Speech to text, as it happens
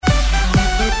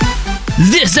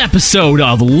This episode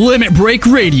of Limit Break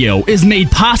Radio is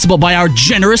made possible by our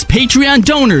generous Patreon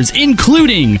donors,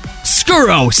 including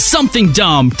Skuro Something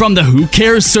Dumb from the Who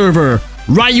Cares server,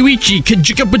 Ryuichi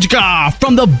Kajika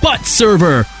from the Butt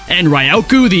server, and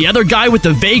Ryoku, the other guy with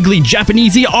the vaguely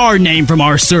Japanesey R name from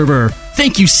our server.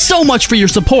 Thank you so much for your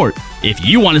support. If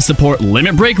you want to support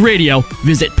Limit Break Radio,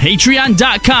 visit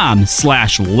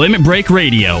patreon.com/Limit Break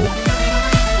Radio.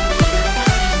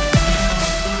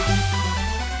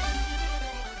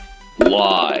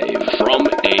 Live from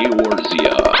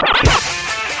Eorzea.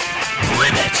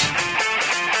 Limit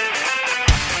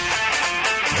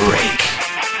Break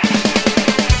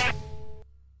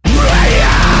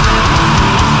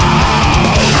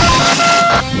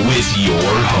with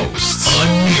your hosts,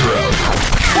 Aniero.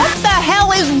 What the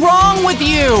hell is wrong with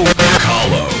you?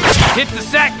 Kahlo. Hit the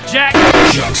sack, Jack.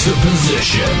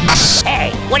 Juxtaposition.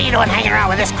 Hey, what are you doing hanging around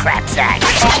with this crap sack?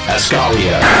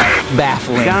 Ascalia.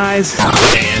 Baffling. Guys.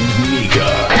 And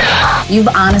Mika. You've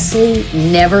honestly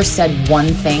never said one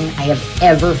thing I have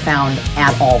ever found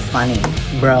at all funny,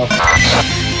 bro.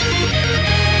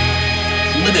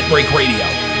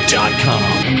 LimitBreakRadio.com.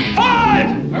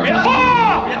 5,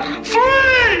 4,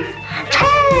 3,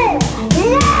 2,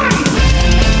 1.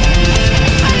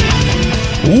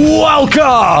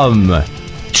 Welcome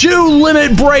to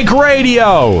Limit Break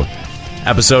Radio,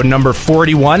 episode number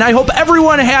 41. I hope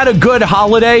everyone had a good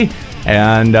holiday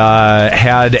and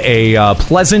had a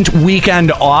pleasant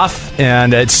weekend off.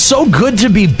 And it's so good to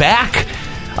be back.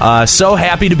 So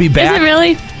happy to be back. Is it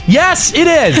really? Yes, it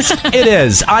is. It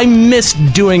is. I missed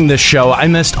doing this show. I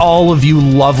missed all of you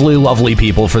lovely, lovely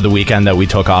people for the weekend that we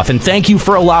took off. And thank you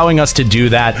for allowing us to do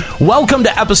that. Welcome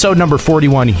to episode number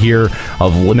 41 here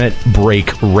of Limit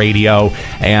Break Radio.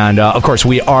 And, of course,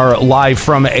 we are live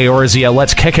from Eorzea.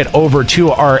 Let's kick it over to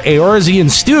our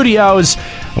Eorzean studios,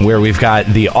 where we've got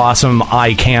the awesome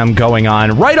iCam going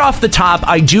on. Right off the top,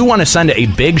 I do want to send a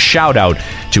big shout-out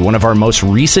to one of our most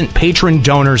recent patron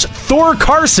donors, Thor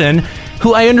Carson,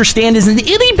 who I understand is an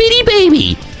itty-bitty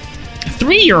baby.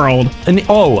 3-year-old.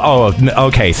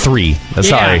 Okay, 3.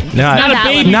 Sorry. Yeah, not a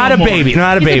baby. Not a baby.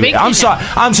 Not a baby. I'm sorry.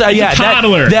 Yeah,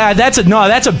 toddler.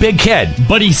 That's a big kid.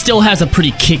 But he still has a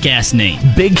pretty kick-ass name.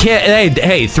 Big kid.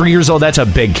 Hey, 3 years old. That's a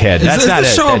big kid. Is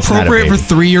this show appropriate for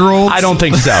 3-year-olds? I don't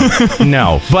think so.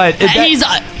 No, but he's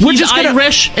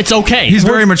Irish. It's okay. He's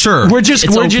very mature. We're just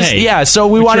yeah. So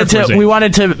we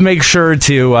wanted to make sure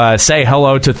to say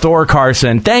hello to Thor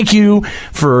Carson. Thank you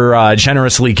for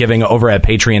generously giving over at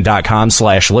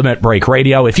patreon.com/Limit Break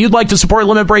Radio. If you'd like to support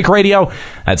Limit Break Radio,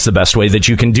 that's the best way that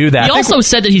you can do that. He also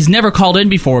said that he's never called in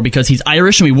before because he's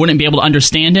Irish and we wouldn't be able to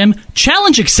understand him.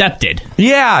 Challenge accepted.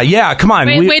 Yeah. Come on.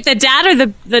 Wait, the dad or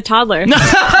the toddler?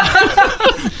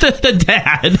 the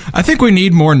dad. I think we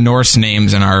need more Norse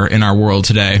names in our world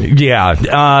today.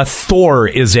 Yeah, Thor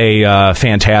is a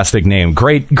fantastic name.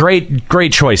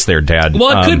 Great choice there, Dad.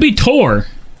 Well, it could be Tor.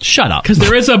 Shut up. Because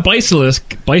there is a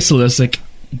basilisk.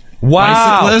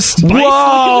 Wow!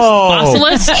 Whoa!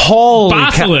 Basilisk? Holy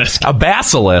Basilisk. A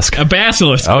basilisk. A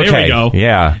basilisk. Okay. There we go.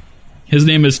 Yeah. His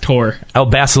name is Tor. El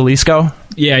Basilisco?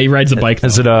 Yeah, he rides a bike.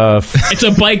 Is it a... It's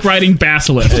a bike riding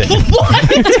basilisk.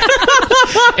 What?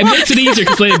 It makes it easier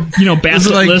because,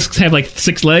 basilisks have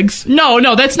 6 legs.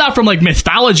 No, that's not from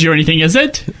mythology or anything, is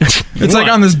it? It's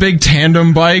like on this big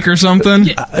tandem bike or something.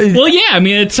 Well, yeah, I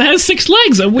mean, it has 6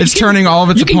 legs. It's turning all of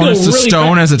its opponents to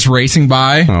stone as it's racing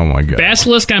by. Oh my god!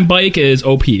 Basilisk on bike is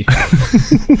OP.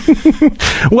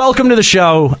 Welcome to the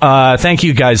show. Thank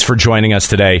you guys for joining us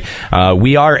today.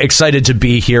 We are excited to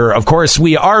be here. Of course,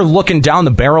 we are looking down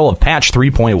the barrel of patch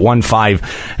 3.15,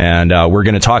 and we're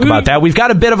going to talk about that. We've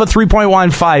got a bit of a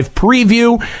 3.15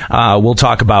 preview. We'll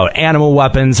talk about animal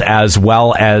weapons as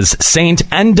well as Saint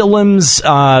Endelim's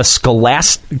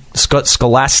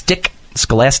Scholasticate.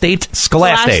 We'll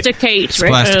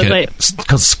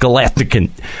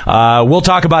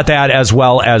talk about that as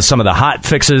well as some of the hot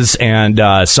fixes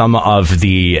and some of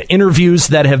the interviews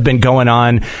that have been going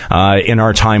on in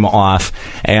our time off.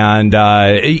 And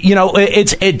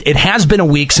it has been a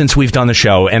week since we've done the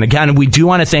show, and again, we do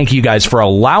want to thank you guys for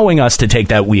allowing us to take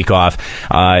that week off.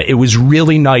 It was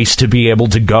really nice to be able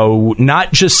to go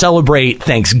not just celebrate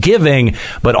Thanksgiving,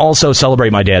 but also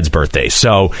celebrate my dad's birthday.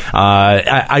 So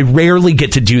I rarely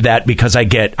get to do that because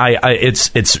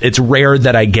it's rare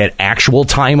that I get actual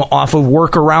time off of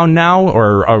work around now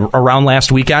or around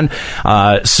last weekend.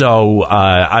 So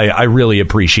I really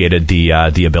appreciated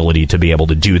the ability to be able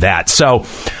to do that. So,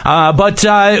 but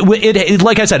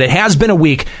like I said, it has been a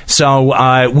week.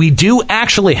 So we do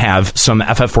actually have some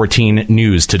FF14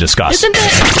 news to discuss. Isn't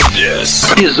it?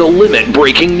 This is a Limit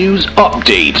Breaking News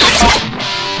Update.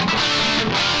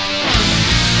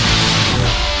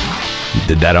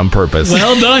 Did that on purpose.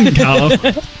 Well done, Kyle.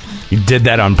 You did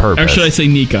that on purpose. Or should I say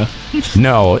Nika?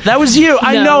 No, that was you.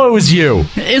 I know it was you.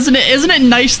 Isn't it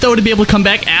nice, though, to be able to come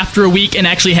back after a week and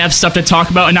actually have stuff to talk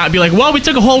about and not be like, well, we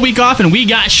took a whole week off and we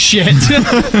got shit.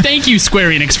 Thank you, Square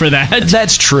Enix, for that.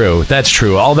 That's true.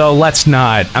 Although, let's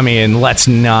not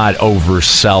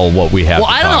oversell what we have. Well,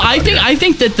 I don't know. I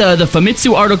think that the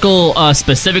Famitsu article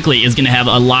specifically is going to have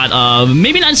a lot of,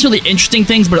 maybe not necessarily interesting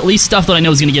things, but at least stuff that I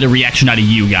know is going to get a reaction out of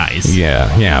you guys.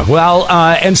 Yeah. Well,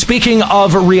 and speaking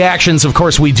of reactions, of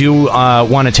course, we do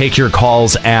want to take your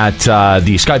calls at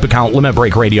the Skype account, Limit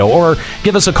Break Radio, or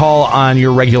give us a call on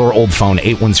your regular old phone,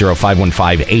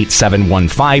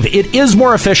 810-515-8715. It is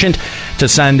more efficient to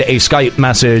send a Skype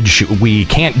message. We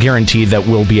can't guarantee that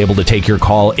we'll be able to take your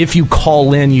call if you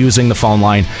call in using the phone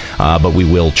line, but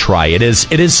we will try. It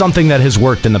is something that has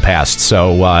worked in the past,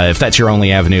 so if that's your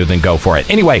only avenue, then go for it.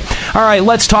 Anyway, all right,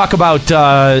 let's talk about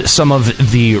some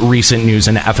of the recent news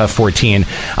in FF14.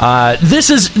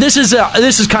 This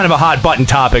is kind of a hot button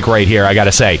topic right here, I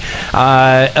gotta say.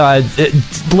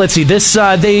 Let's see. This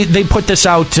they put this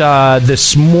out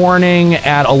this morning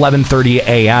at 11:30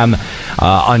 a.m.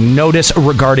 A notice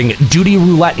regarding duty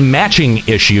roulette matching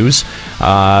issues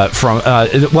from.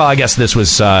 I guess this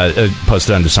was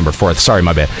posted on December 4th. Sorry,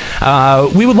 my bad.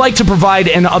 We would like to provide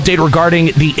an update regarding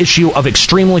the issue of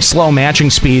extremely slow matching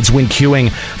speeds when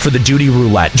queuing for the duty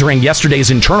roulette. During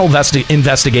yesterday's internal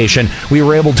investigation, we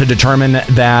were able to determine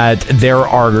that there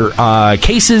are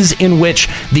cases in which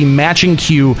the matching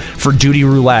queue for duty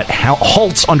roulette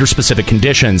halts under specific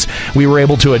conditions. We were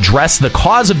able to address the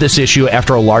cause of this issue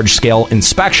after a large-scale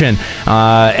inspection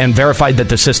and verified that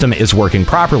the system is working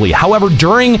properly. However,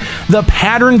 during the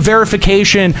pattern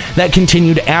verification that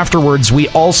continued afterwards, we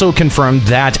also confirmed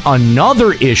that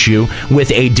another issue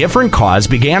with a different cause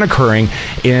began occurring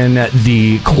in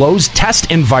the closed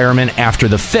test environment after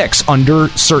the fix. Under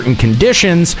certain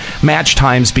conditions, match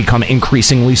times become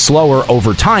increasingly slower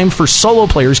over time for solo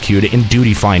players queued in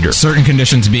Duty Finder. Certain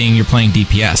conditions being you're playing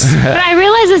DPS. But I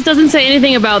realize this doesn't say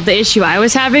anything about the issue I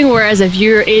was having, whereas if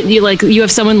you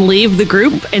have someone leave the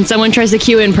group and someone tries to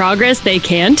queue in progress, they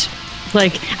can't.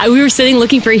 We were sitting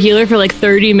looking for a healer for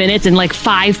 30 minutes, and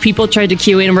 5 people tried to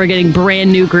queue in, and we're getting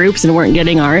brand new groups and weren't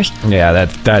getting ours. Yeah,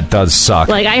 that does suck.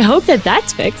 I hope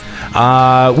that's fixed.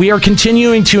 We are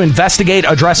continuing to investigate,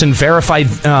 address, and verify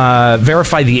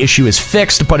the issue is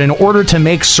fixed, but in order to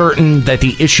make certain that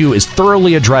the issue is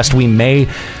thoroughly addressed, we may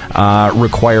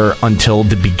require until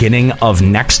the beginning of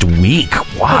next week.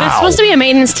 Wow. But it's supposed to be a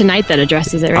maintenance tonight that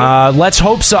addresses it, right? Let's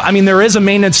hope so. I mean, there is a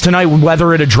maintenance tonight.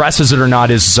 Whether it addresses it or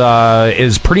not is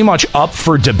pretty much up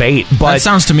for debate. But that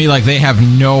sounds to me like they have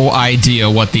no idea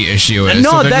what the issue is.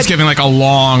 No, so they're just giving a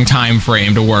long time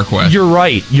frame to work with. You're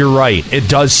right. It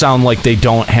does sound like they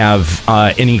don't have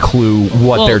any clue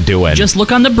what they're doing. Just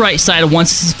look on the bright side.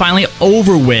 Once this is finally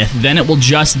over with, then it will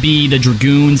just be the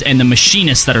Dragoons and the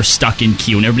Machinists that are stuck in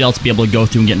queue, and everybody else will be able to go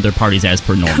through and get into their parties as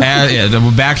per normal.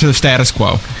 We're back to the status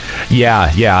quo.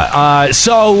 Yeah.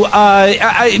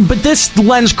 But this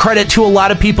lends credit to a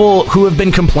lot of people who have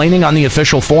been complaining on the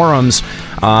official forums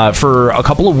for a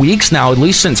couple of weeks now, at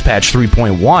least since patch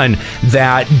 3.1,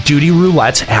 that duty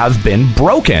roulettes have been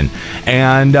broken.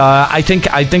 And I think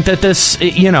that this,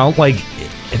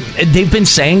 they've been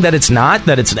saying that it's not,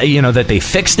 that it's, that they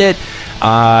fixed it.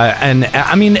 And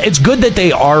I mean, it's good that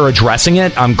they are addressing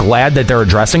it. I'm glad that they're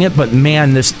addressing it, but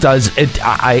man, this does it.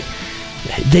 I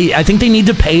think they need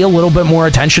to pay a little bit more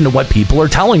attention to what people are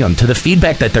telling them, to the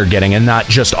feedback that they're getting, and not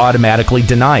just automatically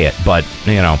deny it. But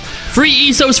free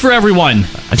ESOs for everyone.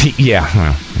 Yeah,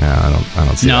 I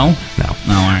don't see that. No.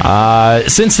 All right.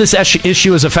 Since this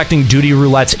issue is affecting duty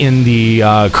roulettes in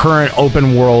the current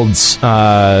open worlds,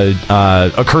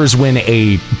 occurs when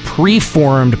a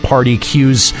pre-formed party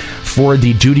queues for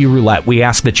the duty roulette, we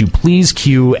ask that you please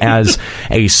queue as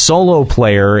a solo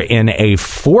player in a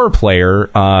 4-player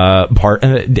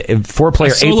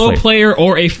solo player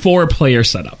or a 4-player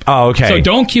setup. Oh, okay. So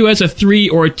don't queue as a 3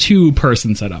 or a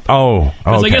 2-person setup. Oh, okay.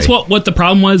 Because I guess what the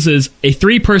problem was is a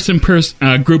 3-person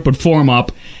group would form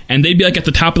up, and they'd be at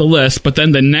the top of the list, but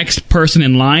then the next person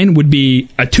in line would be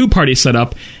a 2-party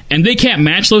setup, and they can't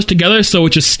match those together, so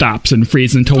it just stops and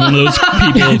freezes until one of those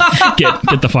people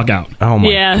get the fuck out. Oh my!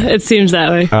 Yeah, it seems that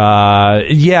way.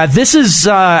 Yeah, this is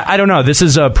I don't know. This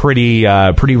is a pretty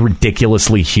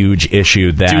ridiculously huge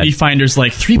issue. That Duty Finder's 3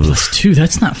 + 2.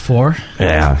 That's not 4.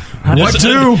 Yeah.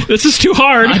 This is too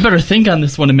hard. I better think on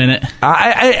this one a minute.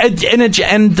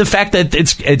 And the fact that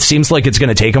it seems like it's going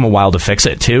to take them a while to fix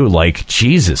it too. Like,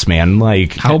 Jesus, man.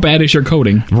 Like, how bad is your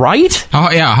coding? Right?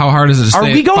 How hard is it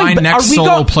to find next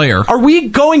solo player? Are we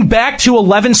going back to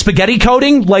 11 spaghetti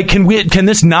coding? Like, can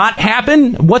this not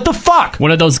happen? What the fuck?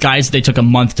 One of those guys they took a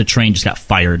month to train just got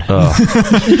fired.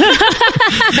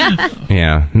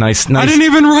 Yeah, nice. I didn't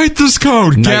even write this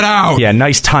code. Get out. Yeah,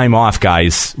 nice time off,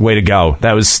 guys. Way to go.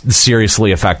 That was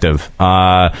seriously effective.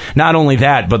 Not only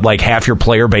that, but like half your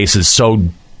player base is so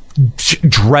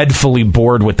dreadfully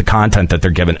bored with the content that they're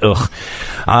given. Ugh.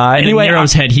 Anyway, in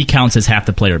Aniero's head, he counts as half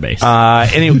the player base. So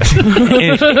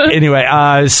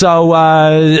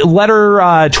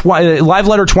live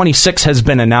letter 26 has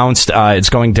been announced. It's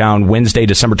going down Wednesday,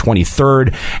 December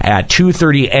 23rd at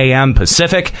 2:30 a.m.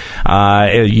 Pacific.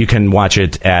 You can watch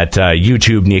it at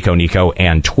YouTube, Nico,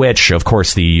 and Twitch. Of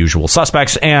course, the usual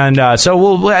suspects. And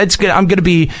so I'm going to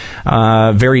be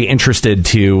very interested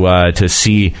to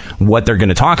see what they're going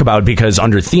to talk about, because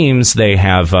under themes, they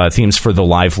have themes for the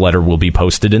live letter will be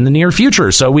posted in the near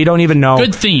future. So we don't even know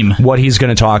good theme what he's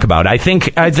going to talk about. I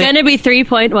think it's going to be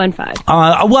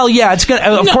 3.15. Well, yeah, it's going.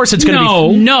 Of course, it's going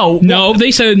to be. No.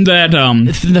 They said that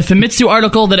the Famitsu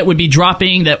article that it would be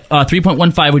dropping, that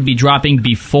 3.15 would be dropping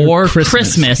before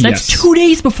Christmas. That's 2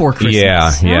 days before Christmas.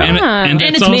 Yeah. And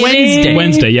it's Wednesday.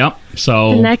 Wednesday, yep.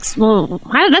 So that's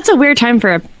a weird time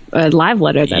for a live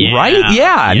letter then. Right?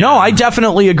 Yeah. No, I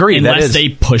definitely agree. Unless they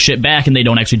push it back and they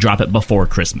don't actually drop it before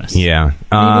Christmas. Yeah. Maybe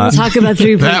we'll talk about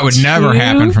 3.2. That would never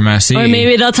happen from SE. Or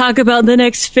maybe they'll talk about the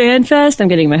next Fan Fest. I'm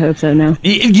getting my hopes up now.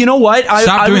 You know what?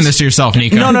 Stop doing this to yourself,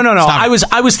 Nico. No. I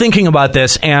was thinking about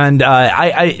this, and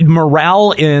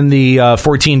morale in the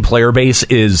 14 player base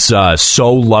is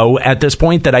so low at this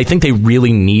point that I think they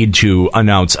really need to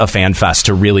announce a Fan Fest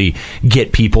to really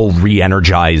get people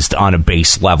re-energized on a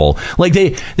base level. Like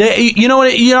you know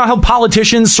how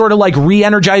politicians sort of like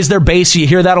re-energize their base. You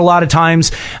hear that a lot of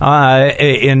times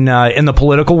in the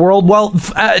political world. Well,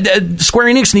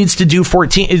 Square Enix needs to do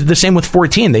the same with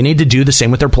 14. They need to do the same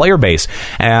with their player base,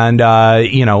 and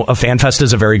a fan fest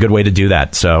is a very good way to do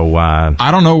that. So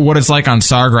I don't know what it's like on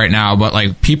Sarg right now, but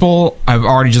like people have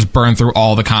already just burned through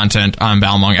all the content on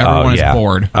Balmung. Everyone is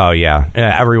bored. Oh yeah,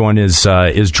 everyone is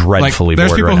dreadfully bored.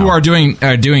 There's people right who now.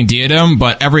 are doing Diadem,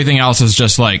 but everything else is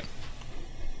just like.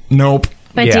 Nope.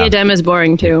 But Diadem is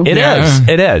boring too. It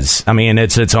is. I mean,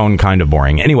 it's its own kind of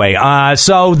boring. Anyway,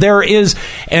 so there is,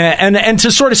 and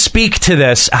to sort of speak to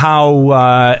this, how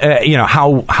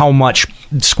much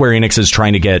Square Enix is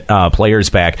trying to get players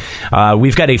back.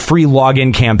 We've got a free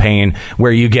login campaign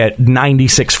where you get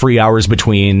 96 free hours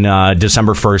between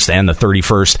December 1st and the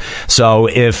 31st. So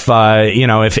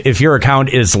if your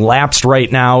account is lapsed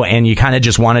right now and you kind of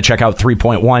just want to check out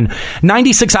 3.1,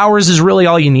 96 hours is really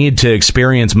all you need to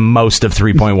experience most of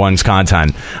 3.1's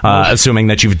content, assuming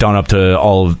that you've done up to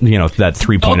all that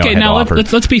 3.0 okay, had now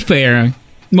offered. let's be fair.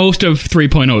 Most of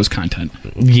 3.0's content.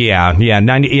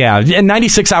 In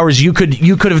 96 hours you could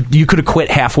have quit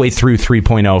halfway through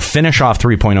 3.0, finish off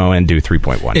 3.0, and do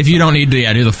 3.1. If you don't need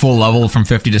to do the full level from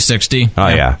 50 to 60. Oh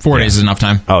yeah. 4 days is enough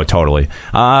time. Oh, totally.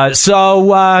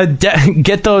 So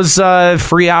get those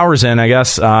free hours in, I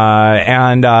guess,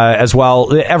 and as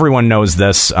well, everyone knows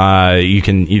this.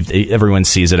 Everyone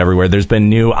sees it everywhere. There's been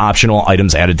new optional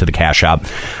items added to the cash shop,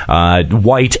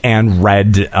 white and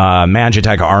red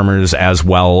Magitech armors, as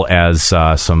well as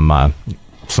some last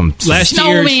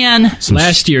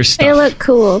year's stuff. They look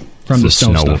cool from the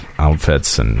snow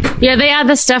outfits, and they add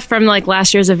the stuff from like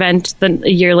last year's event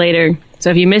a year later. So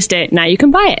if you missed it, now you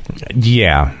can buy it.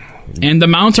 Yeah. And the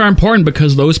mounts are important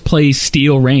because those play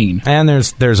Steel Rain. And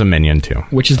there's a minion too,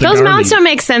 which is those mounts don't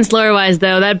make sense lore wise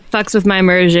though. That fucks with my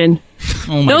immersion.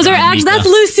 Oh my those God, are actually that's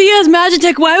Lucia's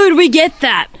Magitech. Why would we get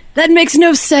that? That makes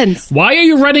no sense. Why are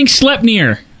you running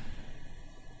Sleipnir?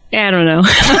 I don't know.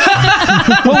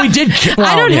 Well, we did.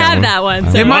 I don't have that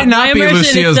one. So it might not be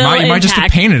Lucia's mount. You might just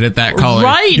have painted it that color.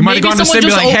 Right. You might have gone to Sid and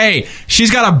be like, hey,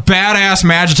 she's got a badass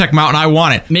Magitech mount and I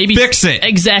want it. Maybe fix it.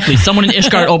 Exactly. Someone in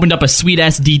Ishgard opened up a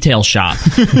sweet-ass detail shop.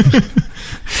 Get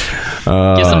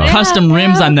some custom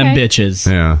rims on them bitches.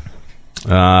 Yeah.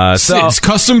 Sid's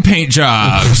custom paint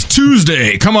jobs.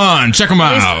 Tuesday. Come on, check them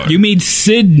out. You mean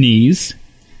Sydney's.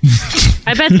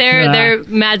 I bet their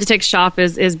Magitech shop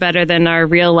is better than our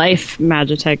real life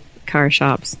Magitech car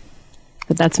shops.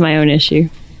 But that's my own issue.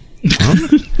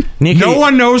 Nika, no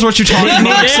one knows what you're talking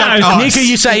about except us. Nika,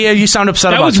 you sound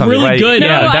upset that about something. That was really good.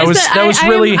 Yeah, no, that was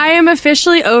really. I am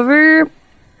officially over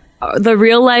the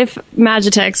real life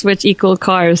Magitechs, which equal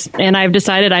cars, and I've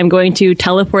decided I'm going to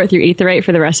teleport through Aetheryte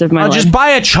for the rest of my life. Just buy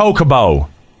a chocobo.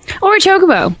 Or a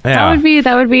chocobo. Yeah.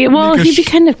 That would be. Well, he'd be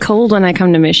kind of cold when I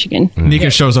come to Michigan. Nika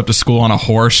shows up to school on a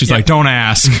horse. She's like, "Don't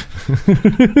ask."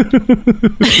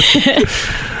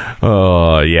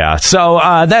 Oh yeah. So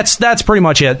that's pretty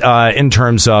much it in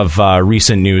terms of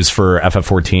recent news for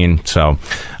FF14. So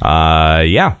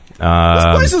yeah.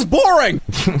 This place is boring.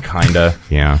 Kinda,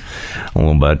 yeah, a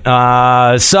little bit.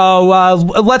 So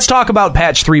let's talk about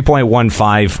patch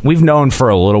 3.15. We've known for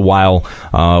a little while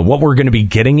what we're going to be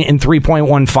getting in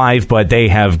 3.15, but they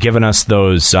have given us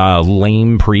those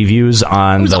lame previews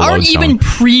on the aren't Lodestone. even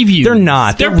previews. They're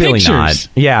not. They're really pictures. not.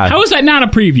 Yeah. How is that not a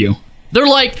preview? They're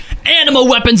like, animal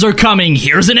weapons are coming.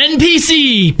 Here's an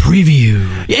NPC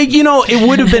preview. You know, it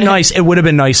would have been nice. It would have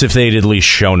been nice if they'd at least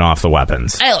shown off the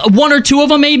weapons. One or two of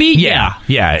them, maybe. Yeah,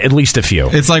 at least a few.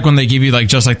 It's like when they give you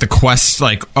just the quest.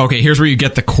 Like, okay, here's where you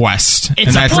get the quest.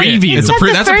 It's a preview. That's a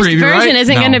preview, right? The first version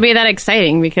isn't No. going to be that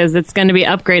exciting because it's going to be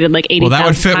upgraded like 80,000 Well, that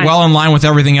would fit times. well in line with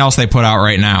everything else they put out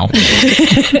right now.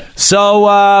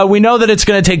 So we know that it's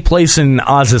going to take place in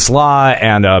Azizla,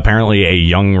 and apparently a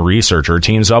young researcher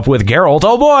teams up with Geralt.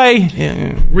 Oh boy!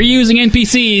 Reusing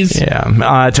NPCs.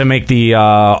 Yeah, to make the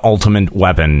ultimate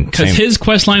weapon. Because his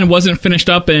quest line wasn't finished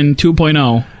up in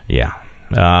 2.0. Yeah.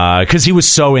 Because he was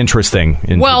so interesting.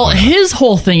 Well, his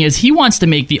whole thing is he wants to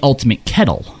make the ultimate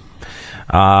kettle.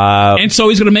 And so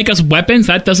he's going to make us weapons?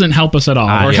 That doesn't help us at all,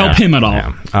 or help him at all.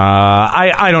 Yeah.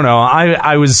 I don't know.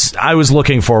 I was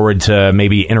looking forward to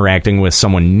maybe interacting with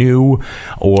someone new,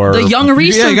 or the young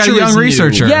researcher. Yeah, you got a young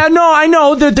researcher. Yeah, no, I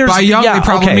know that there's By young, they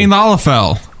probably mean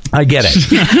Lalafell. I get it.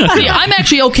 See, I'm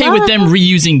actually okay with them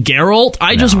reusing Geralt.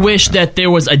 I just wish that there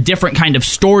was a different kind of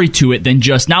story to it than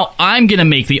just, now I'm going to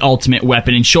make the ultimate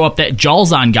weapon and show up that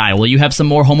Jalzon guy. Will you have some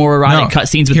more homoerotic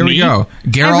cutscenes with me? Here we go.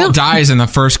 Geralt dies in the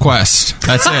first quest.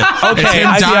 That's it. Okay, it's him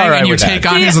I'd be all dying right and you with take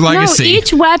that. on his legacy. No,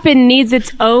 each weapon needs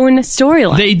its own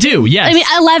storyline. They do, yes. I mean,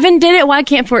 11 did it. Why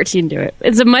can't 14 do it?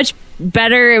 It's a much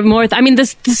better, more... I mean, the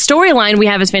storyline we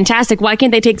have is fantastic. Why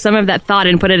can't they take some of that thought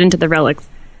and put it into the relics?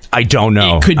 I don't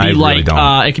know. It could be really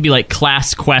don't. it could be like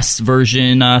Class Quests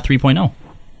version 3.0.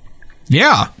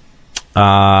 Yeah.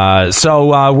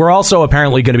 So we're also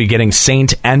apparently going to be getting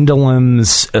Saint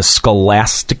Endelim's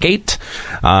Scholasticate.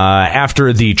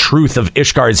 After the truth of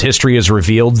Ishgar's history is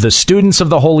revealed, the students of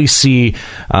the Holy See,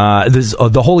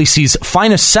 the Holy See's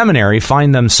finest seminary,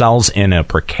 find themselves in a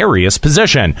precarious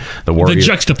position. The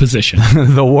juxtaposition.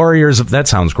 The Warriors of... That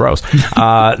sounds gross.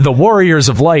 The Warriors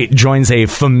of Light joins a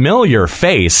familiar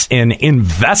face in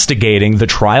investigating the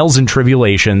trials and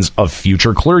tribulations of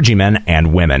future clergymen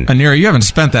and women. Aniero, you haven't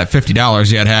spent that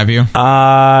 $50 yet, have you?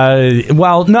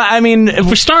 Well, no, I mean...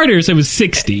 For starters, it was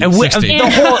 60. 60.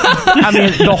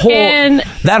 The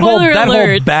whole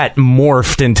bet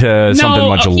morphed into something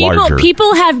much larger.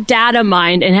 People have data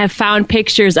mined and have found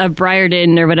pictures of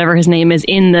Briarden or whatever his name is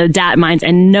in the data mines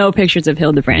and no pictures of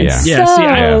Hildebrand.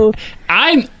 Yeah.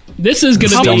 This is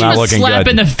going to be... How much of a slap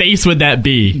in the face would that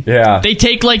be? Yeah. They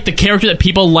take, like, the character that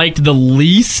people liked the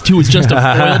least, who was just a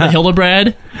foil to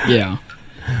Hildebrand. Yeah.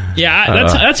 Yeah,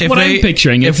 that's what I'm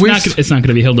picturing. It's not going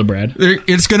to be Hildebrand.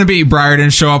 It's going to be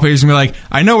Briarden show up and he's going to be like,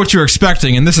 I know what you're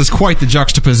expecting, and this is quite the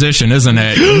juxtaposition, isn't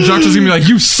it? And Juxta's going to be like,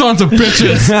 you sons of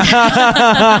bitches.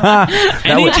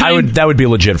 That would be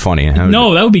legit funny.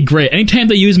 That would be great. Anytime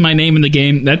they use my name in the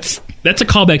game, that's a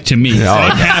callback to me.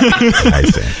 I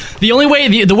see. The only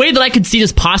way, the way that I could see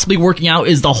this possibly working out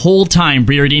is the whole time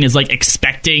Briardine is like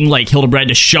expecting like Hildebrand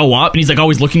to show up, and he's like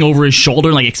always looking over his shoulder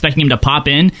and like expecting him to pop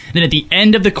in. And then at the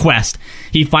end of the quest,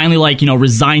 he finally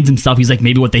resigns himself. He's like,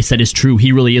 maybe what they said is true.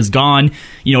 He really is gone.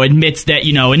 Admits that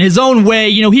in his own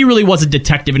way, he really was a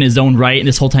detective in his own right. And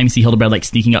this whole time you see Hildebrand like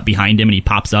sneaking up behind him, and he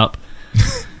pops up.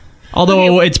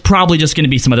 Although it's probably just going to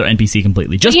be some other NPC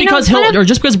completely. Just because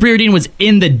Briardine was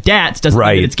in the DATs doesn't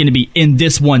mean that it's going to be in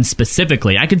this one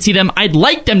specifically. I could see them. I'd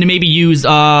like them to maybe use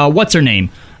what's her name,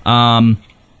 the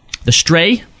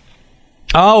Stray.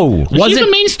 Oh, she's the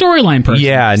main storyline person.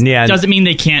 Yeah. Doesn't mean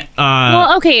they can't.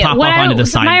 Well, okay. Pop up onto the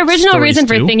side. My original reason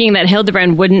for too. thinking that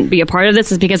Hildebrand wouldn't be a part of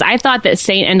this is because I thought that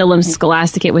Saint Endelim's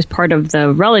Scholasticate was part of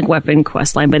the Relic Weapon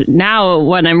questline. But now,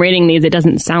 when I'm reading these, it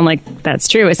doesn't sound like that's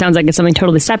true. It sounds like it's something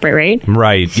totally separate, right?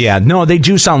 Right. Yeah. No, they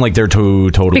do sound like they're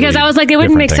totally. Because I was like, it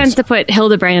wouldn't make sense to put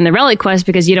Hildebrand in the Relic quest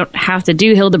because you don't have to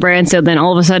do Hildebrand. So then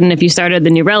all of a sudden, if you started the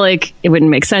new Relic, it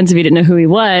wouldn't make sense if you didn't know who he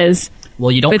was.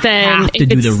 Well, you don't have to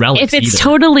do the relics If it's either.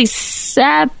 totally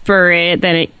separate,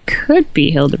 then it could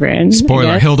be Hildebrand.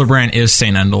 Spoiler, Hildebrand is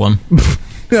Saint Endelim.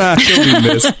 She'll be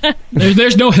missed.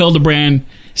 There's no Hildebrand.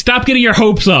 Stop getting your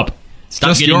hopes up.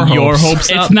 Stop getting your hopes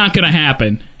up. It's not going to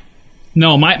happen.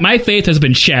 No, my faith has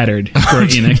been shattered, Square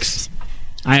Enix.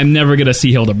 I am never going to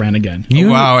see Hildebrand again.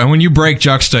 Wow, and when you break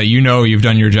Juxta, you know you've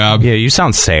done your job. Yeah, you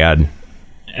sound sad.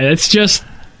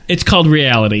 It's called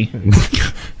reality.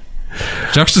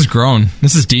 Juxta's grown.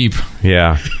 This is deep.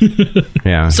 Yeah.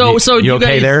 Yeah. So you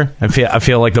okay guys, there? I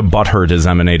feel like the butthurt is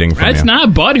emanating from you. It's not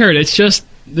butthurt. It's just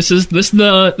this is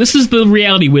the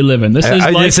reality we live in. This is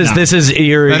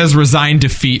that is resigned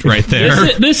defeat right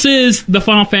there. This is the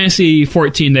Final Fantasy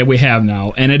 14 that we have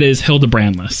now, and it is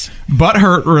Hildebrandless.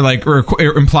 Butthurt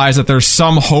or implies that there's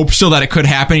some hope still that it could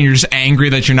happen, and you're just angry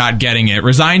that you're not getting it.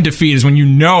 Resigned defeat is when you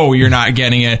know you're not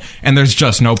getting it, and there's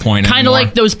just no point kind of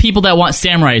like those people that want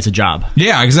samurai as a job.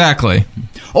 Yeah, exactly.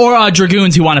 Or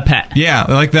dragoons who want a pet. Yeah,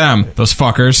 they're like them. Those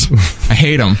fuckers. I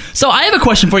hate them. So I have a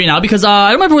question for you now, because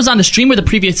I don't remember if it was on the stream or the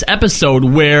previous episode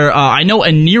where I know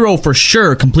Aniero for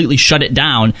sure completely shut it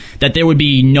down, that there would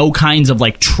be no kinds of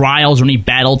like trials or any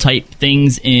battle type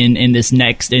things in this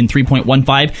next, in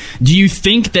 3.15. Do you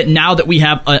think that now that we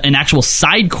have an actual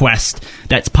side quest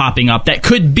that's popping up that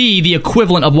could be the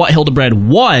equivalent of what Hildebrand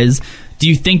was, do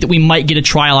you think that we might get a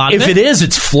trial out of it? If it is,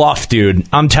 it's fluff, dude.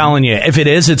 I'm telling you. If it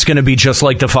is, it's going to be just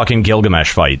like the fucking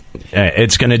Gilgamesh fight.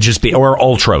 It's going to just be, or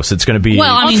Ultros. It's going to be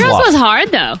Ultros fluff. was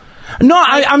hard, though. No,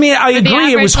 I mean, I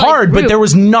agree it was hard, but there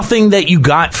was nothing that you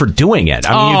got for doing it.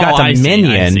 I mean, you got the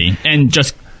minion. And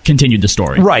just continued the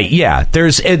story. Right, yeah.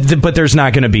 But there's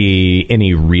not going to be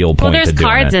any real point to doing it. Well, there's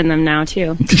cards in them now,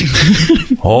 too.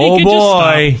 Oh,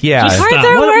 boy. Yeah. Cards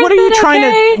are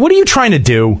what are you trying to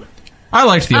do? I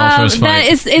liked the Ultros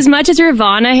fight. As much as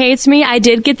Ravana hates me, I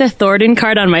did get the Thornton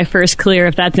card on my first clear,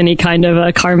 if that's any kind of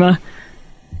a karma.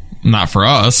 Not for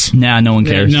us. Nah, no one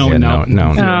cares. No.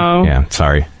 Oh. Yeah,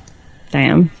 sorry.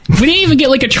 Damn. We didn't even get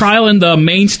like a trial in the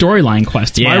main storyline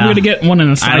quest. Why are we going to get one in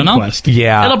a side quest?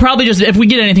 Yeah. It'll probably just, if we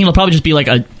get anything, it'll probably just be like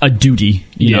a duty,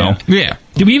 you know? Yeah.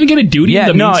 Did we even get a duty in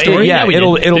the main story?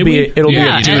 It'll be a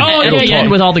duty.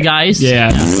 End with all the guys.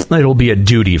 Yeah. It'll be a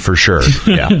duty for sure.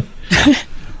 Yeah.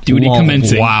 Duty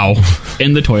commencing. Wow.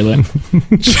 In the toilet.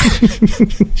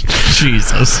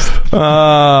 Jesus.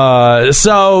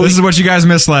 So this is what you guys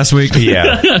missed last week.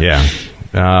 Yeah.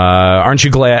 Aren't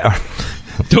you glad?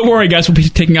 Don't worry, guys. We'll be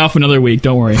taking off another week.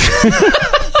 Don't worry.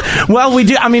 Well, we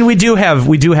do. I mean, we do have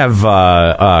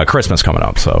Christmas coming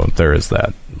up, so there is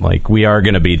that. Like, we are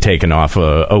going to be taking off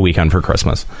a weekend for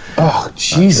Christmas. Oh,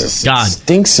 Jesus. God. It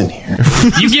stinks in here.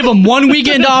 You give them one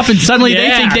weekend off, and suddenly they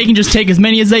think they can just take as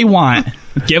many as they want.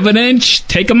 Give an inch,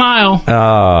 take a mile.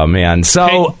 Oh, man.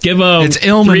 So give a it's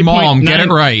Ilman Malm. Get it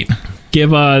right.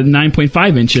 Give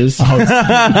 9.5 inches.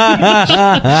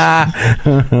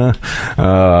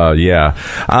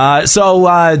 Yeah.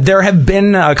 So there have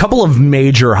been a couple of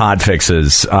major hot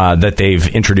fixes that they've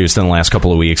introduced in the last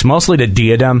couple of weeks, mostly to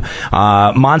Diadem.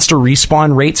 Monster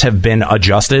respawn rates have been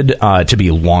adjusted to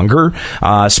be longer.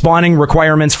 Spawning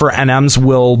requirements for NMs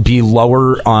will be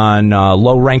lower on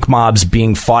low rank mobs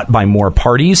being fought by more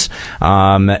parties.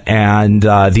 And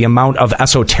the amount of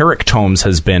esoteric tomes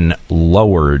has been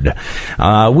lowered.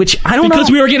 Which I don't know. Because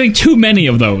we were getting too many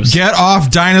of those. Get off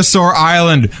Dinosaur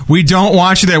Island. We don't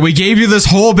want you there. We gave you this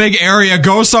whole big area.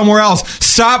 Go somewhere else.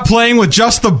 Stop playing with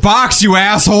just the box, you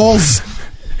assholes.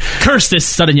 Curse this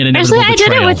sudden yet inevitable Actually, I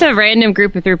did it with a random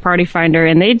group through Party Finder,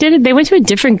 and they went to a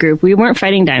different group. We weren't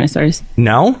fighting dinosaurs.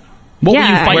 No? What were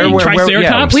you fighting?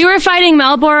 Triceratops? We were fighting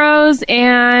Malboros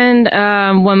and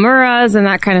Wamuras and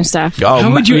that kind of stuff. Oh,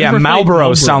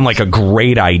 Malboros sound like a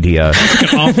great idea. That's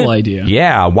like an awful idea.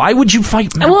 Yeah, why would you fight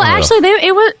Malboro? Well, actually,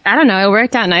 I don't know. It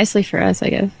worked out nicely for us,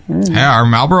 I guess. Yeah, are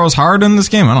Malboros hard in this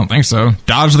game? I don't think so.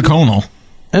 Dodge the conal.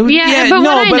 But I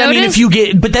mean, if you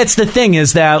get, but that's the thing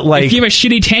is that like if you have a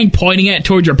shitty tank pointing it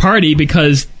towards your party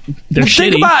because they're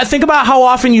shitty. Think about how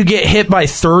often you get hit by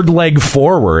third leg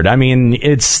forward. I mean,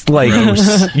 it's like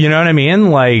you know what I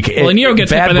mean. Like, Aniero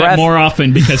gets hit by that more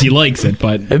often because he likes it,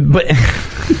 but put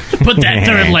that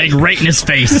third leg right in his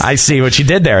face. I see what you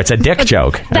did there. It's a dick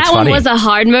joke. That's that one was a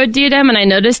hard mode Diadem, and I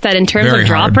noticed that in terms of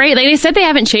drop rate, like they said they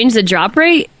haven't changed the drop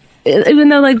rate, even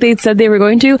though like they said they were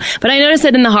going to. But I noticed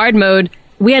that in the hard mode,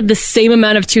 we had the same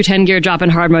amount of 210 gear drop in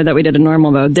hard mode that we did in normal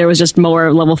mode. There was just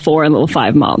more level 4 and level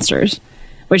 5 monsters.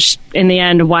 Which, in the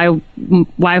end, why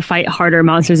fight harder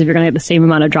monsters if you're going to get the same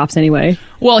amount of drops anyway?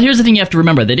 Well, here's the thing you have to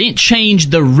remember. They didn't change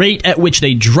the rate at which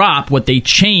they drop. What they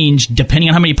changed, depending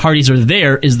on how many parties are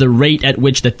there, is the rate at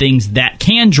which the things that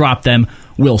can drop them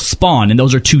will spawn. And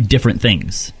those are two different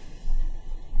things.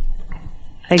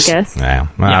 I guess. Yeah,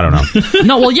 I don't know.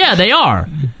 No, well, yeah, they are.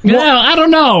 Well, I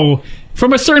don't know.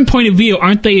 From a certain point of view,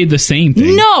 aren't they the same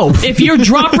thing? No! If your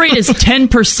drop rate is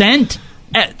 10%,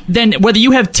 then whether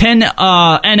you have 10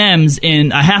 NMs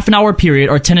in a half an hour period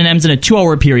or 10 NMs in a 2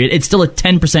 hour period, it's still a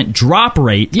 10% drop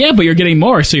rate. Yeah, but you're getting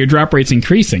more, so your drop rate's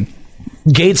increasing.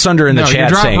 Gates under in the chat your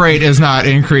drop saying, rate is not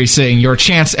increasing. Your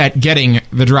chance at getting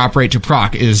the drop rate to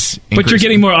proc is increasing. But you're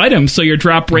getting more items, so your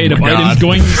drop rate of items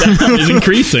going down is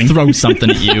increasing. Throw something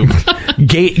at you.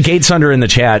 Gates under in the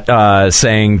chat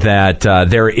saying that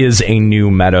there is a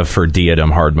new meta for Diadem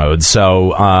hard mode.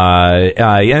 So,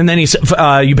 and then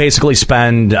you basically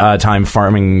spend time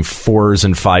farming 4s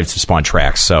and 5s to spawn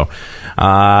tracks. So,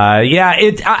 I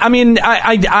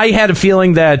had a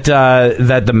feeling that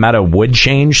the meta would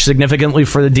change significantly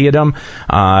for the Diadem,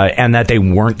 and that they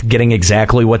weren't getting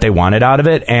exactly what they wanted out of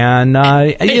it. And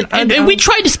we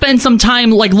tried to spend some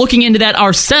time looking into that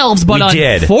ourselves, but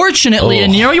unfortunately,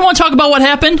 Aniero, you want to talk about what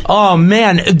happened? Oh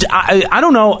man, I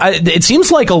don't know. It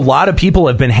seems like a lot of people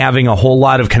have been having a whole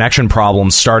lot of connection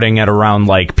problems starting at around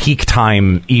peak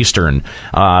time Eastern,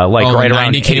 right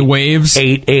around 90K waves,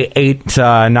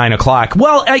 9 o'clock.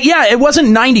 Well, it wasn't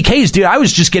 90Ks, dude. I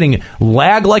was just getting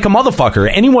lag like a motherfucker.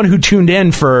 Anyone who tuned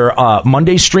in for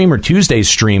Monday's stream or Tuesday's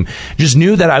stream just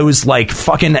knew that I was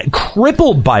fucking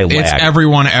crippled by lag. It's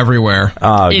everyone everywhere.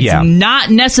 It's not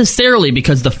necessarily,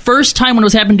 because the first time when it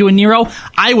was happening to Aniero,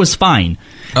 I was fine.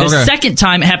 The second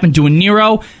time it happened to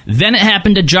Aniero, then it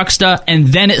happened to Juxta, and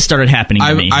then it started happening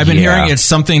to me. I've been hearing it's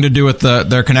something to do with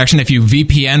their connection. If you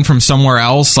VPN from somewhere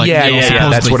else,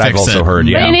 that's what I've also heard.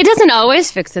 Yeah, and it doesn't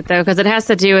always fix it though, because it has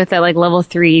to do with that level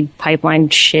 3 pipeline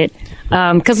shit.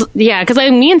 Because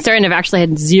me and Saren have actually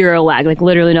had zero lag,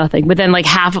 literally nothing. But then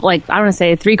half, I don't want to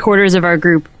say 3/4 of our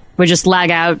group would just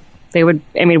lag out. We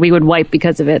would wipe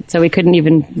because of it, so we couldn't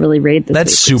even really raid this.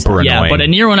 That's super annoying. Yeah, but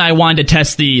Aniero and I wanted to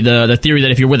test the theory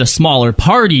that if you're with a smaller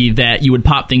party, that you would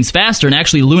pop things faster. And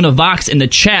actually, Luna Vox in the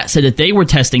chat said that they were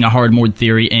testing a hard mode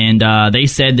theory, and they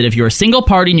said that if you're a single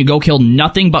party and you go kill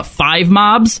nothing but 5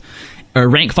 mobs, or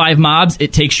rank 5 mobs,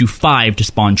 it takes you 5 to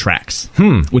spawn tracks.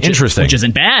 Interesting. Which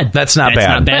isn't bad. That's not bad.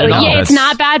 Not bad at all. Yeah, it's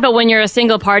not bad, but when you're a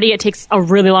single party, it takes a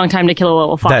really long time to kill a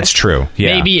level 5. That's true.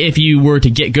 Yeah. Maybe if you were to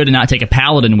get good and not take a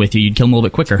paladin with you, you'd kill them a little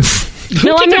bit quicker.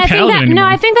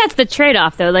 I think that's the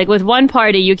trade-off, though. With one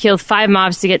party, you kill 5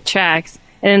 mobs to get tracks,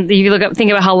 and you think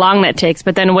about how long that takes.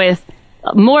 But then with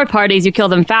more parties, you kill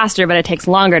them faster, but it takes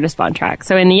longer to spawn tracks.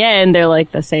 So in the end, they're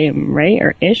the same, right?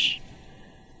 Or ish?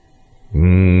 I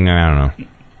don't know.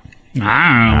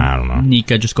 I don't know.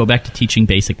 Nika, just go back to teaching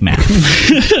basic math.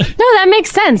 No, that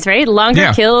makes sense, right?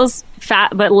 Longer kills,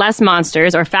 but less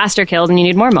monsters, or faster kills, and you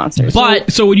need more monsters.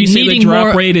 But so would you say the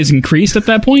drop rate is increased at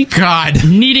that point? God,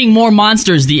 needing more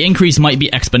monsters, the increase might be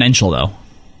exponential, though.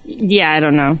 Yeah, I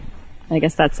don't know. I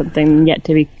guess that's something yet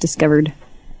to be discovered.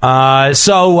 Another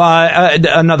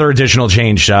additional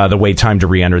change, the wait time to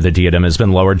re-enter the Diadem has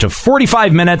been lowered to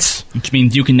 45 minutes. Which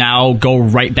means you can now go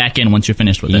right back in once you're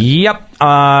finished with it. Yep.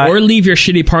 Or leave your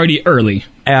shitty party early.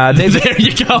 There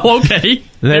you go. Okay.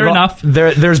 Fair enough.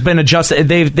 There's been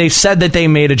they've said that they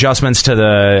made adjustments to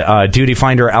the Duty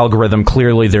Finder algorithm.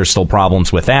 Clearly, there's still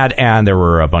problems with that, and there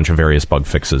were a bunch of various bug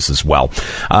fixes as well.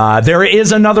 There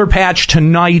is another patch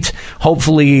tonight.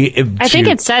 Hopefully, I think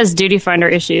it says Duty Finder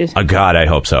issues. God, I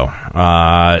hope so.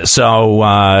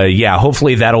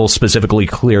 Hopefully that'll specifically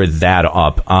clear that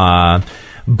up.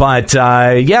 But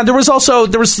there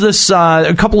was this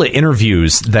a couple of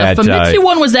interviews that the Famitsu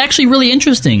one was actually really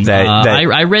interesting.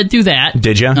 I read through that.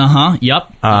 Did you? Yep.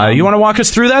 You want to walk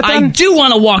us through that? Then? I do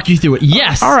want to walk you through it.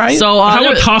 Yes. All right. So how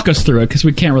about talk us through it, because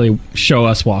we can't really show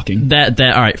us walking. That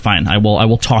all right, fine. I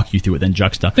will talk you through it then,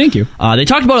 Juxta. Thank you. They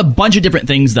talked about a bunch of different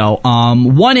things though.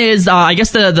 One is I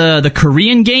guess the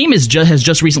Korean game has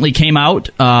just recently came out,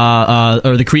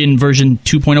 or the Korean version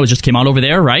 2.0 just came out over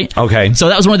there, right? Okay. So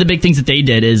that was one of the big things that they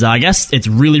did. Is I guess it's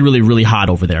really, really, really hot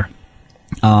over there.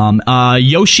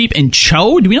 Yoshida and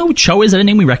Cho. Do we know who Cho is? Is that a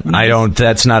name we recognize? I don't.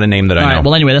 That's not a name that I know. All right,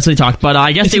 well, anyway, that's what they talked. But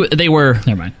I guess they were.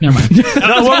 Never mind.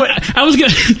 I was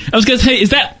gonna say, is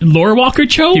that Lore Walker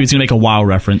Cho? He was gonna make a WoW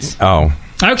reference. Oh.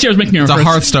 Actually, I was making a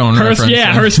Hearthstone reference.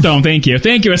 Yeah, Hearthstone. Thank you,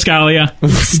 Ascalia.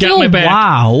 You got my back.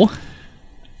 Wow.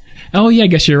 Oh yeah, I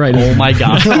guess you're right. Oh my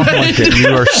god, you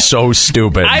are so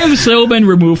stupid. I have so been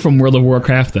removed from World of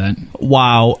Warcraft then.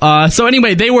 Wow. So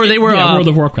anyway, they were World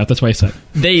of Warcraft. That's why I said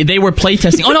they were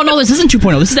playtesting. Oh no, this isn't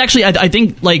 2.0. This is actually I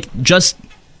think just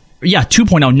Yeah,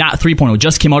 2.0, not 3.0,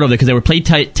 just came out of it because they were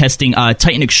testing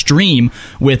Titan Extreme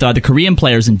with the Korean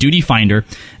players in Duty Finder,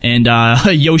 and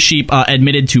Yoshi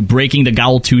admitted to breaking the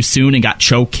Gowl too soon and got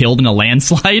killed in a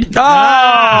landslide.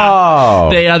 Oh!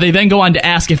 They then go on to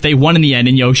ask if they won in the end,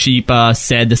 and Yoshi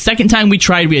said, the second time we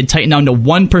tried, we had tightened down to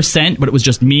 1%, but it was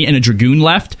just me and a Dragoon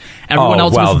left. Everyone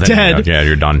else was dead. Yeah,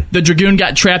 you're done. The Dragoon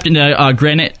got trapped in a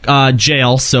granite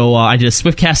jail, so I did a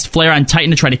swift cast flare on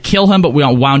Titan to try to kill him, but we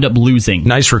wound up losing.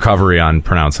 Nice recovery on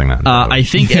pronouncing that. I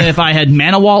think if I had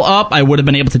Mana Wall up, I would have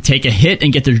been able to take a hit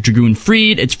and get the Dragoon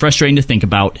freed. It's frustrating to think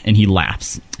about, and he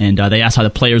laughs. And they asked how the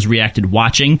players reacted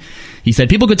watching. He said,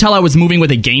 people could tell I was moving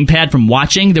with a gamepad from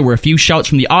watching. There were a few shouts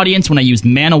from the audience when I used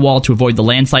Mana Wall to avoid the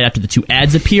landslide after the 2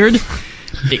 ads appeared.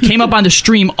 It came up on the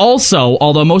stream also,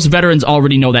 although most veterans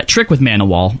already know that trick with Mana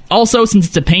Wall. Also, since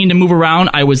it's a pain to move around,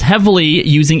 I was heavily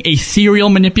using ethereal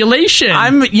manipulation.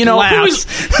 Whose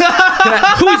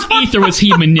ether was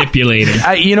he manipulating?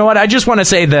 You know what? I just want to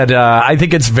say that I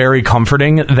think it's very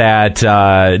comforting that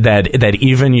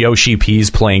even Yoshi P's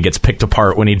playing gets picked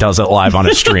apart when he does it live on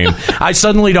a stream. I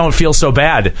suddenly don't feel so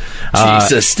bad.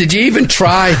 Jesus, did you even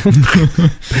try?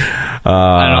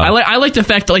 I like the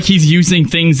fact that he's using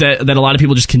things that a lot of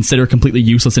people just consider completely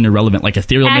useless and irrelevant, like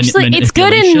ethereal manipulation. It's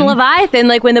good in Leviathan.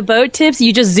 Like when the boat tips,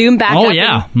 you just zoom back up.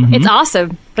 Yeah. It's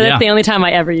awesome. But that's the only time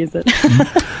I ever use it.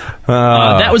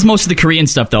 That was most of the Korean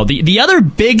stuff, though. The other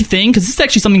big thing, because this is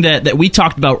actually something that we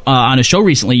talked about on a show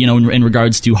recently, in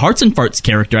regards to Hearts and Farts'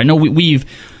 character. I know we've...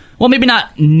 Well, maybe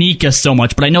not Nika so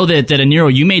much, but I know that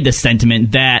Aniero, you made the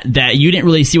sentiment that you didn't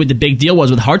really see what the big deal was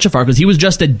with Hearts of Fart because he was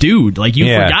just a dude. Like, you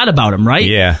forgot about him, right?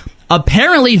 Yeah.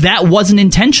 Apparently, that wasn't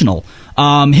intentional.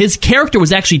 His character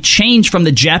was actually changed from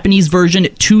the Japanese version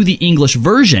to the English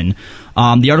version.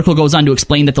 The article goes on to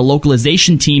explain that the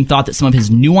localization team thought that some of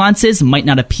his nuances might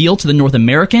not appeal to the North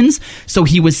Americans, so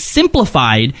he was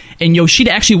simplified, and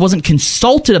Yoshida actually wasn't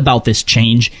consulted about this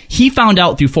change. He found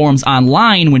out through forums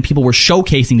online when people were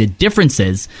showcasing the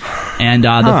differences, and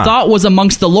the thought was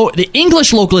amongst the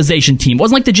English localization team. It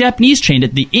wasn't like the Japanese changed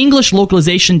it. The English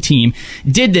localization team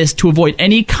did this to avoid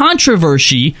any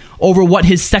controversy over what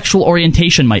his sexual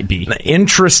orientation might be.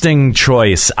 Interesting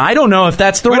choice. I don't know if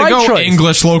that's the right choice.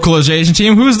 English localization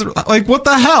team. Who's what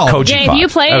the hell? If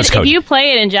you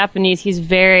play it in Japanese, he's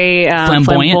very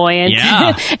flamboyant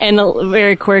yeah. and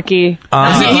very quirky. He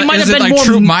might have been more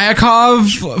Troop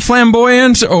Mayakov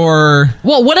flamboyant, or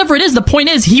whatever it is. The point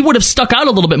is, he would have stuck out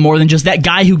a little bit more than just that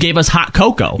guy who gave us hot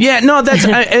cocoa. Yeah, no, that's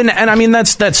and I mean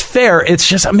that's fair. It's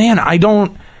just, man, I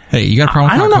don't. Hey, you got a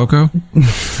problem with hot cocoa?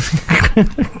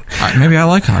 Maybe I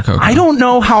like hot cocoa. I don't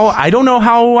know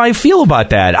how I feel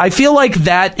about that. I feel like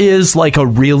that is like a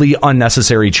really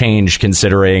unnecessary change,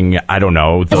 considering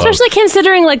especially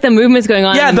considering like the movements going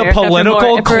on. Yeah, in the America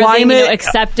political climate,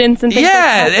 acceptance, and things like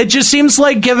that. It just seems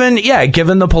like given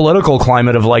the political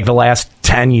climate of like the last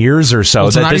 10 years or so,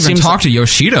 that not even talk to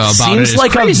Yoshida about seems it.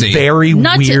 Like crazy. A very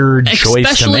weird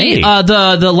choice to make.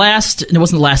 The last, it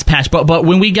wasn't the last patch, but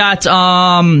when we got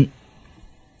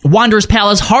Wanderer's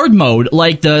Palace hard mode,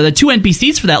 like the 2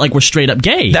 NPCs for that were straight up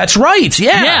gay. That's right,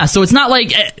 yeah. Yeah, so it's not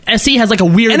like SE has like a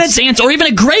weird stance or even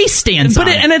a gray stance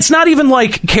and it's not even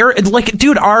like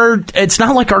dude, it's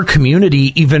not like our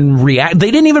community even react. They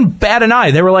didn't even bat an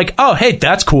eye. They were like, "Oh, hey,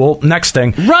 that's cool. Next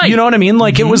thing." Right. You know what I mean?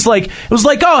 Like it was like,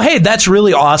 "Oh, hey, that's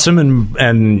really awesome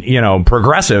and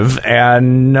progressive."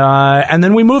 And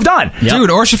then we moved on. Yep.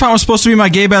 Dude, Orshifan was supposed to be my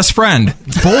gay best friend.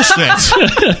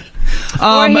 Bullshit.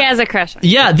 Or he has a crush on.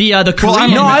 Yeah, the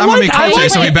Korean. I'm gonna make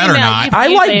Cote, so he better not. I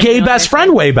like gay best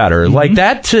friend way better. Like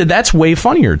that's way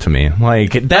funnier to me.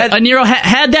 Like that. Aniero,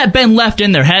 had that been left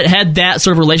in there, had that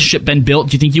sort of relationship been built,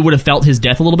 do you think you would have felt his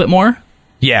death a little bit more?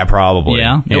 Yeah, probably.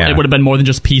 Yeah, it would have been more than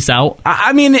just peace out.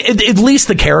 I mean, at least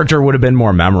the character would have been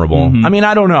more memorable. I mean,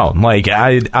 I don't know. Like,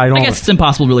 I don't. I guess it's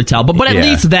impople to really tell, but at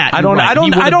least that he would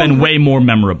have been way more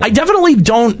memorable. I definitely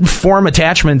don't form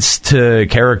attachments to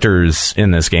characters in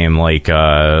this game like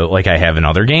I have in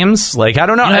other games. Like, I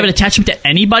don't know. You don't have an attachment to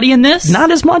anybody in this?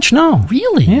 Not as much. No.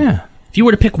 Really? Yeah. If you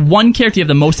were to pick one character you have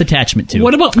the most attachment to,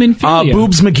 what about Minfilia?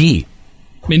 Boobs McGee.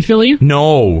 Minfilia?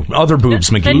 No, other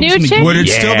Boobs McGee. The new chick? Would it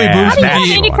still be Boobs McGee? How do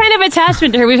you have any kind of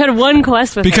attachment to her? We've had one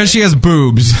quest with because her. she has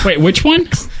boobs. Wait, which one?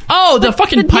 Oh, the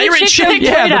fucking pirate chick?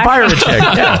 Yeah, the pirate chick.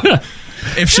 Yeah.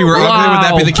 If she were ugly, would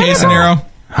that be the case, Aniero?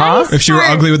 Huh? If she were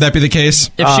ugly, would that be the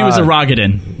case? If she was a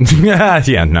Rogadin.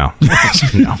 Yeah, no.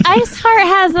 Iceheart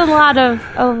has a lot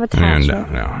of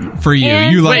attachment. No. For you,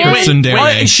 you like her tsundere.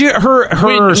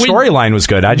 Her storyline was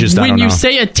good. I don't know. When you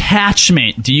say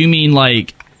attachment, do you mean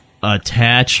like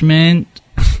attachment?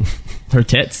 Her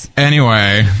tits?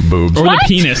 Anyway, boobs. Or the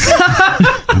penis.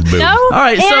 No. All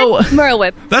right, so Merle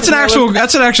Whip. That's an actually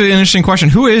an interesting question.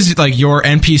 Who is like your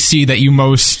NPC that you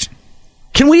most?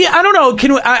 Can we? I don't know.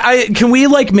 Can we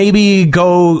like maybe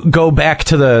go back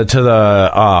to the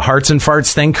hearts and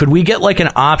farts thing? Could we get like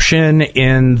an option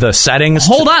in the settings?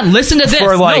 Hold on, listen to this.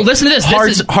 For like, no, listen to this.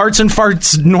 Hearts and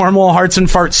farts normal, hearts and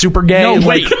farts super gay. No,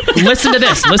 wait. Listen to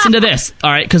this. Listen to this.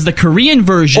 All right, because the Korean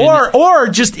version, or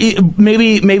just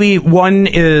maybe one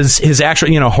is his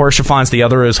actual horse chiffons, the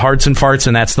other is hearts and farts,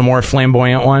 and that's the more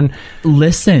flamboyant one.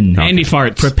 Listen, Andy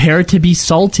farts. Prepare to be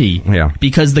salty. Yeah,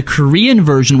 because the Korean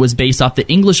version was based off the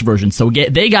English version, so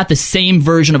they got the same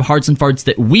version of hearts and farts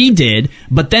that we did,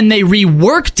 but then they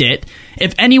reworked it.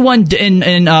 If anyone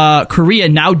in Korea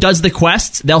now does the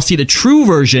quests, they'll see the true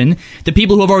version. The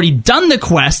people who have already done the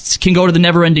quests can go to the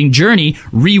Never-Ending Journey,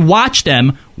 rewatch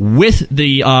them with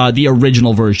the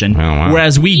original version,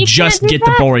 whereas we just get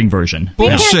the boring version.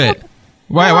 Bullshit.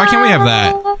 Why can't we have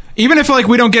that? Even if like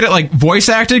we don't get it like voice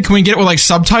acted, can we get it with like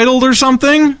subtitled or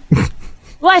something?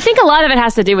 Well, I think a lot of it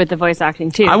has to do with the voice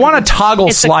acting too. I want a toggle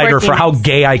slider for how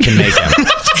gay I can make him.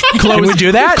 Can we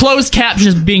do that? Closed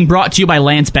captions being brought to you by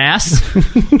Lance Bass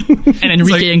and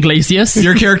Enrique Iglesias.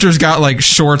 Your character's got like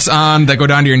shorts on that go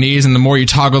down to your knees, and the more you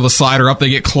toggle the slider up, they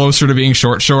get closer to being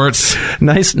short shorts.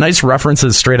 Nice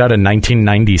references straight out of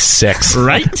 1996.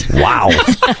 Right? Wow.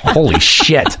 Holy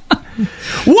shit.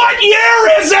 What year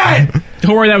is it?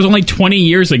 Don't worry, that was only 20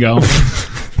 years ago.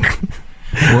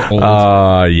 We're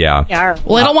old. Yeah.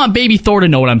 Well, I don't want Baby Thor to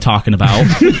know what I'm talking about.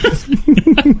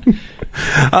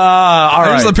 All right.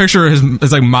 There's a picture of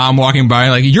his like mom walking by,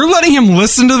 like, you're letting him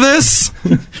listen to this?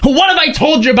 What have I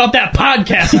told you about that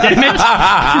podcast, damn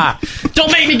it?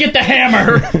 Don't make me get the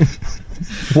hammer.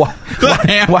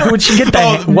 Why would she get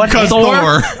that? Because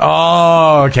Thor.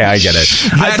 Oh, okay, I get it.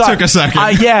 That took a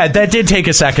second. Yeah, that did take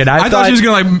a second. I thought she was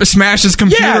going to like smash his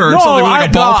computer or something with like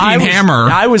a ball-peen hammer.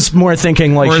 I was more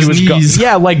thinking like she was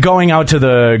like going out to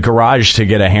the garage to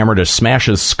get a hammer to smash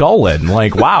his skull in.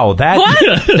 Like, wow,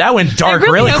 that went dark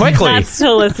really quickly. Matt's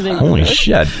still listening. Holy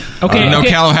shit. Okay, no,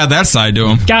 Callow had that side to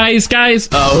him. Guys.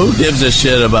 Oh, who gives a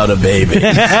shit about a baby?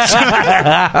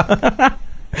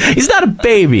 He's not a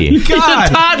baby. He's a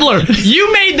toddler.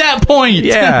 You made that point.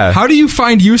 Yeah. How do you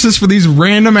find uses for these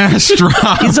random ass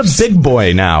drops? He's a big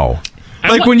boy now.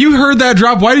 Like, when you heard that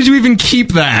drop, why did you even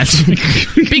keep that?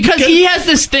 Because he has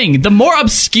this thing. The more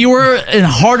obscure and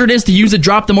harder it is to use a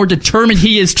drop, the more determined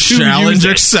he is to Challenge use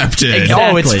it. accepted. Exactly.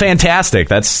 Oh, it's fantastic.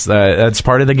 That's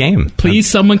part of the game. Please,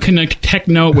 someone connect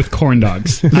techno with corn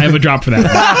dogs. I have a drop for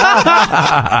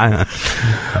that.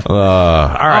 All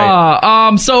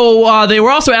right. So they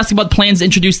were also asking about plans to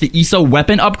introduce the ESO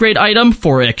weapon upgrade item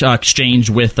for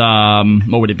exchange with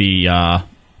what would it be?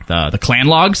 The clan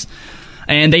logs.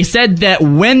 And they said that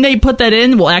when they put that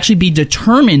in, will actually be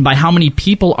determined by how many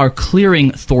people are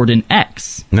clearing Thornton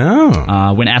X.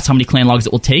 No. When asked how many clan logs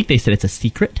it will take, they said it's a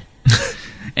secret.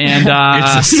 And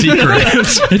it's a secret.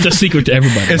 It's a secret to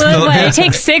everybody. It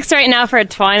takes 6 right now for a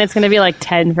twine. It's going to be like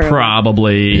 10 for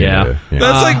probably. Yeah.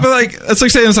 That's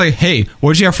like saying it's like, hey,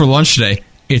 what did you have for lunch today?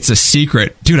 It's a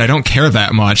secret, dude. I don't care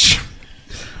that much.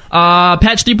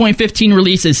 Patch 3.15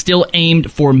 release is still aimed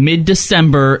for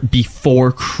mid-December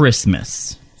before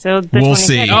Christmas. So we'll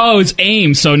see. Oh, it's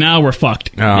AIM, so now we're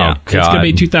fucked. Oh, God. It's going to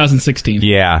be 2016.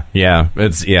 Yeah.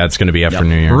 It's going to be after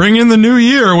New Year. Ring in the new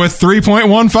year with 3.15.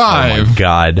 Oh, my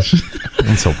God.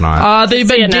 Let's hope not. They've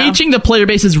been gauging the player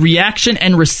base's reaction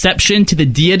and reception to the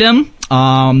diadem.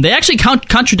 They actually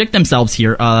contradict themselves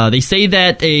here. They say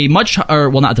that a much higher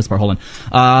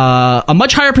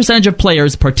percentage of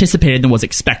players participated than was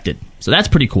expected. So that's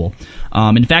pretty cool.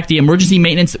 In fact, the emergency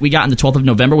maintenance that we got on the 12th of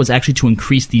November was actually to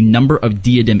increase the number of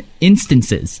diadem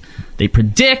instances. They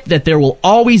predict that there will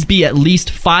always be at least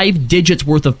 5 digits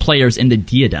worth of players in the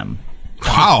diadem.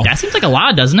 Wow. That seems like a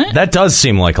lot, doesn't it? That does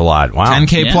seem like a lot. Wow.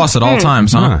 10K plus at all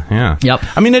times, huh? Yeah. Yep.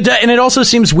 I mean, it also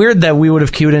seems weird that we would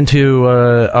have queued into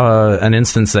an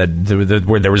instance where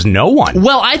there was no one.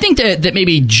 Well, I think that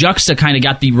maybe Juxta kind of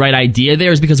got the right idea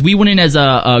there, is because we went in as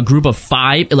a group of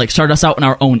 5. It started us out in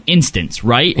our own instance,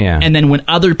 right? Yeah. And then when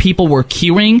other people were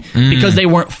queuing, because they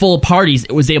weren't full parties,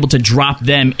 it was able to drop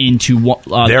them into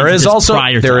there is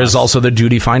also the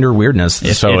duty finder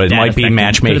weirdness, so it might be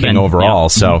matchmaking overall.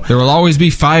 Yep. So there will always be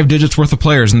 5 digits worth of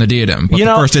players in the diadem, but the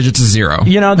first digit's is 0.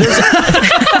 There's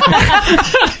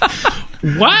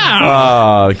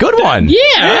Wow. Good one.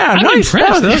 Yeah, I'm nice.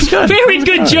 impressed. That's good. Very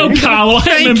good joke, Kyle.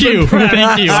 Thank you.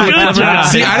 Thank you. Good job.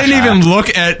 See, I didn't even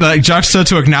look at Juxta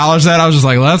to acknowledge that. I was just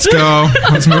like, let's go.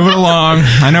 Let's move it along.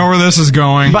 I know where this is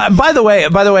going. By the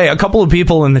way, a couple of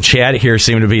people in the chat here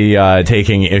seem to be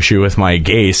taking issue with my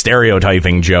gay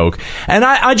stereotyping joke, and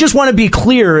I just want to be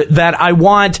clear that I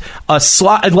want a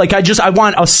I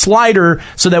want a slider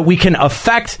so that we can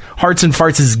affect Hearts and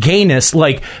Farts' gayness,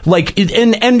 and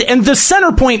the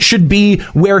center point should be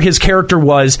where his character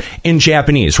was in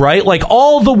Japanese, right? Like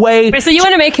all the way. So you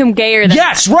want to make him gayer than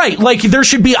Yes, right. Like there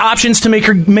should be options to make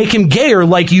him gayer.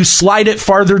 Like you slide it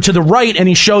farther to the right, and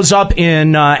he shows up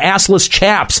in assless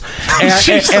chaps. And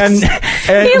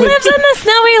he lives in the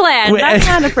snowy land. That's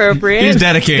not appropriate. He's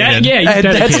dedicated. He's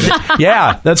dedicated.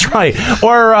 Yeah, that's right.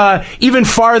 Or even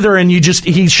farther, and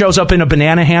he shows up in a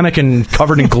banana hammock and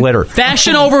covered in glitter.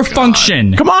 Fashion over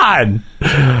function. Come on.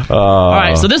 All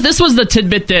right, so this was the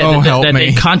tidbit that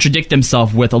they contradict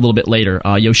themselves with a little bit later.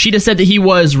 Yoshida said that he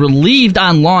was relieved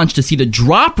on launch to see the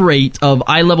drop rate of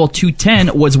iLevel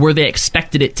 210 was where they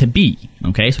expected it to be.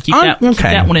 Okay, so keep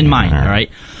that one in mind. All right.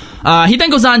 He then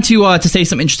goes on to say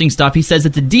some interesting stuff. He says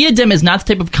that the diadem is not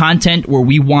the type of content where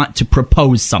we want to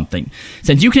propose something.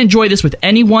 Since you can enjoy this with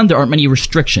anyone, there aren't many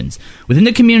restrictions. Within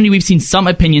the community, we've seen some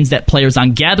opinions that players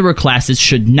on Gatherer classes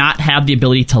should not have the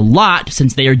ability to lot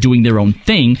since they are doing their own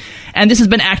thing, and this has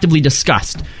been actively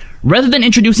discussed. Rather than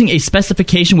introducing a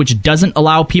specification which doesn't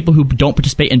allow people who don't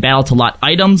participate in battle to lot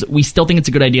items, we still think it's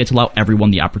a good idea to allow everyone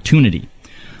the opportunity.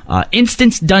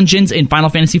 Instance dungeons in Final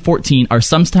Fantasy XIV are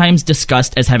sometimes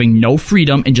discussed as having no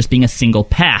freedom and just being a single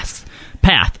path,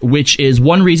 which is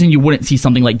one reason you wouldn't see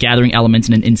something like gathering elements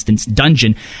in an instance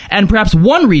dungeon, and perhaps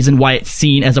one reason why it's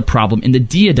seen as a problem in the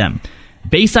diadem.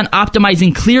 Based on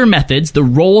optimizing clear methods, the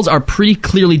roles are pretty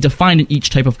clearly defined in each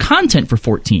type of content for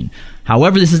 14.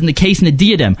 However, this isn't the case in the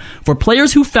diadem. For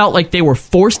players who felt like they were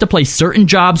forced to play certain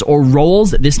jobs or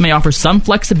roles, this may offer some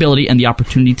flexibility and the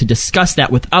opportunity to discuss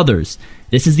that with others.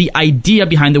 This is the idea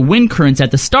behind the wind currents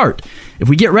at the start. If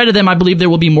we get rid of them, I believe there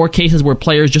will be more cases where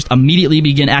players just immediately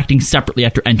begin acting separately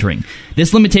after entering.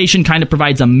 This limitation kind of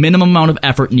provides a minimum amount of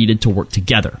effort needed to work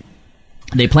together.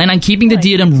 They plan on keeping the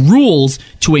diadem rules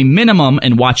to a minimum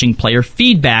and watching player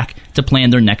feedback to plan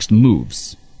their next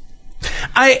moves.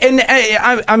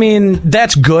 I mean,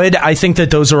 that's good. I think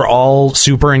that those are all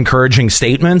super encouraging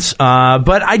statements.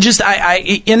 But I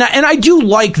do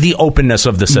like the openness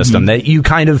of the system, that you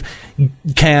kind of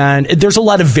there's a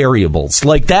lot of variables.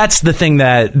 Like that's the thing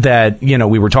that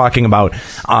we were talking about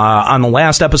on the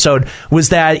last episode, was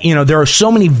that there are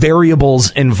so many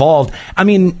variables involved. I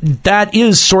mean, that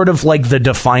is sort of like the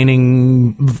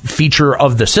defining feature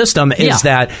of the system, is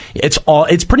that it's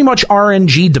pretty much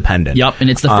RNG dependent. Yep, and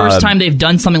it's the first time they've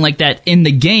done something like that in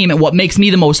the game, and what makes me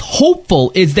the most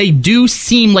hopeful is they do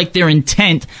seem like their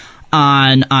intent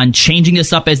on changing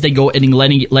this up as they go and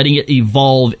letting it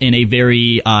evolve in a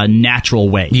very natural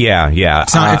way. Yeah.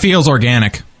 It feels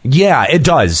organic. Yeah, it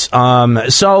does.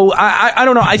 So I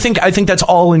don't know. I think that's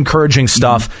all encouraging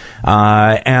stuff.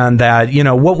 And that,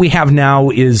 what we have now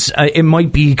is, it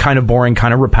might be kind of boring,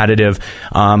 kind of repetitive.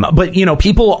 But,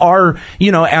 people are,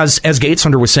 as Gates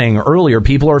Hunter was saying earlier,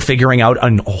 people are figuring out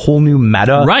a whole new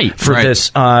meta for this,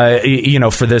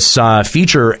 for this,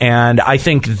 feature. And I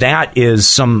think that is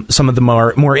some of the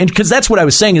more, because that's what I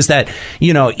was saying, is that,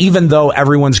 even though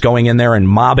everyone's going in there and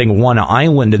mobbing one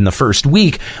island in the first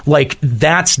week, like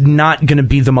that's not going to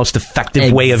be the most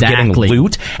effective way of getting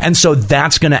loot, and so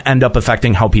that's going to end up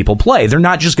affecting how people play. They're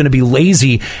not just going to be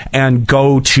lazy and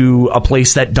go to a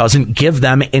place that doesn't give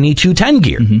them any 210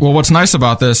 gear. Well, what's nice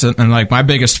about this, and like my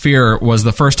biggest fear was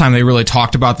the first time they really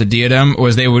talked about the diadem,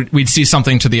 was we'd see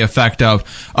something to the effect of,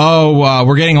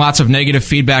 we're getting lots of negative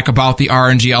feedback about the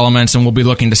RNG elements, and we'll be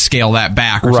looking to scale that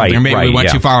back or something. Or maybe we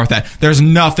went too far with that. There's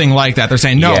nothing like that. They're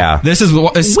saying, no, this is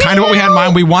kind of what we had in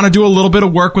mind. We want to do a little bit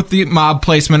of work with the mob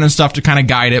placement and stuff to kind of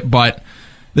guide it, but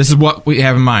this is what we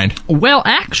have in mind. Well,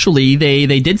 actually,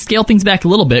 they did scale things back a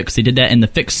little bit, because they did that in the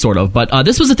fix, sort of. But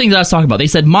this was the thing that I was talking about. They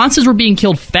said monsters were being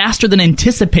killed faster than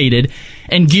anticipated,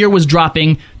 and gear was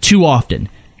dropping too often.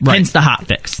 Hence the hot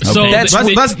fix. Okay. So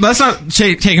that's not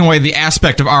taking away the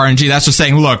aspect of RNG. That's just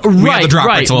saying, look, we have the drop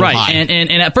rates a little high.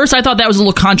 And at first I thought that was a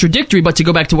little contradictory, but to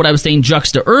go back to what I was saying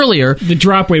Juxta earlier, the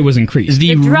drop rate was increased.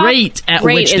 The rate at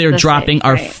which they're dropping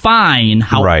are fine.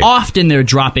 How often they're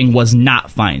dropping was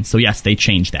not fine. So yes, they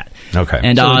changed that. Okay.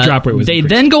 And so the drop rate was increased.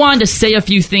 Then go on to say a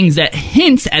few things that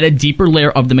hints at a deeper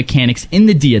layer of the mechanics in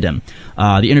the diadem.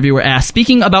 The interviewer asked,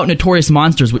 speaking about notorious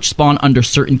monsters which spawn under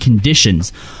certain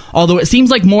conditions, although it seems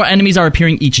like more enemies are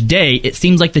appearing each day, it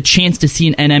seems like the chance to see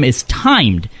an NM is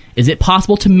timed. Is it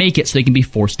possible to make it so they can be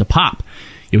forced to pop?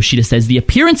 Yoshida says the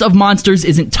appearance of monsters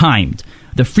isn't timed.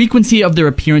 The frequency of their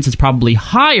appearance is probably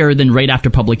higher than right after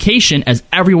publication, as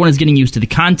everyone is getting used to the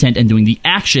content and doing the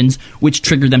actions which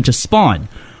trigger them to spawn.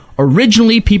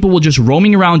 Originally, people were just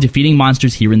roaming around defeating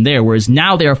monsters here and there, whereas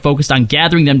now they are focused on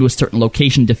gathering them to a certain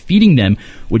location, defeating them,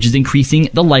 which is increasing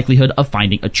the likelihood of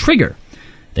finding a trigger.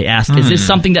 They ask, is this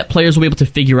something that players will be able to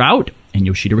figure out? And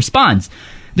Yoshida responds,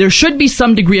 there should be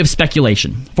some degree of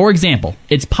speculation. For example,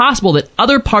 it's possible that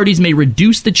other parties may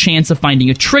reduce the chance of finding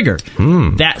a trigger.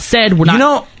 That said, we're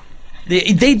not...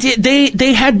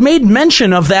 They had made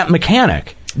mention of that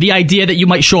mechanic. The idea that you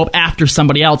might show up after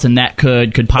somebody else, and that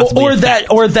could possibly that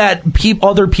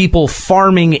other people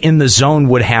farming in the zone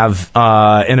would have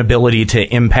an ability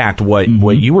to impact what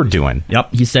you were doing.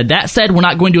 Yep. He said, that said, we're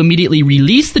not going to immediately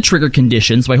release the trigger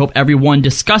conditions, so I hope everyone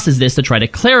discusses this to try to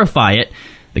clarify it.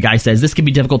 The guy says this can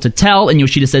be difficult to tell, and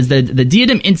Yoshida says that the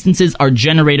diadem instances are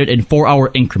generated in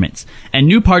 4-hour increments, and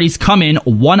new parties come in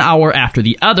 1 hour after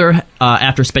the other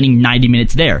after spending 90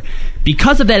 minutes there.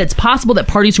 Because of that, it's possible that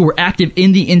parties who were active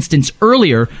in the instance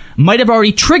earlier might have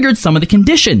already triggered some of the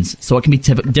conditions, so it can be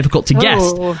difficult to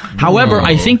guess. However,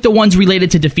 I think the ones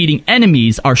related to defeating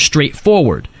enemies are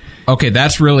straightforward. Okay,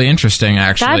 that's really interesting,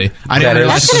 actually. That's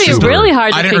going to be really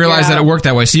hard to I didn't realize that it worked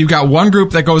that way. So you've got one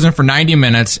group that goes in for 90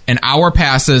 minutes, an hour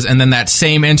passes, and then that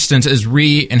same instance is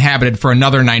re-inhabited for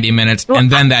another 90 minutes,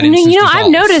 and then that instance dissolves.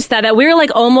 I've noticed that we were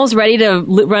like almost ready to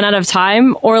run out of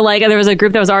time, or like there was a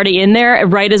group that was already in there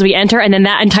right as we enter, and then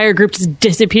that entire group just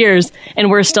disappears, and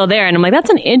we're still there. And I'm like,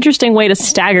 that's an interesting way to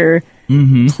stagger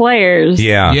players.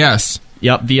 Yeah. Yes.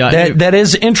 Yep. That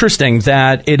is interesting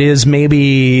that it is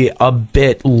maybe a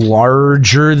bit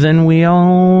larger than we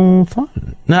all thought.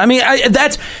 I mean,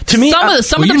 that's to me.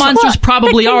 Some of the monsters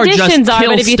probably are just kill stuff.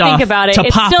 But if you think about it,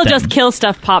 it's still just kill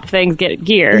stuff, pop things, get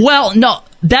gear. Well, no,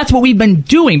 that's what we've been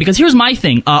doing. Because here's my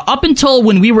thing. Up until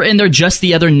when we were in there just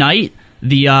the other night,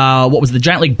 the what was the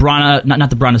giant like not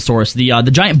the brontosaurus, the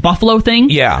giant buffalo thing?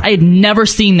 Yeah, I had never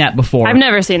seen that before. I've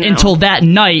never seen it until that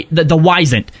night. The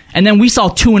Wisent, and then we saw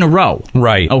 2 in a row.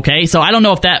 Right. Okay, so I don't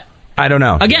know if that. I don't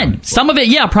know. Again, some of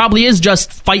it, probably is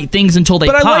just fight things until they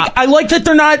pop. I like that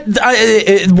they're not.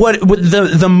 What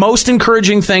the most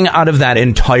encouraging thing out of that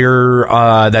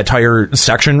entire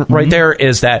section right there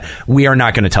is that we are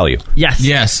not going to tell you.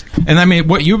 Yes. And I mean,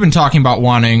 what you've been talking about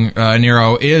wanting,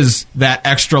 Aniero, is that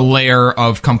extra layer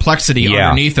of complexity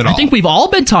underneath it all. I think we've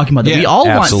all been talking about that. We all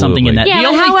want something in that. Yeah,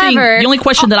 the only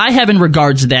question that I have in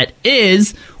regards to that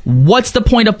is, what's the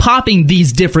point of popping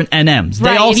these different NMs?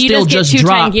 They all still just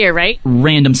drop gear, right?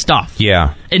 Random stuff.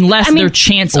 Yeah. Unless their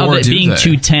chance of it being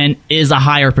 210 is a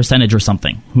higher percentage or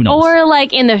something. Who knows? Or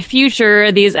like in the future,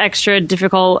 these extra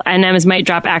difficult NMs might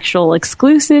drop actual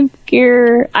exclusive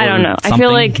gear. I don't know. I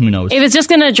feel like who knows? If it's just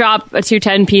going to drop a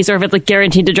 210 piece, or if it's like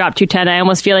guaranteed to drop 210, I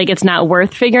almost feel like it's not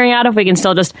worth figuring out if we can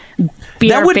still just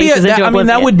beat our faces into oblivion.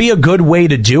 That would be a good way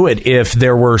to do it if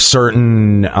there were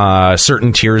certain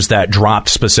tiers that dropped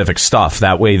specific stuff.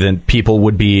 That way, then people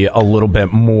would be a little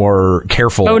bit more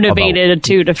careful, motivated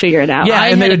to figure it out. Yeah,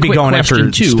 and they would be going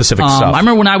after specific stuff. I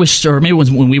remember when I was, or maybe it was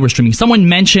when we were streaming, someone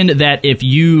mentioned that if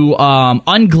you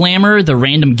unglamour the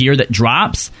random gear that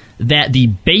drops, that the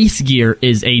base gear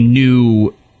is a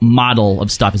new model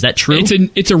of stuff. Is that true?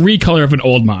 It's a recolor of an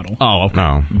old model. Oh, okay.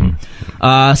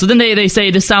 Mm-hmm. So then they say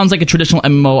this sounds like a traditional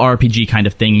MMORPG kind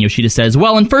of thing. Yoshida says,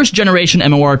 well, in first generation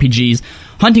MMORPGs,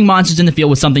 hunting monsters in the field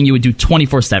was something you would do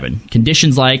 24/7.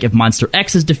 Conditions like if Monster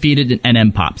X is defeated and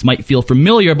NM pops might feel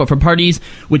familiar, but for parties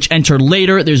which enter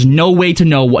later, there's no way to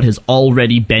know what has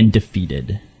already been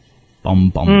defeated.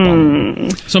 Bum, bum, bum.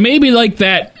 So maybe like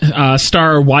that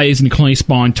star Wisent can only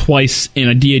spawn twice in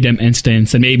a diadem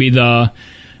instance, and maybe the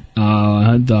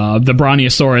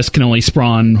Brontosaurus can only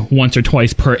spawn once or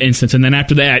twice per instance, and then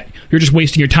after that, you're just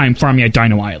wasting your time farming at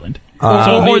Dino Island.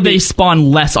 Or they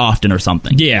spawn less often or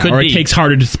something. Yeah, Could or be. It takes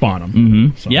harder to spawn them.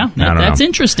 Mm-hmm. So, yeah, that's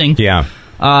interesting. Yeah.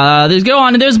 There's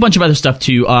a bunch of other stuff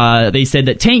too. They said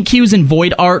that tank queues in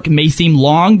Void Arc may seem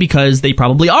long because they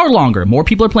probably are longer. More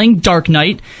people are playing Dark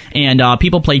Knight, and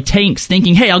people play tanks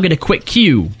thinking, hey, I'll get a quick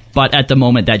queue. But at the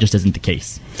moment, that just isn't the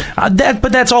case. But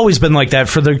that's always been like that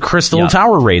for the Crystal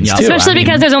Tower raids, too. Especially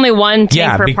because there's only one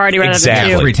tank per party rather than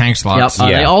 2. 3 tank slots.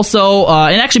 They also,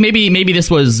 and actually maybe this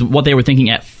was what they were thinking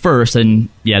at first, and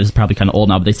this is probably kind of old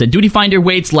now, but they said Duty Finder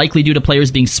waits likely due to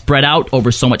players being spread out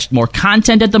over so much more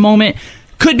content at the moment.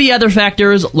 Could be other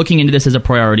factors. Looking into this as a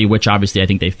priority, which obviously I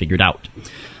think they figured out.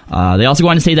 They also go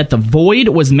on to say that the Void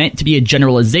was meant to be a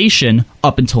generalization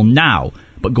up until now.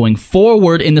 but going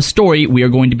forward in the story, we are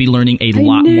going to be learning a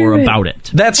lot more about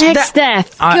it. That's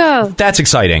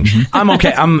exciting. I'm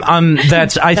okay.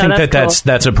 I think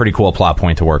that's a pretty cool plot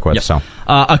point to work with. Yep. So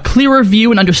a clearer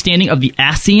view and understanding of the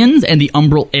Asians and the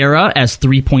Umbral era as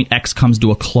 3.x comes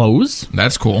to a close.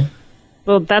 That's cool.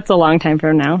 Well, that's a long time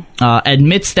from now.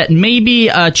 Admits that maybe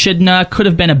Echidna could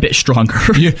have been a bit stronger.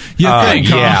 You think?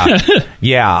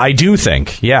 Yeah, I do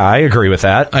think. Yeah, I agree with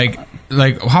that. Like,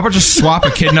 how about just swap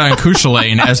Echidna and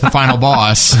Kushalane as the final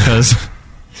boss? Because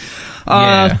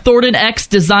Thornton X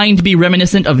designed to be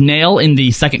reminiscent of Nail in the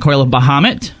second coil of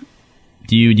Bahamut.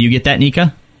 Do you get that,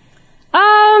 Nika?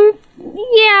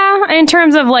 Yeah, in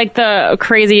terms of like the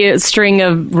crazy string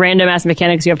of random ass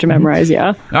mechanics you have to memorize, yeah.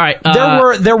 All right.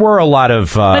 There were a lot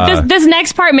of but this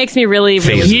next part makes me really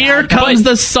here sad. Comes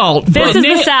the salt. This is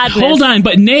the sadness. Hold on,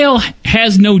 but Nail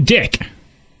has no dick.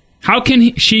 How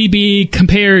can she be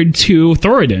compared to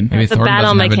Thoradin? Maybe The Thoradin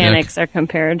battle doesn't have a dick. mechanics are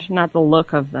compared, not the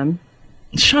look of them.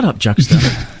 Shut up, Juxta.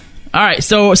 All right,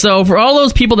 so for all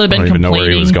those people that have been I don't even know complaining,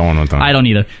 where he was going with that. I don't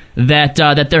either. That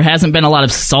there hasn't been a lot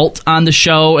of salt on the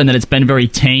show and that it's been very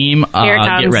tame. Here it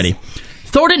comes. Get ready.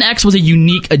 Thornton X was a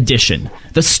unique addition.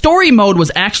 The story mode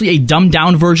was actually a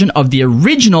dumbed-down version of the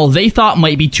original they thought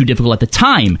might be too difficult at the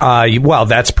time. Well,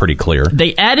 that's pretty clear.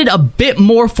 They added a bit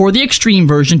more for the extreme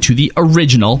version to the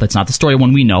original. That's not the story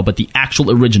one we know, but the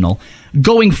actual original.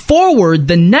 Going forward,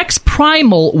 the next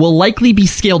Primal will likely be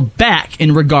scaled back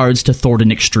in regards to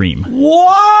Thornton Extreme.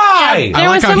 Why? There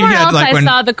was somewhere else I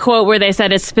saw the quote where they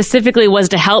said it specifically was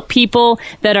to help people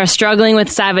that are struggling with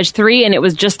Savage 3, and it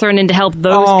was just thrown in to help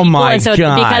those people. My and so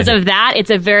God. because of that, it's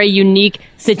a very unique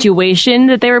situation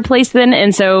that they were placed in,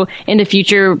 and so in the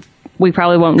future, we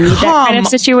probably won't need that kind of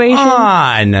situation.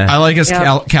 I like as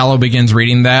Callow begins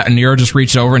reading that, and Aniero just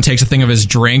reaches over and takes a thing of his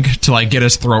drink to like get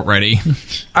his throat ready.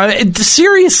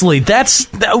 Seriously,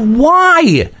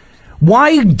 why?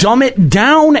 Why dumb it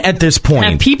down at this point?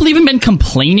 Have people even been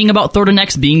complaining about Thornton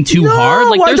X being too hard?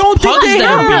 Like, there's I don't think pugs they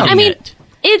that are have. beating I mean, it.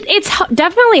 it's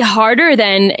definitely harder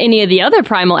than any of the other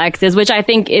Primal X's, which I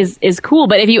think is cool.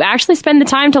 But if you actually spend the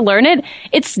time to learn it,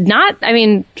 it's not. I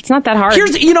mean, it's not that hard.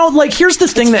 Here's the thing it's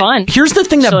that fun. Here's the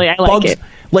thing that Actually, I bugs. like it.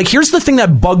 Like, here's the thing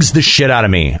that bugs the shit out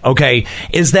of me, okay,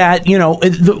 is that,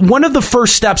 one of the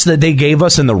first steps that they gave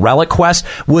us in the Relic Quest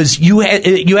was you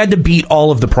had to beat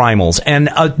all of the primals. And,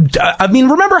 I mean,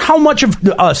 remember how much of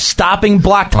stopping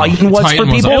Black Titan was for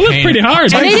people? It was pretty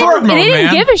hard. And they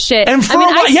didn't give a shit. And for a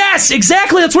while, yes,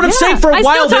 exactly, that's what I'm saying. For a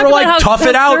while, they were like, tough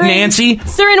it out, Nancy.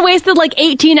 Surin wasted like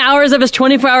 18 hours of his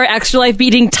 24-hour extra life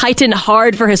beating Titan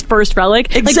hard for his first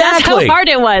relic. Exactly. Like, that's how hard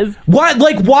it was.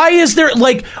 Why is there,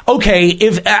 like, okay,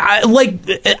 if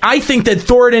I think that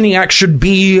Thornton X should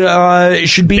be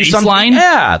Baseline? something.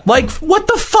 Yeah, like, what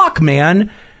the fuck,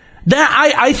 man?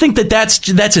 I think that's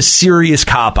a serious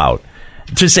cop out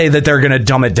to say that they're going to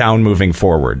dumb it down moving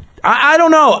forward. I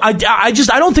don't know. I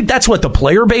don't think that's what the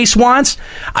player base wants.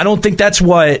 I don't think that's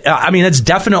what. I mean, that's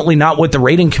definitely not what the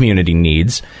rating community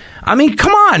needs. I mean,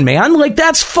 come on, man. Like,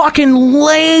 that's fucking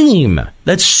lame.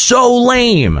 That's so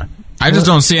lame. I just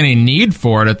don't see any need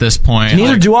for it at this point.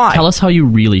 Neither do I. Tell us how you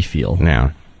really feel.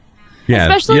 Yeah.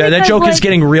 Especially that because, joke is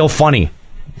getting real funny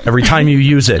every time you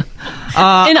use it. And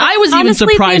I was even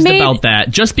honestly, surprised about that,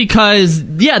 just because,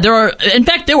 there are. In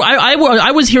fact,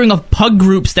 I was hearing of pug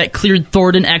groups that cleared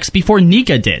Thornton X before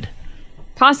Nika did.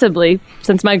 Possibly,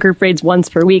 since my group raids once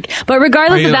per week. But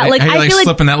regardless of that, like, I feel like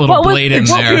slipping that little blade in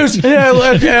there.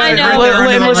 I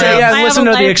know. Listen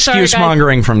to the excuse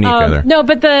mongering from Nika there. No,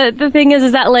 but the thing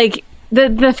is that, like,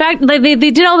 the fact, like, they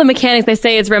did all the mechanics. They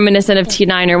say it's reminiscent of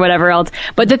T9 or whatever else.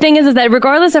 But the thing is that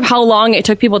regardless of how long it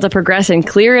took people to progress and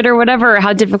clear it or whatever, or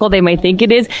how difficult they might think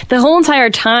it is, the whole entire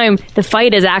time the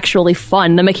fight is actually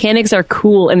fun. The mechanics are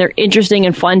cool and they're interesting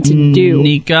and fun to do.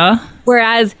 Nika.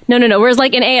 Whereas, no. Whereas,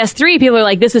 like, in AS3, people are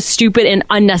like, this is stupid and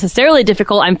unnecessarily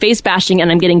difficult. I'm face bashing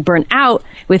and I'm getting burnt out.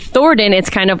 With Thornton, it's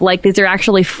kind of like, these are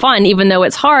actually fun, even though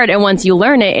it's hard. And once you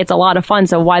learn it, it's a lot of fun.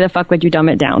 So why the fuck would you dumb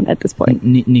it down at this point?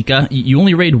 Nika, you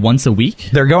only raid once a week?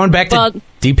 They're going back to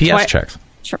DPS checks.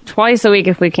 Twice a week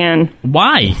if we can.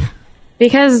 Why?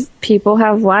 Because people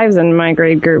have lives in my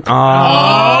grade group.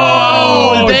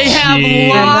 Oh, they have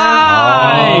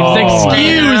lives.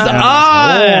 Excuse us.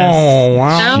 Oh,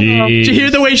 wow. Did you hear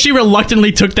the way she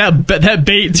reluctantly took that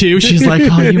bait too? She's like,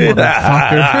 "Oh, you motherfucker."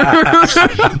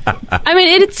 I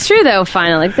mean, it's true though.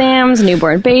 Final exams,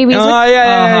 newborn babies. Oh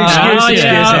yeah. Excuse.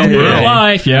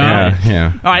 Life.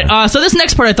 Yeah. All right. So this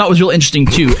next part I thought was real interesting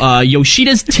too.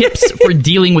 Yoshida's tips for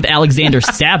dealing with Alexander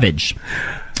Savage.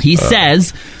 He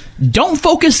says, don't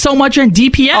focus so much on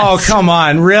DPS. Oh, come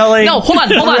on. Really? No, hold on.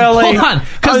 Really? Hold on.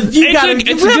 Because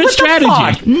it's a good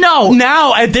strategy. No.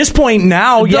 Now, at this point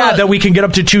that we can get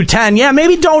up to 210,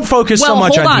 maybe don't focus so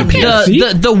much on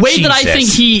DPS.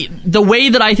 The way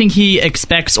that I think he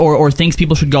expects or thinks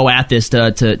people should go at this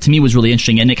to me was really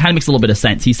interesting, and it kind of makes a little bit of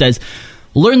sense. He says,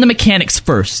 learn the mechanics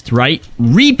first, right?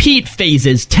 Repeat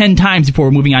phases 10 times before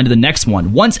we're moving on to the next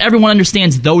one. Once everyone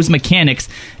understands those mechanics,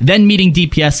 then meeting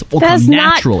DPS will come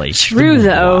naturally. That's not true,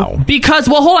 though. Wow. Because,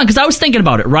 hold on, because I was thinking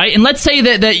about it, right? And let's say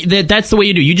that's the way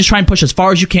you do. You just try and push as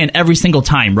far as you can every single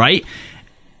time, right?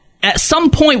 At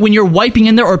some point when you're wiping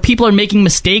in there or people are making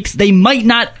mistakes, they might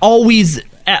not always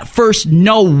at first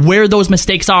know where those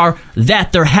mistakes are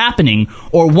that they're happening,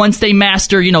 or once they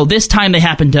master, this time they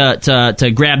happen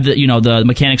to grab the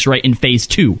mechanics right in phase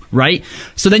 2, right?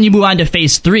 So then you move on to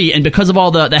phase 3, and because of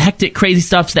all the hectic crazy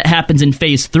stuff that happens in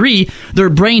phase 3, their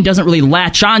brain doesn't really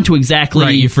latch on to exactly.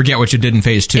 Right, you forget what you did in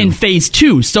phase 2. In phase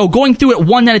 2, so going through it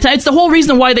one at a time. It's the whole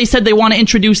reason why they said they want to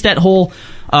introduce that whole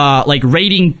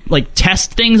rating,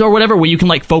 test things or whatever, where you can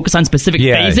focus on specific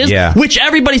phases, which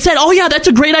everybody said, oh yeah, that's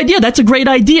a great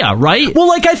idea, right? Well,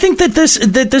 I think that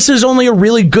this is only a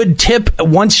really good tip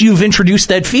once you've introduced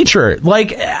that feature.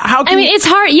 How can it's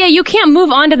hard. Yeah, you can't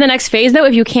move on to the next phase though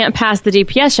if you can't pass the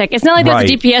DPS check. It's not like there's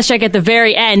a DPS check at the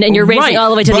very end and you're racing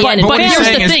all the way to the end. But here's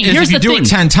the thing. If you do it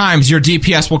 10 times, your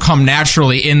DPS will come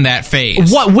naturally in that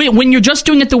phase. When you're just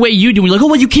doing it the way you do, you're like, oh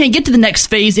well, you can't get to the next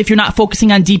phase if you're not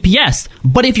focusing on DPS.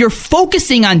 But if you're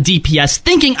focusing on DPS,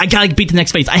 thinking, I gotta beat the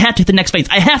next phase, I have to hit the next phase,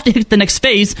 I have to hit the next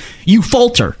phase, you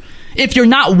falter. If you're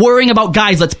not worrying about,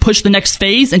 guys, let's push the next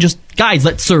phase, and just, guys,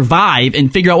 let's survive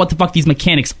and figure out what the fuck these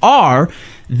mechanics are,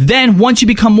 then once you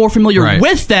become more familiar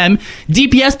with them,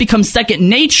 DPS becomes second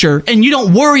nature, and you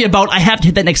don't worry about, I have to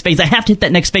hit that next phase, I have to hit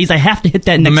that next phase, I have to hit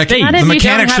that next phase. The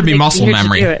mechanics should be muscle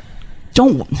memory.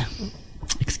 Don't...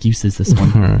 Excuses this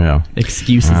one.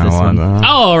 Excuses this one.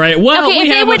 All right. Well, we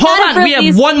have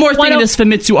one more thing in this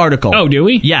Famitsu article. Oh, do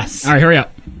we? Yes. All right, hurry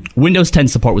up. Windows 10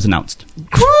 support was announced.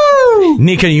 Woo!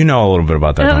 Nika, you know a little bit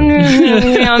about that, don't you?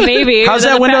 Yeah, maybe. How's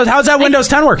that Windows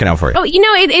 10 working out for you? Oh,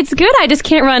 it's good. I just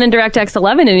can't run in DirectX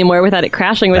 11 anymore without it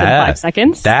crashing within 5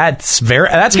 seconds. That's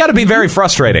got to be very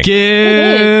frustrating.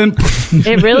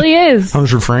 It really is.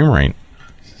 How's your frame rate?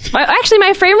 Actually,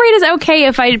 my frame rate is okay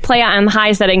if I play on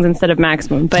high settings instead of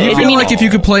maximum. But I feel like if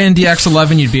you could play in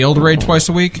DX11, you'd be able to raid twice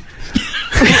a week.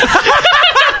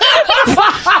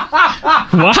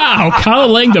 Wow, Kyle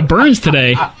laying the burns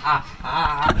today.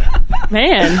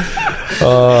 Man.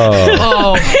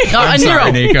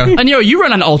 Aniero, you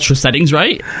run on ultra settings,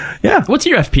 right? Yeah. What's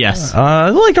your FPS?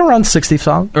 Around 60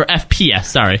 solid. Or FPS,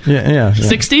 sorry. Yeah.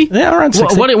 60? Yeah, around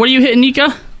 60. What are you hitting,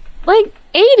 Nika?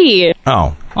 80.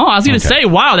 Oh, I was going to say,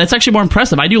 wow, that's actually more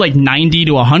impressive. I do 90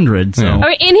 to 100. So.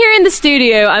 Okay, in here in the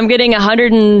studio, I'm getting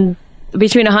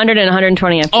between 100 and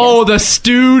 120 FPS. Oh, the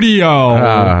studio.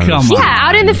 Come on. Yeah,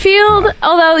 out in the field,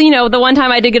 although, the one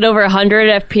time I did get over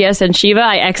 100 FPS in Shiva,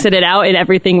 I exited out and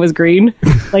everything was green.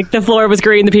 The floor was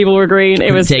green, the people were green.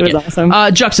 It was awesome.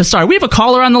 Juxta, sorry, we have a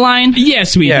caller on the line?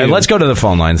 Yes, we do. Yeah, let's go to the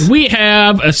phone lines. We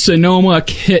have a Sonoma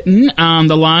kitten on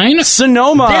the line.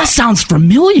 Sonoma. That sounds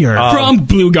familiar. From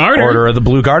Blue Garter. Order of the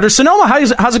Blue Garter. Sonoma,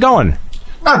 how's it going?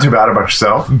 Not too bad about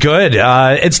yourself. Good.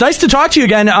 It's nice to talk to you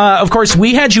again. Of course,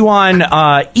 we had you on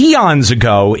eons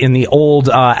ago in the old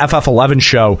FF11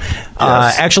 show.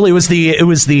 Yes. Actually, it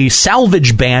was the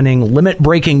salvage banning, limit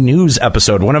breaking news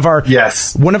episode. One of our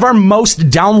most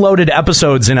downloaded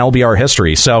episodes in LBR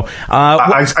history. So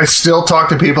I still talk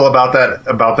to people about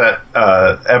that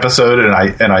episode,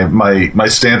 and my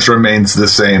stance remains the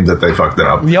same, that they fucked it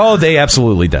up. Oh, they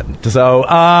absolutely did. So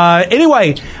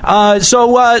anyway,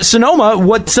 Sonoma.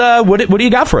 What do you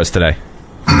got for us today?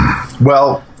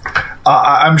 Well,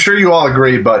 I'm sure you all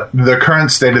agree, but the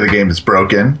current state of the game is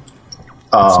broken.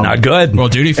 It's not good. Well,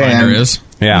 Duty Finder is.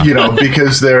 Yeah.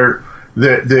 Because they're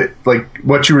like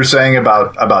what you were saying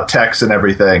about Tex and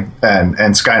everything, and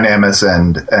Skynamis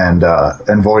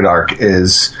and Void Arc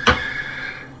is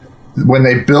when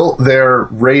they built their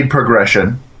raid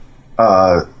progression,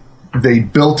 they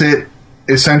built it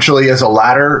essentially as a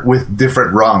ladder with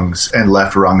different rungs and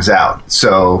left rungs out.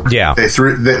 So they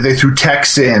threw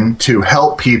Tex in to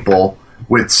help people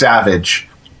with Savage,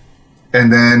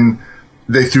 and then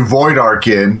they threw Void Arc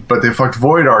in, but they fucked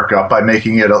Void Arc up by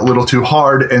making it a little too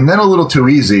hard, and then a little too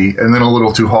easy, and then a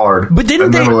little too hard, a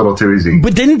little too easy.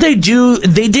 But didn't they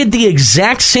did the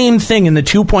exact same thing in the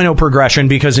 2.0 progression,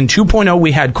 because in 2.0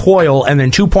 we had Coil, and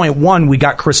then 2.1 we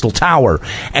got Crystal Tower.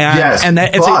 There's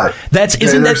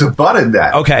a but in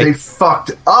that. Okay. They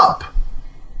fucked up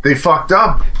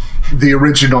the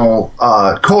original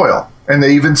Coil. and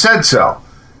they even said so.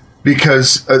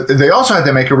 Because they also had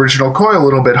to make original Koi a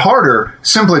little bit harder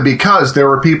simply because there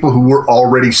were people who were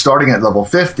already starting at level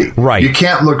 50. Right. You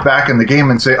can't look back in the game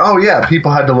and say, oh, yeah,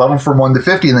 people had to level from 1 to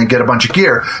 50 and then get a bunch of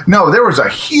gear. No, there was a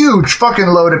huge fucking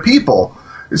load of people,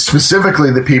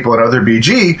 specifically the people at other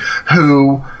BG,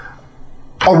 who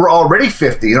were already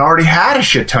 50 and already had a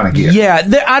shit ton of gear. Yeah,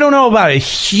 I don't know about a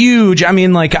huge. I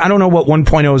mean, like, I don't know what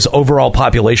 1.0's overall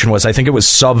population was. I think it was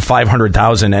sub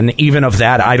 500,000, and even of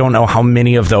that, I don't know how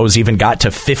many of those even got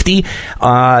to 50. So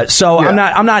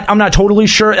yeah. I'm not totally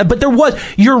sure. But there was.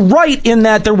 You're right in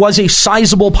that there was a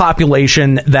sizable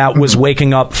population that was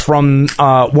waking up from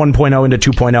 1.0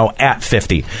 into 2.0 at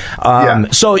 50.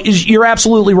 So you're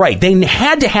absolutely right. They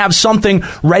had to have something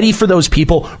ready for those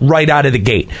people right out of the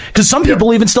gate, because some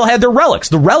people even still had their relics.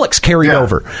 The relics carried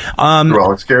over. The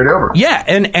relics carried over. Yeah,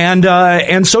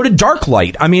 and so did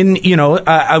Darklight. I mean,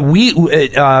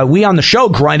 we on the show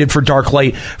grinded for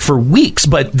Darklight for weeks,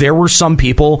 but there were some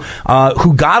people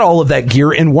who got all of that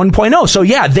gear in 1.0. So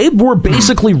yeah, they were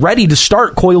basically ready to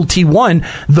start Coil T1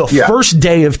 the first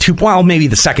day of 2. Well, maybe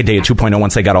the second day of 2.0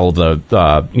 once they got all of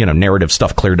the narrative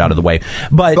stuff cleared out of the way.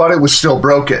 But thought it was still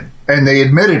broken, and they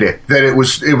admitted it that it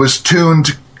was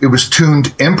tuned. It was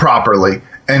tuned improperly,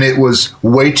 and it was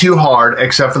way too hard,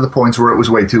 except for the points where it was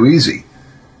way too easy.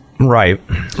 Right.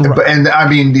 And I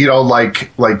mean,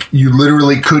 like you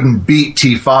literally couldn't beat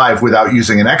T5 without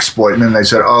using an exploit, and then they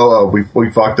said, we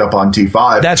fucked up on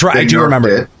T5. That's right. They I do remember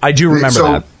it. I do remember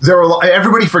so that.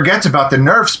 Everybody forgets about the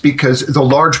nerfs because the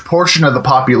large portion of the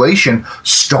population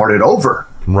started over.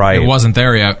 Right. It wasn't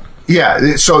there yet.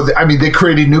 Yeah, so, I mean, they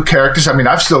created new characters. I mean,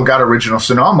 I've still got original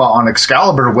Sonoma on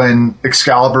Excalibur when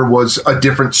Excalibur was a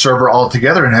different server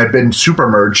altogether and had been super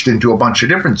merged into a bunch of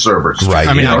different servers. Right.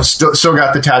 I mean, still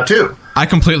got the tattoo. I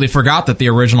completely forgot that the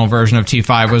original version of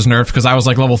T5 was nerfed because I was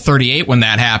like level 38 when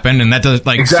that happened, and that does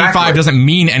T5 doesn't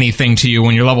mean anything to you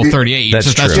when you're level 38.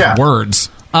 That's true. That's just words.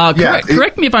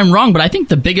 Correct me if I'm wrong, but I think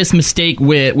the biggest mistake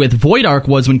with Void Ark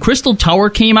was when Crystal Tower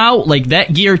came out. Like,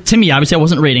 that gear to me, obviously I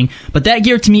wasn't rating, but that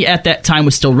gear to me at that time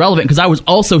was still relevant because I was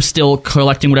also still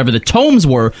collecting whatever the tomes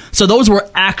were. So those were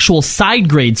actual side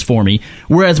grades for me.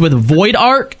 Whereas with Void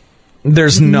Ark,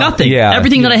 there's nothing. Yeah.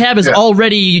 Everything that I have is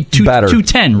already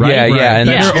 210, right? Yeah,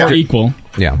 and or equal.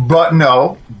 Yeah, but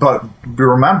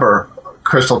remember,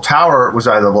 Crystal Tower was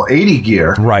eye level 80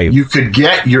 gear. Right. You could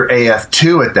get your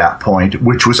AF2 at that point,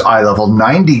 which was eye level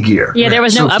 90 gear. Yeah, there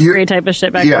was no upgrade type of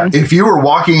shit back then. If you were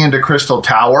walking into Crystal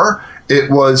Tower, it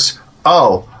was,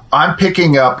 I'm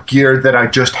picking up gear that I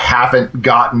just haven't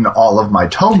gotten all of my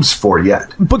tomes for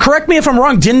yet. But correct me if I'm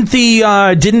wrong. Didn't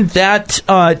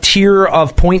that tier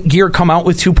of point gear come out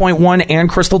with 2.1 and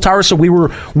Crystal Tower? So we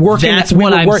were working. That's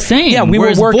what I'm saying. Yeah, we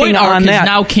were working Void Ark on that.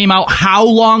 Now came out how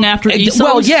long after ESOs?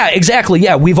 Well, yeah, exactly.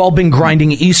 Yeah, we've all been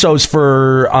grinding ESOs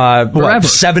for forever.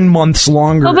 7 months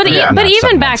longer. Well, but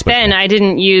even back then, I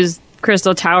didn't use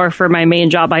Crystal Tower for my main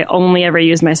job. I only ever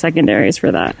used my secondaries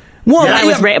for that. Well,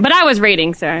 but I was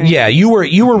rating, so yeah, you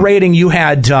were rating. You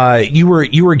had you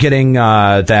were getting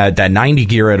that 90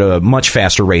 gear at a much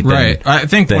faster rate than, right. I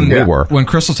think than we were. When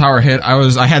Crystal Tower hit,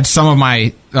 I had some of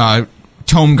my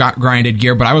tome grinded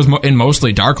gear, but I was in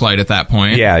mostly Darklight at that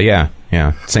point. Yeah.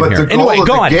 Same but here. the goal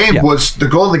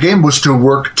of the game was to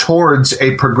work towards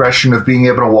a progression of being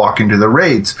able to walk into the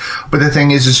raids. But the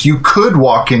thing is you could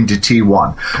walk into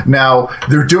T1. Now,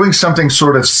 they're doing something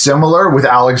sort of similar with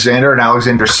Alexander and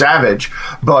Alexander Savage,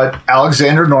 but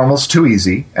Alexander Normal's too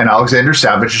easy, and Alexander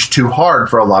Savage is too hard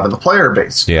for a lot of the player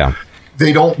base. Yeah.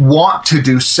 They don't want to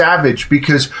do Savage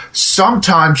because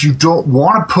sometimes you don't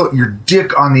want to put your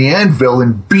dick on the anvil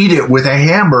and beat it with a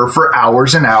hammer for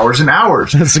hours and hours and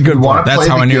hours. That's a good one. That's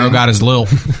how Aniero got his lil.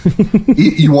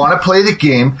 You want to play the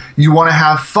game. You want to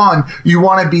have fun. You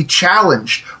want to be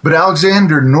challenged. But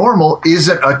Alexander Normal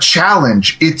isn't a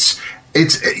challenge. It's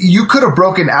you could have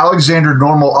broken Alexander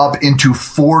Normal up into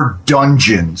 4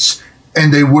 dungeons,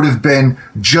 and they would have been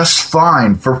just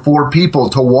fine for 4 people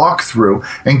to walk through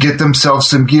and get themselves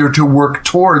some gear to work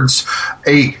towards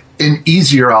an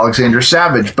easier Alexander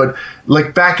Savage. But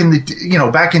like back in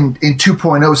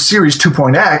 2.0 series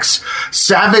 2.x,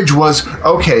 Savage was,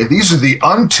 okay, these are the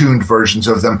untuned versions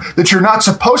of them that you're not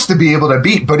supposed to be able to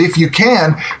beat, but if you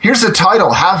can, here's a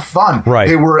title, have fun. Right.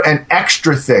 They were an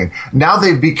extra thing. Now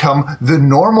they've become the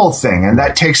normal thing, and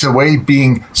that takes away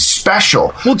being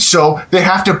special. So they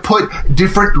have to put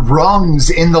different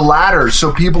rungs in the ladder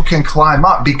so people can climb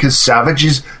up, because Savage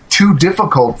is too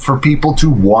difficult for people to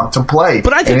want to play.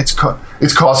 But I think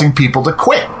it's causing people to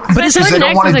quit. But because they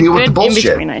don't want to deal with the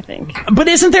bullshit. I think. But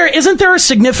isn't there a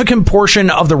significant portion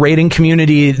of the rating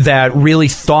community that really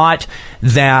thought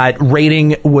that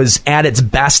rating was at its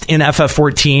best in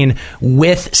FF14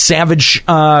 with Savage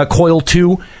Coil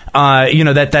 2?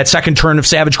 That second turn of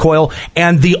Savage Coil,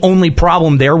 and the only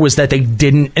problem there was that they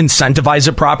didn't incentivize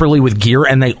it properly with gear,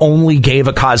 and they only gave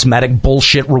a cosmetic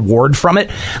bullshit reward from it.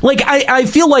 Like, I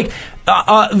feel like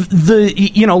of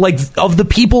the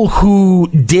people who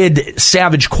did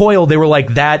Savage Coil, they were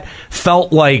like, that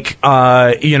felt like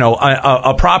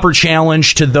a proper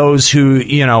challenge to those who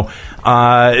who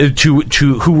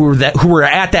were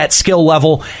at that skill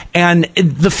level, and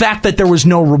the fact that there was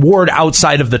no reward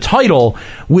outside of the title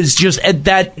was just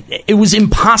that it was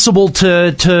impossible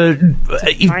to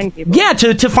find people.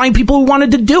 to find people who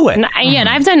wanted to do it. And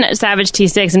I've done Savage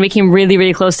T6 and we came really,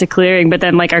 really close to clearing, but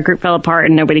then like our group fell apart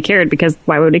and nobody cared because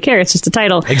why would we care? It's just a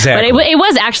title. Exactly. But it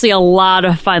was actually a lot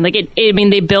of fun. Like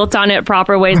they built on it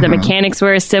proper ways. The mechanics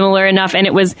were similar enough, and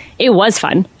it was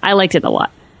fun. I liked it a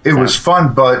lot. It was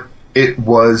fun, but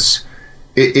it's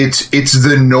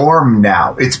the norm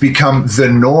now. It's become the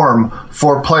norm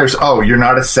for players. Oh, you're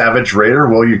not a Savage Raider?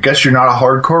 Well, you guess you're not a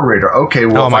hardcore Raider. Okay,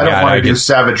 well, if I don't want to do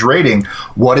Savage Raiding,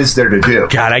 what is there to do?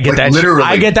 God, I get that. Literally,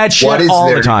 I get that shit what is all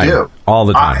there the time. To do? All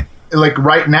the time.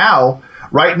 Right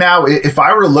now, if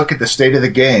I were to look at the state of the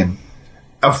game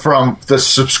from the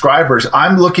subscribers,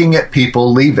 I'm looking at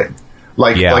people leaving.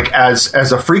 Like as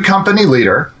a free company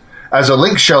leader, as a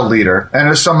link shell leader, and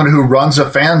as someone who runs a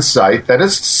fan site that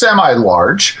is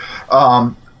semi-large,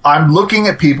 I'm looking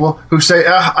at people who say,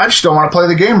 I just don't want to play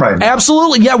the game right now.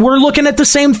 Absolutely. Yeah, we're looking at the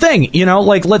same thing.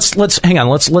 Let's hang on.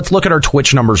 Let's look at our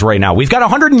Twitch numbers right now. We've got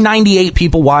 198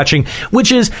 people watching,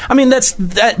 which is,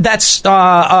 that's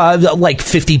like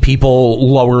 50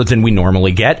 people lower than we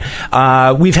normally get.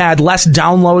 We've had less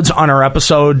downloads on our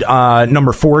episode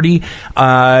number 40.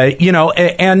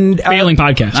 And failing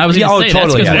podcast. I was going to say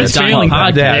totally. That's failing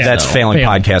podcast. That's failing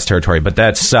podcast territory, but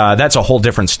that's a whole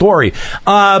different story.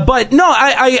 But no,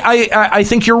 I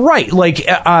think you're right. Like,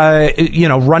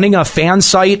 running a fan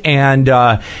site and,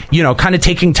 kind of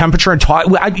taking temperature and talk.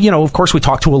 Of course, we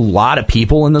talk to a lot of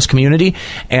people in this community,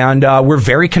 and we're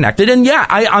very connected. And yeah,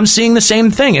 I'm seeing the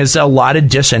same thing. Is a lot of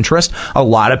disinterest, a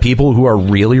lot of people who are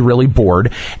really, really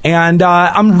bored, and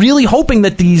I'm really hoping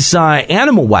that these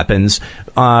animal weapons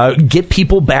get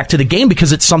people back to the game,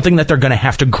 because it's something that they're going to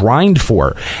have to grind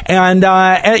for. And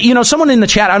someone in the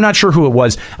chat, I'm not sure who it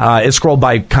was, it scrolled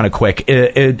by kind of quick.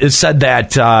 It said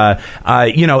that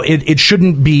it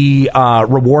shouldn't be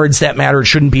rewards that matter. It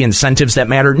shouldn't be incentives that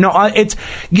matter. No,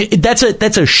 that's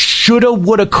a shoulda,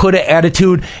 woulda, coulda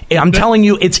attitude. I'm telling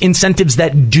you, it's incentives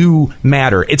that do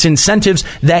matter. It's incentives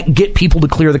that get people to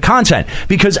clear the content,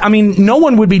 because no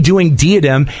one would be doing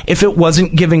diadem if it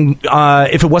wasn't giving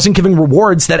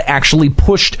rewards that actually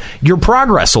pushed your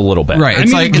progress a little bit. Right.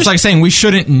 It's like saying we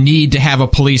shouldn't need to have a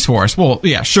police force. Well,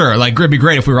 yeah, sure. Like, it'd be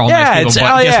great if we were all nice people,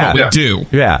 but guess what we do?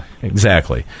 Yeah,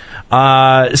 exactly.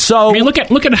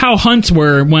 Look at how hunts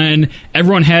were when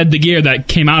everyone had the gear that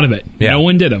came out of it. Yeah. No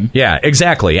one did them. Yeah,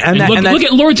 exactly. And look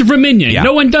at Lords of Reminion. Yeah.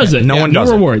 No one does it. No one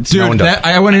does rewards. Dude,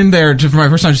 I went in there for my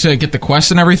first time to get the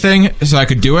quest and everything, so I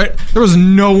could do it. There was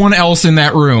no one else in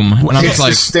that room. And it's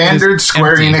the standard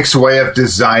Square Enix way of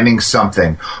designing something.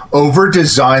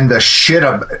 Over-design the shit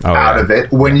out of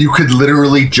it when you could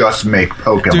literally just make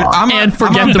Pokemon. Dude,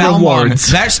 forget the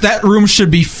rewards. That room should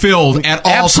be filled at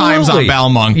all times on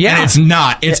Balmung. Yeah. And it's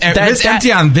not. If it's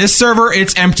empty on this server,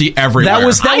 it's empty everywhere.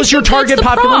 That was your target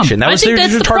population. That was your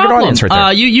target audience right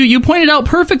there. You pointed out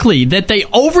perfectly that they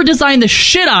over-designed the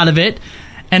shit out of it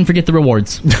and forget the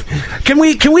rewards. Can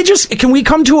we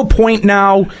come to a point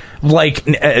now? Like,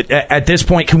 at this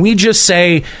point, can we just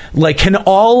say, like, can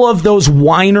all of those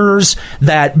whiners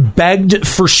that begged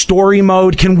for story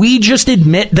mode, can we just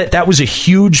admit that was a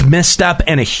huge misstep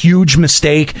and a huge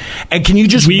mistake? And can you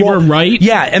just... We were right?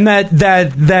 Yeah, and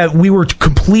that we were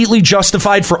completely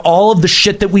justified for all of the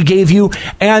shit that we gave you,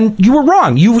 and you were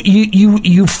wrong.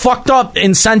 You fucked up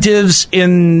incentives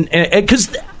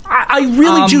because I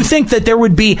really do think that there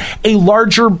would be a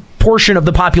larger portion of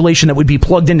the population that would be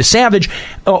plugged into Savage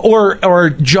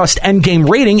or just endgame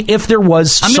rating if there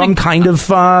was some kind of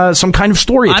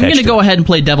story attached. I'm going to go ahead and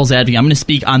play devil's advocate. I'm going to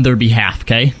speak on their behalf.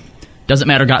 Okay, doesn't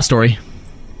matter. Got story.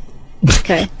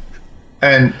 Okay.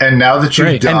 And now that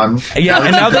you've done,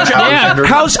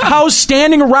 how's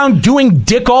standing around doing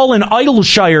dick all in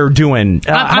Idleshire doing?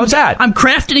 How's that? I'm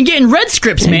crafting and getting red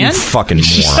scripts, man. You fucking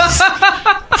moron.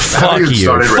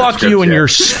 Fuck you and your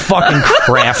fucking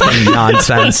crafting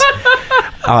nonsense.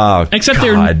 Oh, except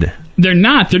God. they're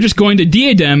not. They're just going to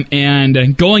Diadem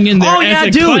and going in there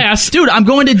as a class. Dude, I'm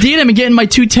going to Diadem and getting my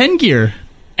 210 gear.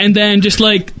 And then just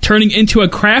like turning into a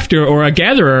crafter or a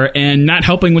gatherer and not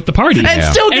helping with the party. And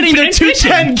still getting their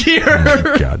 210 gear.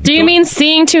 Oh, Do you mean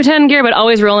seeing 210 gear but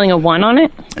always rolling a 1 on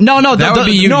it? No, That would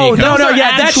be unique. No,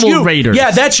 yeah, that's you. Raiders.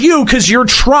 Yeah, that's you because you're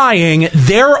trying.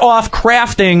 They're off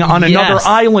crafting on another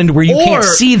island where you can't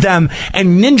see them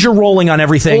and ninja rolling on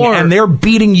everything, and they're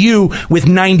beating you with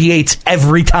 98s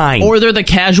every time. Or they're the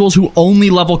casuals who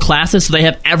only level classes, so they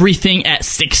have everything at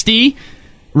 60,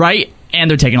 right? And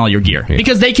they're taking all your gear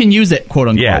because they can use it, quote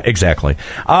unquote. Yeah, exactly.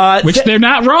 Which they're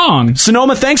not wrong.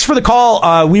 Sonoma, thanks for the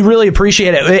call. We really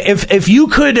appreciate it. If you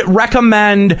could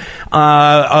recommend,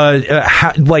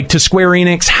 like to Square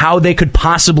Enix, how they could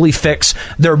possibly fix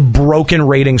their broken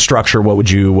rating structure, what would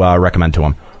you recommend to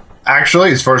them?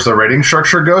 Actually, as far as the rating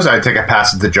structure goes, I think I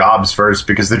pass the jobs first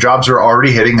because the jobs are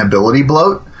already hitting ability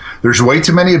bloat. There's way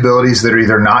too many abilities that are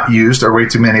either not used or way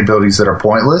too many abilities that are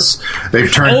pointless.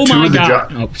 They've turned two of the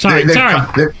jobs. Oh, sorry.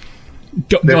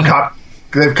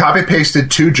 They've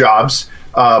copy-pasted 2 jobs,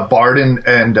 Bard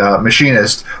and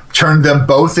Machinist, turned them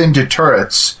both into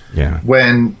turrets. Yeah.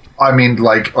 When, I mean,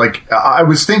 like I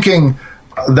was thinking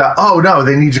that, oh no,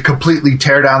 they need to completely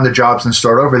tear down the jobs and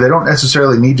start over. They don't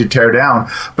necessarily need to tear down,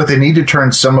 but they need to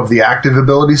turn some of the active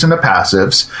abilities into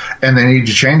passives, and they need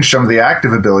to change some of the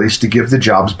active abilities to give the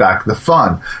jobs back the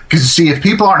fun. Because, see, if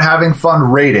people aren't having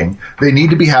fun raiding, they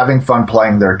need to be having fun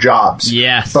playing their jobs.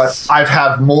 Yes. But I've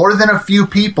had more than a few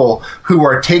people who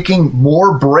are taking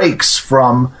more breaks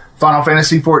from Final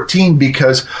Fantasy XIV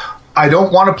because I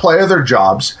don't want to play other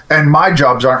jobs, and my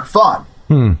jobs aren't fun.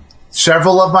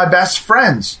 Several of my best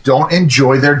friends don't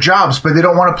enjoy their jobs, but they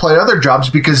don't want to play other jobs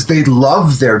because they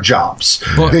love their jobs.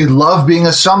 They love being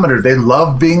a summoner. They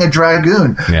love being a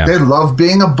dragoon. Yeah. They love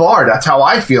being a bard. That's how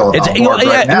I feel about bards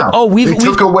right now. They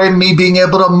took away me being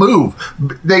able to move.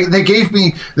 They gave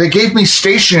me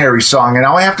stationary song, and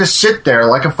now I have to sit there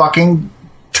like a fucking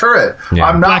turret. Yeah.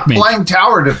 I'm not playing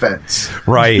tower defense.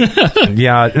 Right.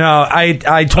 Yeah. No,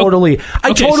 I totally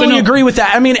agree with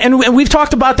that. I mean, and we've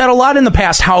talked about that a lot in the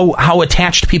past, how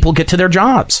attached people get to their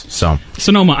jobs. So,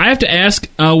 Sonoma, I have to ask,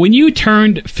 when you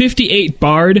turned 58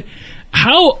 Bard,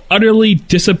 how utterly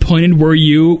disappointed were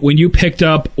you when you picked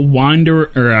up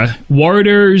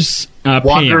Warder's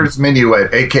Wanderer's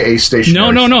Minuet, aka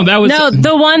stationary. No, that was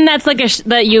the one that's like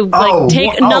that you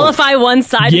nullify one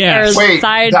side. Yes. Wait,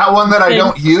 side that one that thing. I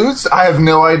don't use? I have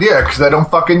no idea because I don't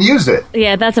fucking use it.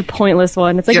 Yeah, that's a pointless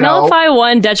one. It's like nullify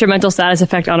one detrimental status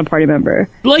effect on a party member.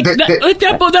 Like that would be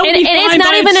fine it's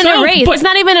not even itself, an erase. but- It's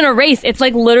not even an erase. It's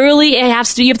like literally you have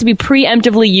to be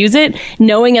preemptively use it,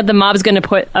 knowing that the mob's going to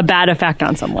put a bad effect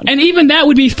on someone. And even that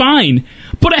would be fine.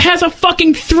 But it has a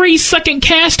fucking 3-second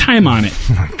cast time on it.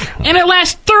 And it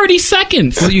lasts 30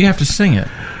 seconds. Well, you have to sing it.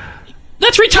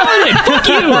 That's retarded. Fuck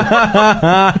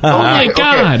you. Oh my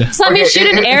god. So let me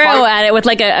shoot an arrow at it with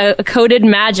like a coded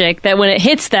magic that when it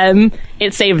hits them,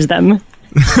 it saves them.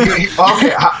 All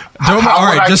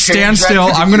right, just stand still.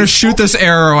 I'm going to shoot this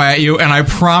arrow at you, and I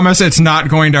promise it's not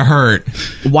going to hurt.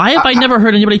 Why have I never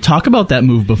heard anybody talk about that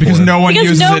move before? Because no one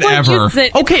uses it ever.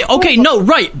 Okay, no,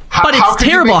 right. But it's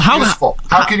terrible.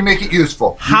 How can you make it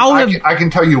useful? I can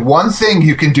tell you one thing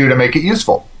you can do to make it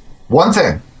useful. One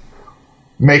thing.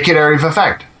 Make it area of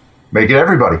effect. Make it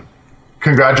everybody.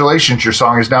 Congratulations, your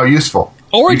song is now useful.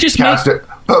 Or you just cast it,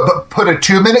 but put a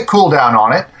 2-minute cooldown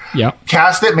on it. Yep.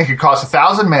 Cast it, make it cost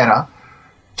 1,000 mana.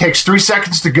 Takes 3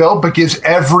 seconds to go, but gives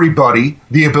everybody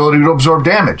the ability to absorb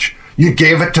damage. You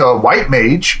gave it to a white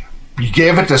mage. You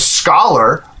gave it to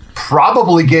scholar.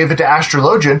 Probably gave it to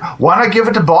astrologian. Why not give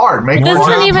it to bard? It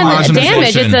doesn't even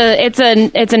damage.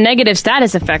 It's a negative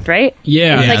status effect, right?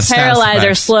 Yeah. It's like paralyzed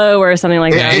or slow or something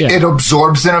like that. It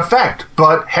absorbs an effect.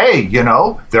 But hey,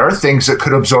 there are things that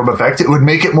could absorb effect. It would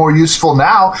make it more useful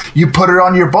now. You put it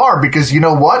on your bar because you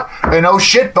know what? An oh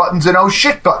shit button's an oh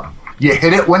shit button. You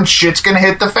hit it when shit's gonna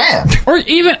hit the fan. Or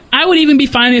even, I would even be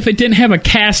fine if it didn't have a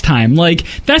cast time. Like,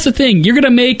 that's the thing. You're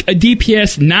gonna make a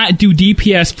DPS not do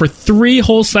DPS for 3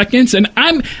 whole seconds, and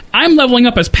I'm leveling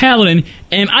up as Paladin,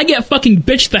 and I get fucking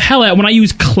bitched the hell out when I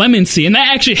use Clemency, and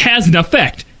that actually has an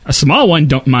effect. A small one,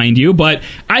 don't mind you, but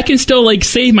I can still,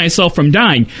 save myself from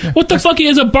dying. What the fuck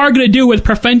is a bard gonna do with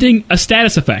preventing a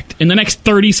status effect in the next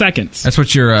 30 seconds? That's what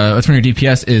that's when your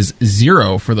DPS is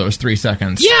 0 for those 3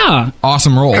 seconds. Yeah!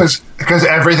 Awesome roll. Because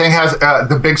everything has,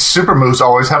 the big super moves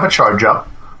always have a charge up,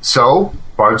 so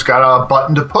bard's got a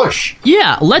button to push.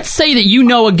 Yeah, let's say that you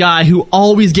know a guy who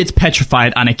always gets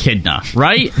petrified on Echidna,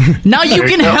 right? Now you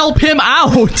can help him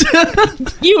out.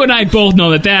 You and I both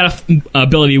know that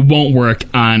ability won't work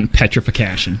on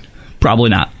petrification.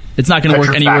 Probably not. It's not going to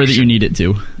work anywhere that you need it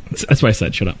to. That's why I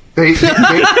said shut up. They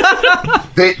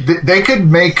could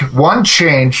make one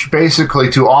change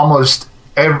basically to almost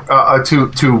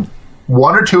to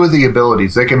one or two of the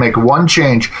abilities. They can make one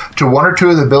change to one or two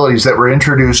of the abilities that were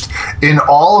introduced in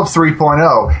all of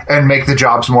 3.0 and make the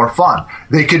jobs more fun.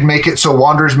 They could make it so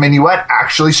Wanderer's Minuet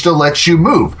actually still lets you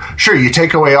move. Sure, you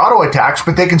take away auto attacks,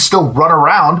 but they can still run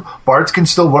around. Bards can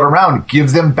still run around.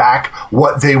 Give them back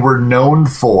what they were known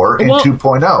for in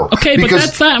 2.0. Okay, but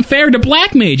that's not fair to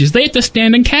black mages. They have to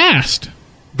stand and cast.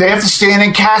 They have to stand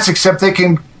and cast, except they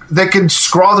can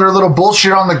scrawl their little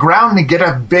bullshit on the ground and get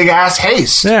a big ass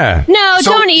haste. Yeah. No,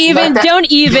 so don't even.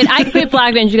 I quit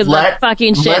black mage because of that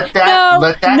fucking shit. Let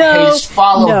that haste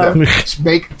follow them.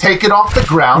 Take it off the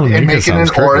ground and make it an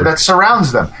aura that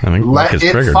surrounds them. Let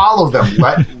it follow them.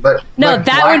 Let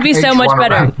that would be so much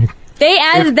better. Around. They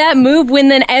added that move when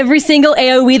then every single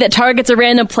AoE that targets a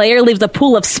random player leaves a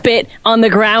pool of spit on the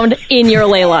ground in your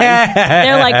ley line.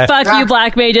 They're like, fuck you,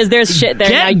 black mages. There's shit there.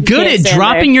 Get good at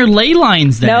dropping your ley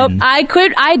lines then. Nope.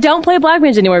 I don't play black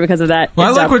mage anymore because of that.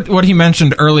 Well, I like what he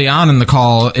mentioned early on in the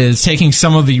call is taking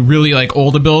some of the really like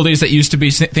old abilities that used to be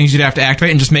things you'd have to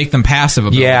activate and just make them passive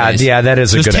abilities. Yeah, that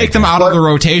is a good idea. Just take them out of the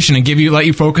rotation and let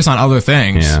you focus on other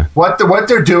things. Yeah. What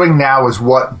they're doing now is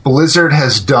what Blizzard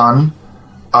has done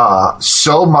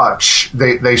so much.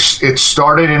 It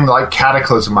started in like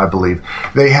Cataclysm, I believe.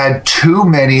 They had too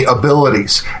many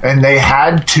abilities, and they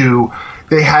had to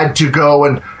go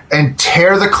and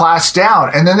tear the class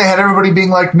down. And then they had everybody being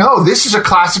like, no, this is a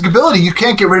classic ability. You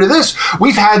can't get rid of this.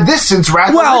 We've had this since Wrath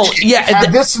of the Lich King. We've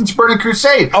had this since Burning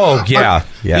Crusade. Oh, yeah.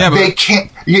 But they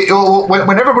can't.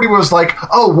 When everybody was like,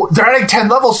 oh, they're adding 10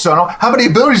 levels, Sono, how many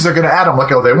abilities they're going to add? I'm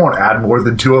like, oh, they won't add more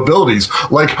than 2 abilities.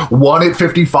 Like one at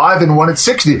 55 and one at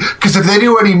 60. Because if they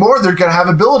do any more, they're going to have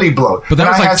ability bloat. But that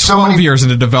was like 12 years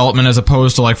into development as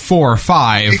opposed to like 4 or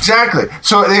 5. Exactly.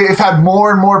 So they've had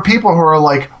more and more people who are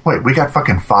like, wait, we got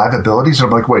fucking 5 abilities?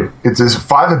 And I'm like, wait, is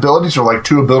 5 abilities or like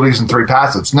 2 abilities and 3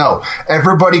 passives? No.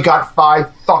 Everybody got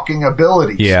 5 fucking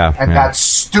abilities. Yeah. And that's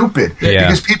stupid. Yeah.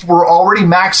 Because people were already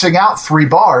maxing out 3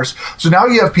 bars. So now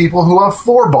you have people who have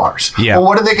 4 bars. Yeah. Well,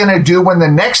 what are they going to do when the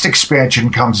next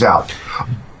expansion comes out?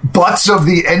 Butts of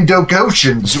the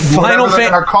Endogotians, whatever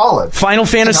they're going to call it. Final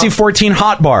Fantasy 14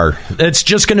 hotbar. It's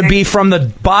just going to be from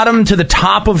the bottom to the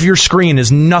top of your screen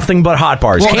is nothing but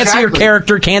hotbars. Can't see your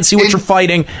character, can't see what you're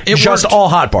fighting. Just all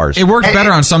hotbars. It worked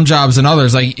better on some jobs than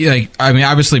others. Like I mean,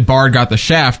 obviously Bard got the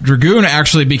shaft. Dragoon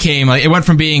actually became it went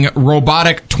from being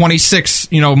robotic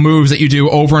 26 moves that you do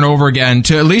over and over again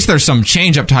to at least there's some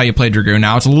change up to how you play Dragoon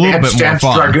now. It's a little bit more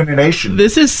fun. Dragoonation.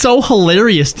 This is so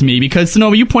hilarious to me because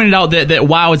Sonoma, you pointed out that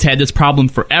WoW has had this problem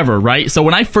forever, right? So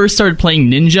when I first started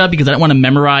playing Ninja because I didn't want to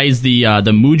memorize the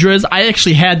mudras, I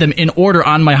actually had them in order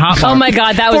on my hotbar. Oh my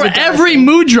god, that was for every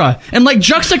mudra. And like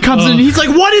Juxta comes in and he's like,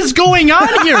 "What is going on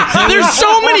here? There's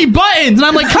so many buttons." And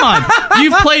I'm like, "Come on,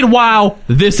 you've played WoW.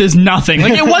 This is nothing.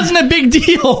 Like it wasn't a big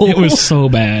deal." It was so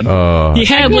bad. He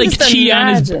had like chi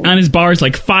on his bars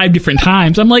like 5 different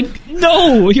times. I'm like,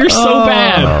 "No, you're so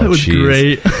bad." It was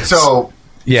great. So.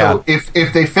 Yeah. So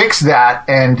if they fix that,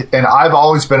 and I've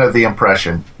always been of the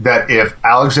impression that if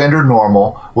Alexander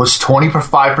Normal was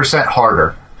 25%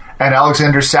 harder and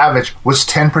Alexander Savage was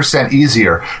 10%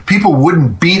 easier, people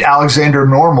wouldn't beat Alexander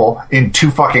Normal in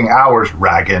 2 fucking hours,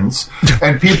 Raggins.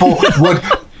 And people would...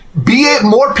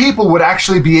 more people would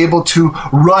actually be able to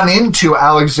run into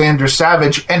Alexander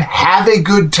Savage and have a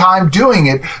good time doing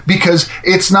it because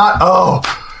it's not,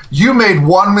 you made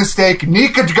one mistake.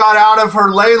 Nika got out of her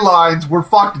ley lines. We're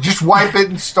fucked. Just wipe it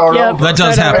and start over. That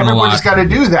does happen a lot. Everybody's got to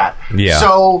do that. Yeah.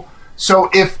 So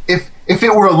if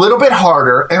it were a little bit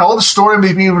harder, and all the story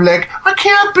made me like, I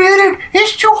can't beat it.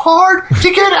 It's too hard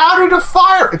to get out of the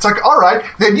fire. It's like, all right,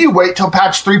 then you wait till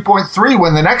patch 3.3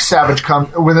 when the next Savage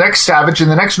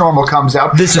and the next Normal comes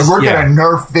out, and we're gonna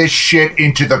nerf this shit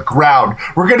into the ground.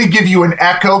 We're gonna give you an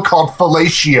echo called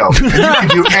Fellatio. And you can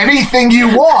do anything you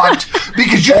want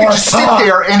because you can just sit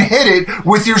there and hit it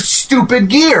with your stupid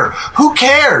gear. Who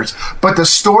cares? But the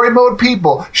story mode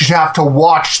people should have to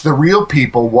watch the real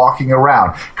people walking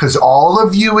around because all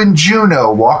of you in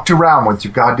Juneau walked around with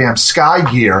your goddamn sky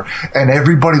gear and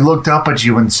everybody looked up at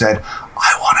you and said,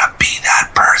 I want to be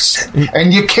that person.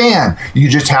 And you can. You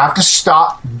just have to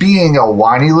stop being a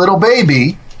whiny little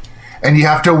baby and you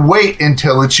have to wait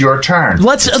until it's your turn.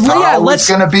 It's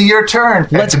going to be your turn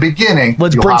at the beginning.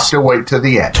 You'll have to wait to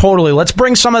the end. Totally. Let's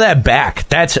bring some of that back.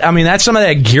 That's some of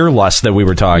that gear lust that we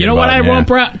were talking about. You know what I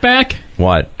want back?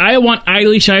 What? I want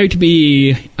Idly Shire to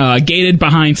be gated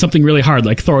behind something really hard,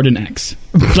 like Thoradin X.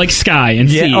 Like Sky and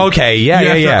Sea. Okay, You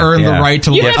have to earn the right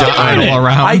to lift the idol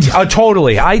around.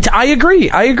 Totally. I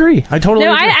agree. I totally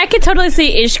No, agree. I could totally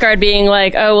see Ishgard being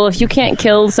like, oh, well, if you can't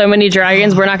kill so many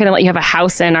dragons, we're not going to let you have a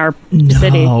house in our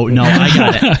city. Oh, no, I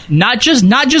got it. Not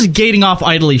just gating off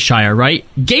Idly Shire, right?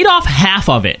 Gate off half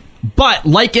of it. But,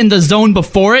 like in the zone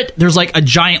before it, there's like a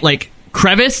giant, like,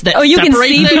 crevice that you can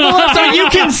separates see it. people up So there? you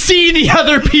can see the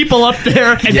other people up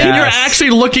there, and then you're actually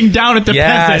looking down at the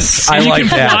peasants. And you can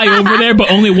fly over there, but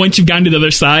only once you've gotten to the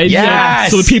other side.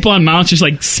 Yes. So the people on mounts just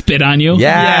like spit on you.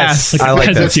 Yes. Like I the like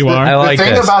peasants this. you are. The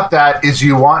thing about that is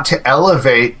you want to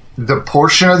elevate the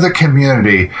portion of the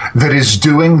community that is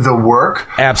doing the work.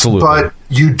 Absolutely. But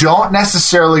you don't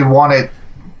necessarily want to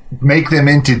make them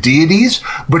into deities,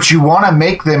 but you want to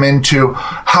make them into,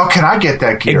 how can I get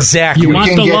that gear? Exactly. You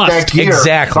can get that gear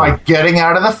by getting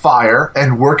out of the fire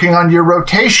and working on your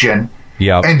rotation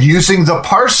and using the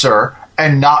parser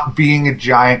and not being a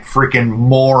giant freaking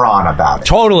moron about it.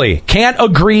 Totally. Can't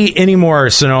agree anymore,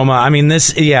 Sonoma. I mean,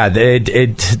 this,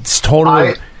 it's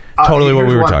totally what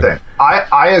we were talking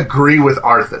about. I agree with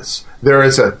Arthas. There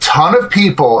is a ton of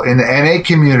people in the NA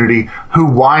community who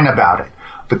whine about it.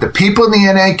 But the people in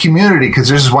the NA community, because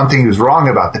this is one thing he was wrong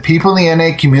about, the people in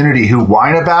the NA community who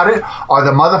whine about it are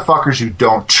the motherfuckers who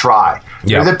don't try.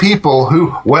 They're the people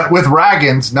who went with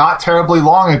Raggins not terribly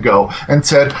long ago and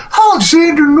said,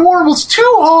 Alexander Normal's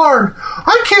too hard.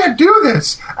 I can't do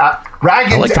this.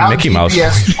 Raggins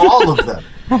out-DPS all of them.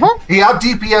 He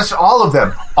out-DPS all of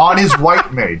them on his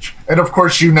white mage. And of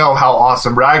course you know how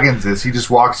awesome Raggins is. He just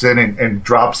walks in and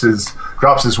drops his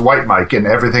white mic and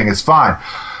everything is fine.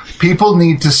 People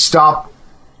need to stop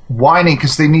whining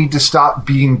because they need to stop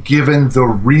being given the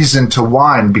reason to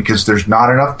whine because there's not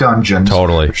enough dungeons.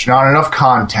 Totally. There's not enough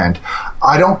content.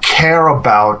 I don't care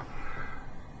about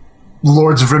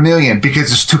Lords of Vermilion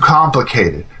because it's too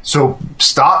complicated. So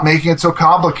stop making it so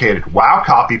complicated. WoW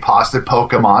copy-pasted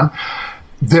Pokemon.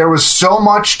 There was so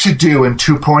much to do in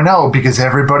 2.0 because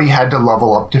everybody had to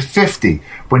level up to 50.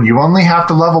 When you only have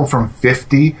to level from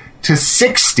 50 to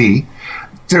 60,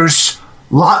 there's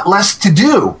lot less to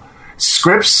do.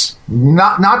 Scripts,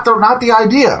 not the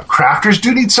idea. Crafters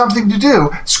do need something to do.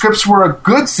 Scripts were a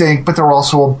good thing, but they're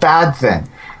also a bad thing.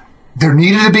 There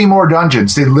needed to be more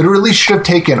dungeons. They literally should have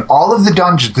taken all of the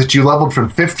dungeons that you leveled from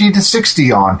 50 to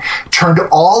 60 on, turned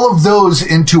all of those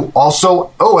into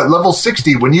also, at level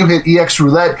 60, when you hit EX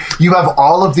Roulette, you have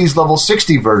all of these level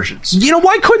 60 versions. You know,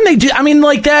 why couldn't they do, I mean,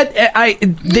 like that,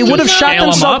 they would have shot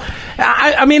themselves.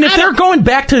 I mean, if they're going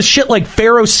back to shit like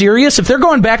Pharaoh Sirius, if they're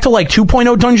going back to like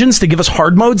 2.0 dungeons to give us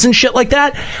hard modes and shit like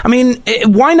that, I mean,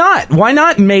 why not? Why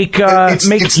not make,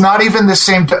 it's not even the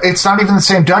same, it's not even the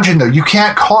same dungeon though. You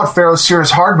can't call it Pharaoh Sirius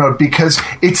hard mode because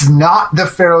it's not the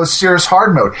Pharaoh Sirius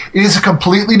hard mode. It is a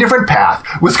completely different path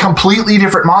with completely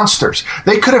different monsters.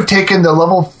 They could have taken the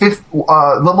level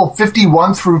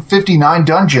 51 through 59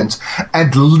 dungeons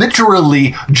and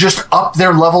literally just up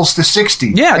their levels to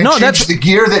 60. Yeah, and no, change that's the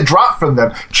gear that dropped from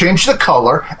them, change the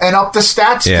color, and up the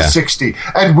stats to 60.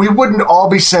 And we wouldn't all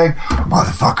be saying,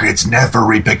 motherfucker, it's Never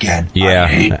Reap again. Yeah. I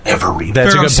hate Never Reap.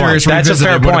 That's a good point. That's a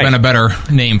fair would point. have been a better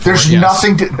name for There's it. Yes.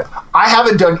 nothing to... I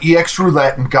haven't done EX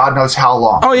Roulette in God knows how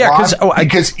long. Oh, yeah, Why?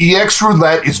 Because EX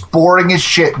Roulette is boring as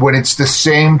shit when it's the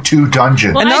same two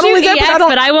dungeons. Well, And I not do only that, EX,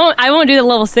 but I won't do the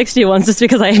level 60 ones just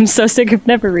because I am so sick of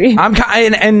Never Read.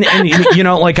 And you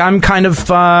know, like I'm kind of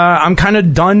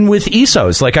done with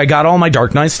ESOs. Like I got all my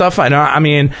Dark Knight stuff.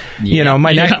 You know,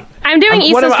 my next. I'm doing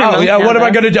ESOs what for months now, am I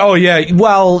though. going to do? Oh, yeah.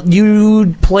 Well,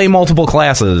 you play multiple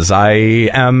classes. I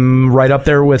am right up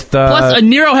there with... Plus,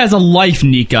 Aniero has a life,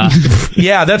 Nika.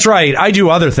 Yeah, that's right. I do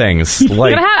other things.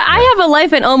 Like, But I have a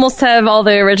life and almost have all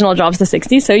the original jobs to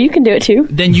 60, so you can do it too.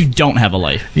 Then you don't have a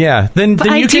life. Yeah, then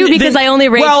I you do can, because I only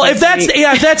raid. Well, twice if that's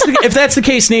a week. if that's the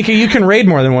case, Nika, you can raid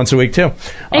more than once a week too.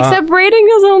 Except raiding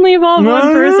does only involve one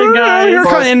person,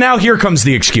 guys. And now here comes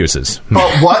the excuses.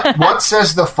 But what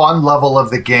says the fun level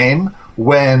of the game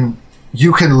when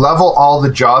you can level all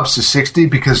the jobs to 60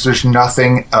 because there's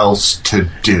nothing else to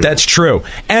do? That's true.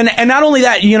 And not only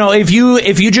that, you know, if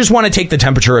you just want to take the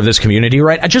temperature of this community,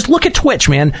 right, just look at Twitch,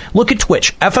 man. Look at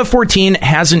Twitch. FF14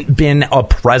 hasn't been a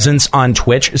presence on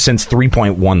Twitch since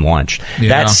 3.1 launched. Yeah.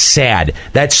 That's sad.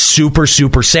 That's super,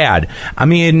 super sad. I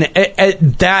mean,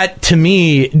 that to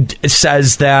me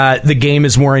says that the game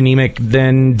is more anemic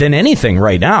than anything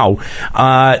right now.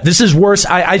 This is worse.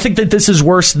 I think that this is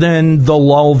worse than the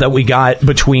lull that we got got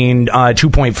between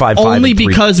 2.55 only and 3.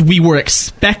 because we were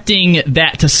expecting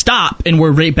that to stop, and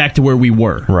we're right back to where we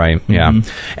were. Right. Yeah.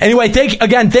 Anyway,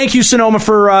 thank you, Sonoma,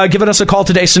 for giving us a call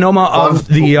today. Sonoma of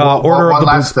the Order of the One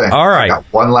last thing. All right. I got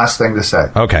one last thing to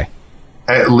say. Okay.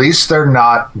 At least they're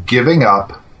not giving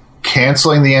up,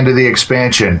 canceling the end of the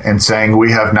expansion, and saying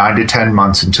we have 9 to 10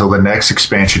 months until the next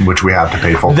expansion, which we have to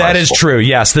pay full. That is true.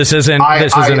 Yes, this isn't a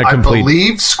complete. I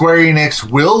believe Square Enix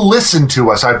will listen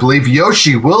to us. I believe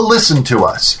Yoshi will listen to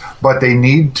us, but they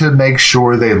need to make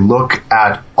sure they look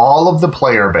at all of the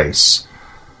player base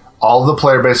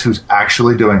who's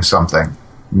actually doing something.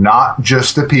 Not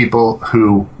just the people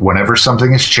who, whenever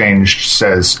something has changed,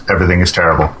 says everything is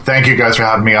terrible. Thank you guys for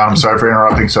having me on. I'm sorry for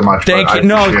interrupting so much. Thank you.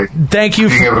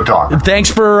 Being able to talk. Thanks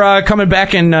for coming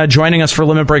back and joining us for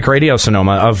Limit Break Radio,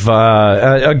 Sonoma.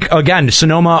 Again,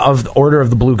 Sonoma of the Order of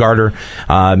the Blue Garter.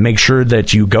 Make sure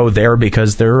that you go there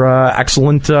because they're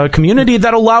excellent community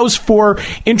that allows for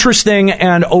interesting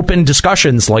and open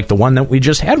discussions like the one that we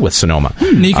just had with Sonoma.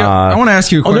 Nika, I want to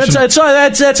ask you a question.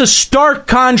 That's a stark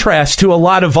contrast to a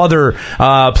lot of other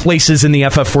places in the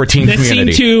FF14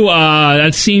 community.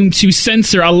 That seem to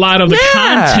censor a lot of the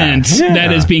content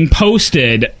that is being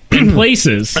posted in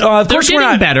places. Of course, we're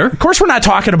not better. Of course, we're not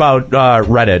talking about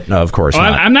Reddit. Of course,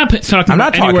 I'm not talking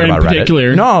about anywhere in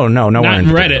particular. No, nowhere not in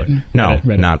particular. Reddit. No,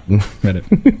 Reddit. not Reddit.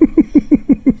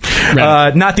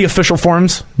 Not the official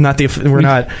forums. I'm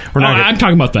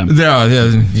talking about them.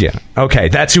 Yeah. Okay,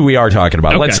 that's who we are talking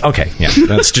about. Okay.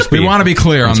 Let's just. We want to be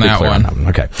clear on that one.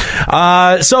 Okay.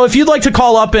 So if you'd like to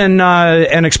call up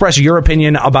and express your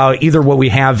opinion about either what we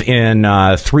have in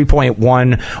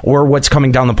 3.1 or what's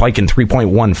coming down the pike in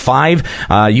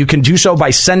 3.15, you can do so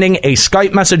by sending a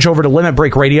Skype message over to Limit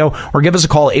Break Radio or give us a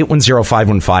call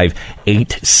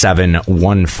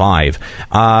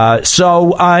 810-515-8715.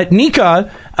 So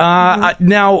Nika.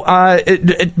 Now,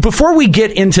 before we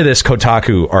get into this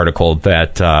Kotaku article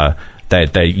that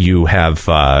you have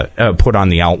put on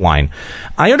the outline,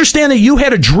 I understand that you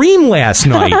had a dream last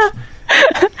night.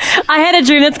 I had a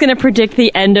dream that's going to predict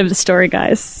the end of the story,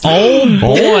 guys. Oh,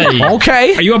 boy.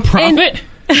 Okay. Are you a prophet?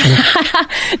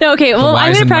 No, okay. Well,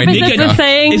 I'm going to preface this with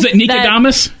saying... Is it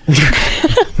Nicodamus?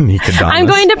 I'm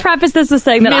going to preface this with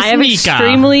saying that I have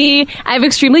extremely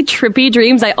trippy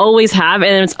dreams. I always have,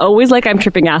 and it's always like I'm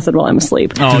tripping acid while I'm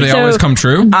asleep. Oh, do they always come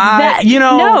true?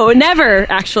 No, never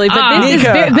actually. But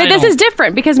this is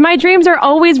different because my dreams are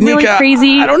always really Nika,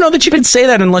 crazy. I don't know that you can say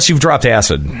that unless you've dropped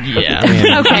acid.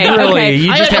 Yeah. Okay.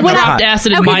 You just have dropped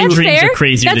acid, and my dreams are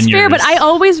crazier than yours. That's fair, but I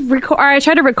always I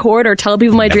try to record or tell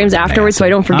people my dreams afterwards so I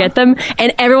don't forget them,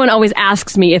 and everyone always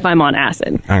asks me if I'm on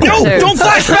acid. Okay. No, don't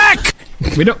flashback!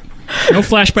 We don't. No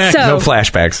flashbacks. So, no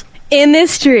flashbacks. In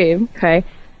this dream, okay,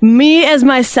 me as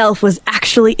myself was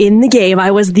actually in the game.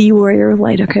 I was the Warrior of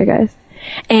Light, okay, guys?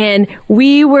 And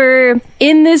we were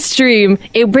in this dream.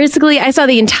 It basically, I saw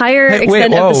the entire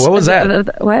extent of the... What was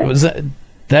that? What was that?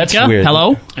 That's Nika? weird.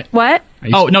 Hello? What?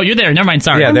 Oh, no, you're there. Never mind.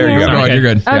 Sorry. Yeah, there you go. Okay. You're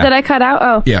good. Oh, did I cut out?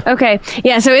 Oh, yeah. Okay.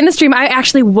 Yeah, so in the stream, I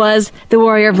actually was the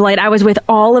Warrior of Light. I was with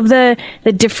all of the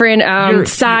different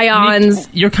scions.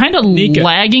 You're kind of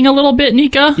lagging a little bit,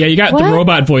 Nika. Yeah, you got the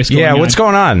robot voice going on. Yeah, what's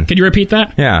going on? Can you repeat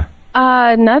that? Yeah.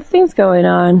 Nothing's going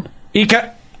on.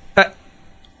 Ika.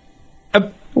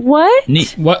 What?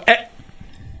 What?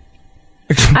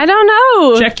 I don't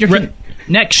know. Check your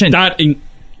connection. I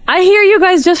hear you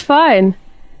guys just fine.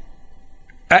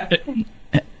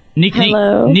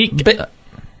 Hello?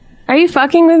 Are you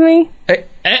fucking with me?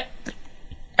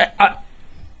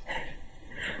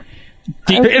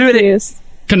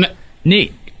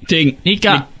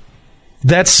 Nika.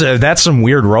 That's some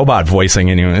weird robot voicing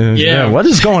in you. Yeah. What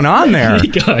is going on there?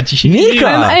 Nika.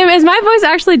 Is my voice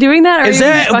actually doing that? Or Is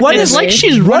that what is like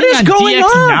she's what running is on going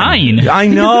DX9. on? I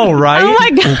know, right? Oh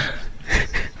my god.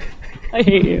 I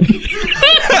hate you.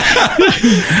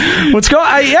 Let's go.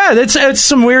 It's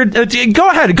some weird. Go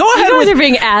ahead. You guys are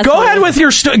being assholes. Go ahead with your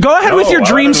with your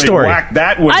dream story. I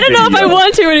don't know if I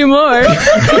want to anymore.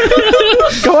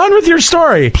 Go on with your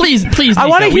story, please. Nika, I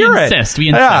want to hear it. We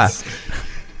insist.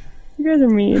 You guys are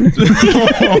mean.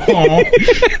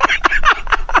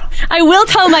 I will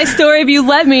tell my story if you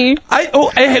let me.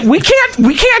 We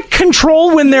can't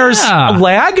control when there's a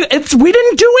lag. We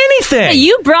didn't do anything. Hey,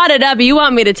 you brought it up. You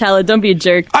want me to tell it. Don't be a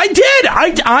jerk. I did.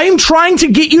 I'm trying to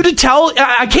get you to tell.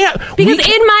 I can't. Because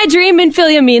in my dream,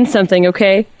 Minfilia means something,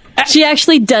 okay? She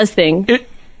actually does things.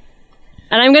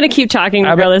 And I'm going to keep talking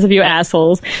regardless of you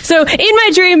assholes. So, in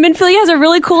my dream, Minfilia has a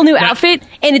really cool new outfit,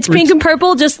 and it's pink and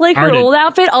purple, just like her old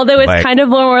outfit, although it's kind of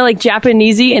more like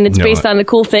Japanesey, and it's based on a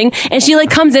cool thing. And she like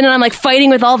comes in, and I'm like fighting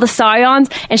with all the Scions,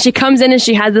 and she comes in, and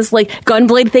she has this like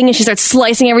gunblade thing, and she starts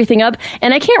slicing everything up.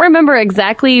 And I can't remember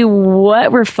exactly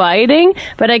what we're fighting,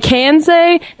 but I can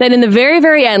say that in the very,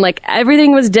 very end, like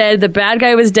everything was dead, the bad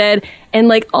guy was dead, and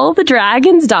like all the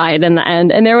dragons died in the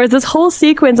end, and there was this whole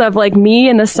sequence of like me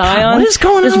and the Scions what is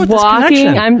going on with walking. this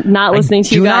connection? I'm not listening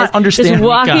to you guys. Not understand. Just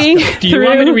walking Do you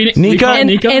want me to read it? Nika,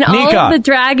 and all of the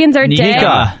dragons are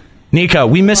dead. Nika,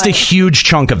 we missed a huge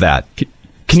chunk of that.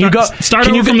 Can you go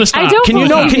from the start? Can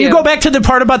you go back to the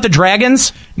part about the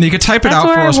dragons? Nika, type it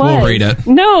out for us. We'll read it.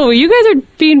 No, you guys are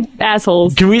being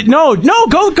assholes. Can we? No.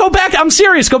 Go back. I'm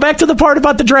serious. Go back to the part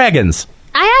about the dragons.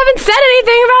 I haven't said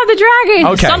anything about the dragons.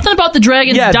 Okay. Something about the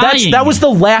dragons dying. That was the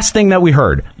last thing that we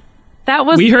heard. That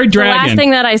was we heard the dragon. last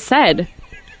thing that I said.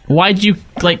 Why'd you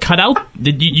like cut out?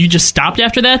 Did you just stopped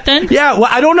after that then? Yeah, well,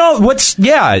 I don't know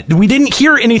we didn't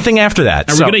hear anything after that.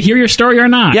 Are we going to hear your story or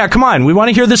not? Yeah, come on. We want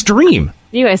to hear this dream.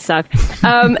 You guys suck.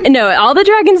 No, all the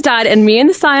dragons died, and me and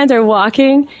the Scions are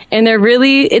walking, and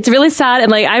it's really sad.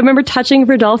 And like, I remember touching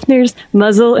Rodolfnir's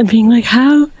muzzle and being like,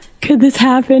 how could this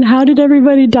happen? How did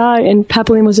everybody die? And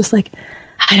Papaline was just like,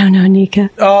 I don't know, Nika.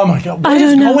 Oh my God, what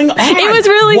is going on? It was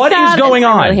really sad. What is going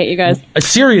on? I really hate you guys.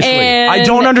 Seriously, I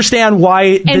don't understand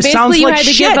why this sounds like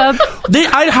shit.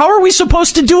 How are we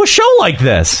supposed to do a show like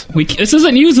this? This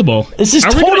isn't usable. This is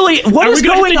totally. What is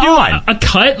going on? A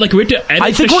cut? Like we have to edit.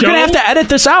 I think we're going to have to edit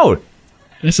this out.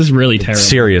 This is really terrible.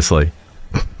 Seriously.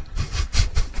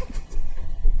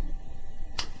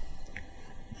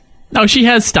 No, she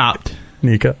has stopped.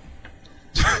 Nika.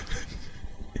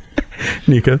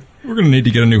 Nika. We're going to need to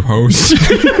get a new host.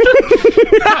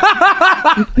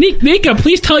 Nika,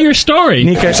 please tell your story.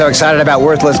 Nika, you're so excited about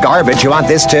worthless garbage. You want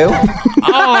this too?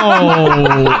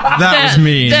 Oh, that was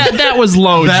mean. That was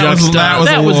low, Juxta.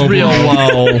 That was real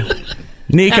low.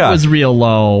 Nika. That was real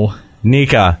low.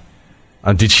 Nika.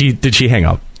 Did she hang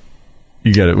up?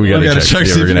 You get it. We got to check.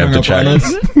 Yeah, we're going to have to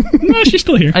check. No, she's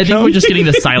still here. I think we're just getting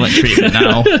the silent treatment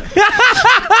now.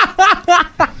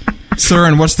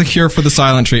 Søren, what's the cure for the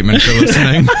silent treatment if you're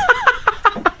listening?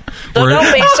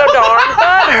 Don't be so darn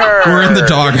butthurt. We're in the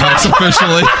doghouse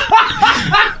officially.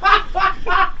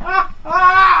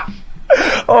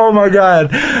 Oh my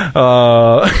God.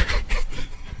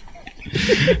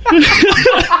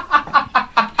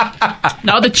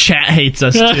 Now the chat hates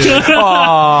us too.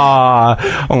 Aw,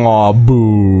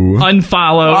 boo.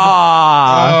 Unfollowed.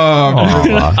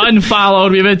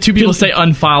 Unfollowed. We've had 2 people say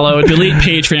unfollowed. Delete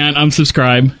Patreon.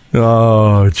 Unsubscribe.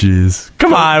 Oh, jeez.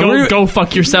 Come on. Go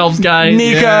fuck yourselves, guys.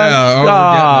 Nika. Yeah,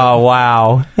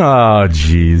 wow. Oh,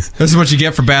 jeez. This is what you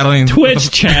get for battling Twitch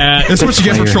chat. This is what you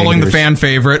get for trolling the fan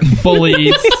favorite.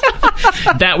 Bullies.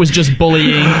 That was just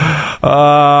bullying.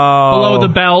 Below the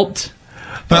belt.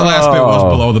 That last bit was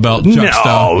below the belt. Juxta.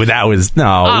 No, that was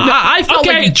I felt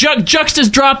like Juxta's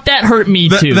drop. That hurt me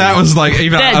too. That was like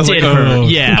even. That I was did like, hurt.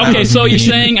 Yeah. Okay, so you're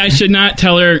saying I should not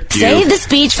tell her? Save the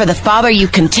speech for the father you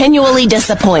continually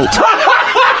disappoint.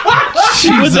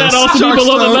 Would that also be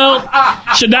below the belt?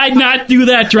 Should I not do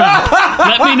that drop?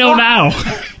 Let me know now.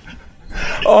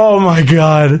 Oh my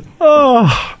God.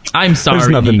 Oh, I'm sorry, there's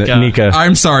nothing Nika. Nika.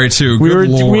 I'm sorry too. We Good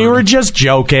Lord. were just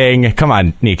joking. Come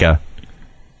on, Nika.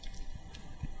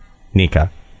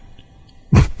 Nika.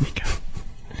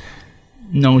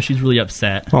 No, she's really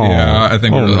upset. Oh, yeah, I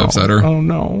think we really upset her. Oh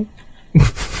no.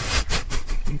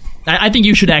 I think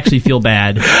you should actually feel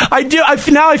bad. I do.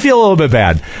 Now I feel a little bit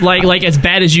bad. Like as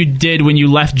bad as you did when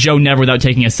you left Joe Never without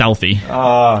taking a selfie.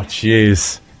 Oh,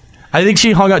 jeez. I think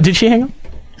she hung up. Did she hang up?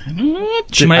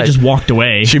 She might have just walked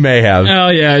away. She may have. Oh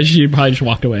yeah, she probably just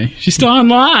walked away. She's still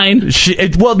online.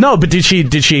 No, but did she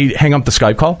hang up the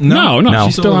Skype call? No,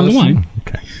 she's still on the line.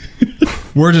 Okay.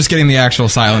 We're just getting the actual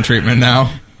silent treatment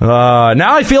now.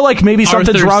 Now I feel like maybe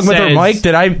something's Arthur wrong with her mic.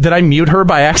 Did I mute her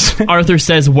by accident? Arthur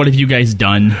says, "What have you guys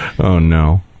done?" Oh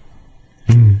no.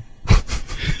 I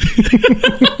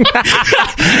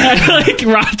like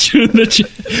Rachu in the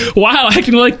chat. Wow,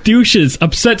 acting like douches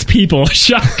upsets people.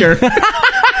 Shocker.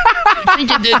 I think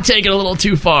you did take it a little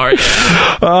too far.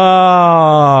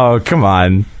 Oh, come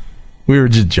on. We were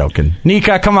just joking.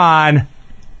 Nika, come on.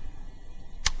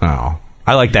 Oh,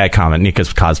 I like that comment.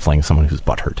 Nika's cosplaying someone who's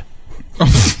butthurt.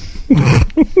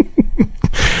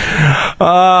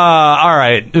 All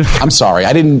right. I'm sorry.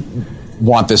 I didn't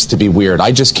want this to be weird.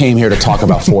 I just came here to talk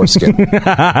about foreskin.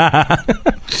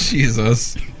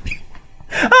 Jesus.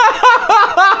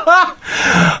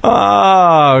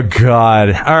 Oh God!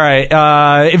 All right.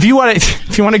 If you want to,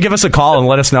 If you want to give us a call and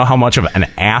let us know how much of an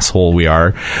asshole we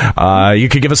are, you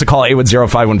could give us a call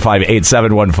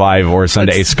 810-515-8715 or send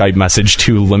a Skype message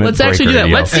to Limit Let's Break actually do that.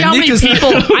 Radio. Let's see how many people.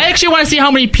 I actually want to see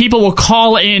how many people will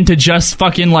call in to just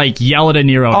fucking like yell at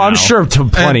Aniero. I'm sure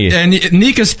plenty. And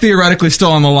Nika's theoretically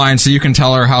still on the line, so you can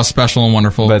tell her how special and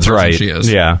wonderful That's right. she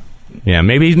is. Yeah.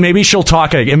 Maybe she'll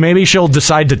talk. Maybe she'll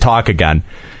decide to talk again.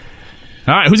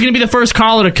 All right, who's going to be the first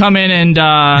caller to come in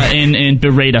and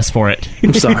berate us for it?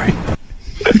 I'm sorry.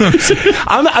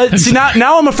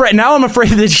 Now I'm afraid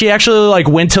that she actually like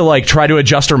went to like try to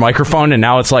adjust her microphone and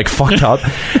now it's like fucked up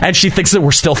and she thinks that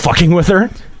we're still fucking with her.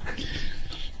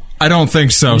 I don't think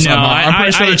so. No, I'm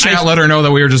pretty sure the chat let her know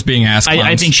that we were just being ass clowns.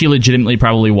 I think she legitimately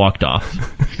probably walked off.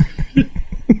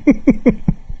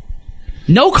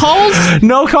 No calls?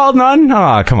 No call, none?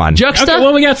 Oh, come on. Okay,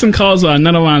 well, we got some calls on,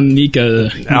 none on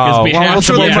Nika's behalf.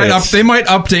 They might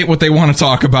update what they want to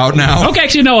talk about now. Okay,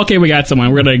 actually, no. Okay, we got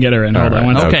someone. We're going to get her in. Hold on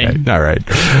one second. Okay. All right.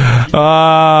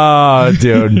 Oh,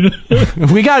 dude.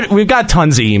 We've got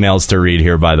tons of emails to read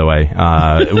here, by the way.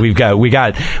 We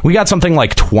got something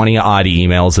like 20 odd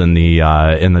emails in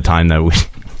the time that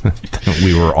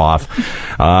we were off. We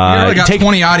only got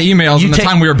 20 odd emails in the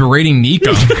time we were berating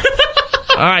Nika.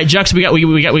 All right, Jux, we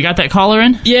got that caller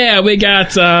in? Yeah, we got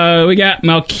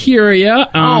Malkyria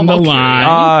on the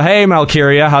line. Hey,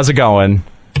 Malkyria, how's it going?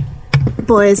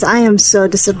 Boys, I am so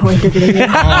disappointed in you.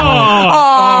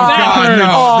 God,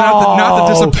 no. Not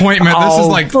the disappointment. This is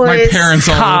like my parents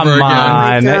all over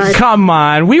again. Come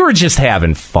on. We were just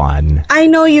having fun. I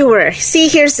know you were. See,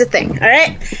 here's the thing, all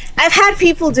right? I've had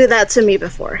people do that to me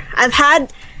before.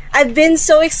 I've been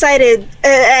so excited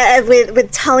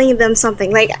with telling them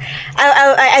something. Like,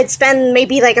 I'd spend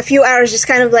maybe like a few hours just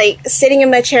kind of like sitting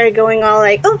in my chair, going all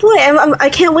like, "Oh boy, I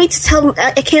can't wait to tell.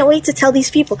 I can't wait to tell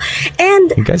these people."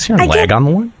 And you guys hearing lag on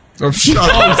the one? Shut up!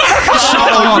 I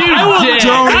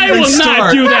will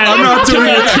not do that. I'm not doing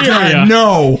that.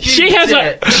 No. She has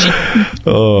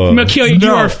Malkyria,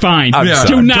 you are fine.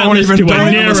 Do not listen to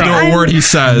a word he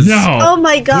says. No. Oh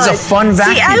my god. He's a fun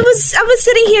vacuum. See, I was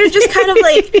sitting here just kind of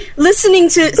like listening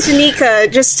to Nika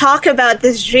just talk about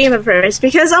this dream of hers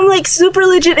because I'm like super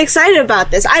legit excited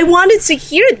about this. I wanted to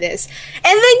hear this, and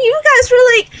then you guys were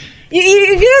like.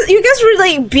 You guys were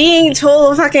like being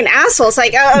total fucking assholes.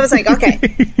 Like I was like, okay,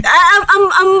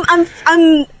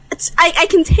 I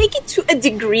can take it to a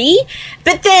degree,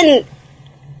 but then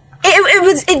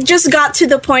it just got to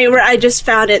the point where I just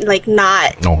found it like it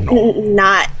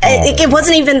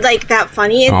wasn't even like that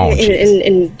funny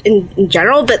in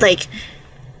general, but like,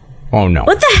 oh no,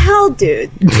 what the hell,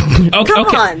 dude? Come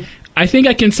on. I think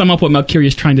I can sum up what Malkyria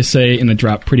is trying to say in the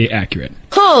drop pretty accurate.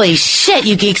 Holy shit,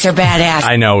 you geeks are badass.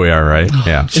 I know we are, right?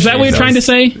 Yeah. Is that what you're trying to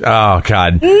say? Oh,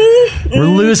 God. We're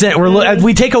losing.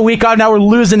 We take a week off, now we're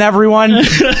losing everyone.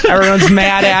 Everyone's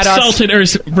mad at us. Salted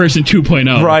version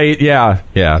 2.0. Right, yeah.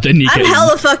 I'm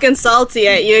hella fucking salty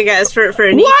at you guys for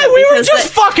Nika. Why? We were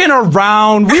just fucking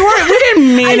around. We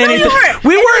didn't mean anything.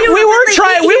 We weren't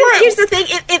trying. Here's the thing.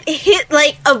 It hit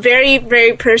like a very,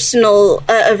 very personal,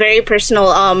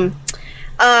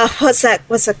 what's that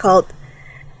called?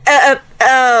 A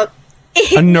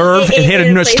nerve.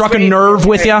 It struck a nerve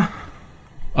with you.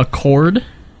 A chord.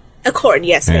 A chord.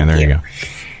 Yes. Yeah, there you go.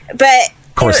 But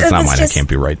of course, it's not mine. I can't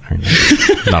be right.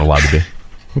 Not allowed to be.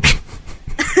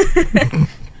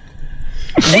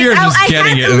 We're just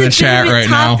getting it in the chat right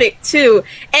now. Topic too,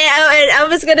 and I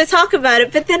was going to talk about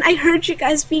it, but then I heard you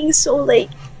guys being so like.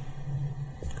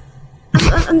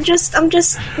 I'm just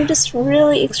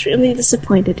really extremely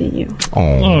disappointed in you.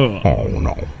 Oh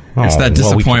no. It's that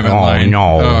disappointment line.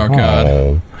 No. Oh,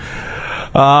 God.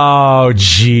 Oh,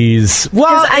 jeez.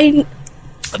 Well,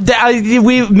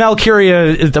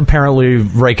 Malkyria is apparently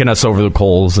raking us over the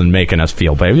coals and making us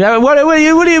feel bad. What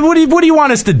do you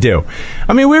want us to do?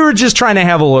 I mean, we were just trying to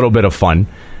have a little bit of fun.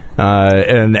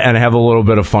 And have a little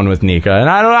bit of fun with Nika. And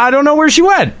I don't know where she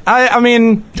went. I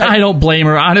mean... I don't blame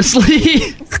her,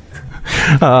 honestly.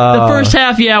 The first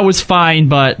half, was fine,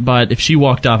 but if she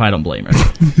walked off, I don't blame her.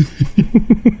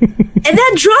 And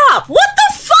that drop! What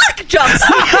the fuck, Johnson?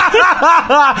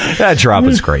 That drop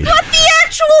is great. What the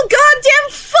actual goddamn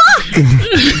fuck?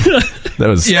 That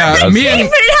was me and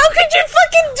how could you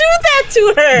fucking do that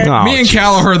to her? Me and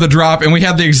Cal heard the drop, and we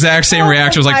had the exact same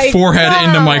reaction. It was like forehead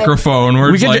into microphone.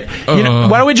 We're like,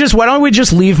 why don't we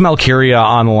just leave Malkyria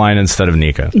on the line instead of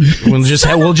Nika?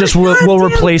 We'll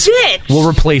replace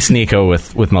Nika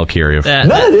with Malkyria.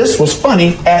 None of this was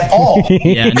funny at all.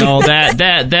 Yeah, no,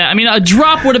 that I mean, a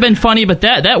drop would have been funny, but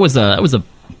that was a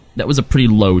That was a pretty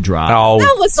low drop. Oh,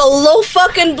 That was a low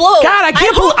fucking blow. God, I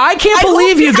can't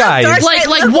believe you guys.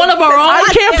 Like one of our own. I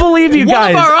can't believe you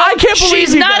guys. I can't believe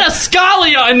She's you not guys. a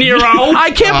Scalia, Aniero.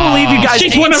 I can't believe you guys.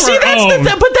 She's one of See, our that's own.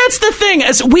 but that's the thing.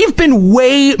 As we've been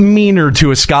way meaner to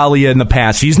Scalia in the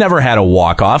past. He's never had a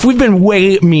walk off. We've been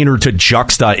way meaner to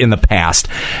Juxta in the past,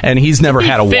 and he's never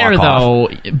had a Fair walk off.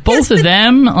 though, both of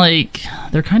them, like,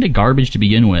 they're kind of garbage to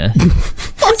begin with.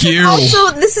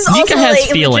 This is also Nika has like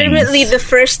feelings. legitimately the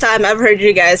first time I've heard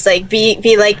you guys like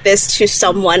be like this to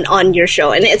someone on your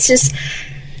show, and it's just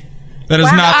That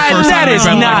is not the first time we've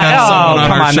been like that to someone on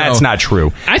come our on, show. that's not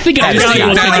true. I think That is I've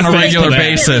not that on a regular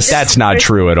basis. That's not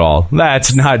true at all.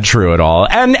 That's not true at all.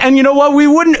 And you know what? We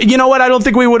wouldn't. You know what? I don't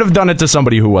think we would have done it to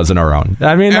somebody who wasn't our own.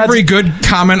 I mean, every good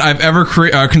comment I've ever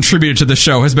contributed to the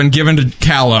show has been given to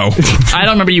Callow. I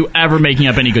don't remember you ever making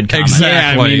up any good comments.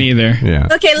 Exactly. Yeah, me neither. Yeah.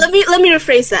 okay. Let me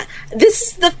rephrase that.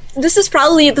 This is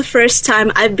probably the first time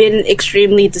I've been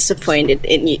extremely disappointed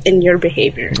in your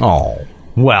behavior. Oh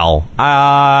well.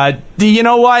 You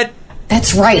know what?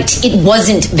 That's right. It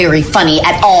wasn't very funny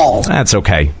at all. That's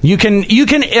okay. You can.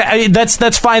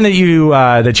 That's fine that you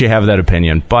have that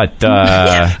opinion. But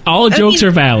all jokes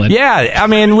are valid. Yeah, I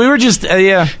mean, we were just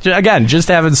again just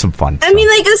having some fun. I mean,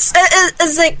 like as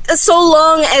like so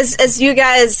long as you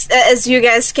guys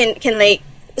can like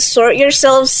sort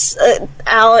yourselves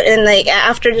out and like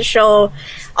after the show.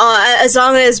 As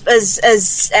long as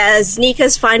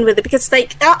Nika's fine with it, because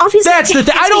like obviously that's the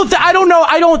thing. I don't know.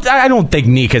 I don't think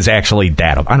Nika's actually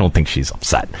that. I don't think she's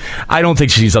upset. I don't think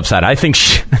she's upset. I think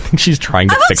she's trying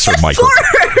to fix her microphone.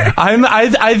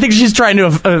 I think she's trying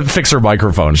to fix her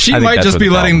microphone. She might just be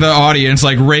letting the audience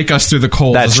like rake us through the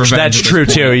coals. That's true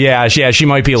too. Yeah, she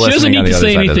might be listening. She doesn't need to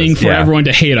say anything for everyone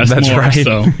to hate us. That's more, right.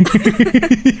 So.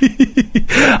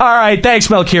 All right, thanks,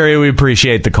 Melchiria. We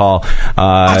appreciate the call.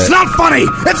 It's not funny.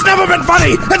 It's never been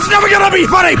funny. It's never gonna be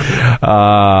funny.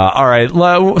 All right.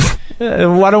 Why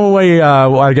don't we?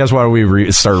 I guess why don't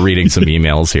we start reading some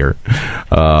emails here?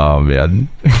 Oh man!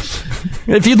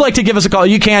 If you'd like to give us a call,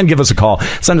 you can give us a call.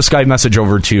 Send a Skype message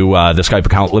over to the Skype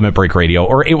account Limit Break Radio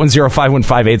or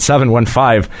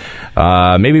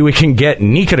 810-515-8715. Maybe we can get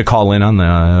Nika to call in on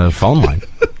the phone line.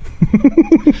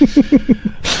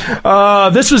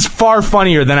 This was far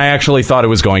funnier than I actually thought it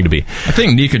was going to be. I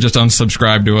think Nika just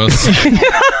unsubscribed to us.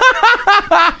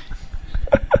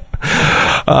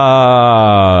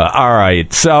 All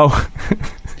right, so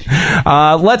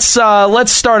let's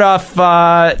start off.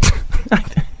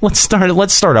 Let's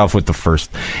start off with the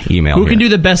first email. Who can do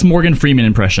the best Morgan Freeman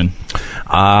impression?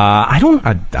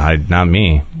 Not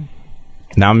me.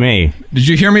 Not me. Did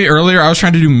you hear me earlier? I was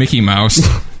trying to do Mickey Mouse.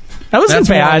 That wasn't That's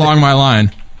bad. more along my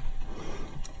line.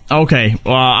 Okay.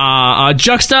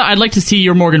 Juxta, I'd like to see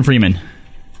your Morgan Freeman.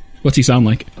 What's he sound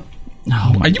like?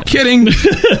 Oh, Are you kidding?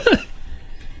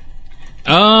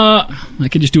 I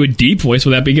could just do a deep voice.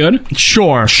 Would that be good?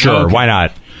 Sure. Okay. Why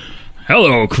not?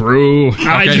 Hello, crew.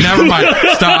 Okay, never mind.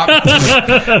 Stop.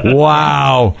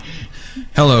 Wow.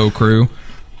 Hello, crew.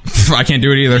 I can't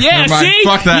do it either. Yeah, never mind. see?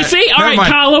 Fuck that. You see? All Never right,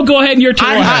 mind. Carlo, go ahead and your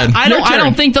turn. I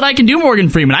don't think that I can do Morgan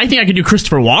Freeman. I think I can do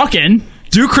Christopher Walken.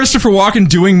 Do Christopher Walken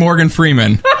doing Morgan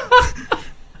Freeman. I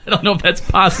don't know if that's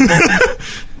possible.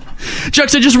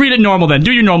 Juxta, just read it normal then.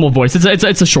 Do your normal voice.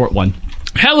 It's a short one.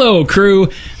 Hello, crew.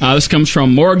 This comes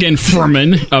from Morgan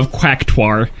Freeman of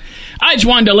Quacktoire. I just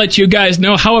wanted to let you guys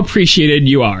know how appreciated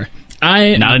you are.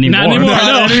 Not anymore.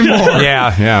 Not anymore.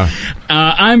 Yeah.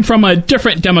 I'm from a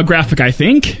different demographic, I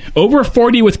think. Over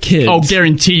 40 with kids. Oh,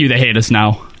 guarantee you they hate us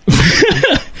now.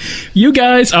 You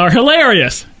guys are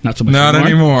hilarious. Not so much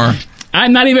anymore.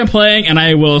 I'm not even playing, and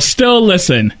I will still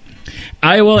listen.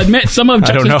 I will admit some of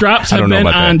Juxta's drops have been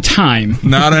on time.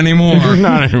 Not anymore.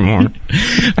 Not anymore.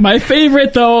 My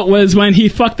favorite, though, was when he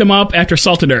fucked them up after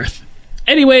Salted Earth.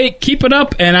 Anyway, keep it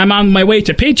up, and I'm on my way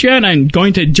to Patreon. I'm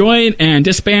going to join and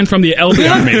disband from the LB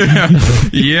Army.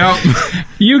 Yep.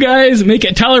 You guys make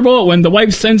it tolerable when the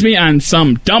wife sends me on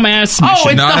some dumbass mission. Oh,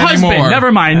 it's Not the husband. anymore.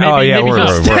 Never mind.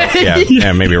 Maybe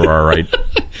Maybe we're all right.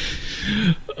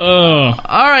 All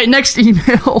right, next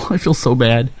email. I feel so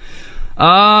bad.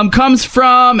 Comes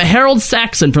from Harold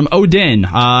Saxon from Odin.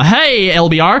 Hey,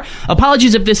 LBR.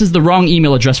 Apologies if this is the wrong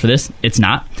email address for this. It's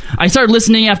not. I started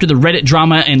listening after the Reddit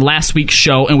drama and last week's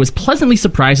show and was pleasantly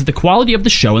surprised at the quality of the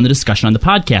show and the discussion on the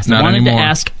podcast. I wanted to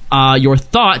ask your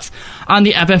thoughts on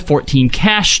the FF14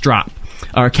 cash drop.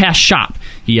 Or cash shop.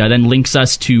 He then links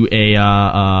us to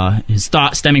his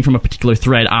thought stemming from a particular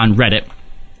thread on Reddit.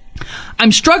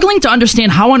 I'm struggling to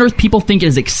understand how on earth people think it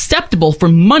is acceptable for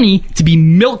money to be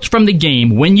milked from the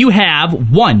game when you have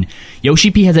 1.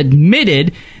 Yoshi P has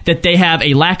admitted that they have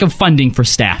a lack of funding for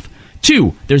staff.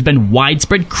 2. There's been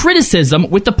widespread criticism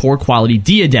with the poor quality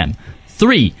diadem.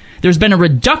 3. There's been a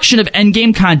reduction of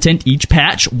endgame content each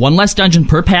patch, 1 less dungeon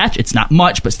per patch. It's not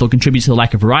much, but still contributes to the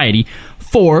lack of variety.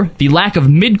 4. The lack of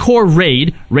mid-core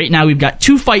raid. Right now we've got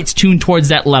 2 fights tuned towards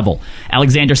that level.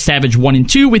 Alexander Savage 1 and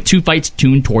 2 with 2 fights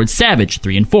tuned towards Savage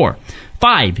 3 and 4.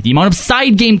 5. The amount of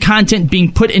side game content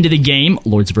being put into the game,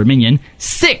 Lords of Verminion.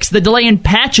 6. The delay in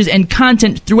patches and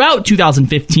content throughout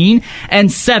 2015.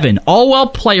 And 7. All while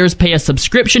players pay a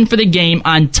subscription for the game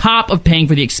on top of paying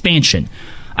for the expansion.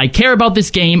 I care about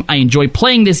this game, I enjoy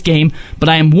playing this game, but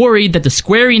I am worried that the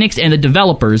Square Enix and the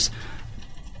developers...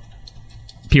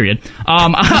 Period.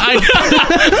 I'm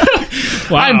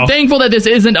thankful that this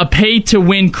isn't a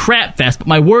pay-to-win crap fest, but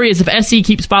my worry is if SE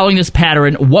keeps following this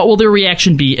pattern, what will their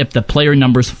reaction be if the player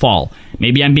numbers fall?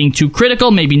 Maybe I'm being too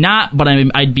critical, maybe not, but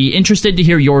I'd be interested to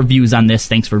hear your views on this.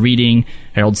 Thanks for reading,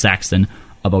 Harold Saxton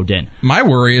of Odin. My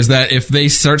worry is that if they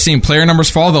start seeing player numbers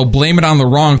fall, they'll blame it on the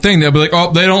wrong thing. They'll be like,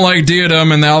 oh, they don't like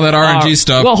Diadem and all that RNG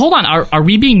stuff. Well, hold on. Are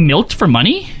we being milked for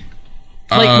money?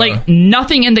 Like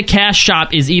nothing in the cash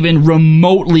shop is even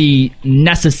remotely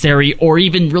necessary or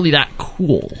even really that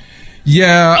cool.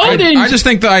 Yeah, I just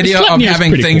think the idea of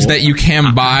having things that you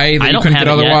can buy that you couldn't get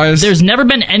otherwise. There's never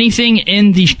been anything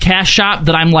in the cash shop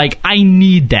that I'm like, I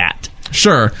need that.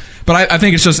 Sure, but I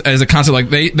think it's just as a concept, like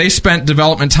they spent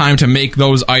development time to make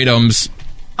those items.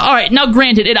 All right, now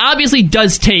granted, it obviously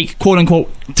does take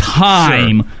quote-unquote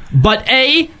time, but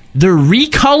the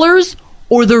recolors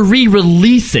or the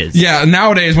re-releases. Yeah,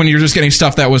 nowadays when you're just getting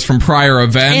stuff that was from prior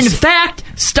events. In fact,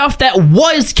 stuff that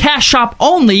was cash shop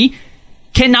only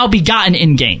can now be gotten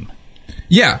in-game.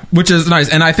 Yeah, which is nice.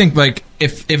 And I think like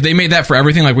if they made that for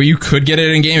everything, like where you could get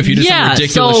it in-game, if you did some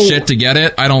ridiculous shit to get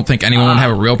it, I don't think anyone would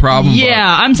have a real problem.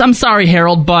 Yeah, I'm sorry,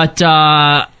 Harold, but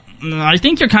I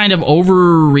think you're kind of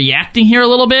overreacting here a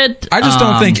little bit. I just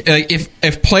don't think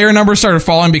if player numbers started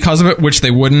falling because of it, which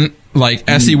they wouldn't, like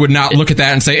SE would not look at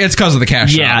that and say it's because of the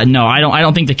cash shop. Yeah, no, I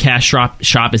don't think the cash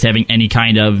shop is having any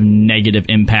kind of negative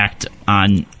impact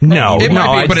on. No, it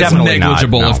might be, but it's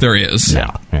negligible if there is.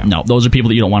 No, those are people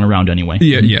that you don't want around anyway.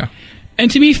 Yeah. And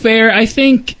to be fair, I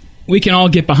think we can all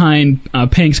get behind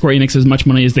paying Square Enix as much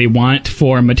money as they want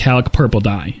for metallic purple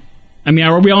dye. I mean,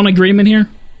 are we all in agreement here?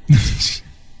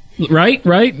 Right.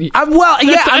 Well,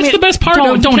 that's the best part.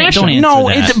 Don't answer that.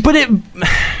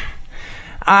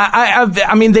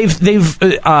 I mean, they've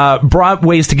brought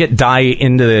ways to get dye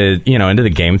into the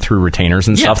game through retainers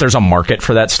and stuff. There's a market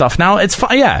for that stuff now. It's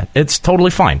fine. Yeah, it's totally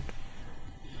fine.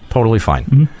 Totally fine.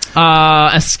 Mm-hmm.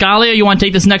 Escalia, you want to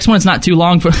take this next one? It's not too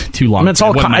long. I mean,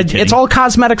 it's all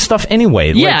cosmetic stuff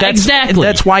anyway. Yeah, exactly.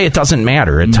 That's why it doesn't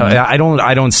matter. I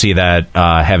don't see that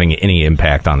having any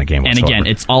impact on the game whatsoever. And again,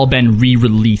 it's all been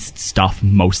re-released stuff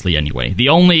mostly anyway. The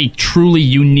only truly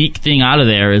unique thing out of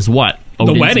there is what?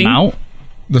 The wedding. Mount?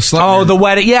 The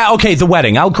wedding. Yeah, okay, the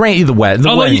wedding. I'll grant you the wedding.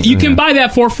 Although you can buy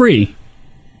that for free.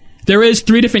 There is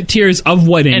 3 different tiers of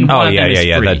wedding. And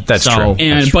that's true.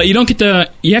 But you don't get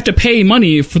you have to pay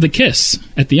money for the kiss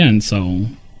at the end, so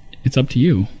it's up to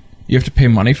you. You have to pay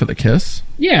money for the kiss?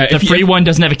 Yeah. The free one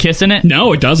doesn't have a kiss in it?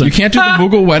 No, it doesn't. You can't do the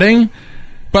Moogle wedding?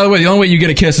 By the way, the only way you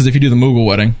get a kiss is if you do the Moogle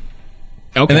wedding.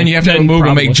 Okay. And then you have to have a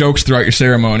Moogle make jokes throughout your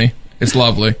ceremony. It's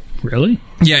lovely. Really?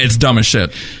 Yeah, it's dumb as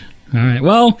shit. All right.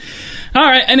 Well, all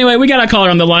right. Anyway, we got a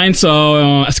caller on the line,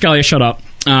 so Escalia, shut up.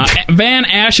 Van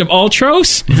Ash of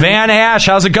Ultros. Van Ash,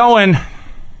 how's it going?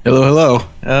 Hello.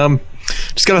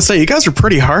 Just gotta say, you guys are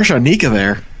pretty harsh on Nika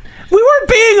there. We weren't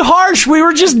being harsh. We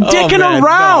were just dicking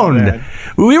around.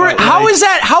 We were. How is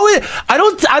that?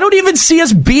 I don't even see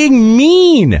us being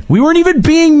mean. We weren't even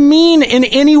being mean in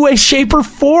any way, shape, or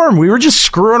form. We were just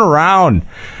screwing around.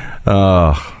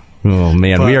 Oh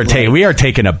man, we are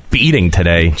taking a beating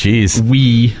today. Jeez,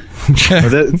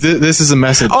 this is a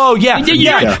message. Oh yeah.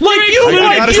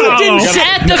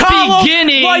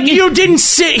 Like you didn't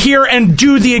sit here and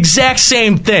do the exact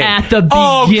same thing at the beginning.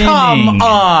 Oh come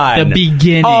on, the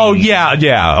beginning. Oh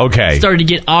yeah, okay. Started to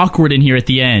get awkward in here at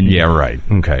the end. Yeah, right.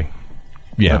 Okay.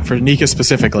 Yeah, for Nika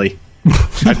specifically.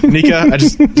 Nika,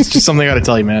 it's just something I got to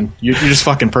tell you, man. You're just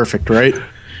fucking perfect, right?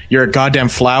 You're a goddamn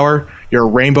flower. You're a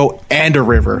rainbow and a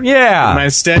river. Yeah.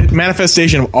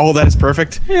 Manifestation of all that is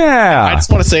perfect. Yeah. I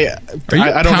just want to say,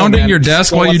 I don't pounding your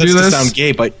desk while you do this? Sound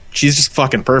gay, but she's just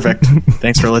fucking perfect.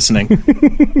 Thanks for listening.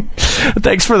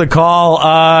 Thanks for the call.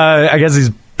 I guess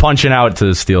he's punching out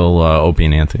to steal Opie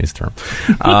and Anthony's term.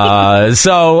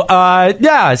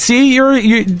 See,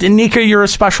 Nika, you're a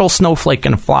special snowflake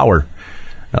and a flower.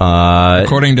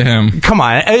 According to him. Come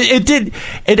on, it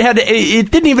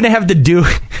didn't even have to do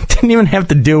didn't even have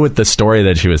to do with the story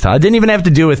that she was telling. It didn't even have to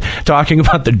do with talking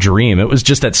about the dream. It was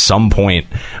just at some point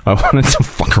I wanted to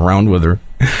fuck around with her.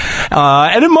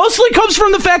 And it mostly comes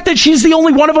from the fact that she's the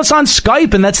only one of us on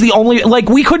Skype, and that's the only, like,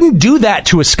 we couldn't do that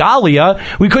to Ascalia.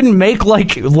 We couldn't make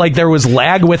like there was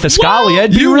lag with Ascalia.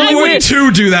 It'd be really weird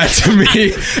to do that to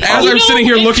me as I'm sitting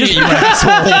here looking at you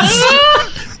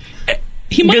assholes.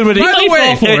 He might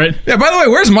fall for it. Yeah, by the way,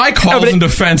 where's my calls in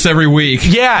defense every week?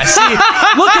 Yeah, see,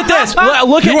 look at this.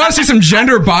 You want to see some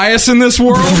gender bias in this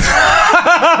world?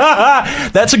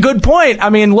 That's a good point. I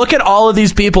mean, look at all of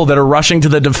these people that are rushing to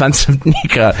the defense of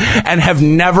Nika and have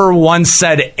never once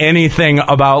said anything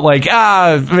about, like,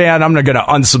 man, I'm not going to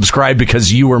unsubscribe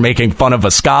because you were making fun of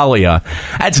Ascalia.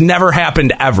 That's never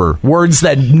happened ever. Words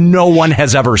that no one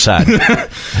has ever said.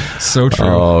 So true.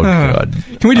 Oh, God.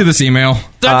 Can we do this email?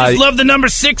 I just love the number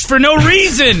 6 for no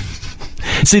reason.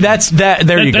 See, that's that.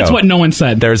 There you go. That's what no one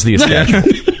said. There's the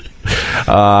establishment.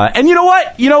 And you know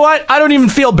what? I don't even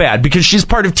feel bad because she's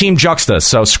part of Team Juxta,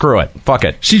 so screw it. Fuck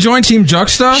it. She joined Team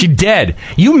Juxta? She did.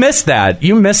 You missed that.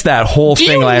 You missed that whole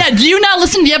thing. Do you not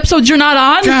listen to the episodes you're not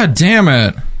on? God damn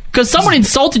it. Because someone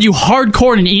insulted you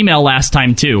hardcore in an email last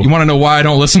time, too. You want to know why I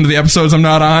don't listen to the episodes I'm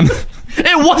not on?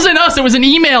 It wasn't us. It was an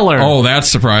emailer. Oh, that's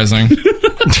surprising.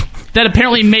 That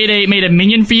apparently made a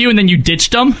minion for you, and then you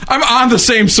ditched them. I'm on the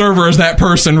same server as that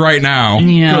person right now.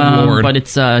 Yeah, good lord! But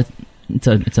it's a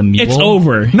mule. It's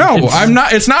over. No, I'm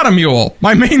not. It's not a mule.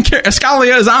 My main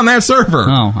Ascalia is on that server.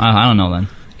 Oh, I don't know then.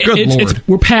 Good lord.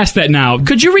 We're past that now.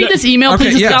 Could you read this email,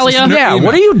 please, Ascalia? Yeah.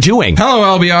 What are you doing?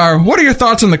 Hello, LBR. What are your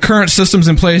thoughts on the current systems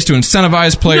in place to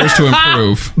incentivize players to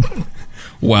improve?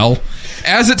 Well,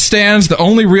 as it stands, the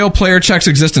only real player checks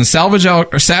exist in Savage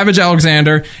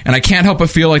Alexander, and I can't help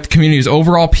but feel like the community's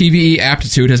overall PvE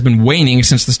aptitude has been waning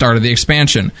since the start of the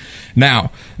expansion. Now,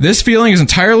 this feeling is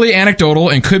entirely anecdotal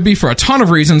and could be for a ton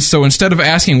of reasons, so instead of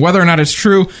asking whether or not it's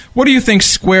true, what do you think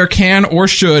Square can or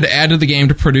should add to the game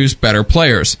to produce better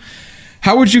players?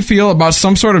 How would you feel about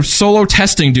some sort of solo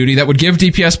testing duty that would give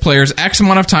DPS players X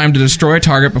amount of time to destroy a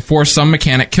target before some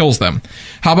mechanic kills them?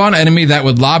 How about an enemy that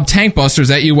would lob tank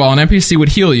busters at you while an NPC would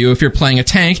heal you if you're playing a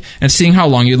tank and seeing how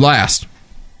long you'd last?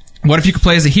 What if you could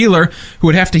play as a healer who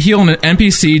would have to heal an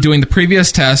NPC doing the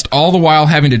previous test, all the while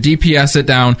having to DPS it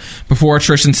down before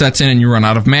attrition sets in and you run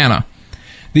out of mana?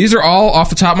 These are all off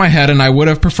the top of my head, and I would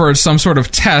have preferred some sort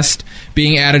of test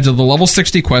being added to the level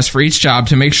 60 quest for each job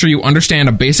to make sure you understand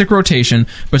a basic rotation,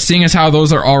 but seeing as how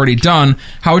those are already done,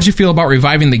 how would you feel about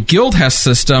reviving the guild test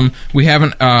system we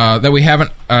haven't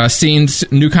seen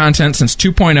new content since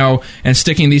 2.0 and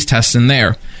sticking these tests in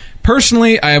there?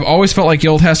 Personally, I have always felt like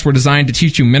guild tests were designed to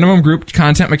teach you minimum group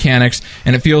content mechanics,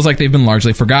 and it feels like they've been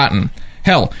largely forgotten.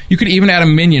 Hell, you could even add a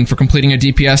minion for completing a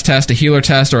DPS test, a healer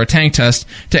test, or a tank test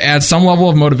to add some level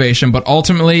of motivation, but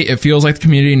ultimately it feels like the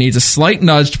community needs a slight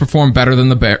nudge to perform better than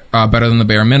the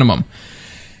bare minimum.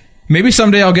 Maybe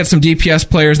someday I'll get some DPS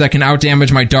players that can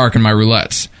outdamage my Dark and my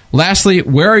Roulettes. Lastly,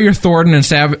 where are your Thornton and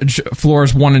Savage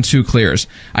Floors 1 and 2 clears?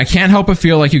 I can't help but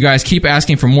feel like you guys keep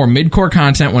asking for more mid-core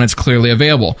content when it's clearly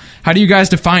available. How do you guys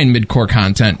define mid-core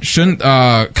content? Shouldn't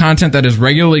content that is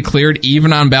regularly cleared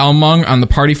even on Balmung on the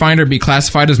Party Finder be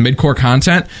classified as mid-core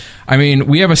content? I mean,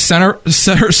 we have a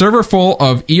server full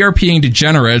of ERPing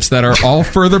degenerates that are all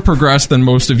further progressed than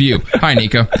most of you. Hi,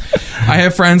 Nika. I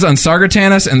have friends on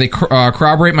Sargatanas, and they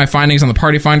corroborate my findings on the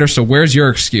Party Finder, so where's your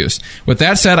excuse? With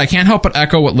that said, I can't help but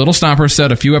echo what Little Stomper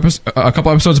said a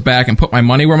couple episodes back and put my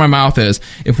money where my mouth is.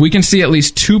 If we can see at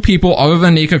least 2 people other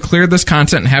than Nika clear this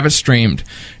content and have it streamed,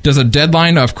 does a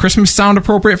deadline of Christmas sound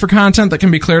appropriate for content that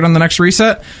can be cleared on the next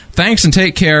reset? Thanks and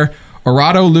take care.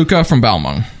 Orado Luca from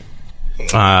Balmung.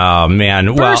 Oh,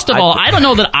 man. First of all, I don't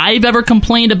know that I've ever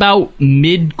complained about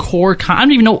mid-core content. I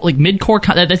don't even know, like, mid-core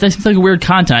content. That seems like a weird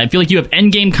content. I feel like you have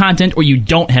endgame content or you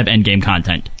don't have endgame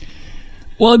content.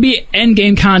 Well, it'd be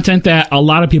endgame content that a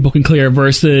lot of people can clear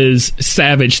versus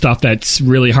Savage stuff that's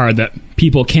really hard that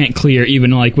people can't clear even,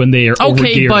 like, when they are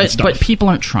over-geared and stuff. But people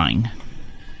aren't trying.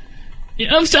 You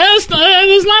know, that's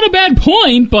not a bad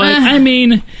point, but, I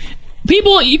mean...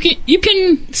 People, you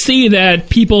can see that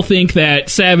people think that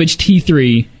Savage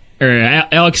T3 or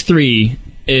Alex 3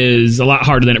 is a lot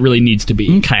harder than it really needs to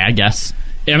be. Okay, I guess.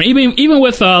 I mean, even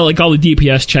with like all the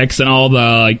DPS checks and all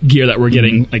the gear that we're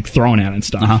getting like thrown at and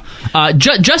stuff.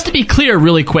 Just to be clear,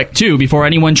 really quick too, before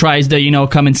anyone tries to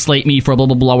come and slate me for blah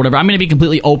blah blah whatever, I'm going to be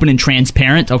completely open and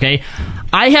transparent. Okay,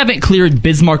 I haven't cleared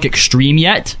Bismarck Extreme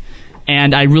yet,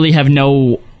 and I really have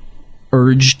no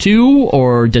urge to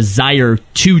or desire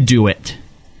to do it.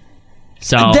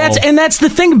 So that's the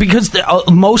thing, because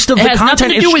most of the content has nothing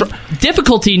to do with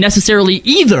difficulty necessarily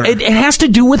either. It has to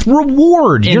do with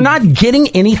reward. You're not getting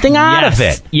anything out of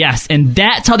it. Yes, and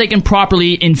that's how they can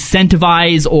properly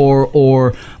incentivize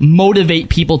or motivate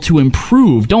people to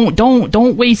improve.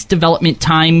 Don't waste development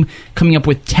time coming up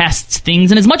with tests,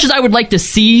 things. And as much as I would like to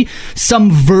see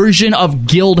some version of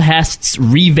Guild Hests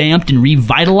revamped and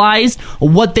revitalized,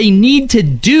 what they need to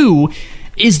do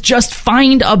is just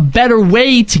find a better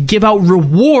way to give out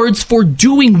rewards for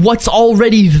doing what's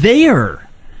already there.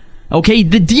 Okay,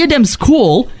 the diadem's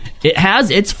cool. It has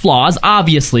its flaws,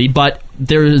 obviously, but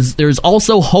there's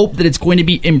also hope that it's going to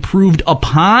be improved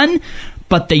upon.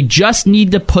 But they just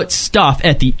need to put stuff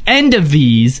at the end of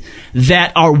these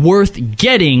that are worth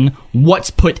getting what's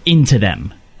put into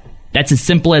them. That's as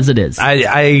simple as it is.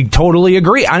 I totally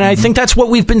agree. And I think that's what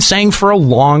we've been saying for a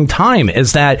long time,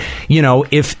 is that,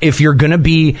 if you're going to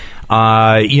be,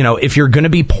 if you're going to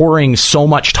be pouring so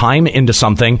much time into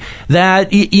something,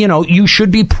 that, you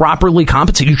should be properly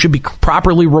compensated. You should be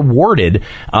properly rewarded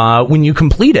when you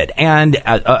complete it. And,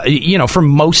 for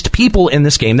most people in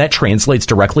this game, that translates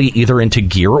directly either into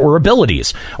gear or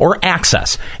abilities or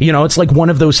access. It's like one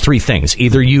of those three things.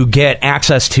 Either you get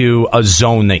access to a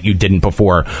zone that you didn't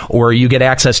before, or you get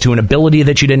access to an ability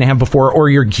that you didn't have before, or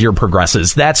your gear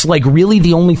progresses. That's like really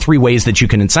the only three ways that you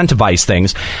can incentivize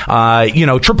things.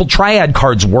 Triple Triad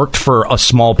cards worked for a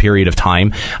small period of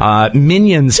time.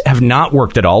 Minions have not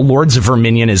worked at all. Lords of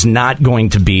Verminion is not going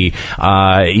to be,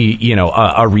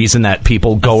 a reason that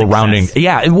people go around and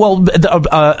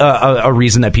a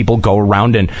reason that people go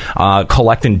around and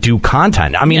collect and do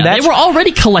content. I mean, they were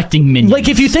already collecting minions. Like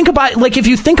if you think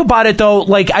about it, though,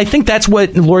 like I think that's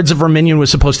what Lords of Verminion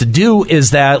was supposed to do,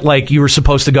 is that like you were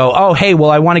supposed to go, oh hey, well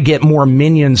I want to get more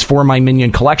minions for my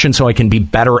minion collection so I can be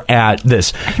better at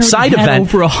this side event.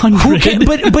 Over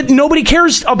 100. But nobody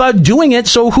cares about doing it,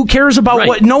 so who cares about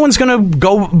what? No one's going to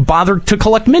go bother to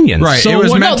collect minions. Right. So it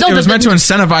was meant to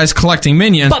incentivize collecting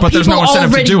minions, but there's no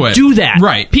incentive to do it. Do that.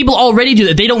 Right. People already do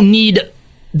that. They don't need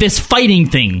this fighting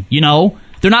thing,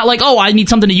 They're not like, oh, I need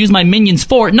something to use my minions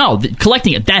for. No,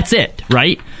 collecting it, that's it,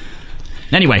 right?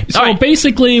 Anyway, so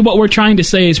basically what we're trying to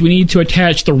say is we need to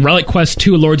attach the Relic Quest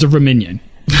to Lords of Verminion.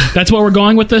 That's what we're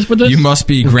going with this? You must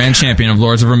be Grand Champion of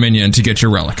Lords of Verminion to get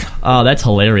your relic. Oh, that's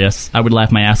hilarious. I would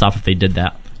laugh my ass off if they did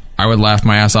that. I would laugh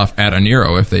my ass off at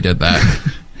Aniero if they did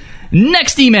that.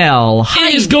 Next email.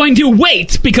 It is going to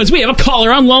wait because we have a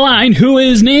caller on the line who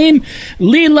is named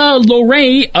Leela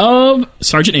Lorray of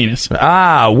Sergeant Anus.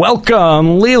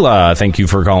 Welcome, Leela. Thank you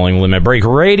for calling Limit Break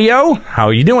Radio. How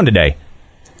are you doing today?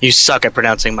 You suck at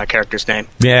pronouncing my character's name.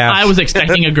 Yeah, I was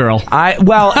expecting a girl.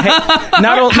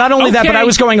 Not only that, but I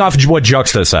was going off what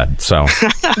Juxta said. So,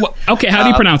 okay, how do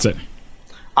you pronounce it?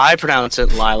 I pronounce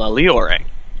it Lila Leore.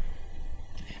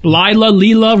 Lila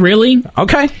Leela, really?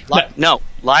 Okay. No,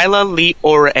 Lila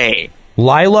Leore.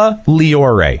 Lila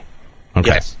Leore. Okay.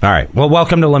 Yes. All right. Well,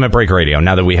 welcome to Limit Break Radio.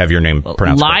 Now that we have your name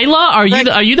pronounced. Lila,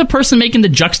 are you the person making the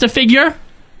Juxta figure?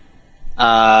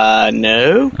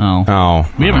 No.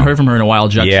 Oh. We haven't heard from her in a while,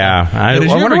 Juxta. Yeah. I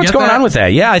wonder what's going on with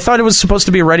that. Yeah, I thought it was supposed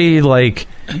to be ready, like...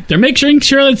 They're making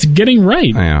sure it's getting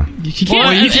right. Yeah. You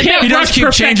can't you just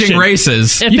keep changing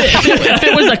races. If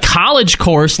it was a college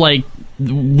course, like,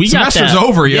 we Semester's got that.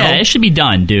 over, yo. Yeah, it should be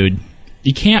done, dude.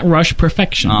 You can't rush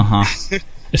perfection. Uh-huh.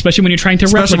 Especially when you're trying to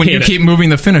replicate when you keep moving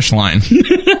the finish line. Sorry,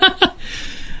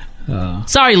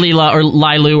 Leela, or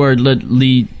Lilu, or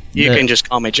Lee... You can just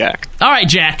call me Jack. All right,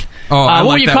 Jack. Oh, I what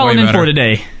like are you that calling way in better. for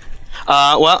today?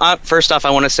 First off, I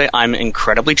want to say I'm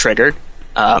incredibly triggered.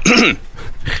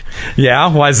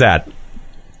 Yeah, why's that?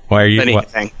 Why are you...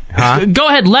 Anything. Huh? Go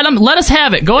ahead, let us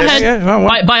have it. Go ahead.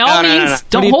 Yeah, by all means,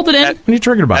 don't hold it in. What are you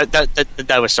triggered about?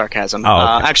 That was sarcasm. Oh,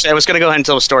 okay. Actually, I was going to go ahead and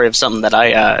tell a story of something that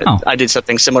I did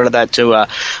something similar to that to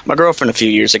my girlfriend a few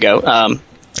years ago. Are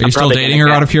you still dating her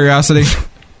out of curiosity?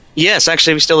 Yes,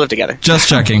 actually, we still live together. Just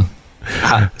checking.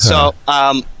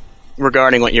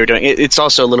 Regarding what you're doing, it's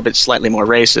also a little bit slightly more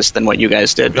racist than what you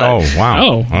guys did. Oh, wow.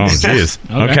 Oh, jeez.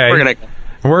 Okay.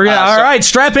 We're gonna all right,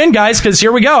 strap in, guys, because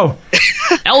here we go.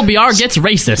 LBR gets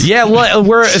racist. Yeah,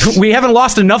 we haven't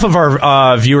lost enough of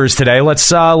our viewers today.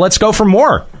 Let's go for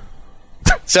more.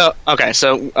 So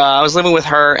I was living with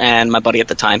her and my buddy at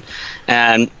the time,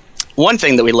 and one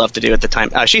thing that we loved to do at the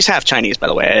time, she's half Chinese, by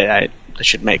the way. I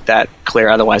should make that clear,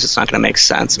 otherwise it's not going to make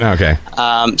sense. Okay.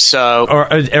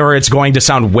 Or it's going to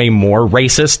sound way more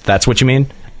racist. That's what you mean?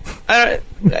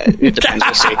 It depends.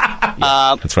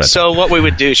 We'll see. So what we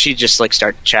would do, she'd just like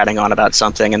start chatting on about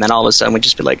something, and then all of a sudden we'd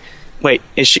just be like, "Wait,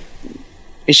 is she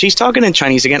talking in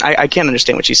Chinese again? I can't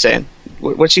understand what she's saying.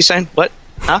 What's she saying? What?"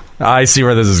 Huh? I see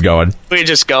where this is going. We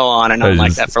just go on and on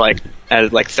like that for like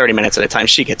 30 minutes at a time.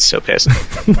 She gets so pissed.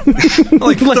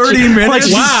 Like 30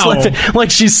 minutes? Like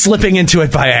she's slipping into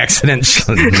it by accident.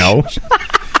 No.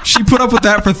 She put up with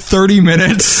that for 30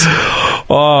 minutes.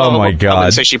 Oh my God! I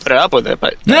wouldn't say she put up with it,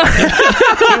 but she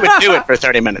would do it for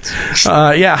 30 minutes.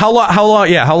 Yeah. How long?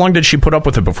 Yeah. How long did she put up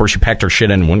with it before she packed her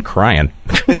shit in and went crying?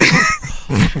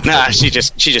 Nah, she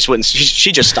just wouldn't.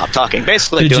 She just stopped talking.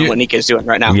 Basically, doing what Nika's doing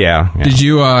right now. Yeah. Did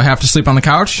you have to sleep on the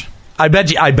couch? I bet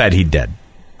he did.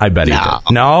 I bet he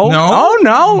did. No. Oh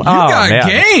no! You got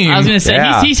game. I was going to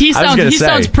say he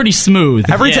sounds pretty smooth.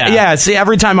 Every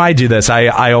time I do this,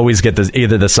 I always get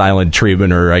either the silent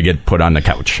treatment or I get put on the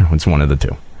couch. It's one of the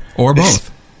two, or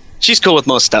both. She's cool with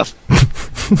most stuff.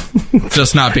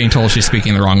 Just not being told she's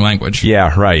speaking the wrong language.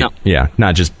 Yeah, right. No. Yeah,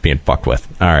 not just being fucked with.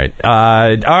 All right.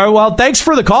 Well, thanks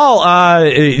for the call.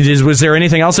 Was there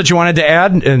anything else that you wanted to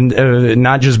add, and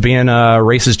not just being a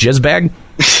racist jizz bag?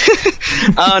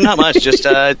 Not much. Just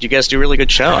you guys do a really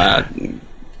good show.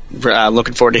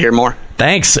 Looking forward to hear more.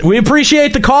 Thanks. We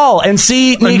appreciate the call. And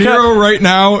see, Nika, Aniero right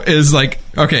now is like,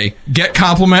 okay, get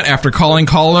compliment after calling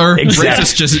caller. Exactly.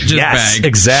 Racist just bag.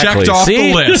 Exactly. Checked off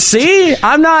the list. See,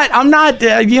 I'm not.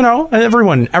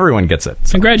 Everyone gets it.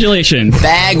 So. Congratulations.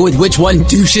 Bag with which one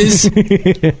douches?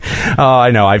 Oh,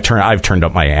 I know. I've turned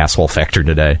up my asshole factor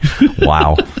today.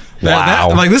 Wow.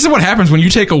 Wow! This is what happens when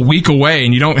you take a week away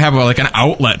and you don't have an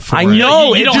outlet for it. I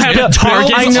know. You don't have a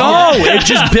target. I know. It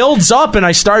just builds up, and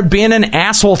I start being an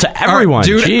asshole to everyone.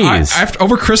 Dude, jeez.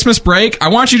 Over Christmas break, I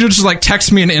want you to just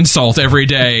text me an insult every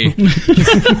day,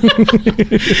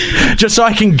 just so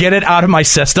I can get it out of my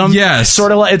system. Yes,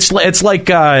 sort of. It's like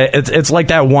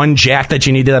that one jack that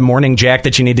you need, that morning jack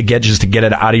that you need to get just to get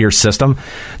it out of your system.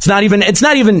 It's not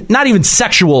even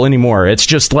sexual anymore. It's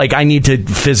just like I need to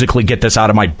physically get this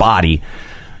out of my body.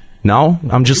 No,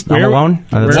 I'm alone.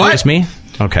 That's just me.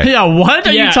 Okay. Yeah. What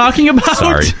are you talking about?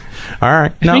 Sorry. All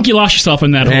right. No. I think you lost yourself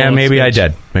in that. Yeah, maybe I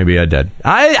did.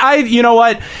 I. You know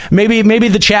what? Maybe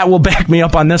the chat will back me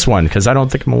up on this one because I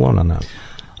don't think I'm alone on that.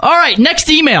 All right. Next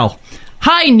email.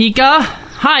 Hi, Nika.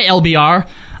 Hi, LBR.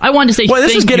 I wanted to say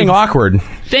this is getting awkward.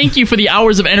 Thank you for the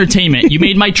hours of entertainment. You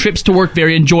made my trips to work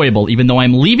very enjoyable. Even though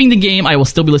I'm leaving the game, I will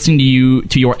still be listening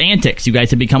to your antics. You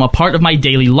guys have become a part of my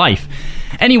daily life.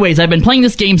 Anyways, I've been playing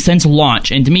this game since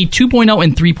launch, and to me, 2.0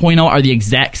 and 3.0 are the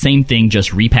exact same thing,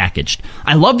 just repackaged.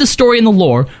 I love the story and the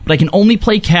lore, but I can only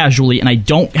play casually, and I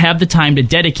don't have the time to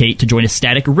dedicate to join a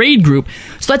static raid group,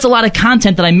 so that's a lot of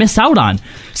content that I miss out on.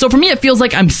 So for me, it feels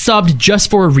like I'm subbed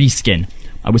just for a reskin.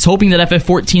 I was hoping that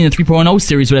FF14 and 3.0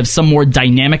 series would have some more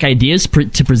dynamic ideas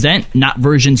to present, not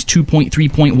versions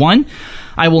 2.3.1.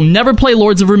 I will never play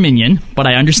Lords of Verminion, but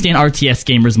I understand RTS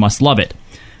gamers must love it.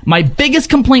 My biggest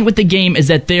complaint with the game is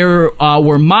that there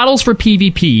were models for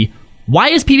PvP. Why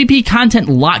is PvP content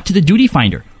locked to the Duty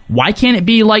Finder? Why can't it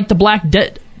be like the Black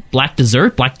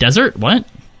Desert? What?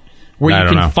 Where you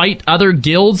can fight other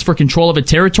guilds for control of a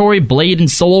territory, Blade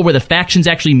and Soul, where the factions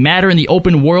actually matter in the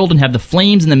open world and have the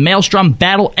Flames and the Maelstrom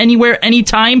battle anywhere,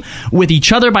 anytime with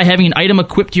each other by having an item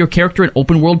equipped to your character in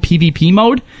open world PvP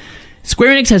mode?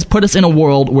 Square Enix has put us in a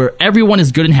world where everyone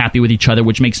is good and happy with each other,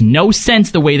 which makes no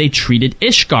sense the way they treated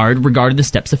Ishgard regarding the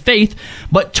Steps of Faith,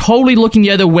 but totally looking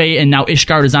the other way, and now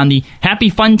Ishgard is on the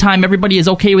happy fun time, everybody is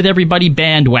okay with everybody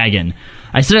bandwagon.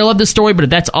 I said I love this story, but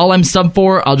if that's all I'm subbed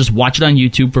for, I'll just watch it on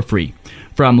YouTube for free.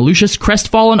 From Lucius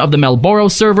Crestfallen of the Melboro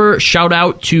server, shout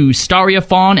out to Staria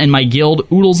Fawn and my guild,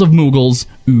 Oodles of Moogles,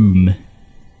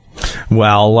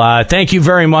 Well, thank you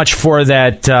very much for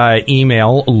that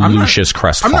email, Lucius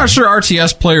Crestfallen. I'm not sure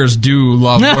RTS players do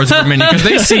love Lords of Verminion because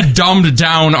they see dumbed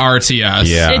down RTS.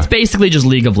 Yeah. It's basically just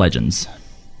League of Legends.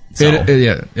 So,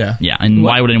 yeah. Yeah, and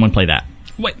why would anyone play that?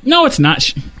 Wait, no, it's not.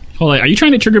 Hold on, are you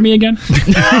trying to trigger me again?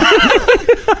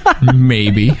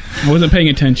 Maybe. I wasn't paying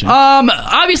attention.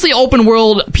 Obviously, open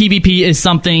world PvP is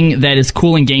something that is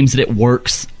cool in games that it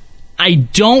works. I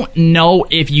don't know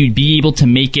if you'd be able to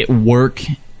make it work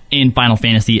in Final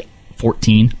Fantasy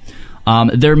 14.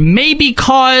 There may be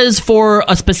cause for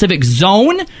a specific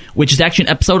zone, which is actually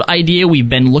an episode idea we've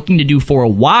been looking to do for a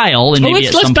while, and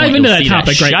maybe let's dive into that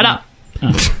topic right now.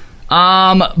 Shut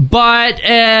up. But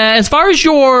as far as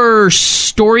your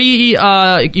story,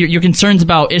 your concerns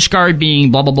about Ishgard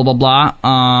being blah blah blah blah blah,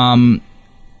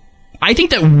 I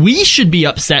think that we should be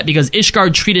upset because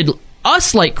Ishgard treated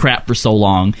us like crap for so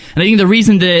long, and I think the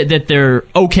reason that they're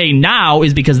okay now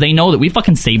is because they know that we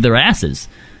fucking saved their asses,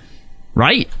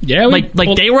 right? Yeah,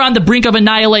 they were on the brink of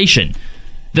annihilation.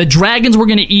 The dragons were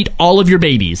going to eat all of your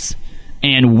babies,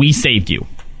 and we saved you.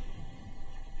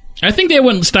 I think they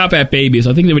wouldn't stop at babies.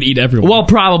 I think they would eat everyone. Well,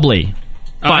 probably.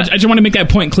 I just want to make that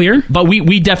point clear. But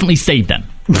we definitely saved them.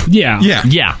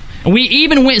 Yeah. And we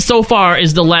even went so far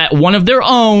as to let one of their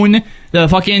own, the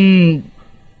fucking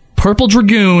Purple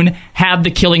Dragoon, have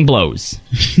the killing blows.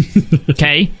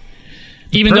 Okay?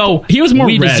 Even though he was more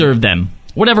we red. deserved them.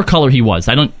 Whatever color he was.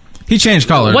 He changed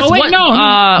colors.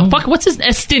 What's his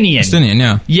Estinian? Estinian,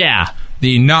 yeah. Yeah.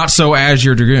 The not so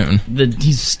azure dragoon.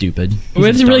 He's stupid.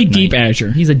 It's a really deep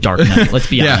azure. He's a dark knight. Let's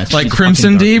be honest. Like He's a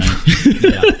Crimson fucking Deep.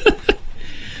 dark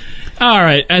All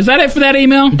right. Is that it for that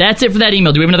email? That's it for that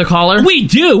email. Do we have another caller? We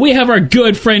do. We have our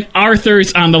good friend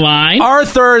Arthur's on the line.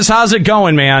 Arthur's, how's it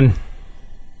going, man?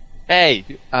 Hey,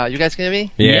 you guys can hear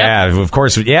me? Yeah, of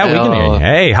course. Yeah, we can hear you.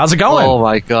 Hey, how's it going? Oh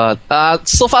my god.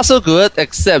 So far so good,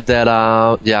 except that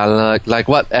like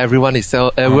what everyone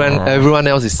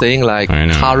else is saying, like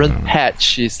current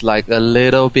patch is like a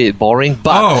little bit boring.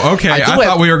 But okay. I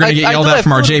thought we were going to get yelled at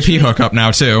from our JP hookup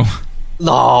now too.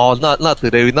 No, not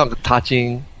today. We're not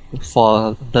touching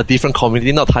for the different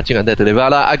community. Not touching on that today.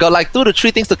 But I got like 2 to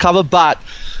 3 things to cover. But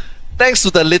thanks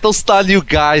to the little style you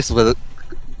guys were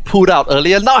put out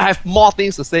earlier, now I have more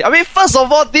things to say. I mean, first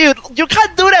of all, dude, you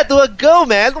can't do that to a girl,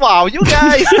 man. Wow, you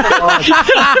guys.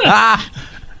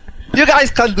 You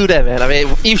guys can't do that, man. I mean,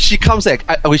 if she comes back,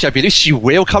 which I believe she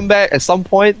will come back at some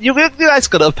point, you guys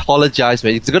gotta apologize,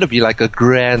 man. It's gonna be like a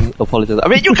grand apology. I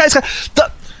mean, you guys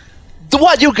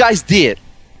what you guys did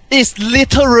is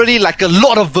literally like a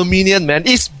lot of Verminion, man.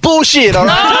 It's bullshit,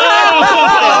 alright?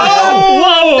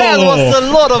 Whoa! That was a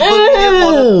lot of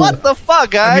Verminion. What the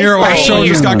fuck, guys? Aniero, our show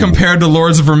just got compared to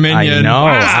Lords of Verminion. I know.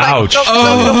 Ouch.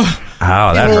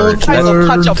 That hurts. Kind of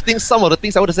touch of things. Some of the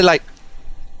things I would say, like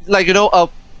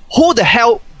who the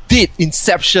hell did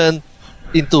Inception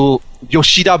into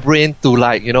Yoshida brain to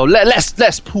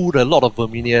let's put a lot of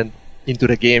Verminion into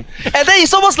the game, and then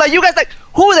it's almost like you guys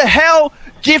who the hell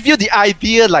give you the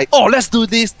idea let's do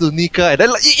this to Nika, and then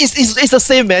it's the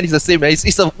same, man. It's the same, man.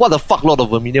 It's a what the fuck lot of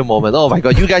Verminion moment. Oh my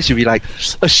god, you guys should be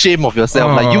ashamed of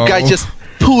yourself. You guys just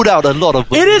pulled out a lot of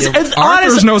Verminion. It is.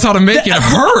 Arthur knows how to make it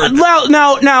hurt.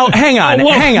 Now, hang on.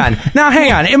 Now,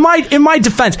 hang on. In my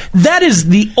defense, that is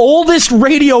the oldest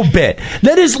radio bit.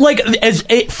 That is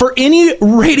for any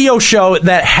radio show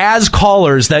that has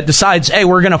callers that decides, hey,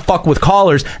 we're gonna fuck with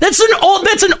callers. That's an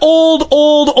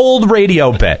old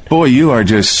radio bit. Boy, you are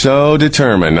just so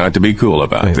determined not to be cool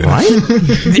about this. Right?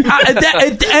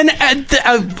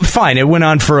 Fine. It went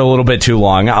on for a little bit too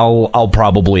long. I'll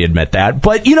probably admit that.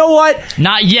 But you know what?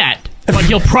 Not yet. But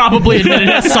you'll probably admit it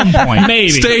at some point. Maybe.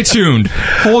 Stay tuned.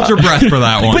 Hold your breath for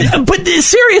that one. But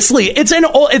seriously, it's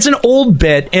an old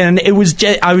bit, and it was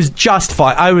I was just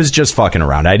fucking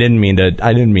around. I didn't mean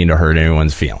to hurt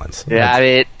anyone's feelings. Yeah, I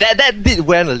mean that did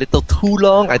went a little too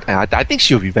long. I think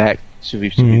she'll be back. She'll be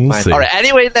fine. See. All right.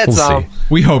 Anyway, let's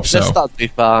we hope so. Let's start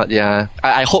with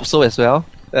I hope so as well.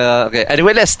 Okay.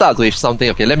 Anyway, let's start with something.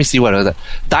 Okay. Let me see what was that.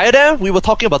 Diadem. We were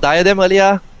talking about Diadem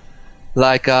earlier.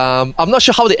 I'm not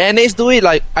sure how the NAs do it.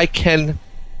 I can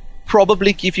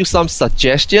probably give you some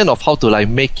suggestion of how to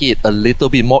make it a little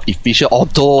bit more efficient.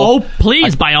 Although,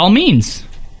 please, by all means.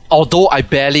 Although I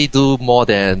barely do more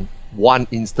than 1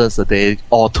 instance a day,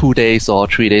 or 2 days, or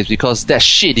 3 days, because that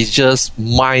shit is just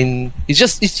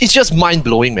it's just mind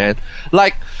blowing, man.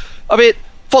 I mean,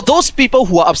 for those people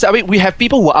who are upset, I mean, we have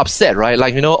people who are upset, right?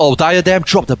 Diadem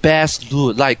dropped the best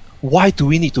loot. Why do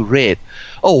we need to raid?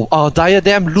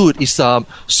 Diadem loot is so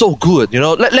good,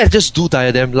 let's just do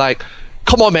Diadem.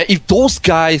 Come on, man, if those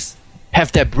guys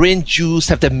have their brain juice,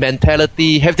 have their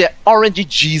mentality, have their orangey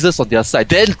Jesus on their side,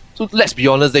 then let's be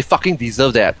honest, they fucking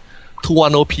deserve that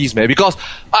 210 piece, man. Because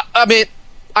I mean,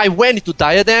 I went into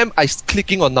Diadem, I was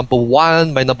clicking on number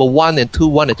 1, my number 1 and 2,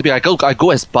 1 and 2. I go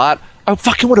as Bard. I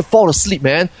fucking want to fall asleep,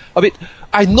 man. I mean,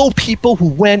 I know people who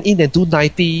went in and do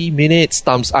 90 minutes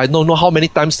times I don't know how many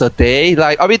times a day.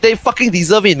 I mean, they fucking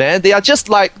deserve it, man. They are just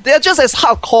as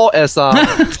hardcore as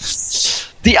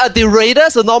the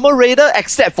raiders, the normal raider,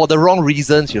 except for the wrong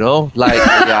reasons,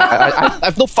 I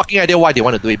have no fucking idea why they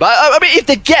want to do it. But I mean, if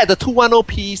they get the 210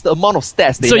 piece, the amount of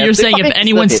stats they have. So you're saying if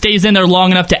anyone stays in there long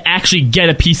enough to actually get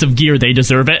a piece of gear, they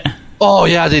deserve it? Oh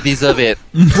yeah, they deserve it.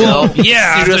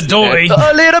 Yeah, the doy.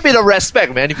 A little bit of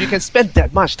respect, man. If you can spend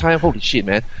that much time, holy shit,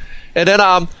 man. And then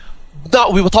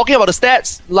now we were talking about the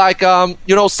stats.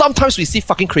 Sometimes we see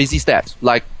fucking crazy stats,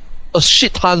 a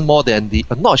shit ton more than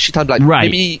not a shit ton,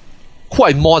 maybe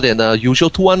quite more than the usual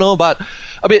 210. But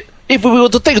I mean, if we were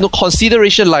to take into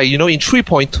consideration, in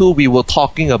 3.2, we were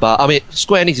talking about. I mean,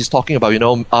 Square Enix is talking about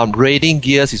raiding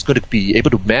gears is going to be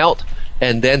able to melt.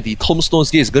 And then the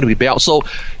Tombstone's gear is going to be built. So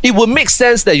it would make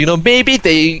sense that, maybe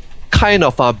they kind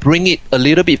of bring it a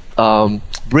little bit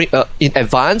in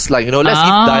advance, like let's give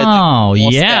Oh,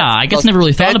 more yeah. stats, I guess never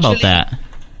really thought about that.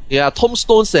 Yeah,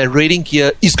 tombstones and raiding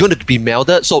gear is going to be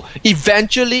melded. So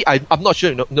eventually, I'm not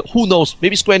sure. Who knows?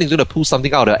 Maybe Square Enix is going to pull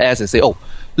something out of their ass and say, "Oh,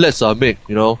 let's make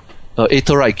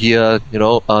Aetheryte gear,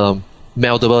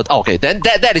 meldable." Okay, then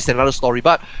that is another story.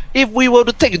 But if we were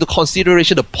to take into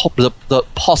consideration the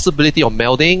possibility of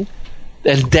melding,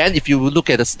 and then if you look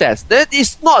at the stats, then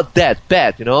it's not that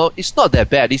bad. It's not that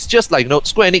bad. It's just like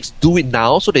Square Enix do it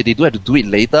now, so that they don't have to do it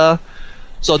later.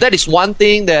 So that is one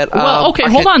thing that. Well, okay,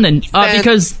 hold on then,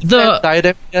 because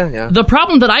the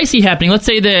problem that I see happening. Let's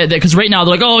say that because right now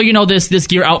they're like, oh, this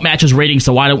gear outmatches rating,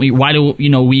 so why don't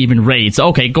we even raid? So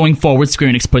okay, going forward,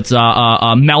 Square Enix puts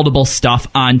meldable stuff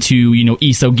onto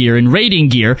ESO gear and raiding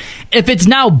gear. If it's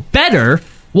now better,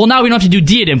 well, now we don't have to do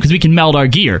diadem because we can meld our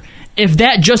gear. If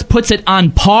that just puts it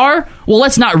on par, well,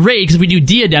 let's not raid because if we do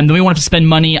diadem, then we won't have to spend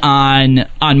money on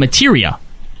materia.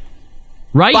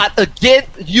 Right? But again,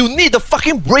 you need the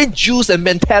fucking brain juice and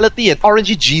mentality and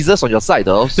orangey Jesus on your side,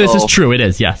 though. So. This is true, it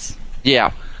is, yes.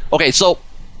 Yeah. Okay, so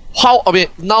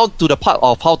now to the part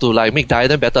of how to make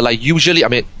diadem better. Like usually,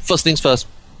 first things first,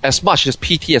 as much as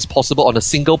PT as possible on a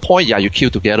single point, you kill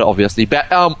together, obviously. But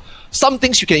some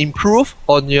things you can improve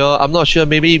on your. I'm not sure.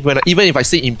 Maybe even if I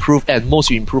say improve, at most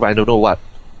you improve. I don't know what,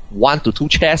 1 to 2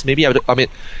 chests. Maybe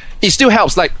it still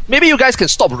helps. Like maybe you guys can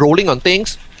stop rolling on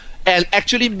things. And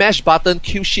actually mash button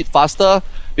kill shit faster,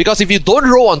 because if you don't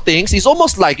roll on things, it's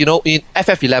almost like in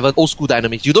FF11 old school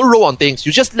dynamics, you don't roll on things,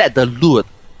 you just let the loot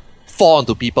fall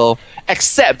onto people,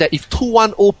 except that if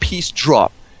 210 piece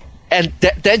drop and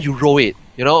then you roll it,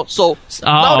 so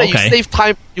now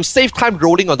that you save time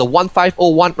rolling on the 150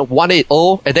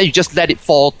 180, and then you just let it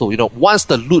fall to once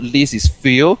the loot list is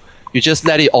filled, you just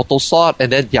let it auto sort,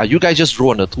 and then you guys just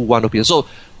roll on the 210 piece. So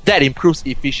that improves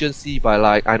efficiency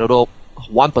by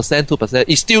 1%, 2%.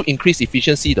 It still increase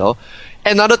efficiency though.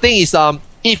 Another thing is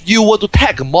if you were to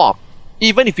tag a mob,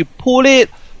 even if you pull it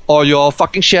or your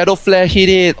fucking shadow flare hit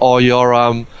it or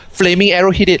your flaming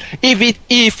arrow hit it,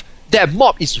 if that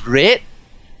mob is red,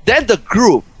 then the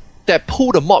group that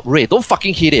pull the mob red, don't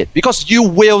fucking hit it, because you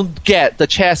will get the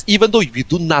chest even though if you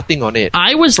do nothing on it.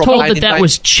 I was told that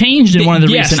was changed in one of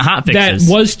the recent hotfixes.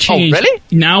 That was changed. Oh, really?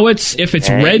 Now if it's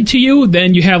red to you,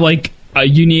 then you have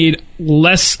you need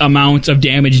less amount of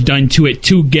damage done to it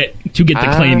to get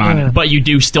the claim on it. But you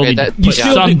do still need to put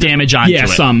some damage onto it. Yeah,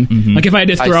 some. Mm-hmm. Like if I had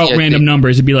to throw out random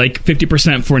numbers, it'd be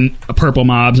 50% for purple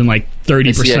mobs and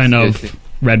 30% of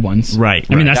red ones. Right.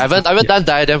 I haven't done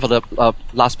diadem for the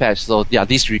last patch, so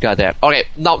disregard that. Okay,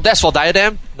 now that's for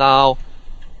diadem. Now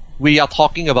we are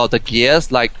talking about the gears.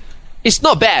 It's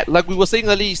not bad. Like we were saying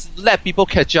earlier, let people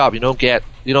catch up.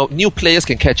 New players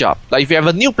can catch up. Like if you have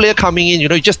a new player coming in,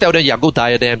 you just tell them, go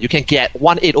diadem. You can get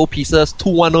 180 pieces,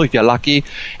 210 if you're lucky.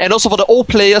 And also for the old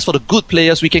players, for the good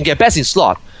players, we can get best in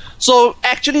slot. So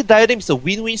actually, diadem is a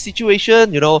win-win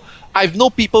situation. I've known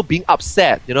people being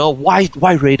upset. Why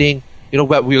raiding?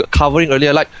 What we were covering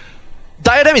earlier,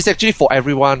 diadem is actually for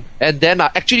everyone, and then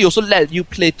actually also let you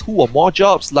play 2 or more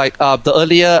jobs. Like the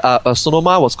earlier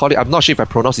Sonoma was calling. I'm not sure if I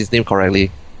pronounced his name correctly.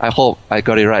 I hope I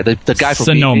got it right. The guy from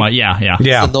Sonoma, yeah.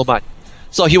 Sonoma.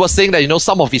 So he was saying that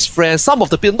some of his friends, some of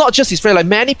the people, not just his friends,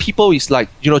 many people is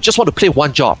just want to play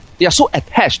one job. They are so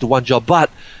attached to one job,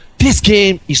 but this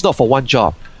game is not for one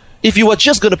job. If you were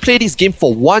just going to play this game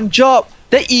for one job,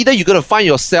 then either you're going to find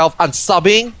yourself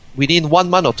unsubbing within 1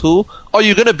 month or 2, or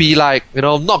you're gonna be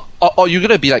or you're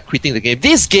gonna be quitting the game.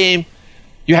 This game,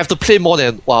 you have to play more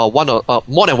than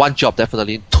one job,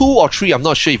 definitely 2 or 3. I'm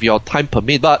not sure if your time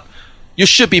permit, but you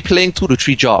should be playing 2 to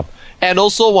 3 jobs. And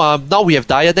also now we have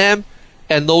diadem,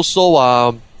 and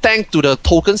also thanks to the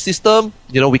token system,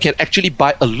 we can actually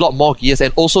buy a lot more gears,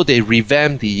 and also they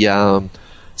revamped the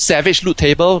savage loot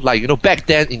table. Back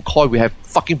then in Koi we have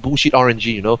fucking bullshit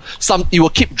RNG, it will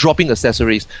keep dropping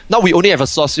accessories. Now we only have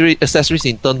accessories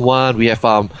in turn 1, we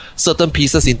have certain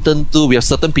pieces in turn 2, we have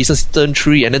certain pieces in turn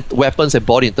 3, and then weapons and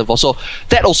body in turn 4. So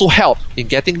that also helped in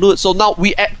getting loot. So now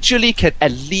we actually can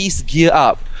at least gear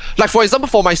up. Like for example,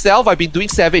 for myself, I've been doing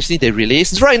savage since they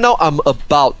released. Right now I'm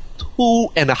about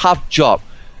 2.5 job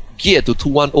geared to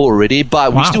 210 already,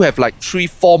 but we still have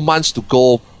 3-4 months to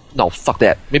go. No, fuck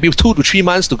that. Maybe 2 to 3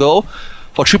 months to go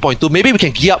for 3.2. Maybe we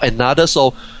can gear up another.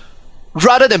 So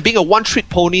rather than being a one-trick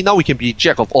pony, now we can be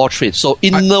jack of all trades. So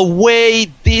in a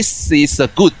way, this is a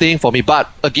good thing for me. But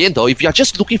again, though, if you're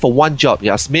just looking for one job,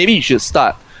 yes, maybe you should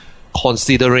start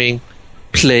considering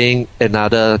playing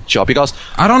another job, because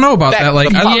I don't know about that.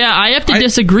 I have to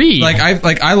disagree.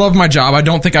 I love my job. I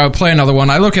don't think I would play another one.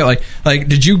 I look at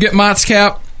did you get Mott's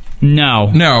Cap?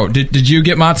 No. Did you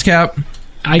get Mott's Cap?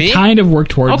 I kind of work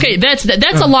towards. Okay, that's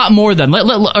a lot more than a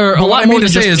lot more than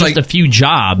just a few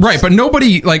jobs, right? But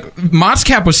nobody Mott's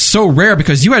Cap was so rare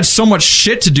because you had so much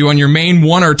shit to do on your main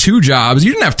 1 or 2 jobs.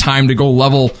 You didn't have time to go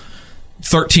level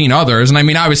 13 others, and I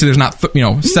mean, obviously, there's not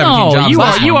 17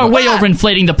 jobs. You are way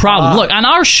overinflating the problem. Look, on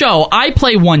our show, I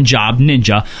play one job,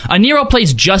 Ninja. Aniero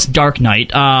plays just Dark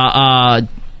Knight.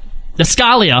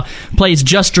 Scalia plays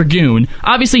just Dragoon.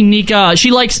 Obviously, Nika, she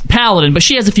likes Paladin, but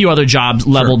she has a few other jobs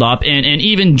leveled up, and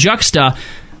even Juxta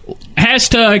has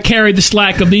to carry the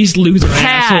slack of these loser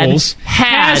assholes.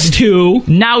 Has to.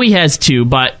 Now he has 2,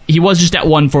 but he was just at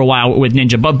 1 for a while with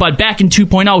Ninja. But back in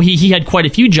 2.0, he had quite a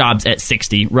feew jobs at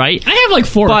 60, right? I have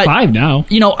 4 or 5 now.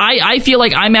 I feel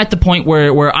like I'm at the point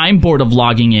where I'm bored of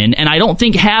logging in, and I don't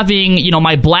think having,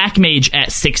 my Black Mage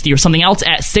at 60 or something else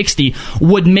at 60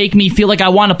 would make me feel like I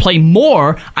want to play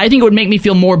more. I think it would make me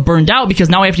feel more burned out because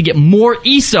now I have to get more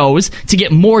ESOs to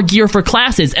get more gear for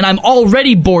classes, and I'm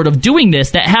already bored of doing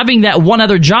this, that having that one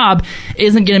other job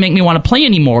isn't going to make me want to play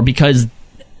anymore because...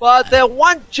 But that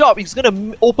one job is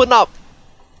going to open up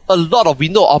a lot of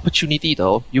window opportunity,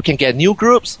 though. You can get new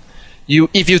groups.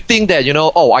 If you think that,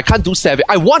 I can't do Savage.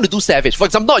 I want to do Savage. For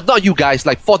example, not you guys,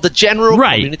 for the general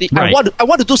community. Right. I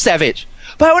want to do Savage.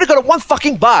 But I only got one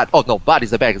fucking Bard. Oh, no, Bard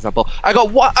is a bad example. I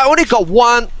only got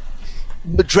one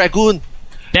Dragoon.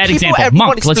 Bad example.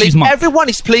 Monk. Let's use Monk. Everyone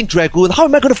is playing Dragoon. How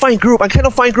am I going to find group? I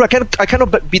cannot find group. I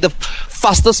cannot be the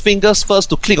fastest fingers first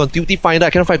to click on Duty Finder. I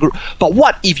cannot find group. But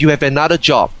what if you have another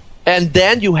job? And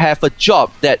then you have a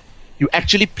job that you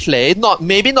actually play,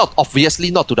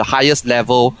 obviously not to the highest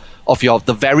level of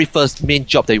the very first main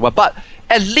job that you want, but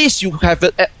at least you have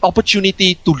an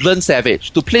opportunity to learn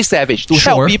Savage, to play Savage, to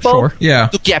help people,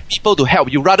 to get people to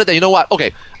help you, rather than,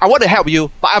 okay, I want to help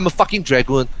you, but I'm a fucking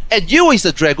Dragoon, and you is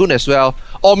a Dragoon as well,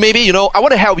 or maybe, I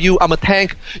want to help you, I'm a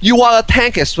tank, you are a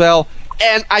tank as well,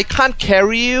 and I can't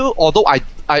carry you, although I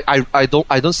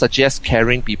don't suggest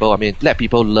carrying people. I mean, let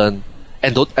people learn.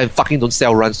 And fucking don't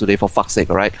sell runs today, for fuck's sake,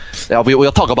 alright?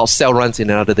 We'll talk about sell runs in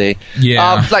another day.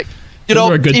 Yeah.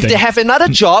 If they have another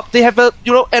job, they have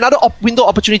another window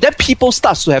opportunity, then people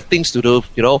start to have things to do,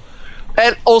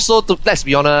 And also, let's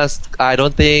be honest, I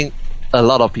don't think a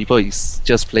lot of people is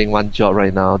just playing one job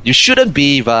right now. You shouldn't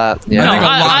be, but... Yeah. I think a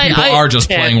lot of people are just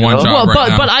playing one job right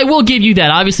now. But I will give you that.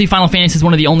 Obviously, Final Fantasy is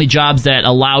one of the only jobs that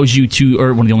allows you to...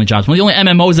 Or one of the only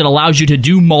MMOs that allows you to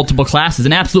do multiple classes.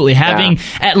 And absolutely having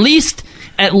at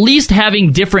least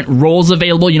having different roles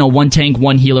available, one tank,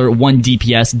 one healer, one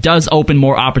DPS, does open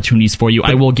more opportunities for you.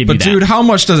 I will give you that. But dude, how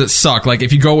much does it suck?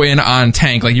 If you go in on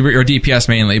tank, you're DPS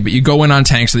mainly, but you go in on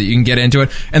tank so that you can get into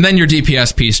it, and then your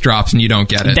DPS piece drops and you don't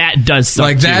get it. That does suck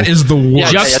too. That is the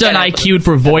worst. Juxta and I queued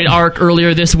for Void Arc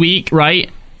earlier this week, right?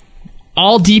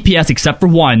 All DPS except for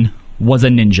one was a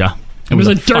ninja. It was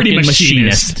a dirty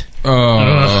machinist.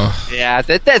 Yeah,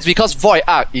 that's because Void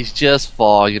Arc is just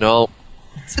for,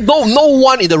 no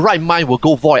one in the right mind will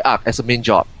go Void Arc as a main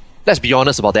job. Let's be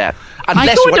honest about that.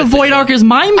 I go into Void Arc as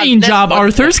my main job,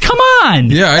 Arthur's. Come on!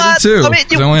 Yeah, I did too. I mean,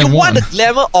 you want the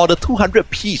glamour or the 200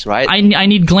 piece, right? I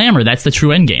need glamour. That's the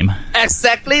true end game.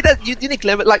 Exactly. That you need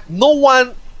glamour. No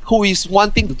one who is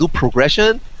wanting to do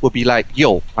progression will be like,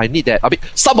 yo, I need that. I mean,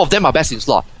 some of them are best in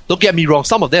slot. Don't get me wrong.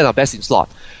 Some of them are best in slot.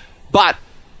 But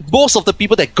most of the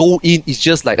people that go in is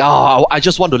just like, I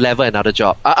just want to level another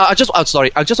job. I just want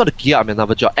to gear up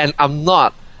another job, and I'm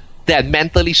not that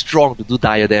mentally strong to do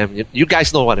Diadem. You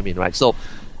guys know what I mean, right? So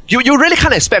you really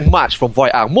can't expect much from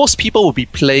Void Arc. Most people will be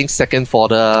playing second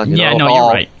fodder. You're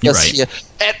right. You're right.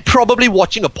 And probably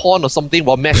watching a porn or something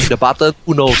while mashing the button.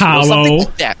 Who knows? Something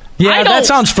like that. Yeah, that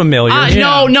sounds familiar.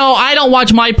 No, I don't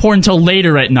watch my porn until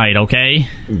later at night. Okay.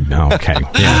 No. Okay.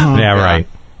 Yeah. Right.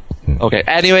 Okay,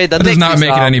 anyway, that does not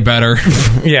make it any better.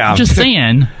 Yeah. I'm just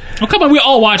saying. Oh, come on, we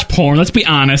all watch porn, let's be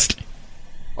honest.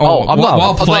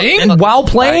 While playing? And while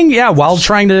playing? Yeah, while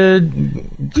trying to...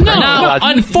 No,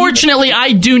 unfortunately,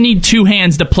 I do need 2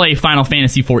 hands to play Final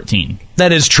Fantasy 14.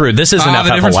 That is true. This isn't FF11.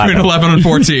 The difference between 11 and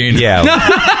 14. Yeah.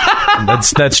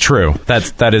 That's true.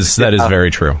 That is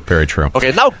very true. Very true.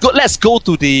 Okay, now let's go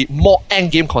to the more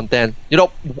endgame content.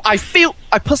 I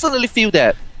personally feel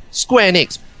that Square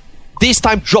Enix this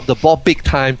time dropped the ball big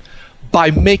time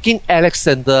by making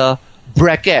Alexander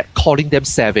bracket calling them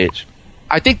savage.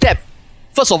 I think that,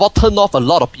 first of all, turned off a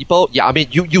lot of people. Yeah, I mean,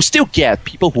 you still get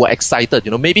people who are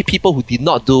excited, maybe people who did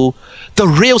not do the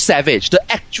real savage, the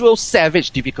actual savage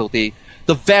difficulty,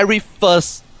 the very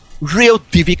first real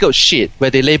difficult shit where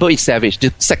they label it savage,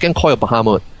 the second coil of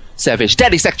Bahamut savage.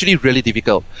 That is actually really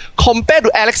difficult. Compared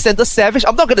to Alexander Savage,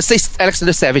 I'm not going to say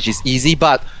Alexander Savage is easy,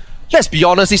 but let's be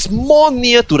honest, it's more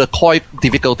near to the koi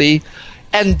difficulty,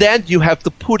 and then you have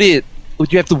to put it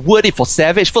word it for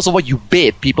Savage. First of all, you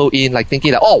bait people in, like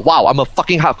thinking like, oh wow, I'm a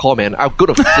fucking hardcore man. I'm good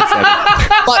at fucking Savage.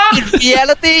 But in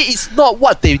reality, it's not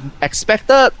what they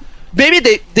expected. Maybe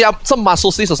they are some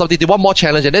masochists or something. They want more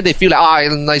challenge, and then they feel like,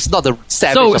 it's not the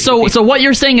Savage. So what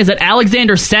you're saying is that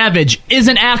Alexander Savage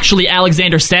isn't actually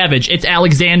Alexander Savage. It's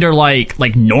Alexander like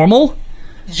normal.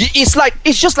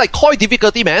 It's just like Koi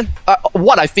difficulty, man.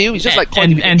 What I feel is just like Koi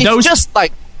difficulty.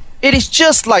 It is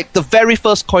just like the very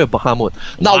first Koi of Bahamut.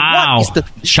 Now, wow. What is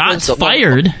the shots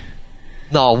fired?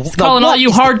 It's calling all you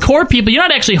hardcore people. You're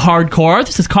not actually hardcore.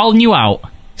 This is calling you out.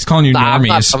 He's calling you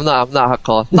normies. I'm not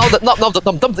hardcore.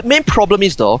 The main problem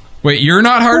is though. Wait, you're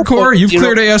not hardcore? You've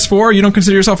cleared AS4? You don't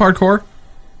consider yourself hardcore?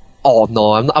 Oh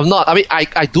no, I'm not. I mean,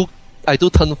 I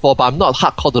do turn 4, but I'm not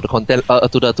hardcore to the content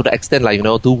to the extent like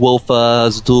do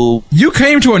wolfers, do. You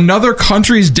came to another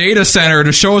country's data center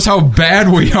to show us how bad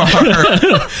we are. And you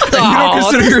don't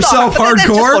consider yourself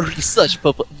hardcore?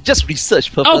 Just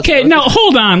research purpose. Okay, now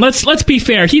hold on. Let's be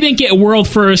fair. He didn't get world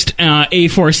first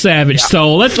A4 Savage,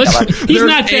 so let's. He's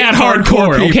not that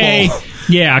hardcore. Okay.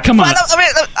 Yeah, come on.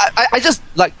 But, I just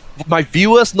like my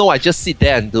viewers know. I just sit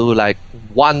there and do like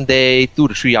 1 day, 2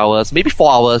 to 3 hours, maybe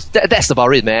 4 hours. That's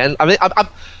about it, man. I mean,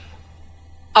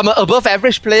 I'm an above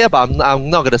average player, but I'm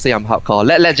not gonna say I'm hardcore.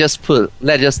 Let's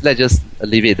just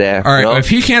leave it there. All right. If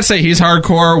he can't say he's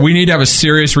hardcore, we need to have a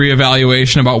serious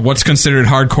reevaluation about what's considered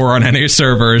hardcore on NA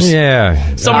servers.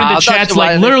 Yeah. Someone in the chat's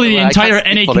like, literally the entire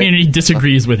NA community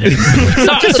disagrees with him.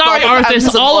 Sorry,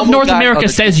 Arthur. All of North America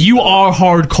says you are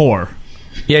hardcore.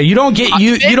 Yeah, you don't get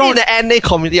you don't in the NA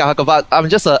community. But I'm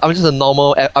just a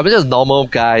normal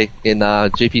guy in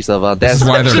JP server. This is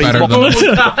why they're better than us.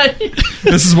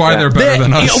 This is why they're better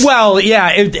than us. Well,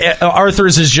 yeah,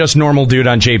 Arthur's is just normal dude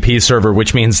on JP server,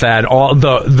 which means that all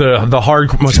the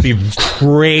hard must be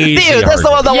crazy. Dude, that's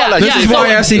the one. This is why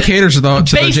SE caters to the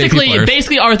JP players.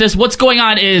 Basically, Arthur, what's going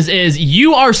on is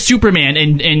you are Superman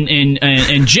and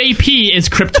JP is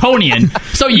Kryptonian.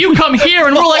 So you come here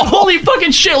and we're like, holy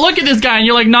fucking shit, look at this guy, and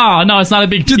you're like, no, it's not a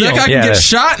big deal. Dude, that guy can get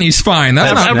shot and he's fine.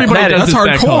 That's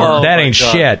hardcore. That ain't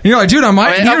shit. You're like, dude, on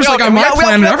my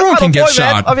planet, everyone can get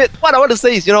shot. I mean, what I want to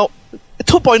say is,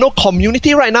 2.0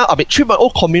 community right now,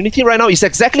 3.0 community right now is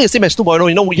exactly the same as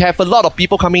 2.0. We have a lot of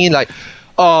people coming in like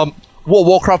World of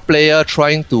Warcraft player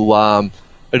trying to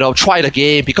try the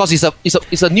game because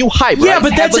it's a new hype, right? Yeah,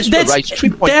 but that's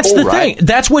the thing.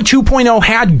 That's what 2.0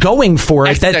 had going for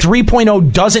it that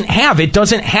 3.0 doesn't have. It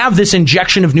doesn't have this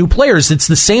injection of new players. It's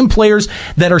the same players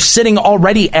that are sitting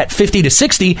already at 50 to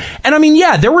 60. And I mean,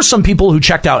 yeah, there were some people who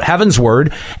checked out Heaven's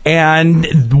Word,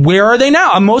 and where are they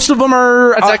now? Most of them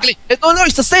are... Exactly. No,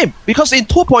 it's the same. Because in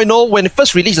 2.0, when it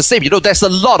first released, the same. There's a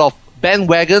lot of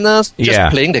bandwagoners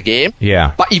just playing the game.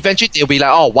 Yeah. But eventually they'll be like,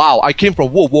 oh wow, I came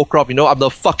from World of Warcraft, I'm the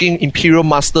fucking Imperial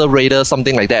Master Raider,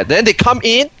 something like that. Then they come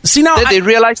in, then they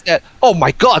realize that, oh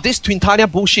my god, this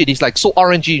Twintania bullshit is like so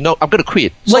RNG, I'm gonna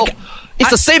quit. So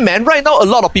it's the same, man. Right now a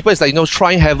lot of people is like,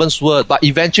 trying Heaven's Word, but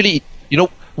eventually,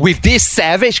 with this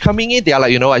Savage coming in, they are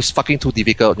like, it's fucking too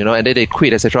difficult, and then they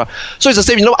quit, etc. So it's the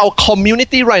same, our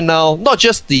community right now, not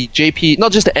just the JP,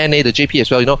 not just the NA, the JP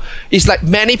as well, it's like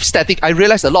many static. I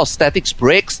realized a lot of statics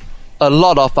breaks, a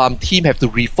lot of team have to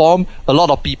reform, a lot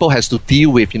of people has to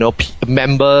deal with,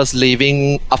 members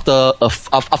leaving after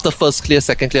first clear,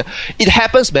 second clear. It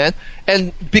happens, man.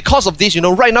 And because of this,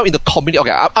 right now in the community,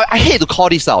 okay, I hate to call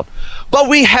this out, but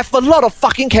we have a lot of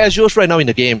fucking casuals right now in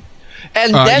the game.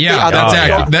 And then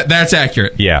that's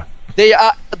accurate. Yeah, they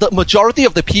are the majority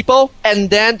of the people, and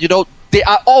then they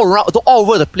are all around, all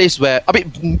over the place. Where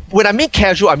when I mean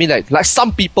casual, I mean like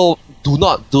some people do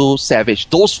not do Savage,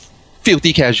 those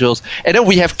filthy casuals, and then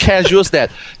we have casuals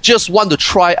that just want to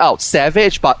try out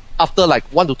Savage, but after like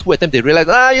 1 to 2 attempts, they realize,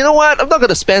 you know what, I'm not going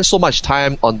to spend so much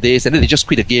time on this, and then they just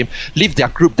quit the game, leave their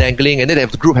group dangling, and then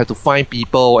the group have to find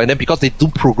people, and then because they do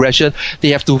progression, they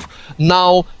have to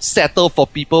now settle for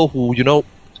people who,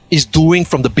 is doing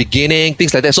from the beginning,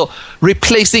 things like that. So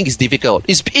replacing is difficult.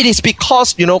 It is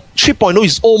because, 3.0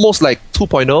 is almost like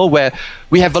 2.0, where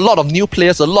we have a lot of new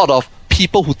players, a lot of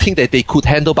people who think that they could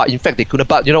handle, but in fact they couldn't.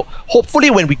 But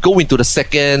hopefully when we go into the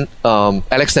second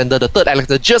Alexander, the third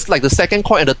Alexander, just like the second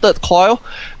coil and the third coil,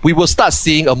 we will start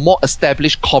seeing a more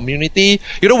established community.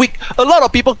 A lot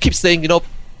of people keep saying,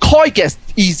 coil gets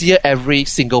easier every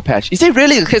single patch. Is it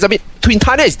really the case? I mean,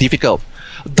 Twintania is difficult.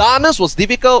 Darkness was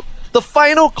difficult. The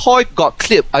final coil got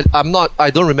clipped.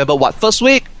 I don't remember what first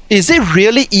week. Is it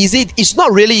really easy? It's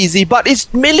not really easy, but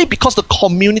it's mainly because the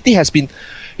community has been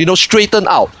straightened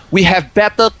out. We have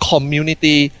better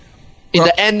community In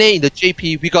the NA, in the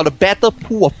JP, we got a better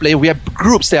pool of play. We have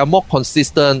groups that are more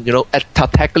consistent, at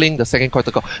tackling the second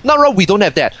quarter call. Now, right, we don't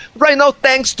have that. Right now,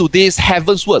 thanks to this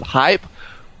Heavensward hype,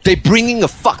 they're bringing a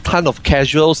fuck ton of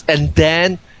casuals, and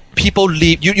then people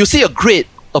leave. You see a great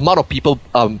amount of people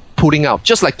pulling out,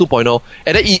 just like 2.0,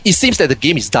 and then it seems that the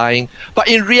game is dying. But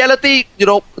in reality,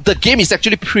 the game is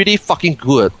actually pretty fucking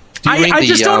good. I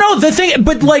just don't know the thing,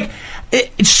 but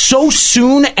it's so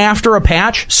soon after a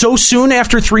patch, so soon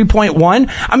after 3.1.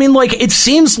 I mean, it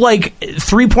seems like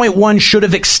 3.1 should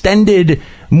have extended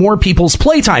more people's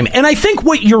playtime. And I think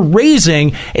what you're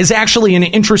raising is actually an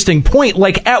interesting point.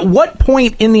 At what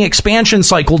point in the expansion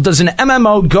cycle does an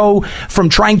MMO go from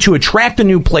trying to attract a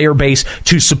new player base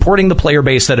to supporting the player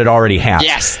base that it already has?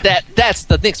 Yes, that's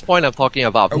the next point I'm talking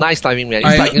about. Nice timing, man.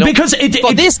 Because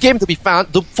for this game to be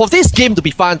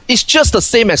fun, it's just the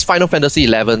same as Final Fantasy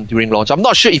 11 during launch. I'm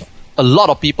not sure if a lot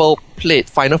of people played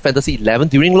Final Fantasy 11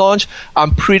 during launch.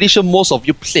 I'm pretty sure most of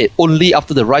you played only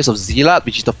after the Rise of Zealot,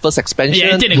 which is the first expansion.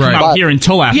 Yeah, it didn't come out here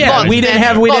until after. Yeah, we didn't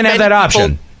have that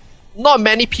option. Not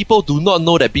many people do not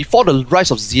know that before the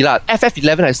Rise of Zealot,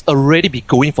 FF11 has already been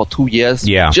going for 2 years.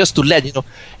 Yeah. Just to let you know.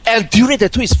 And during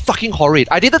that 2 is fucking horrid.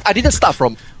 I didn't start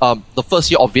from the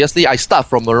first year, obviously. I start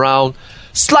from around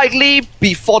slightly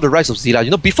before the Rise of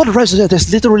Zealot. Before the Rise of Zealot,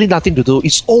 there's literally nothing to do.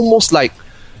 It's almost like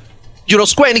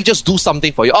Square Enix just do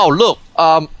something for you. Oh, look,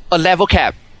 a level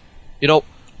cap.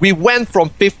 We went from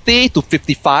 50 to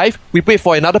 55. We wait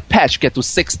for another patch, get to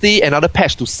 60, another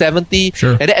patch to 70.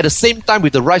 Sure. And then at the same time,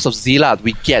 with the Rise of Zealot,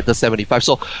 we get the 75.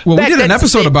 So, we did an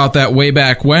episode about that way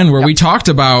back when, where we talked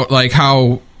about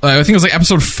how I think it was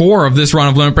episode 4 of this run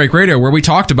of Limit Break Radio, where we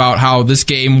talked about how this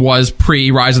game was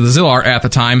pre-Rise of the Zillar at the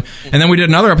time. And then we did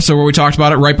another episode where we talked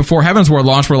about it right before Heavensward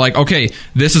launch. We're like, okay,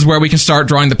 this is where we can start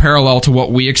drawing the parallel to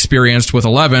what we experienced with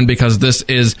 11, because this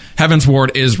is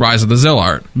Heavensward is Rise of the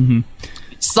Zillar. Mm-hmm.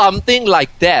 Something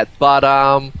like that. But,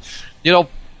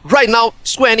 right now,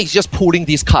 Square Enix is just pulling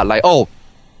this card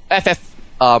FF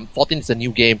 14 is a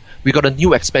new game. We got a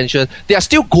new expansion. They are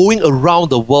still going around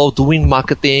the world doing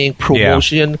marketing,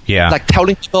 promotion,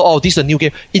 telling people, oh, this is a new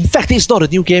game. In fact, it's not a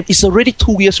new game. It's already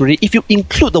 2 years already. If you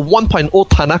include the 1.0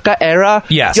 Tanaka era,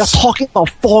 you're talking about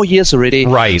 4 years already.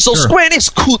 Right. So Square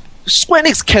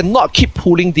Enix cannot keep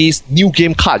pulling this new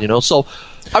game card, So,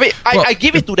 I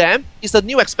give it to them. It's a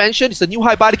new expansion. It's a new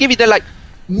hype. But I give it them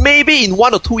maybe in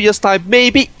 1 or 2 years' time,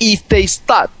 maybe if they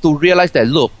start to realize that,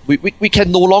 look, we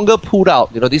can no longer pull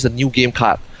out, this is a new game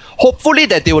card. Hopefully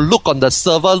that they will look on the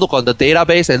server, look on the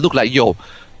database, and look like,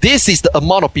 this is the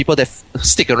amount of people that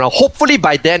stick around. Hopefully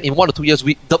by then, in 1 or 2 years,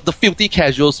 the filthy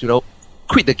casuals,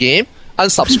 quit the game,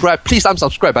 unsubscribe. Please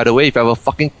unsubscribe, by the way, if you have a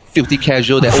fucking filthy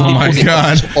casual that only my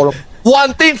God.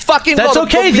 One thing fucking. That's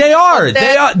okay. They are.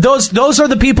 Those are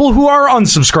the people who are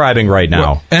unsubscribing right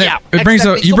now. Well, it brings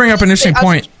up. You bring up an interesting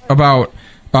point about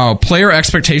player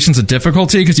expectations of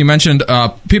difficulty, because you mentioned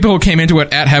people who came into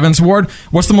it at Heavensward.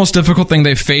 What's the most difficult thing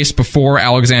they faced before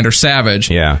Alexander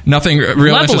Savage? Yeah, nothing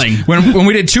real. Leveling. When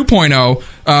we did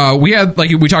 2.0, we had,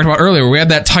 like we talked about earlier, we had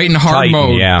that Titan hard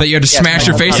mode that you had to smash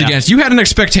your face against. You had an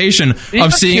expectation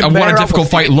of seeing what a difficult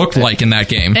fight looked like in that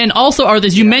game. And also,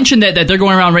 Arthas, you mentioned that they're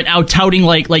going around right now touting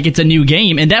like it's a new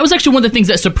game, and that was actually one of the things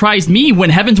that surprised me when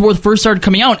Heavensward first started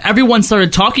coming out. Everyone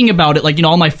started talking about it,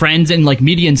 all my friends and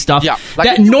media and stuff. Yeah,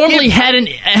 that normally hadn't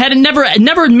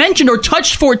never mentioned or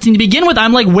touched 14 to begin with.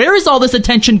 I'm like, where is all this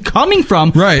attention coming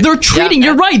from? Right. They're treating.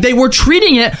 You're right. They were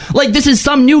treating it like this is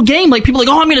some new game. Like people are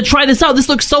like, oh, I'm going to try this out. This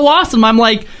looks so awesome. I'm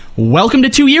like, welcome to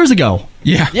 2 years ago.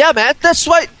 Yeah. Yeah, man. That's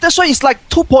why it's like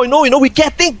 2.0. We're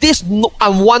getting this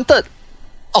unwanted.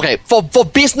 Okay, for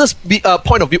business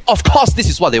point of view, of course, this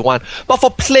is what they want. But for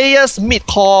players,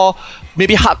 mid-core,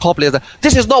 maybe hardcore players,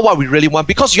 this is not what we really want,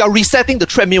 because you are resetting the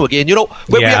treadmill again. When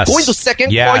we are going to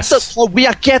second point, third point, we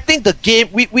are getting the game.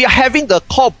 We are having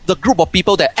the group of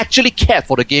people that actually care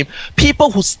for the game.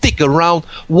 People who stick around,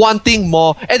 wanting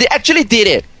more, and they actually did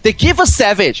it. They gave us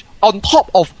Savage on top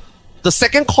of the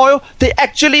second coil. They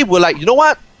actually were like, you know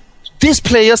what? These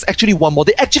players actually want more.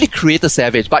 They actually created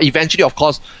Savage, but eventually, of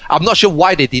course, I'm not sure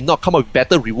why they did not come up with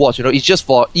better rewards. It's just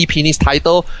for Epini's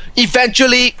title.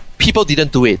 Eventually, people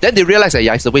didn't do it. Then they realized that,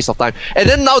 it's a waste of time. And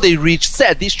then now they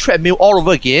reset this treadmill all over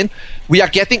again. We are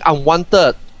getting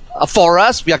unwanted, for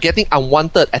us, we are getting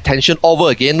unwanted attention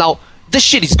over again. Now, this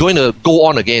shit is going to go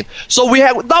on again. So we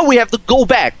have to go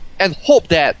back and hope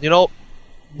that,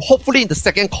 hopefully in the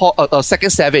second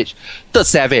Savage, third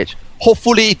Savage,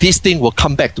 hopefully this thing will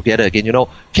come back together again.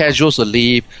 Casuals will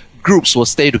leave, groups will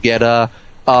stay together.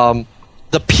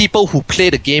 the people who play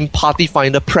the game, party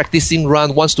finder, practicing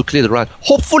run, wants to clear the run.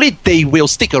 Hopefully they will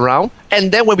stick around.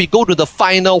 And then when we go to the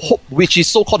final, which is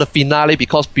so-called the finale,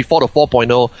 because before the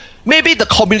 4.0, maybe the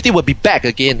community will be back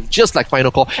again, just like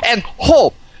Final Call. And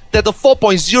hope that the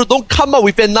 4.0 don't come up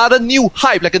with another new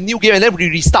hype, like a new game, and then we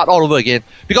restart all over again.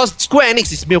 Because Square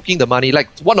Enix is milking the money. Like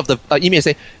one of the emails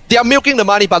saying, they are milking the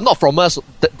money, but not from us,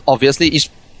 obviously. It's,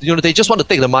 they just want to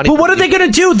take the money. But what are they going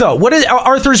to do, though?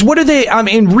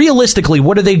 Realistically,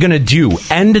 what are they going to do?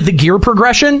 End the gear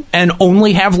progression and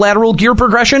only have lateral gear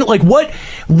progression? Like, what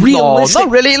realistic? No,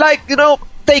 not really. Like,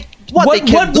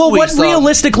 What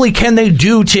realistically can they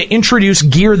do to introduce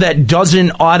gear that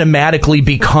doesn't automatically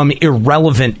become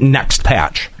irrelevant next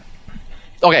patch?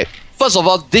 Okay. First of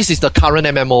all, this is the current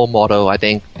MMO model, I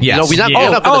think. Yes. We're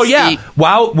not gonna see,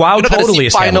 WoW totally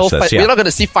established this. We're not going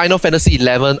to see Final Fantasy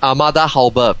 11 Armada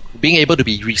Halberd being able to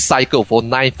be recycled for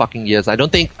 9 fucking years. I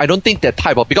don't think that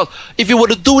type of, because if you were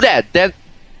to do that, then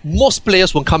most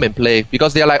players will come and play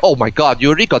because they're like, oh my god, you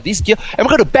already got this gear, and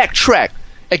we're going to backtrack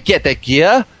and get that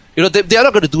gear. They're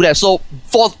not going to do that. So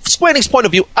for Square Enix point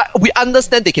of view, we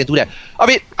understand they can do that. I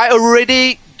mean, I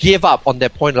already gave up on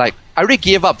that point. Like, I already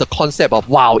gave up the concept of,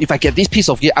 wow, if I get this piece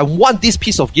of gear, I want this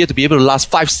piece of gear to be able to last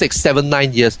 5, 6, 7,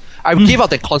 9 years. I gave up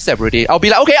that concept already. I'll be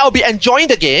like, okay, I'll be enjoying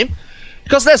the game.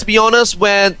 Because let's be honest,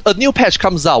 when a new patch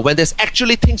comes out, when there's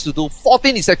actually things to do,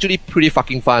 14 is actually pretty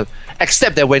fucking fun.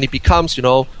 Except that when it becomes,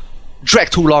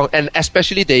 drag too long, and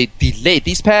especially they delayed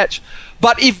this patch.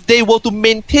 But if they were to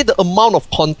maintain the amount of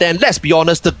content, let's be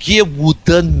honest, the gear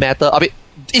wouldn't matter. I mean,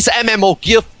 it's an MMO,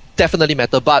 gear definitely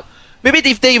matter, but maybe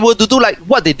if they were to do like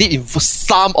what they did in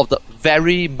some of the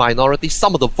very minority,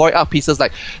 some of the Void Arc pieces,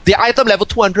 like their item level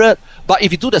 200, but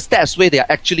if you do the stats way, they are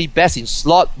actually best in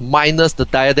slot, minus the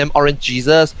Diadem Orange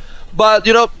Jesus. But,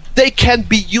 they can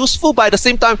be useful, but at the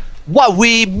same time, what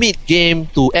we mid-game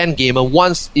to end-gamer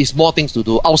wants is more things to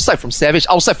do, outside from Savage,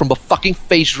 outside from a fucking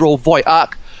face roll Void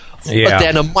Arc,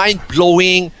 then a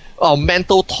mind-blowing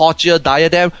mental torture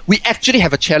Diadem. We actually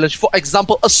have a challenge. For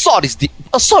example, Assault is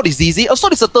easy.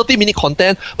 Assault is a 30-minute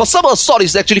content, but some Assault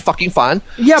is actually fucking fun.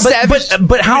 Yeah,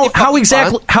 but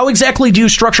how exactly do you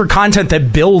structure content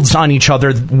that builds on each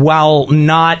other while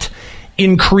not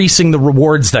increasing the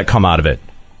rewards that come out of it?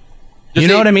 You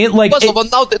know what I mean? Like, first of all,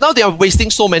 now they are wasting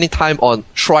so many time on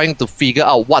trying to figure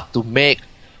out what to make.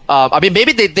 I mean,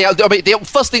 maybe they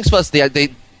first things first.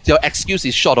 Their excuse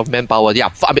is short of manpower. Yeah,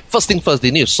 first thing first,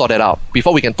 they need to sort that out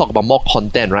before we can talk about more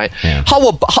content, right? Yeah. How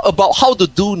about how to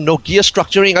do gear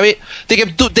structuring? I mean,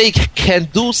 they can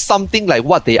do something like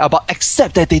what they are, but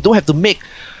except that they don't have to make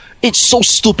it so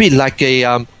stupid like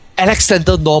a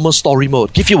Alexander normal story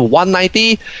mode. Give you a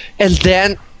 190 and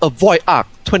then a Void Arc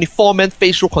 24-man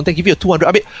face roll content, give you a 200.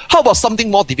 I mean, how about something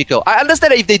more difficult? I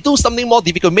understand that if they do something more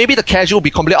difficult, maybe the casual will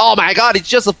be complaining, oh my god, it's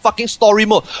just a fucking story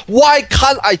mode. Why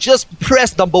can't I just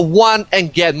press number 1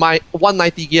 and get my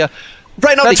 190 gear?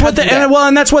 Right now, that's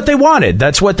and that's what they wanted.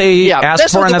 That's what they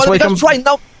asked for, and that's what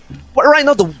right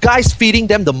now, the guys feeding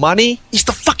them the money is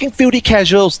the fucking filthy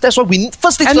casuals. That's what we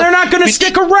first thing. And they're not going to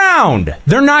stick around.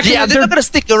 They're not going to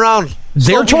stick around.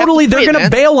 They're going to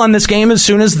bail on this game as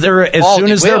soon as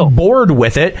they're bored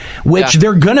with it, which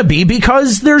they're going to be,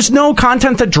 because there's no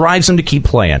content that drives them to keep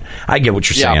playing. I get what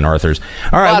you're saying, Arthurs.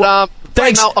 All right.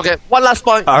 Thanks. Right now, okay, one last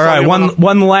point. All right,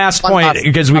 one last point,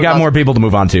 because we got more people to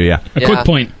move on to. Yeah, a quick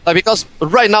point. Because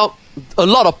right now, a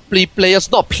lot of players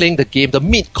not playing the game. The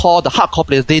mid-core, the hardcore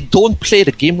players, they don't play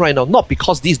the game right now. Not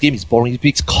because this game is boring,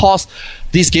 it's because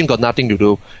this game got nothing to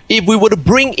do. If we were to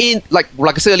bring in, like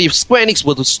I said earlier, if Square Enix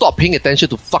were to stop paying attention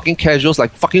to fucking casuals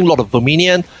like fucking Lord of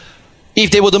Verminion,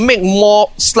 if they were to make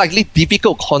more slightly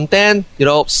difficult content,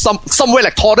 somewhere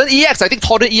like Torrent EX, I think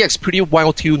Torrent EX is pretty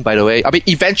well tuned, by the way. I mean,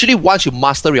 eventually once you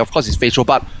master it, of course, it's facial,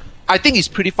 but I think it's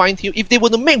pretty fine tuned. If they were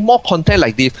to make more content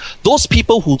like this, those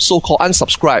people who so-called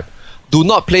unsubscribe, do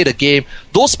not play the game,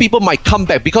 those people might come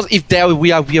back, because if we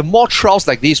have more trials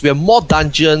like this, we have more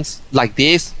dungeons like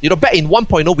this. Back in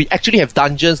 1.0, we actually have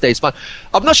dungeons that is fun.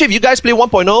 I'm not sure if you guys play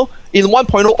 1.0. In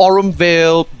 1.0, Aurum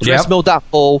Vale, Dresmel Dark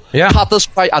Hole, Carter's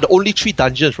Cry are the only 3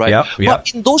 dungeons, right? Yep.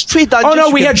 But in those 3 dungeons... Oh no,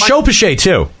 we had Chopachet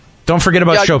too. Don't forget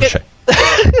about Chopachet.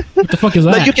 What the fuck is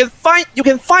that? Like, you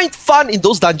can find fun in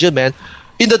those dungeons, man.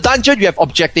 In the dungeon, you have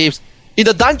objectives. In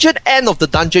the dungeon, end of the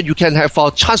dungeon, you can have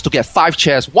a chance to get 5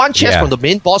 chests. 1 chest from the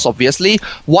main boss, obviously.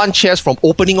 1 chest from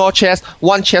opening all chests.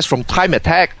 1 chest from time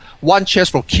attack. 1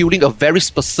 chest from killing a very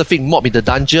specific mob in the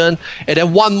dungeon. And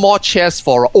then 1 more chest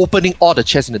for opening all the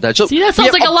chests in the dungeon. See, that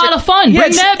sounds like a lot of fun.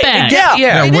 Bring that back.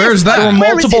 Yeah, where's that? There are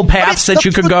multiple paths that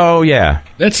you could go,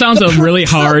 That sounds really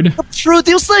hard. The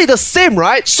producer is the same,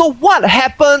 right? So what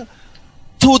happened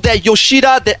to that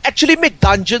Yoshida that actually make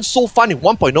dungeons so fun in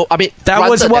 1.0. I mean, that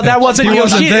wasn't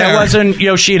Yoshida. That wasn't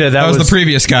Yoshida. That was the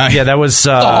previous guy. Yeah, that was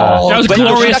that was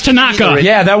Glorious Tanaka.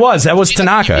 Yeah, that was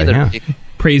Tanaka. Yeah.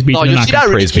 Praise be to Tanaka. Yoshida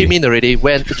already came in already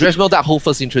when Dragon Dark Hole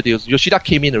first introduced. Yoshida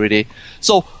came in already.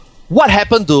 So what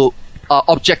happened to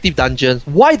objective dungeons?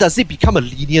 Why does it become a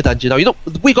linear dungeon now? You know,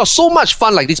 we got so much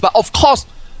fun like this, but of course,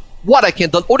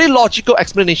 the only logical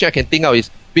explanation I can think of is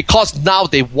because now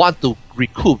they want to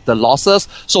recoup the losses,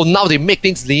 so now they make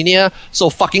things linear, so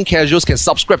fucking casuals can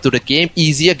subscribe to the game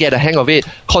easier, get a hang of it,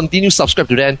 continue subscribe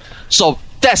to them. So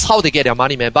that's how they get their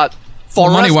money, man. But for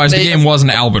money-wise, the game was an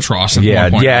albatross. Yeah,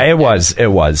 it was.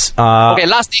 Okay,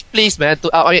 last thing, please, man.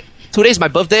 Today's my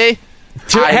birthday.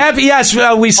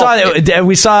 We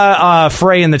saw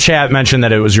Frey in the chat mention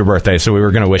that it was your birthday, so we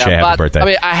were going to wish you a happy birthday. I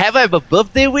mean, I haven't have a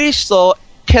birthday wish, so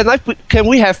can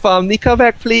we have Nika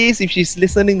back, please, if she's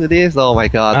listening to this? Oh my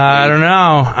god! I don't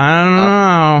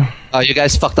know. You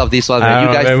guys fucked up this one, man.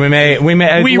 You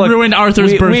guys, we ruined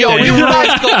Arthur's birthday.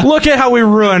 Look at how we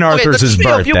ruined Arthur's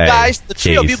birthday. The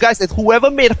three of you guys, and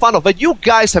whoever made fun of it, you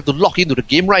guys have to log into the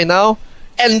game right now.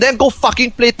 And then go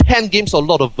fucking play 10 games of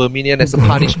Lord of Verminion as a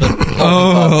punishment.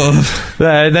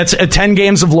 That's 10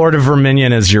 games of Lord of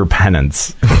Verminion as your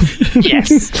penance.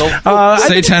 Yes.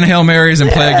 Say 10 Hail Marys and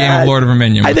play a game of Lord of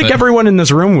Verminion. I think everyone in this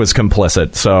room was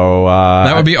complicit. So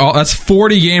that would be all. That's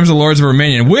 40 games of Lords of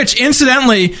Verminion, which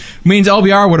incidentally means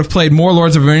LBR would have played more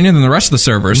Lords of Verminion than the rest of the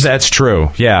servers. That's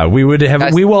true. Yeah, we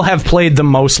will have played the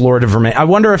most Lord of Verminion. I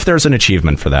wonder if there's an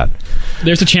achievement for that.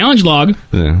 There's a challenge log.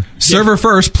 Yeah. Server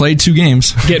first played 2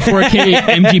 games. Get 4K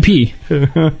MGP.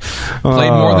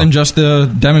 Played more than just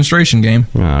the demonstration game.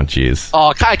 Oh, jeez.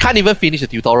 I can't even finish the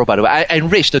tutorial, by the way. I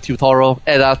enriched the tutorial,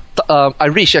 and I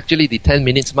reached actually the 10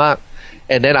 minutes mark,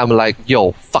 and then I'm like,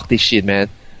 yo, fuck this shit, man.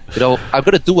 You know, I'm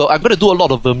gonna do a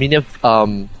lot of Verminion.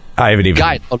 I haven't even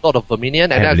guide a lot of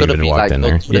Verminion, and I'm gonna be like, to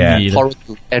the tutorial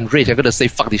to enrich. I'm gonna say,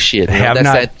 fuck this shit.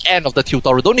 That's the end of the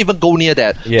tutorial. Don't even go near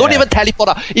that. Yeah. Don't even teleport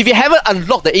out. If you haven't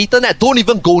unlocked the Ethernet, don't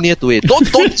even go near to it.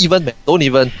 Don't even, man. Don't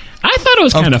even. I thought it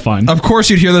was kind of fun. Of course,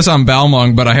 you'd hear this on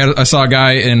Balmung, but I saw a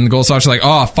guy in Gold Saucer like,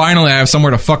 oh, finally I have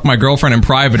somewhere to fuck my girlfriend in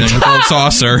private in Gold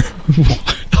Saucer.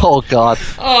 Oh God!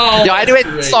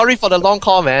 Anyway, sorry for the long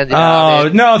call, man.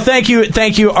 No, thank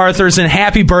you, Arthur's, and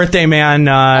happy birthday, man.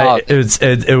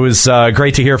 It was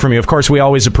great to hear from you. Of course, we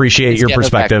always appreciate your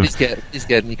perspective. Please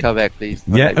get Nika back, please.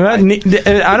 Yeah, I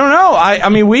don't know. I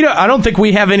mean, I don't think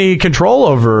we have any control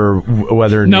over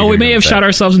whether. No, we may have shot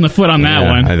ourselves in the foot on that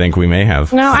one. I think we may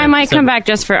have. No, I might come back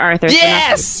just for Arthur.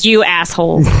 Yes, you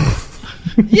assholes.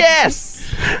 Yes.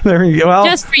 There you go. Well,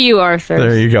 just for you, Arthur.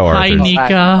 There you go, Arthur. Hi,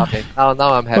 Nika. Okay.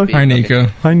 Now I'm happy. Hi, Nika.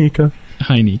 Hi, Nika.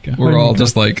 Hi, Nika. We're all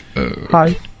just like...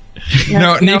 Hi.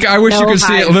 No, Nika, I wish you could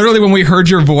see it. Literally, when we heard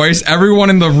your voice, everyone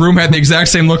in the room had the exact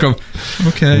same look of,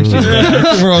 okay.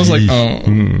 We're all like,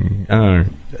 oh.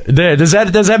 Does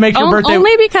that make your birthday...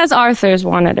 Only because Arthur's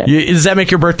wanted it. Does that make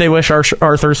your birthday wish,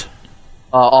 Arthur's?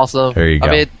 Awesome. There you go.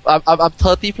 I mean, I'm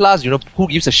 30 plus. You know, who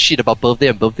gives a shit about birthday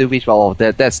and birthday wish? Oh,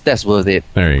 that's worth it.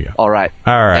 There you go. All right.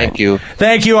 Thank you,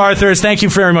 Arthurs. Thank you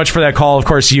very much for that call. Of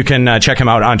course, you can check him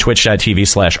out on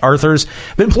twitch.tv/Arthurs.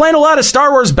 Been playing a lot of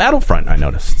Star Wars Battlefront, I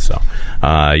noticed. So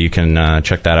you can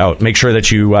check that out. Make sure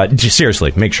that you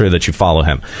seriously make sure that you follow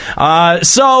him.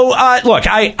 Look,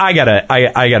 I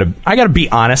gotta be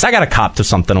honest. I gotta cop to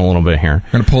something a little bit here.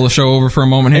 Gonna pull the show over for a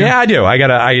moment here. Yeah, I do. I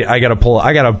gotta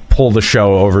pull the show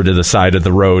over to the side of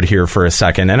the road here for a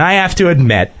second, and I have to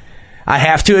admit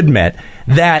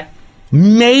that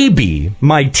maybe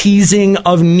my teasing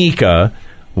of Nika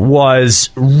was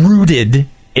rooted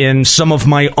in some of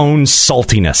my own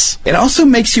saltiness. It also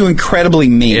makes you incredibly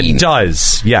mean. It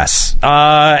does, yes.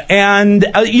 On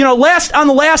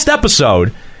the last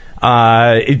episode,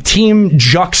 Team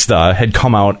Juxta had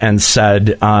come out and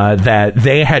said that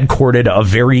they had courted a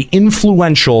very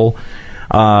influential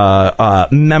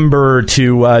member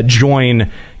to join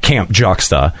Camp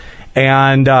Juxta.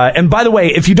 And by the way,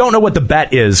 if you don't know what the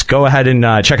bet is, go ahead and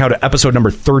check out episode number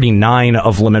 39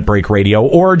 of Limit Break Radio,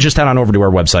 or just head on over to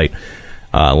our website,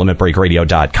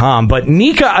 limitbreakradio.com. But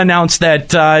Nika announced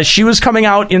that she was coming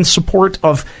out in support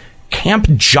of Camp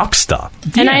Juxta.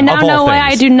 And I now know why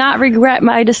I do not regret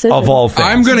my decision. Of all things.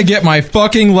 I'm going to get my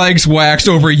fucking legs waxed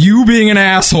over you being an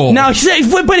asshole. Now,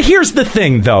 but here's the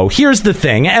thing, though. Here's the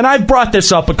thing. And I've brought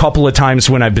this up a couple of times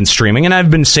when I've been streaming, and I've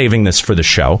been saving this for the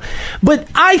show. But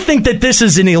I think that this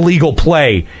is an illegal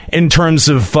play in terms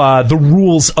of the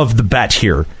rules of the bet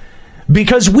here.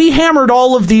 Because we hammered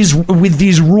all of these with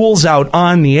these rules out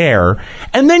on the air,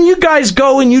 and then you guys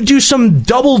go and you do some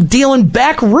double dealing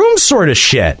back room sort of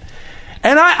shit.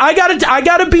 And I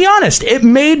gotta be honest, it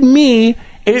made me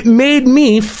it made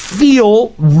me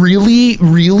feel really,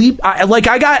 really I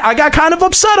got kind of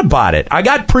upset about it. I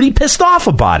got pretty pissed off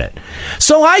about it.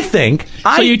 So I think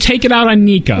So you take it out on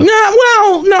Nika. No,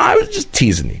 I was just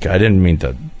teasing Nika. I didn't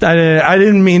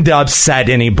mean to upset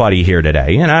anybody here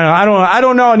today. And I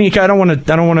don't know, Nika. I don't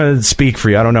want to speak for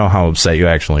you. I don't know how upset you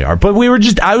actually are. But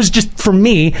I was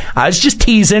just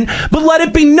teasing. But let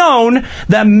it be known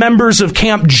that members of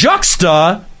Camp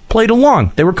Juxta played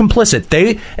along. They were complicit.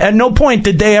 They, at no point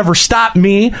did they ever stop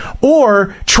me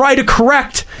or try to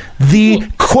correct the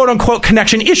quote-unquote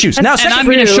connection issues. And I'm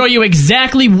going to show you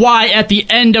exactly why at the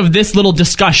end of this little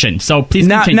discussion. So please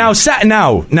continue.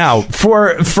 Now,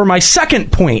 for my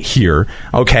second point here,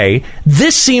 okay,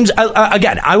 this seems,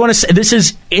 again, I want to say this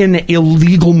is an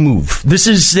illegal move. This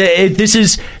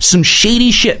is some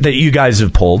shady shit that you guys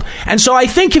have pulled. And so I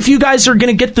think if you guys are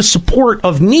going to get the support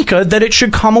of Nika, that it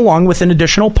should come along with an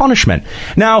additional punishment.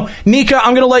 Now, Nika,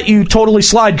 I'm going to let you totally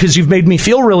slide because you've made me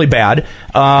feel really bad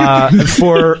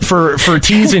for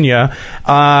teasing you,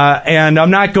 and I'm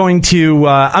not going to.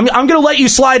 I'm going to let you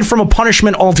slide from a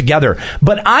punishment altogether.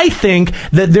 But I think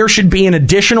that there should be an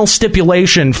additional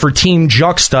stipulation for Team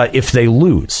Juxta if they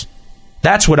lose.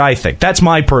 That's what I think. That's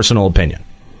my personal opinion.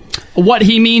 What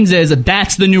he means is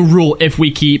that's the new rule if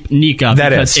we keep Nika.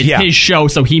 Because it's his show,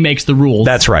 so he makes the rules.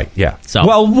 That's right. Yeah. So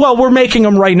well, we're making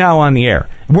them right now on the air.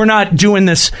 We're not doing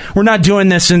this. We're not doing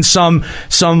this in some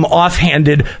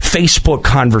offhanded Facebook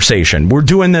conversation. We're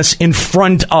doing this in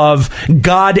front of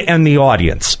God and the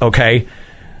audience. Okay.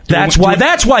 That's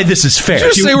why this is fair. Did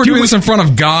you just say we're doing this in front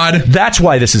of God? That's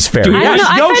why this is fair. I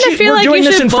kind of feel like doing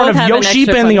this in front of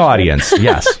Yoshida and the audience.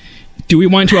 Yes. Do we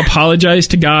want to apologize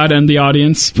to God and the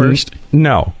audience first?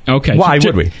 No. Okay. Why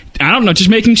would we? I don't know. Just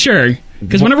making sure.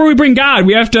 Because whenever we bring God,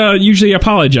 we have to usually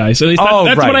apologize. At least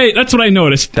that's what I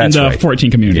noticed in the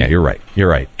 14 community. Yeah, you're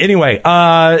right. Anyway,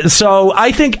 so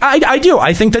I think I do.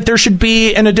 I think that there should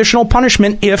be an additional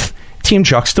punishment if Team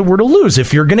Juxta were to lose.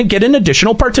 If you're going to get an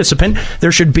additional participant,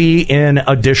 there should be an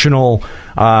additional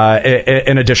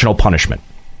punishment.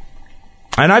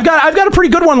 And I've got a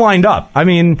pretty good one lined up. I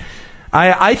mean,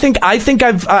 I think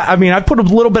I've put a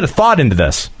little bit of thought into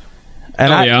this.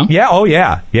 And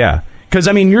yeah. Because,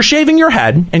 I mean, you're shaving your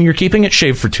head, and you're keeping it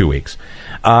shaved for 2 weeks,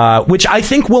 which I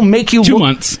think will make you 2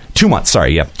 months. 2 months,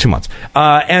 sorry, yeah, 2 months.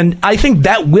 And I think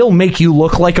that will make you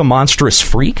look like a monstrous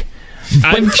freak.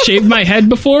 I've shaved my head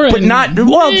before. But not,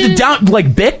 down,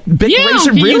 like, Bic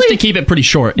razor, he really? used to keep it pretty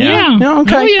short. Yeah.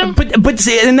 Okay. Oh, yeah. But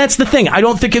and that's the thing. I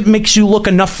don't think it makes you look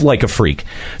enough like a freak.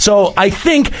 So I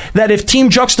think that if Team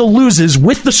Juxta loses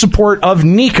with the support of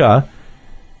Nika,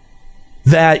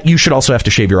 that you should also have to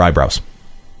shave your eyebrows.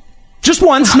 Just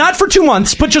once, not for 2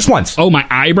 months, but just once. Oh, my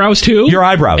eyebrows too? Your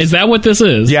eyebrows. Is that what this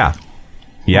is? Yeah.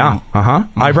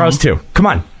 Eyebrows too. Come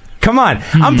on.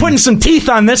 I'm putting some teeth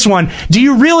on this one. Do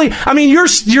you really? I mean, you're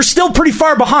still pretty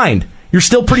far behind.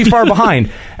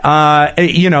 I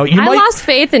lost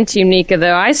faith in Team Nika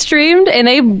though. I streamed and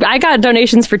I got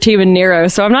donations for Team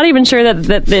Aniero, so I'm not even sure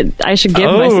that I should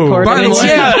give my support. By the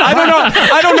way,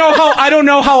 I don't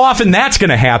know how often that's going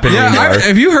to happen. Yeah,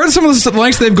 have you heard some of the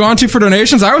lengths they've gone to for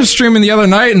donations? I was streaming the other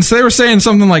night, and so they were saying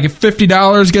something like if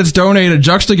 $50 gets donated,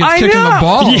 Juxta gets kicked in the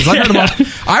balls. Yeah.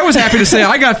 I was happy to say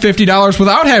I got $50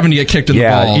 without having to get kicked in the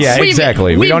balls. Yeah,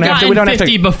 exactly. We don't have to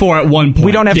 50 before at one point.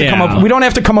 We don't have to come up. We don't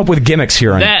have to come up with gimmicks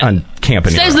here on Camp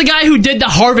Aniero. Says the guy who did the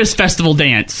Harvest Festival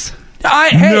dance.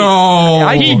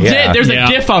 He did. There's a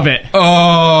gif of it.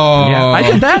 Oh, yeah,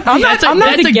 I did that. That's a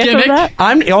gimmick.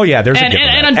 There's a gif.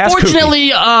 And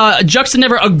unfortunately, Juxta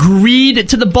never agreed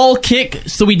to the ball kick,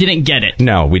 so we didn't get it.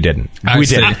 No, we didn't.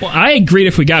 I agreed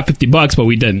if we got $50, but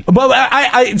we didn't.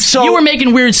 But so you were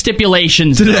making weird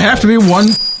stipulations. Did it have to be one?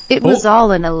 It was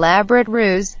all an elaborate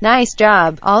ruse. Nice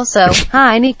job. Also,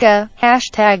 hi Nika.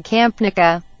 #Camp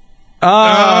Nika.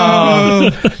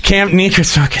 Camp Nika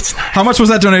suck. It's not. How much was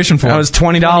that donation for? That was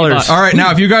 $20. All right, now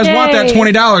if you guys want that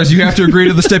 $20, you have to agree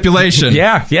to the stipulation.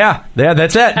 Yeah,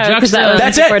 that's it.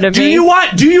 That's it. Do you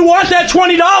want that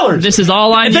 $20? This is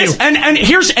all I do. And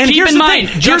here's the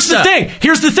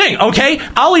thing. Okay,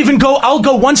 I'll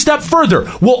go one step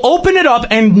further. We'll open it up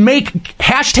and make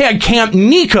 #Camp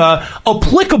Nika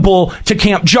applicable to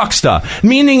Camp Juxta,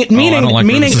 meaning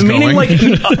like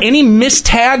any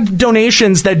mistagged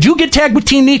donations that do get tagged with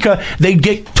Team Nika, they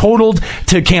get totaled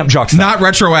to Camp Juxta. Not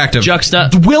retroactive. Juxta.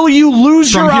 Will you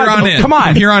lose from your here on in? Come on.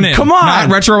 From here on in. Come on. Not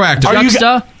retroactive.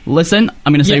 Juxta. Listen,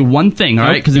 I'm going to say one thing, all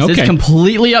right? Because this is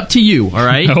completely up to you, all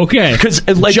right? Okay. Because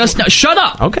shut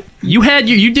up. Okay.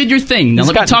 You did your thing. Now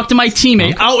let me talk to my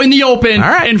teammate out in the open,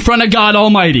 in front of God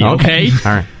Almighty. Okay.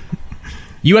 All right.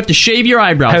 You have to shave your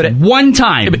eyebrows one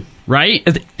time, right?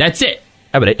 That's it.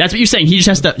 That's what you're saying. He just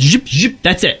has to zip, zip.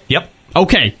 That's it. Yep.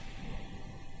 Okay.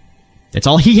 That's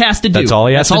all he has to do. That's all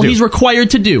he has to do. That's all he's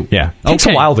required to do. Yeah. Takes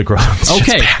a while to grow.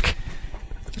 Okay.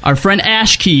 Our friend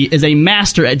Ashkey is a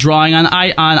master at drawing on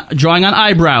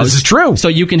eyebrows. This is true. So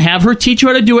you can have her teach you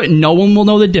how to do it, and no one will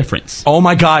know the difference. Oh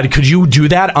my God! Could you do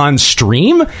that on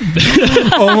stream?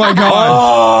 Oh my God!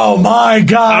 Oh my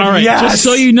God! All right, yes. just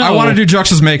so you know, I want to do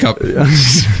Jux's makeup.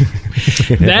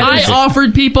 I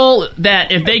offered people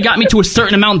that if they got me to a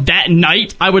certain amount that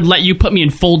night, I would let you put me in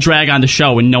full drag on the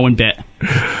show, and no one bit.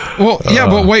 Well, yeah,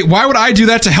 but wait, why would I do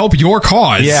that to help your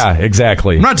cause? Yeah,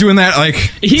 exactly. I'm not doing that, like,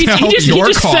 he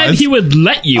just said he would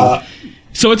let you.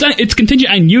 So it's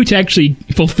contingent on you to actually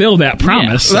fulfill that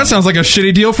promise. Well, that sounds like a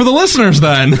shitty deal for the listeners,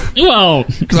 then. Well,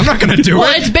 because I'm not going to do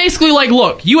it. It's basically like,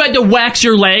 look, you had to wax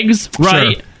your legs,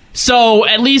 right? Sure. So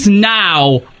at least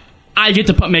now I get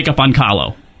to put makeup on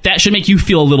Kahlo. That should make you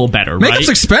feel a little better, right? Makeup's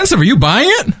expensive. Are you buying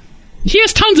it? He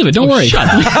has tons of it. Don't worry. Shut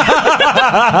up.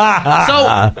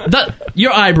 So,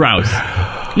 your eyebrows.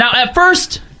 Now, at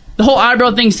first, the whole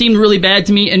eyebrow thing seemed really bad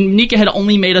to me, and Nika had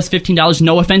only made us $15.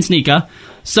 No offense, Nika.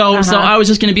 So I was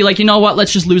just going to be like, you know what?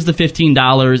 Let's just lose the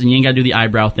 $15, and you ain't got to do the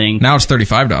eyebrow thing. Now it's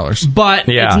 $35. But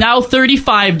it's now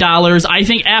 $35. I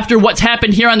think after what's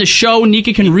happened here on the show,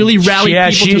 Nika can really rally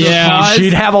people to the cause.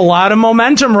 She'd have a lot of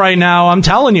momentum right now. I'm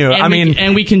telling you. And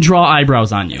and we can draw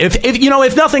eyebrows on you.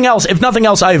 If nothing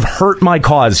else, I've hurt my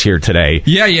cause here today.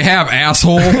 Yeah, you have,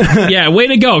 asshole. Yeah, way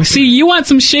to go. See, you want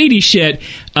some shady shit.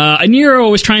 Aniero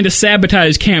was trying to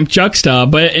sabotage Camp Juxta,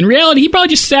 but in reality, he probably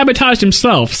just sabotaged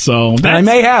himself. So I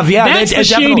may have, yeah. That's the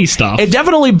shady stuff. It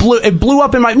definitely blew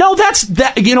up in my. No, that's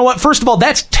that. You know what? First of all,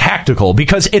 that's tactical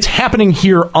because it's happening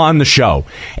here on the show.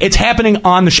 It's happening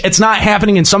on the. It's not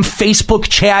happening in some Facebook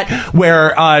chat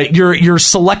where you're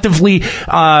selectively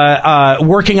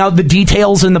working out the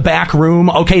details in the back room.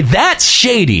 Okay, that's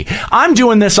shady. I'm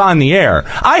doing this on the air.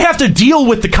 I have to deal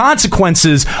with the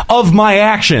consequences of my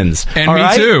actions. And all me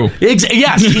right? too.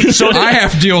 Yes. So I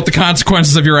have to deal with the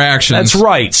consequences of your actions. That's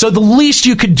right. So the least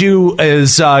you could do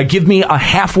is give me a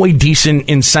halfway decent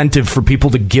incentive for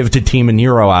people to give to Team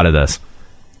Aniero out of this.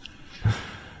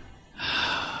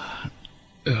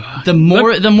 The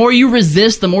more you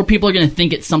resist, the more people are going to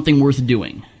think it's something worth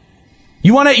doing.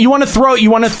 You want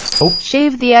to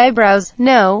Shave the eyebrows.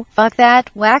 No, fuck that.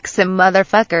 Wax them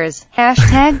motherfuckers.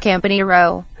 Hashtag Camp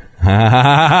Aniero. I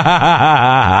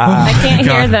can't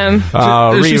hear them.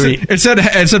 It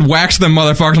said wax them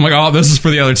motherfuckers. I'm like, oh, this is for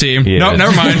the other team. Yeah. No,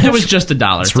 never mind. It was just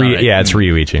 $1. It's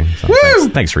Ryuichi. So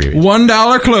thanks Ryuichi.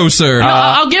 $1 closer. No,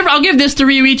 I'll give this to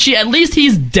Ryuichi. At least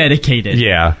he's dedicated.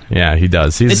 Yeah, he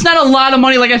does. It's not a lot of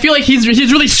money. Like I feel like he's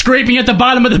really scraping at the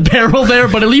bottom of the barrel there,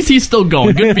 but at least he's still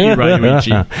going. Good for you,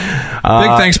 Ryuichi.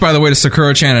 Big thanks, by the way, to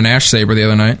Sakura-chan and Ash Saber the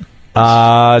other night.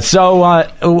 What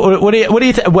do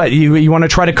you think? What you want to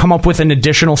try to come up with an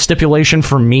additional stipulation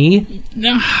for me?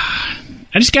 No,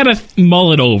 I just gotta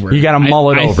mull it over. You gotta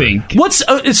mull it over. I think. What's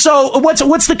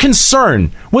the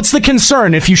concern? What's the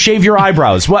concern if you shave your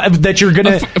eyebrows? That you're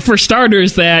gonna for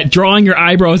starters, that drawing your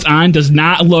eyebrows on does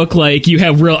not look like you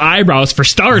have real eyebrows. For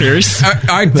starters,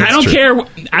 I don't care.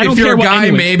 I don't if you're care a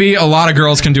guy, what maybe a lot of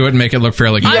girls can do it and make it look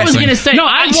fairly convincing. I was gonna say,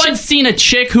 I've once seen a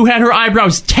chick who had her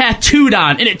eyebrows tattooed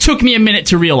on, and it took me a minute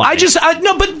to realize.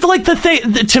 But like the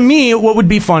thing to me, what would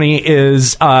be funny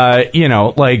is,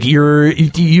 like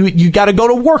you got to go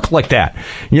to work like that.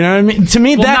 You know what I mean? To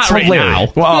me, that's not right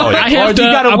hilarious. now. Well, I have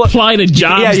to apply to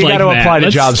jobs. Yeah, you got to apply to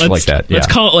jobs like that. Yeah. Let's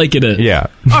call it like it is. Yeah.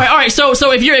 All right. So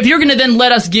if you're gonna then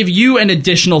let us give you an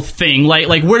additional thing,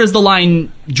 like where does the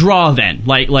line draw then?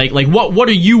 Like what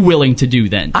are you willing to do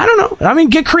then? I don't know. I mean,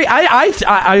 get creative.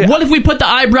 What if we put the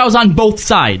eyebrows on both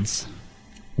sides?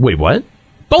 Wait, what?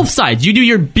 Both sides. You do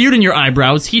your beard and your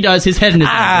eyebrows. He does his head and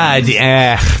his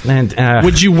eyebrows.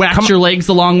 Would you wax your legs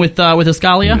along with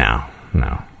Escalia?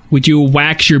 No. Would you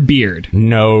wax your beard?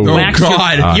 No. Wax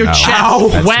your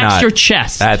chest. Wax your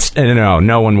chest. That's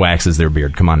no one waxes their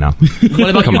beard. Come on now. What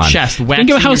about your chest? Think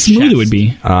of how smooth it would be.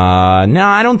 No,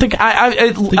 I don't think.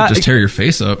 I just tear your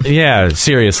face up. Yeah,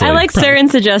 seriously. I like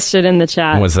Saren's suggestion in the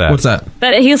chat. What's that?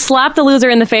 That he slap the loser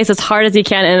in the face as hard as he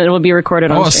can, and it will be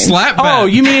recorded on stream. Slap back. Oh,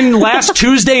 you mean last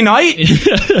Tuesday night?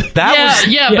 But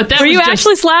that were you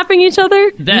actually slapping each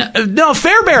other? No,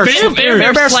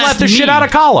 Fairbear slapped the shit out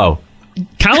of Kahlo.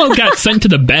 Kahlo got sent to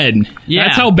the bed. Yeah.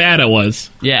 That's how bad it was.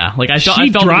 Yeah, like I fell She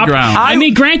to the dropped. ground. I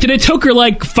mean, granted, it took her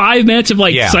like 5 minutes of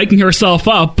psyching herself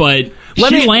up, but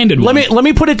she landed one. Let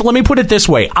me put it this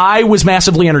way. I was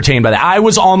massively entertained by that. I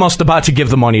was almost about to give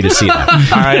the money to see that.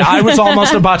 All right, I was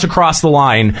almost about to cross the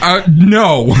line.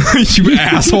 No, you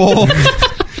asshole.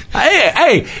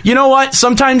 Hey, you know what?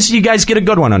 Sometimes you guys get a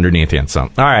good one underneath you. So, all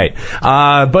right.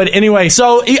 But anyway,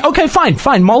 so okay,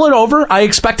 fine. Mull it over. I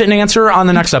expect an answer on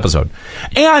the next episode.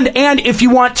 And if you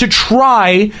want to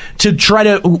try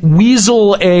to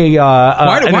weasel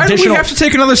why do we have to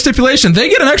take another stipulation? They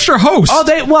get an extra host.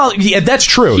 Oh, yeah, that's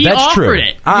true. He that's offered true.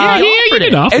 it. He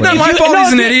did offer it. It's not my fault.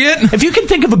 He's an idiot. If you can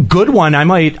think of a good one, I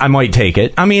might take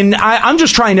it. I mean, I'm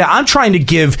trying to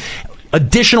give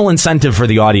additional incentive for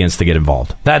the audience to get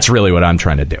involved. That's really what I'm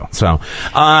trying to do. So,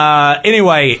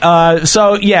 anyway,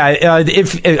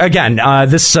 if again,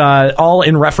 this all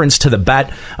in reference to the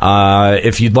bet.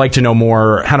 If you'd like to know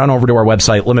more, head on over to our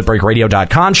website,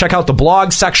 limitbreakradio.com. Check out the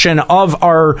blog section of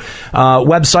our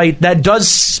website. That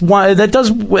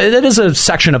is a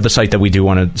section of the site that we do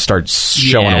want to start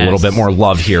showing a little bit more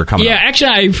love here coming up. Yeah, actually,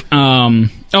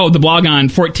 I've the blog on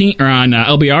 14 or on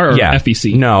LBR or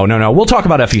FEC. No. We'll talk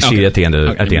about FEC at the end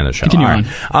of the show. Continue on.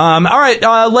 All right.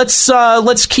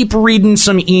 Let's keep reading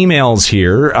some emails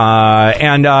here.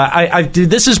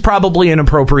 This is probably an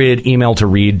appropriate email to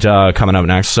read coming up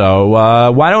next.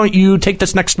 So why don't you take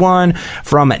this next one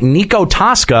from Nico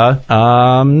Tosca,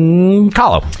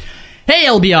 Kahlo. Hey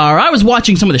LBR, I was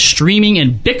watching some of the streaming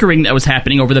and bickering that was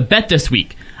happening over the bet this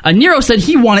week. Aniero said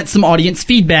he wanted some audience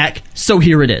feedback, so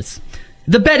here it is.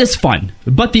 The bet is fun,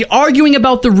 but the arguing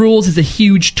about the rules is a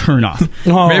huge turnoff.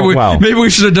 Maybe we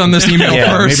should have done this email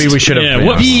first. Maybe we should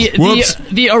have.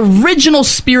 The original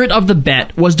spirit of the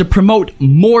bet was to promote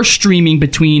more streaming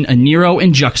between Aniero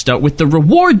and Juxta, with the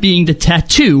reward being the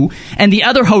tattoo, and the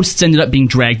other hosts ended up being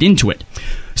dragged into it.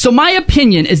 So my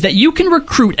opinion is that you can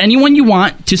recruit anyone you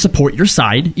want to support your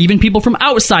side, even people from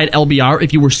outside LBR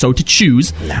if you were so to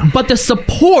choose, but the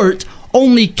support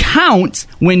only counts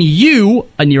when you,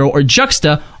 Aniero or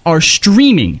Juxta, are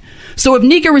streaming. So if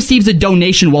Nika receives a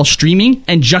donation while streaming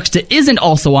and Juxta isn't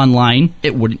also online,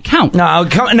 it wouldn't count. No,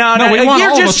 we want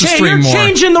all of us to stream more. You're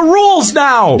changing the rules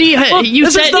now. You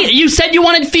said you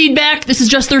wanted feedback. This is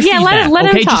just their feedback.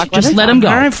 Let him talk. Just let him go.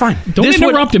 All right, fine. Don't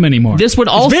interrupt him anymore. This would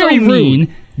also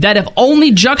mean that if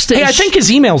only Juxta I think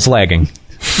his email's lagging.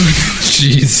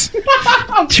 Jeez.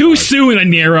 Too soon,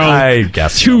 Aniero. I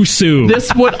guess too soon.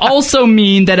 This would also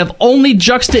mean that if only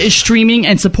Juxta is streaming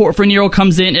and support for Aniero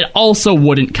comes in, it also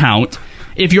wouldn't count.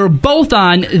 If you're both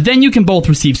on, then you can both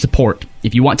receive support.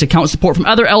 If you want to count support from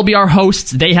other LBR hosts,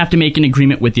 they have to make an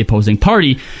agreement with the opposing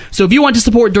party. So if you want to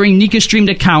support during Nika's stream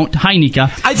to count, hi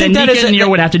Nika, then Nika and Aniero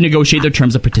would have to negotiate their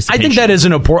terms of participation. I think that is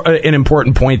an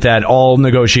important point, that all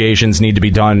negotiations need to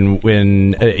be done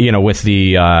when with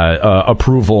the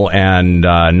approval and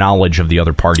knowledge of the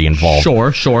other party involved.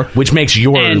 Sure. Which makes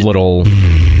your little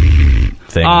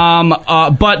thing.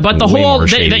 But the whole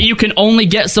that you can only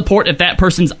get support if that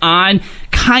person's on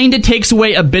kind of takes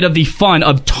away a bit of the fun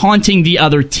of taunting the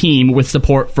other team with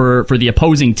support for the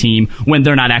opposing team when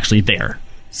they're not actually there.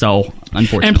 So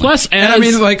unfortunately, and plus,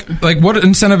 what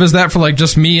incentive is that for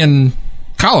just me and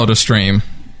Kahlo to stream?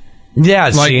 Yeah,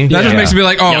 that just makes me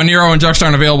like, Aniero and Juxta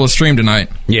aren't available to stream tonight.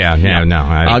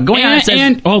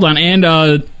 Hold on,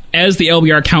 as the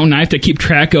LBR accountant, I have to keep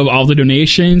track of all the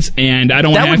donations, and I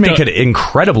don't. That would make it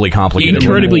incredibly complicated,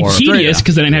 incredibly tedious,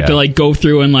 because then I'd have to go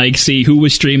through and see who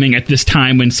was streaming at this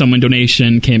time when someone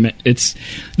donation came in.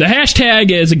 The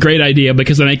hashtag is a great idea,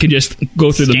 because then I can just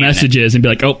go through the messages and be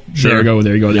like, oh, there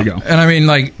you go. And I mean,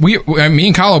 me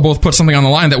and Kahlo both put something on the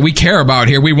line that we care about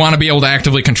here. We want to be able to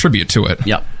actively contribute to it.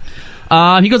 Yep.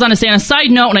 He goes on to say, on a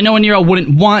side note, and I know Aniero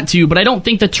wouldn't want to, but I don't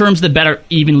think the terms of the bet are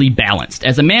evenly balanced.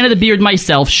 As a man of the beard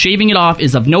myself, shaving it off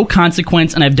is of no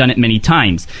consequence, and I've done it many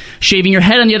times. Shaving your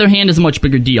head, on the other hand, is a much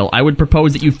bigger deal. I would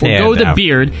propose that you forego the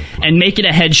beard and make it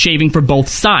a head shaving for both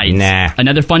sides.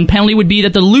 Another fun penalty would be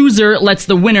that the loser lets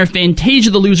the winner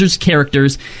fantasia the loser's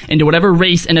characters into whatever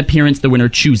race and appearance the winner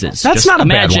chooses. That's not a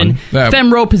bad one.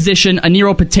 Femro position,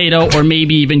 Aniero potato, or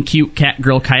maybe even cute cat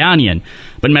girl Kyanian.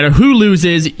 But no matter who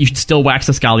loses, you should still wax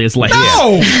Ascalia's legs.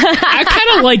 No! I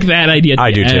kind of like that idea. I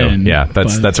do too. Yeah,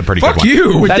 that's a pretty good one. Fuck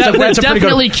you! We're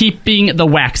definitely keeping the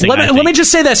waxing. Let me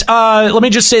just say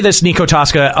this. Nico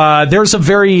Tosca. There's a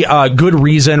very good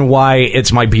reason why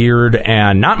it's my beard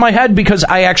and not my head, because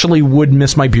I actually would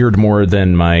miss my beard more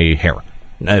than my hair.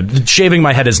 Shaving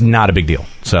my head is not a big deal.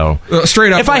 So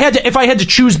straight up, if I had to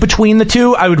choose between the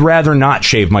two, I would rather not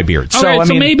shave my beard. So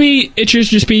maybe it should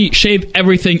just be shave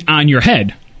everything on your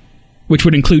head, which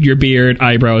would include your beard,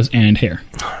 eyebrows, and hair.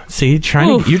 See,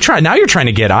 now you're trying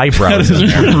to get eyebrows. That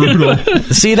is brutal.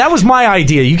 See, that was my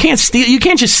idea. You can't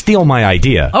just steal my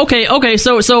idea. Okay.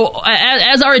 So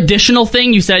as our additional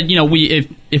thing, you said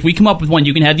if we come up with one,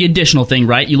 you can have the additional thing,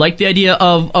 right? You like the idea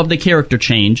of the character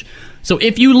change. So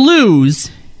if you lose,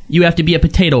 you have to be a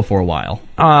potato for a while.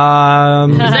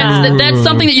 That's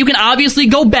something that you can obviously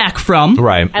go back from.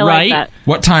 Right. I like that.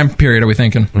 What time period are we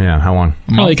thinking? Yeah, how long?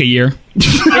 Probably like a year.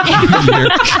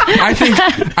 I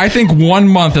think 1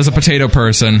 month as a potato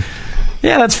person.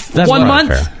 Yeah, that's 1 month.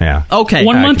 Fair. Yeah. Okay.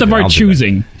 1 month of our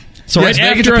choosing. So right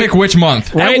after, get to pick which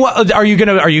month. Right? Are you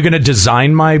gonna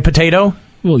design my potato?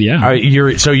 Well, yeah.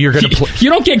 You're gonna. You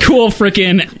don't get cool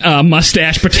freaking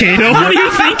mustache potato. What are you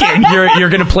thinking? You're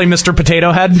gonna play Mr.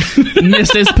 Potato Head,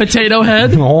 Mrs. Potato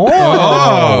Head.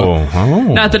 Oh.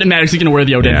 Not that it matters. You're gonna wear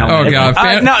the Odin helmet. Oh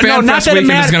god. Not that it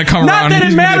matters. Is gonna come not around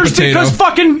that it matters because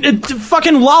fucking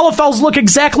Lalafels look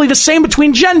exactly the same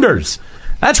between genders.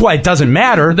 That's why it doesn't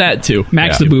matter. That too.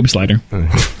 Max the boob slider.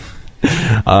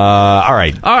 All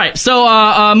right.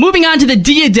 So, moving on to the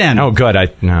diadem. Oh, good.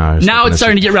 Now it's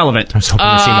starting to get relevant. I was hoping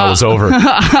this email was over.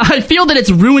 I feel that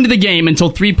it's ruined the game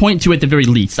until 3.2 at the very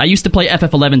least. I used to play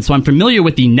FF11, so I'm familiar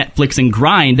with the Netflix and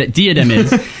grind that diadem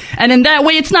is. And in that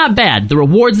way, it's not bad. The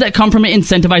rewards that come from it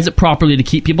incentivize it properly to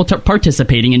keep people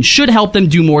participating and should help them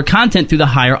do more content through the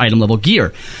higher item level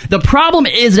gear. The problem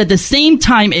is that at the same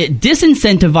time, it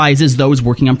disincentivizes those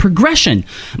working on progression.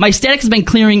 My static has been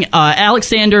clearing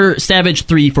Alexander Savage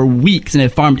 3 for weeks and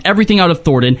have farmed everything out of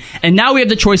Thornton, and now we have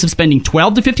the choice of spending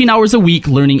 12 to 15 hours a week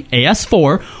learning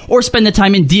AS4 or spend the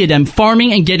time in Diadem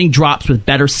farming and getting drops with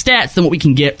better stats than what we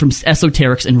can get from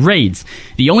esoterics and raids.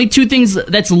 The only two things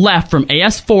that's left from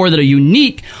AS4 that are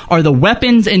unique are the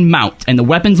weapons and mount, and the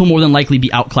weapons will more than likely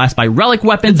be outclassed by relic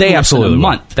weapons in less than a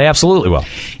month. They absolutely will.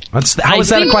 How is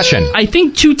that a question? I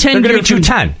think 210 They're going to be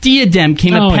 210. Diadem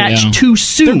came a patch too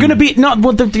soon. They're going to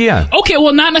be yeah. Okay,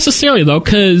 well, not necessarily though,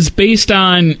 because based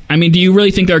on, I mean, do you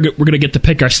really think we're going to get to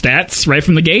pick our stats right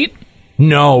from the gate?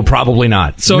 No, probably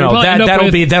not. So no,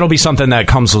 that'll be something that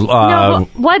comes. No,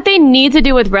 what they need to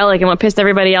do with Relic and what pissed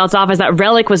everybody else off is that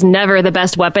Relic was never the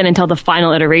best weapon until the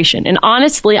final iteration. And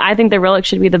honestly, I think the Relic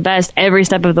should be the best every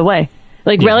step of the way.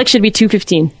 Relic should be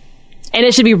 215. And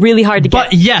it should be really hard to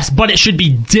get. But it should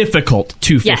be difficult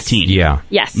to 15. Yeah.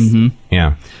 Yes. Mm-hmm.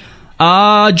 Yeah.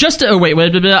 I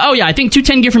think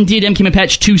 210 gear from Diadem came a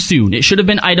patch too soon. It should have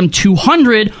been item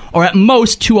 200 or at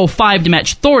most 205 to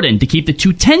match Thornton to keep the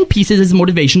 210 pieces as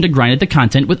motivation to grind at the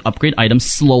content with upgrade items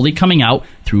slowly coming out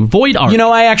through Void Art. You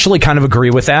know, I actually kind of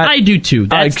agree with that. I do too.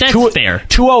 That's fair.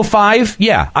 205,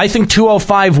 yeah. I think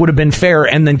 205 would have been fair,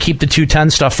 and then keep the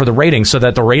 210 stuff for the rating so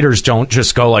that the raiders don't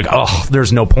just go like, oh,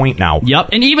 there's no point now. Yep,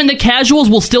 and even the casuals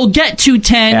will still get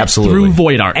 210 through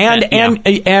Void Art.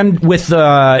 And with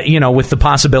the with the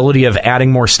possibility of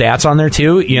adding more stats on there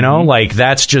too, like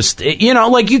that's just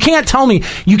like you can't tell me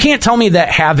that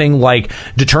having like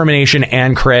determination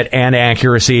and crit and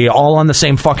accuracy all on the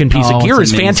same fucking piece of gear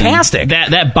is fantastic.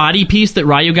 That body piece that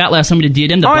Ryu got last time we did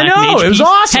Diadem, the Black Mage it was piece,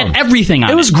 awesome. had everything on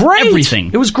it. It was great.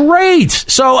 Everything. It was great.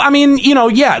 So I mean,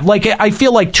 like I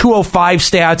feel like 205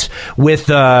 stats with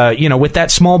with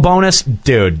that small bonus,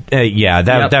 dude.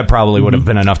 That probably would have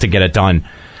been enough to get it done.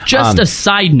 Just a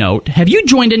side note, have you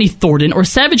joined any Thornton or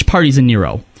Savage parties in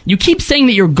Aniero? You keep saying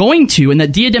that you're going to, and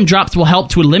that Diadem drops will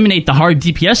help to eliminate the hard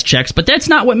DPS checks, but that's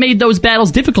not what made those battles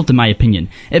difficult in my opinion.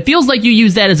 It feels like you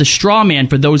use that as a straw man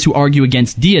for those who argue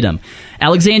against Diadem.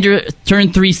 Alexander,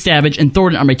 Turn 3, Savage, and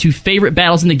Thornton are my two favorite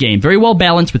battles in the game. Very well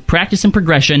balanced with practice and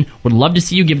progression. Would love to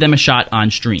see you give them a shot on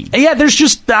stream. Yeah, there's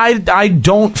just, I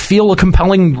don't feel a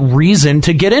compelling reason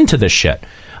to get into this shit.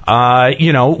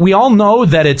 We all know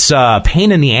that it's a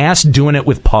pain in the ass doing it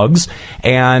with pugs,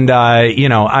 and my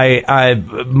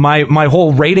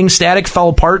whole rating static fell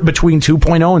apart between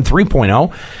 2.0 and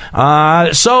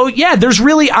 3.0. So yeah, there's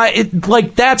really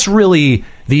that's really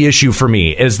the issue for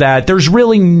me, is that there's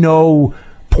really no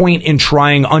point in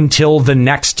trying until the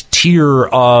next tier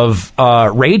of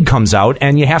raid comes out,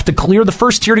 and you have to clear the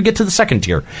first tier to get to the second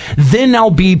tier. Then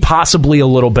I'll be possibly a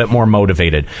little bit more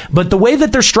motivated. But the way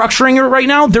that they're structuring it right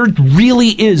now, there really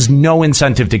is no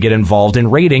incentive to get involved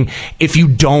in raiding if you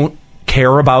don't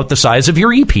care about the size of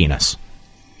your e-penis.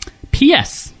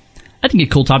 P.S. I think a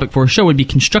cool topic for a show would be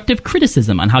constructive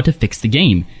criticism on how to fix the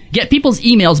game. Get people's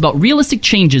emails about realistic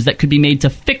changes that could be made to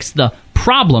fix the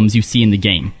problems you see in the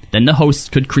game. Then the hosts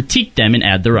could critique them and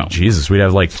add their own. Jesus, we'd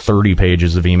have like 30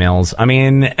 pages of emails. I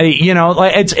mean,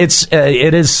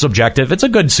 it is subjective. It's a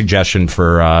good suggestion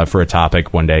for a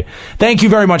topic one day. Thank you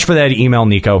very much for that email,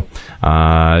 Nico.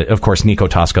 Of course, Nico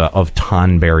Tosca of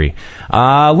Tonberry.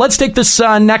 Let's take this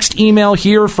next email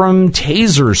here from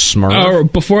Taser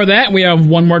Smurf. Before that, we have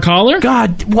one more caller.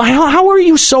 God, how are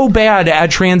you so bad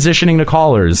at transitioning to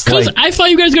callers? Because I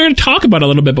thought you guys were going to talk about it a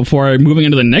little bit before moving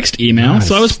into the next email,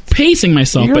 so I was pacing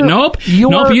myself. But nope.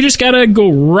 You just gotta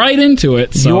go right into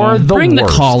it. So You're the bring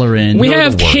worst. the caller in. We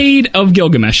have Cade of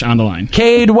Gilgamesh on the line.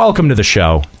 Cade, welcome to the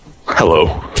show.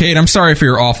 Hello. Cade, I'm sorry for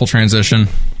your awful transition.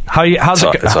 How's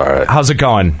it's all right. How's it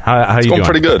going? How it's you going doing?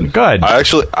 pretty good. Good.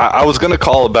 I was going to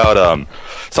call about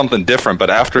something different, but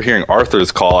after hearing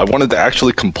Arthur's call, I wanted to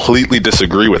actually completely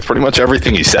disagree with pretty much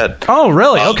everything he said. Oh,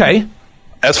 really? Okay.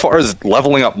 As far as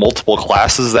leveling up multiple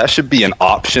classes, that should be an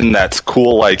option that's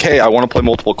cool. Like, hey, I want to play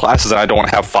multiple classes and I don't want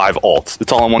to have 5 alts.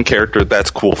 It's all on one character.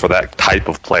 That's cool for that type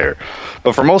of player.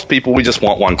 But for most people, we just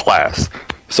want one class.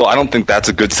 So I don't think that's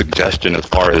a good suggestion as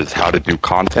far as how to do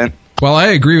content. Well, I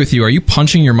agree with you. Are you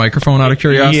punching your microphone out of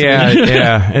curiosity?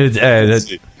 Yeah.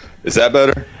 Is that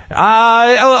better?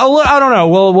 I don't know.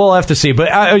 We'll have to see.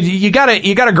 But you got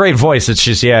a great voice. It's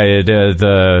just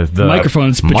the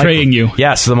microphone's betraying you.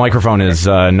 Yes, the microphone is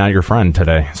not your friend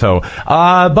today. So,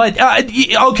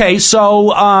 okay.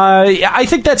 So I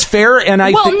think that's fair. And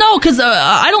no, because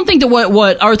I don't think that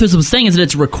what Arthur was saying is that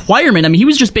it's a requirement. I mean, he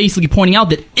was just basically pointing out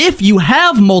that if you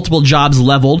have multiple jobs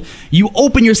leveled, you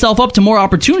open yourself up to more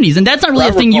opportunities, and that's not really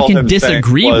a thing you can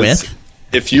disagree with.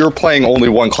 If you're playing only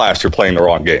one class, you're playing the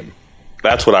wrong game.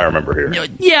 That's what I remember here.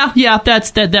 Yeah,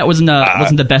 that wasn't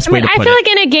the best way to put it. I feel like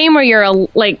in a game where you're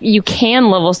you can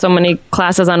level so many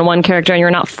classes on one character and you're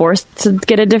not forced to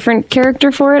get a different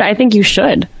character for it, I think you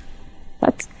should.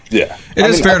 Yeah. It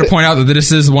is fair to point out that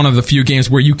this is one of the few games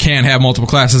where you can have multiple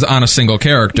classes on a single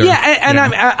character. Yeah, and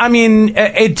I mean,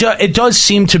 it does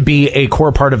seem to be a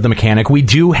core part of the mechanic. We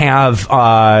do have,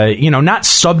 not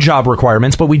sub-job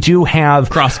requirements, but we do have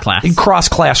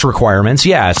cross-class requirements,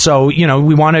 yeah. So,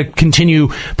 we want to continue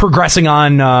progressing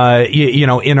on,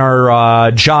 in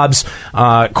our jobs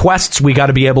quests. We got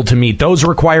to be able to meet those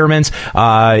requirements.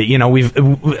 For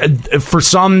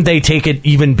some, they take it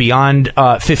even beyond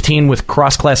 15 with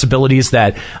cross-class abilities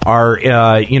that are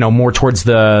more towards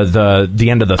the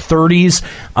end of the 30s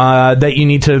that you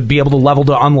need to be able to level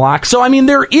to unlock. So I mean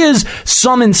there is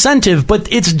some incentive,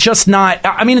 but it's just not,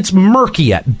 I mean it's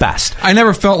murky at best. I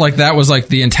never felt like that was like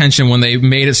the intention when they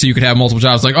made it so you could have multiple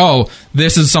jobs. Like, oh,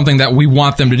 this is something that we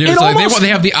want them to do. They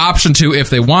have the option to if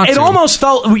they want to. It almost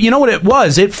felt, you know what it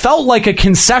was? It felt like a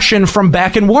concession from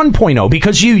back in 1.0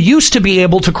 because you used to be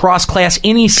able to cross-class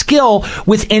any skill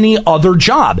with any other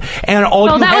job. And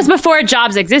that was before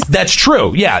jobs existed. That's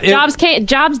true. Yeah.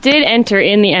 Jobs did enter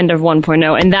in the end of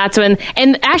 1.0, and that's when.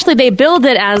 And actually, they build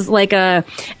it as like the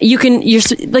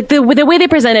way they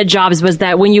presented jobs was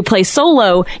that when you play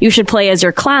solo, you should play as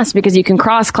your class because you can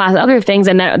cross-class other things,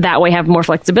 and that way have more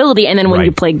flexibility. And then when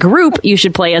you play group, you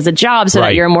should play as a job so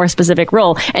that you're a more specific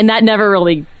role. And that never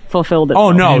really fulfilled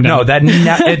itself. Oh no,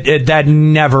 that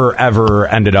never ever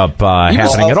ended up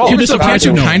happening at all. So can't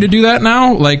you kind of do that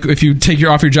now? Like if you take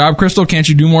off your job, Crystal, can't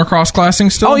you do more cross-classing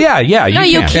still? Oh yeah. No,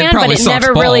 you can, but it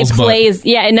never really plays.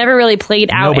 Yeah, it never really played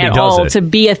out at all to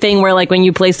be a thing where like when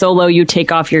you play solo, you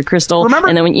take off your crystal. Remember,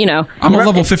 and then when I'm a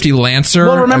level 50 Lancer.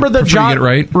 Well, remember the job.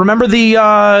 Remember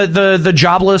the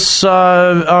jobless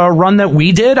run that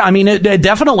we did. I mean, it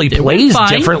definitely plays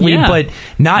differently, but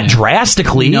not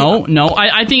drastically. No.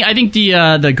 I think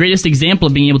the greatest example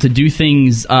of being able to do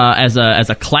things as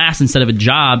a class instead of a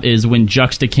job is when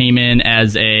Juxta came in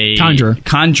as a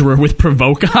conjurer with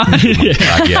Provoke on.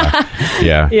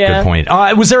 Yeah. Good point.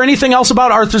 Was there anything else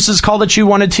about Arthur's call that you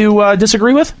wanted to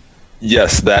disagree with?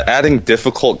 Yes, that adding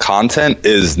difficult content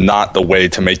is not the way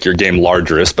to make your game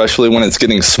larger, especially when it's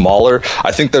getting smaller.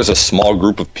 I think there's a small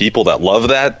group of people that love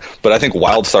that, but I think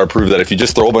WildStar proved that if you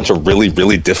just throw a bunch of really,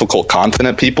 really difficult content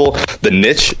at people, the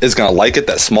niche is going to like it,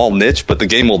 that small niche, but the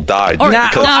game will die. To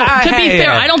be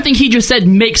fair, I don't think he just said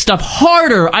make stuff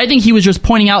harder. I think he was just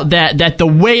pointing out that the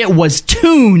way it was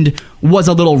tuned was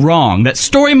a little wrong. That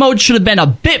story mode should have been a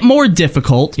bit more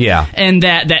difficult. Yeah. And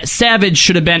that Savage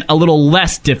should have been a little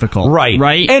less difficult. Right.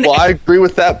 Well, I agree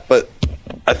with that, but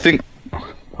I think...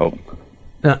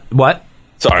 what?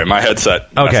 Sorry, my headset.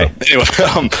 Okay. Anyway,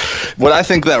 what I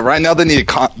think that right now they need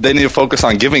to focus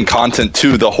on giving content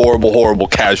to the horrible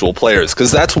casual players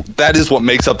because that is what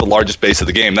makes up the largest base of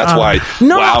the game. That's why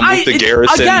WoW moved the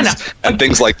garrisons and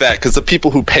things like that because the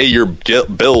people who pay your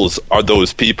bills are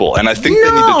those people, and I think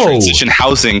they need to transition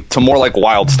housing to more like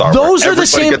WildStar. Those are the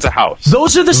same. Gets a house.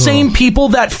 Those are the same people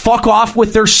that fuck off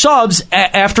with their subs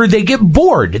after they get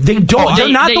bored. They don't. They're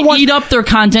not the ones. They eat up their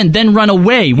content, then run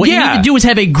away. What you need to do is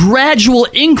have a gradual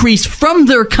increase from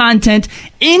their content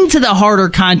into the harder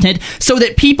content so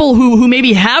that people who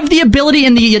maybe have the ability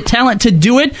and the talent to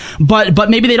do it but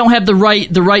maybe they don't have the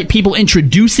right people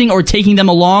introducing or taking them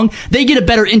along, they get a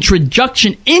better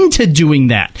introduction into doing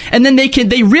that, and then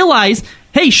they realize,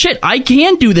 hey shit, I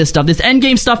can do this stuff. This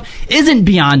endgame stuff isn't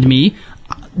beyond me.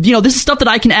 this is stuff that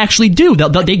I can actually do.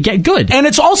 They get good. And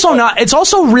it's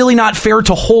also really not fair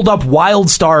to hold up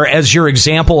WildStar as your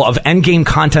example of endgame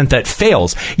content that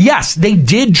fails. Yes, they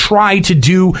did try to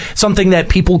do something that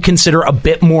people consider a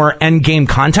bit more endgame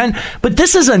content, but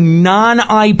this is a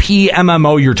non-IP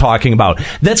MMO you're talking about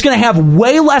that's going to have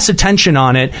way less attention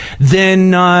on it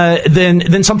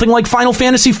than something like Final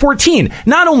Fantasy XIV.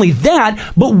 Not only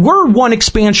that, but we're one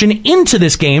expansion into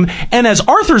this game, and as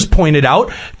Arthur's pointed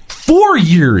out, 4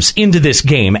 years into this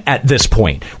game at this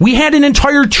point. We had an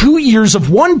entire 2 years of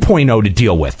 1.0 to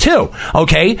deal with too.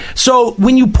 Okay, so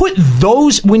when you put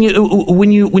those, when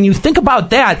you think about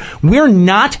that, we're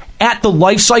not at the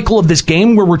life cycle of this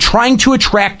game where we're trying to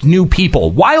attract new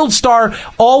people. WildStar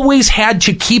always had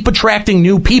to keep attracting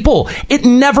new people. It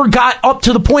never got up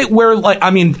to the point where,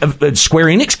 Square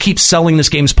Enix keeps selling this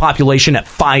game's population at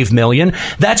 5 million.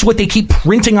 That's what they keep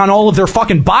printing on all of their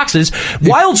fucking boxes.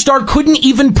 WildStar couldn't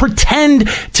even pretend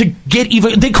to get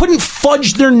they couldn't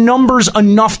fudge their numbers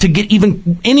enough to get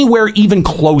even anywhere even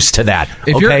close to that.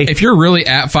 If you're really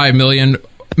at 5 million,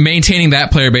 maintaining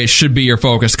that player base should be your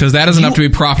focus, because that is enough to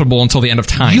be profitable until the end of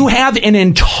time. You have an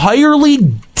entirely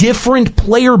different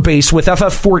player base with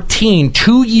FF14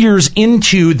 2 years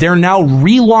into their now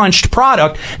relaunched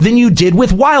product than you did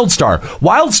with WildStar.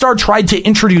 WildStar tried to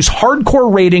introduce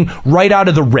hardcore rating right out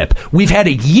of the rip. We've had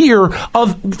a year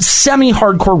of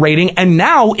semi-hardcore rating, and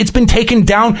now it's been taken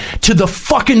down to the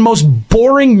fucking most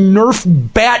boring nerf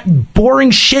bat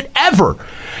boring shit ever.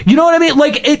 You know what I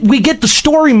mean? We get the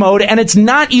story mode, and it's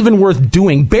not even worth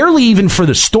doing, barely even for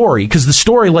the story, because the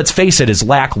story, let's face it, is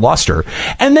lackluster.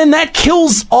 And then that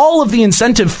kills all of the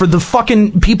incentive for the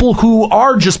fucking people who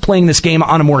are just playing this game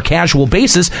on a more casual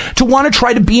basis to want to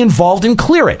try to be involved and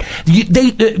clear it.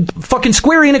 Fucking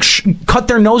Square Enix cut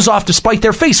their nose off to spite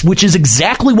their face, which is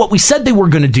exactly what we said they were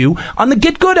going to do on the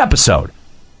Get Good episode.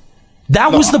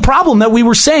 That was the problem that we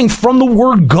were saying from the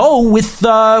word go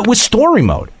with story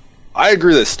mode. I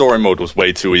agree that story mode was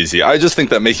way too easy. I just think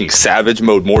that making Savage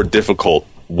mode more difficult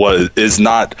is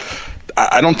not.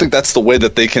 I don't think that's the way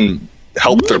that they can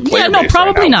help their player base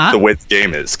probably right now, not. the way the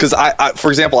game is. Because for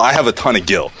example, I have a ton of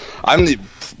gil. I'm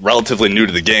relatively new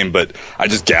to the game, but I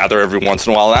just gather every once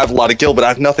in a while. And I have a lot of gil, but I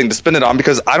have nothing to spend it on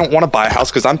because I don't want to buy a house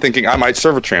because I'm thinking I might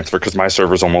server transfer because my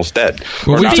server's almost dead.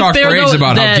 Well, we've talked grades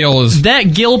about how gil is.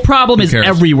 That gil problem is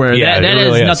everywhere. Yeah, that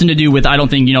really has nothing to do with, I don't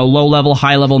think, low level,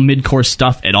 high level, mid core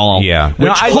stuff at all. Yeah.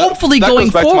 Which hopefully that going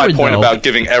goes back forward, to my point about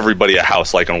giving everybody a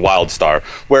house like on WildStar,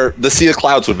 where the Sea of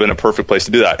Clouds would have been a perfect place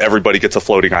to do that. Everybody gets a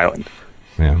floating island.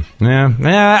 Yeah.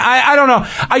 I don't know.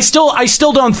 I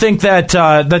still don't think that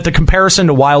the comparison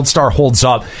to WildStar holds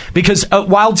up, because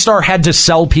WildStar had to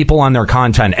sell people on their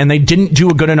content, and they didn't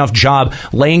do a good enough job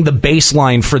laying the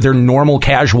baseline for their normal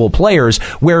casual players,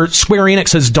 where Square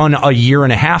Enix has done a year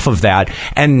and a half of that,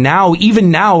 and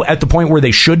even now at the point where they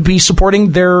should be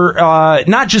supporting their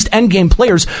not just endgame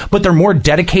players, but their more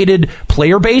dedicated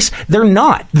player base, they're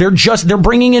not. They're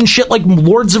bringing in shit like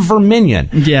Lords of Verminion.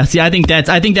 Yeah, see, I think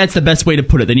that's the best way to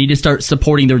put it. They need to start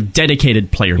supporting their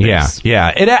dedicated player base.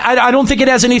 Yeah. I don't think it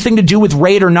has anything to do with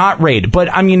raid or not raid, but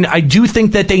I do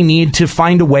think that they need to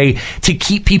find a way to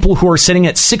keep people who are sitting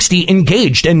at 60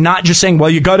 engaged and not just saying, well,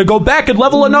 you got to go back and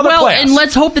level another class. And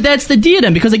let's hope that that's the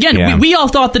diadem, because again, we all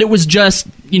thought that it was just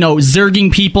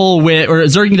zerging people or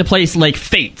zerging the place like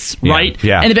Fates, right?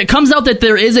 Yeah. And if it comes out that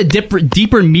there is a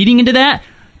deeper meaning into that,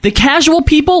 the casual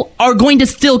people are going to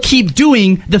still keep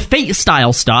doing the Fate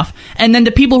style stuff, and then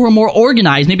the people who are more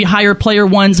organized, maybe higher player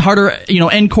ones, harder hardcore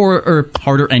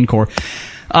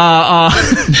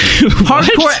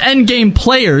endgame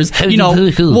players,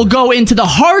 will go into the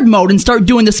hard mode and start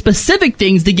doing the specific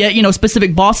things to get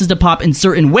specific bosses to pop in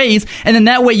certain ways, and then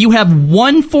that way you have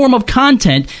one form of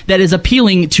content that is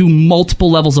appealing to multiple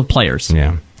levels of players.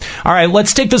 Yeah. All right,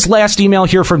 let's take this last email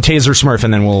here from Taser Smurf,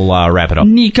 and then we'll wrap it up.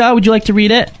 Nika, would you like to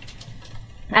read it?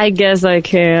 I guess I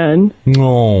can.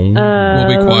 No. We'll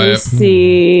be quiet. Let's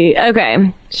see.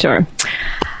 Okay, sure.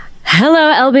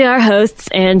 Hello, LBR hosts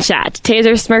and chat.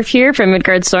 Taser Smurf here from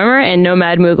Midgard Stormer and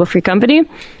Nomad Moogle Free Company.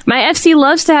 My FC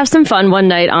loves to have some fun one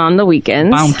night on the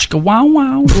weekends. Wow,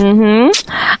 wow.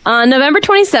 Mm-hmm. On November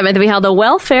 27th, we held a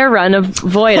welfare run of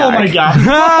Void Ark. Oh my god.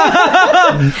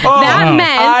 That meant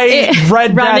I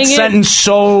read that sentence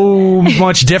so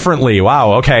much differently.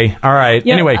 Wow, okay. All right.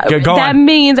 Yeah, anyway, go on. That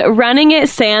means running it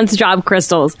sans drop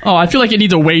crystals. Oh, I feel like it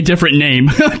needs a way different name,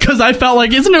 because I felt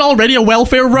like, isn't it already a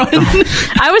welfare run?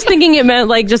 I was thinking it meant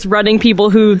like just running people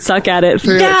who suck at it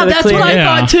for that's clear. what I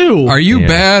thought too. Are you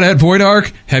bad at Void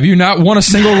Ark? Have you not won a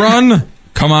single run?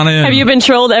 Come on in. Have you been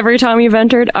trolled every time you've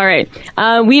entered? All right.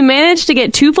 We managed to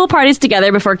get 2 full parties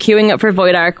together before queuing up for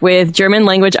Void Ark with German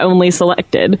language only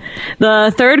selected.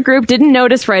 The third group didn't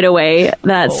notice right away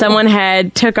that someone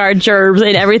had took our gerbs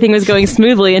and everything was going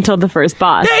smoothly until the first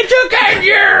boss. They took our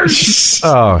gerbs!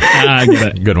 I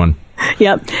get it. Good one.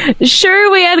 Yep.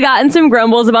 Sure, we had gotten some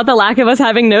grumbles about the lack of us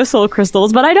having no soul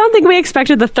crystals, but I don't think we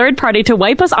expected the third party to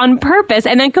wipe us on purpose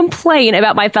and then complain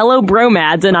about my fellow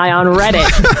bromads and I on Reddit.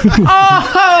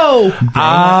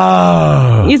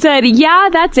 He said, yeah,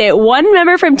 that's it. One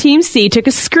member from Team C took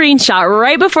a screenshot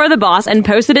right before the boss and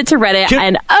posted it to Reddit,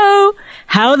 and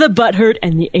how the butt hurt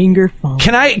and the anger fall.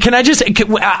 I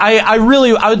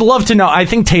would love to know. I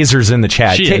think Taser's in the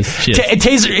chat. She is.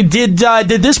 Taser, did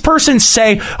this person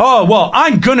say, oh, well,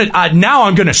 I'm gonna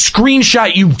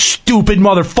screenshot you stupid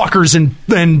motherfuckers and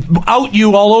out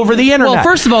you all over the internet? Well,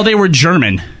 first of all, they were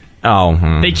German.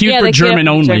 They queued for German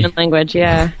only. German language,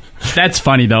 yeah. That's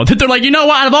funny though. That they're like, you know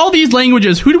what? Out of all these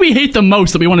languages, who do we hate the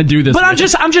most that we want to do this? But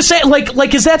with? I'm just saying,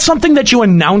 like, is that something that you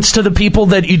announce to the people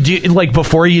that you do, like,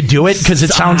 before you do it? Because it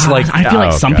sounds like I feel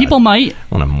like some people might.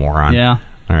 What a moron. Yeah.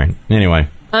 All right. Anyway.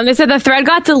 They said the thread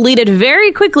got deleted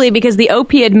very quickly because the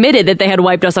OP admitted that they had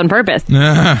wiped us on purpose.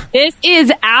 This is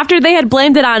after they had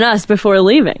blamed it on us before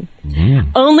leaving.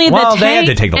 Only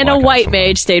the tank and a white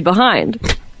mage stayed behind.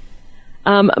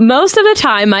 Most of the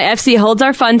time, my FC holds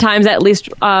our fun times. At least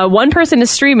one person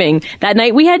is streaming. That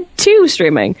night, we had 2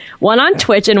 streaming, one on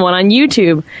Twitch and one on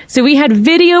YouTube. So we had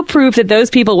video proof that those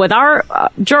people with our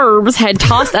gerbs had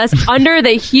tossed us under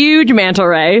the huge manta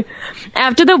ray.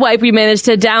 After the wipe, we managed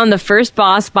to down the first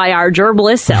boss by our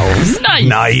gerbless selves.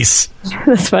 Nice.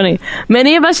 That's funny.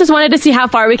 Many of us just wanted to see how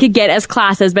far we could get as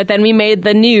classes, but then we made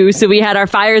the news, so we had our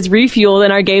fires refueled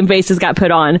and our game faces got put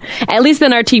on. At least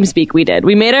in our TeamSpeak we did.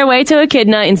 We made our way to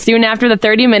Echidna, and soon after the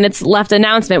 30 minutes left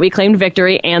announcement, we claimed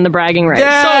victory and the bragging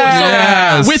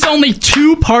rights. So with only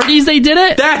 2 parties they did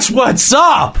it? That's what's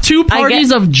up! 2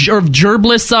 parties of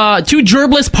gerbless, 2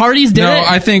 gerbless parties did it? No,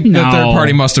 I think the third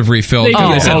party must have refilled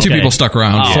because they said 2 people stuck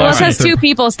around. Well, it says 2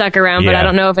 people stuck around, but I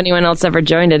don't know if anyone else ever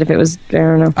joined it, if it was, I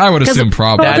don't know. I would assume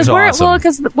probably. That's awesome. Well,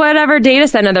 because whatever data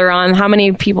center they're on, how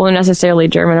many people are necessarily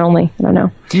German only? I don't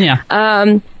know. Yeah.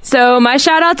 So my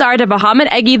shout-outs are to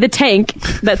Bahamut Eggy the Tank,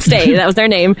 that stayed, that was their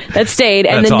name, that stayed,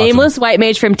 and the nameless white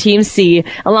mage from Team C,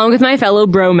 along with my fellow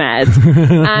bromads.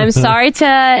 I'm sorry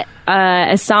to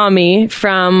Asami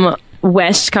from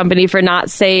West Company for not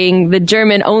saying the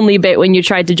German-only bit when you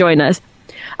tried to join us.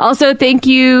 Also, thank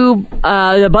you,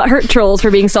 the Butthurt Trolls,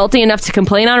 for being salty enough to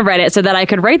complain on Reddit so that I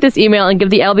could write this email and give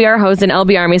the LBR host and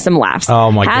LB Army some laughs.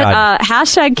 Oh, my God.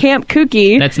 Hashtag Camp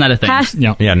Kooky. That's not a thing.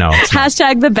 No.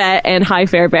 Hashtag the bet and Hi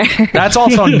Fair Bear. That's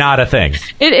also not a thing.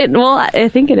 Well, I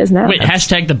think it is now. Wait,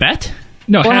 hashtag the bet?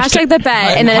 No, hashtag the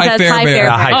bet, and then it says Hi Fair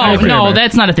Bear. No,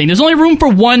 that's not a thing. There's only room for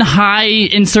one high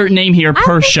insert name here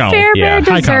per show. Fair Bear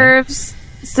deserves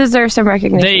some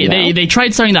recognition. They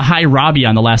tried starting the Hi Robbie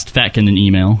on the last FEC in an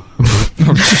email.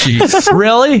 Oh, jeez.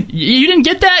 Really? You didn't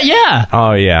get that? Yeah.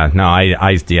 Oh, yeah. No,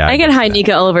 I get Hi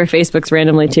Nika all over Facebooks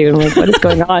randomly, too. I'm like, what is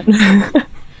going on?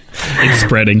 It's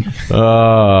spreading.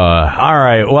 All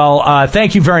right. Well,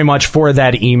 thank you very much for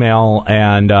that email.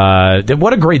 And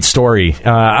what a great story.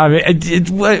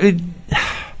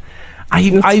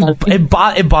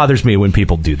 It bothers me when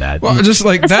people do that. Well, just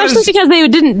like especially because they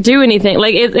didn't do anything.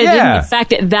 Like it didn't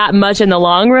affect it that much in the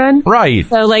long run, right?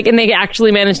 So and they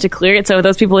actually managed to clear it. So if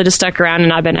those people had just stuck around and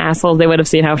not been assholes, they would have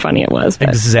seen how funny it was. But.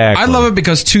 Exactly. I love it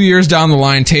because 2 years down the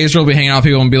line, Taser will be hanging out with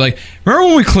people and be like, "Remember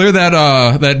when we cleared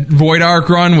that Void Ark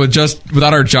run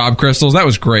without our job crystals? That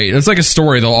was great." It's like a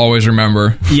story they'll always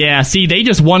remember. Yeah. See, they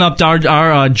just one-upped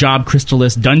our job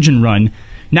crystalless dungeon run.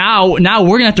 Now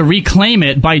we're gonna have to reclaim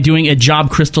it by doing a job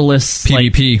crystalless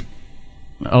PvP.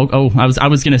 I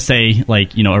was gonna say a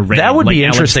raid. That would be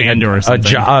interesting. Or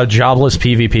something. A jobless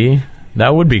PvP.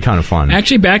 That would be kind of fun.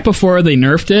 Actually, back before they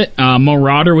nerfed it,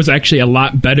 Marauder was actually a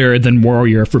lot better than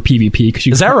Warrior for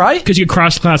PvP. Is that right? Because you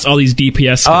cross-class all these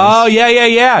DPS skills. Oh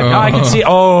yeah. No, I can see.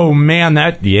 Oh man,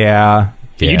 Yeah.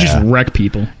 You just wreck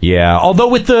people. Yeah. Although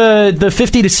with the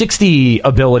 50 to 60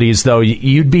 abilities, though,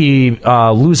 you'd be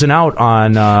losing out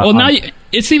on... now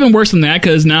it's even worse than that,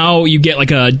 because now you get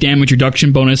like a damage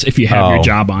reduction bonus if you have your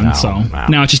job on.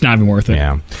 Now it's just not even worth it.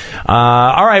 Yeah.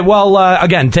 All right. Well,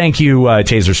 again, thank you,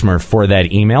 Taser Smurf, for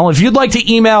that email. If you'd like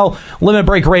to email Limit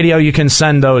Break Radio, you can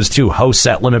send those to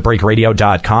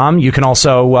hosts@limitbreakradio.com. You can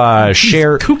also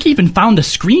share... Kook even found a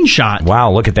screenshot.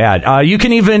 Wow, look at that. You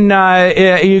can even...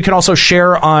 you can also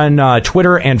share on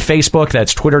Twitter and Facebook.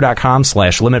 That's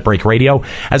twitter.com/limitbreakradio,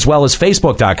 as well as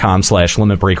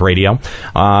facebook.com/limitbreakradio.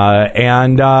 And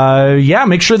And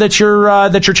make sure that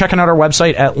you're checking out our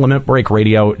website at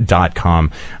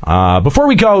limitbreakradio.com. Before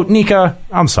we go, Nika,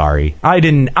 I'm sorry. I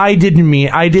did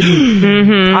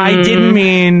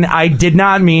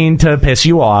not mean to piss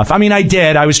you off. I mean, I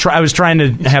did. I was trying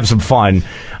to have some fun.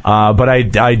 But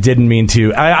I didn't mean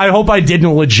to. I hope I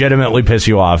didn't legitimately piss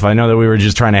you off. I know that we were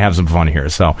just trying to have some fun here.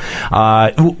 So,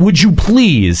 would you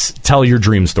please tell your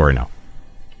dream story now?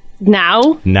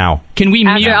 Now. Can we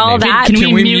mute all that?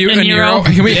 Can we mute Aniero?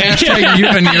 Can we hashtag mute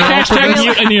Aniero? Hashtag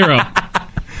mute Aniero.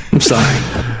 I'm sorry.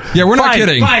 Yeah, we're not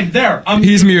kidding. Fine, there.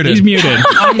 He's muted. He's muted.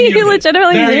 You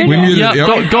legitimately muted? We muted. Yep.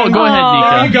 Yep. Go ahead,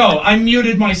 Nika. There you go. I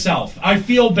muted myself. I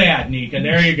feel bad, Nika.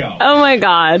 There you go. Oh my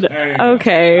god.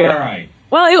 Okay. All right.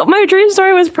 Well, my dream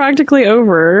story was practically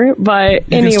over, but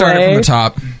You can start it from the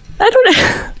top. I don't.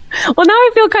 Well, now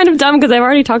I feel kind of dumb because I've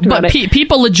already talked about it. But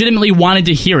people legitimately wanted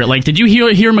to hear it. Like, did you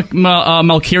hear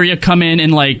Malkyria come in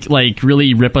and like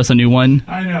really rip us a new one?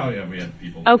 I know. Yeah, we had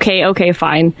people. Okay,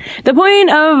 fine. The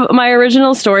point of my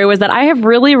original story was that I have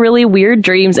really, really weird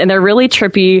dreams, and they're really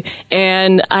trippy.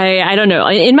 And I don't know.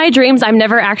 In my dreams, I'm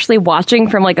never actually watching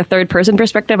from like a third person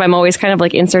perspective. I'm always kind of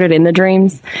like inserted in the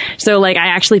dreams. So like I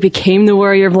actually became the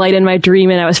Warrior of Light in my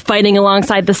dream, and I was fighting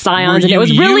alongside the Scions, and it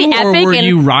was really epic. Or were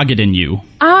you Rogged in you?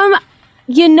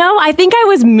 I think I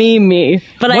was me,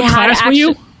 but what I had class were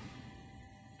you?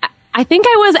 I think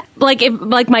I was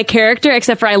like my character,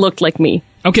 except for I looked like me.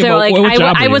 Okay, so what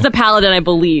job were I you? was a paladin, I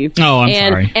believe. Oh, I'm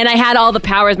sorry. And I had all the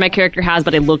powers my character has,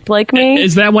 but I looked like me.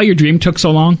 Is that why your dream took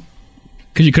so long?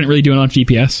 Because you couldn't really do it on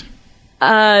GPS?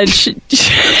 Shut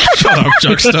up,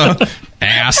 Juxta.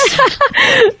 Ass.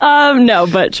 No,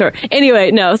 but sure.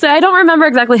 Anyway, no. So I don't remember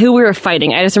exactly who we were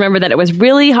fighting. I just remember that it was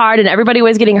really hard and everybody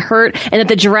was getting hurt, and that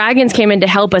the dragons came in to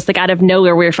help us, like out of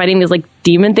nowhere. We were fighting these like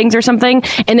demon things or something,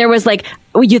 and there was like,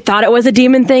 you thought it was a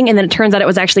demon thing, and then it turns out it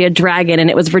was actually a dragon, and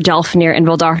it was Rodolfnir, and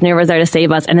Rodolfnir was there to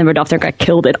save us, and then Rodolfnir got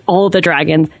killed, and all the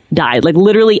dragons died. Like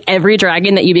literally every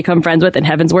dragon that you become friends with in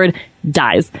Heaven's Word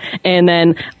dies. And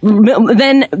then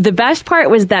the best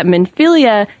part was that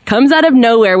Minfilia comes out of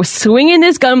nowhere swinging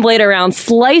this gunblade around,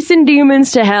 slicing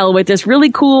demons to hell with this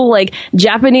really cool like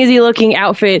Japanesey looking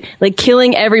outfit, like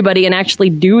killing everybody and actually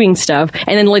doing stuff,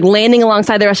 and then like landing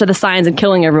alongside the rest of the Scions and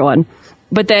killing everyone.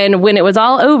 But then when it was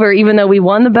all over, even though we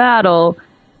won the battle,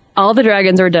 all the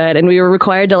dragons were dead, and we were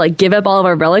required to like give up all of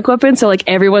our relic weapons. So like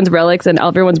everyone's relics and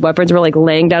everyone's weapons were like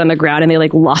laying down on the ground, and they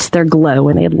like lost their glow,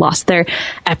 and they had lost their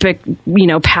epic,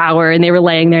 power, and they were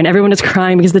laying there, and everyone was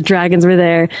crying because the dragons were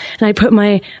there. And I put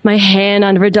my hand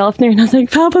on Rodolfnir, and I was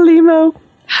like, Papalymo,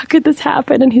 how could this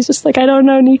happen? And he's just like, I don't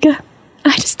know, Nika.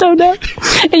 I just don't know.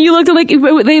 And you looked at like,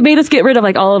 they made us get rid of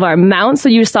like all of our mounts, so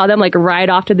you saw them like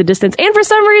ride off to the distance. And for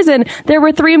some reason, there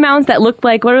were 3 mounts that looked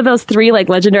like, what are those 3 like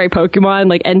legendary Pokemon,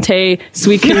 like Entei,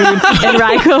 Suicune, and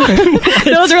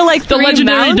Raikou? Those were like 3 the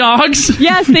legendary mounts. dogs.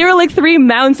 Yes, they were like 3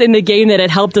 mounts in the game that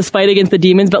had helped us fight against the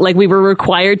demons, but like we were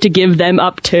required to give them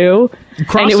up too.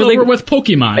 Crossover and it was, like, with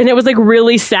Pokemon. And it was like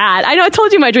really sad. I know, I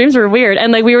told you my dreams were weird,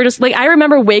 and like we were just like, I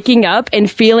remember waking up and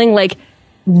feeling like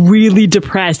really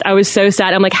depressed. I was so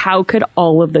sad. I'm like, how could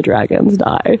all of the dragons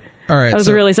die? All right, I was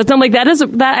really sad. So I'm like, that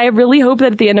I really hope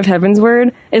that at the end of Heaven's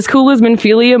Word, as cool as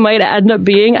Minfilia might end up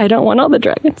being, I don't want all the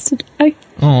dragons to die.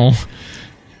 Oh.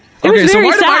 Okay, so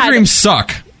why do my dreams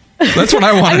suck? That's what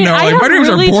I want to know. I my dreams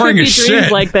really are boring trippy as dreams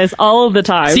shit. like this all of the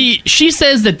time. See, she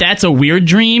says that that's a weird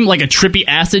dream, like a trippy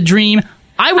acid dream.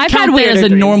 I've had count that as a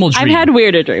normal dream. I've had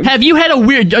weirder dreams. Have you had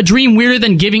a dream weirder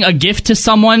than giving a gift to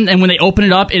someone, and when they open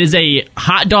it up, it is a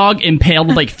hot dog impaled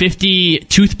with like 50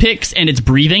 toothpicks and it's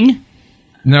breathing?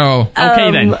 No.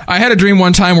 Okay, then. I had a dream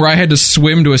one time where I had to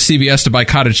swim to a CVS to buy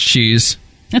cottage cheese.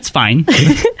 That's fine.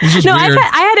 No,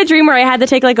 I had a dream where I had to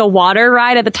take like a water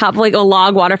ride at the top of like a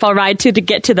log waterfall ride to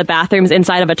get to the bathrooms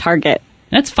inside of a Target.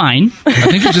 That's fine. I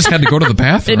think you just had to go to the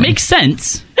bathroom. It makes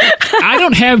sense. I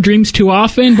don't have dreams too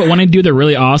often, but when I do, they're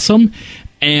really awesome.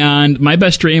 And my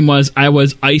best dream was I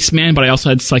was Iceman, but I also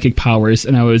had psychic powers,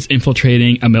 and I was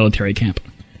infiltrating a military camp.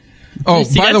 Oh,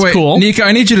 See, by the way, cool. Nika,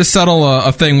 I need you to settle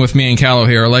a thing with me and Callow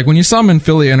here. Like, when you saw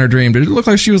Minfilia in her dream, did it look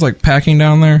like she was, like, packing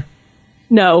down there?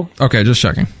 No. Okay, just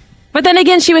checking. But then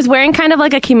again, she was wearing kind of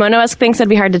like a kimono-esque thing, so it'd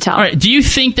be hard to tell. All right, do you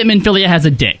think that Minfilia has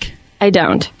a dick? I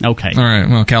don't. Okay. All right,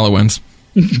 well, Callow wins.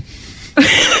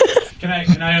 Can I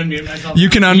unmute myself? You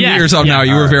can unmute yourself now.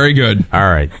 You were very good. All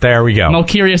right, there we go.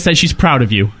 Malkyria says she's proud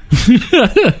of you.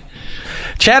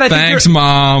 Chad, Thanks,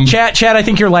 Mom. Chad, I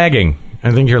think you're lagging.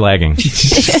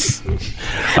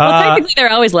 Well, technically,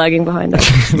 they're always lagging behind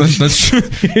us. That's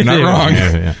not wrong.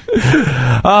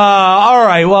 Yeah. All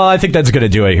right. Well, I think that's going to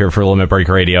do it here for Limit Break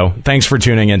Radio. Thanks for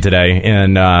tuning in today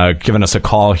and giving us a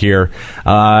call here.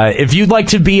 If you'd like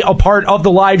to be a part of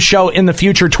the live show in the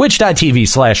future,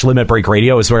 twitch.tv/Limit Break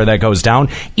Radio is where that goes down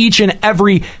each and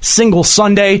every single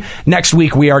Sunday. Next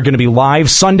week, we are going to be live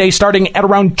Sunday starting at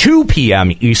around 2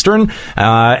 p.m. Eastern.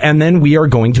 And then we are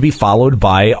going to be followed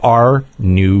by our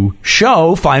new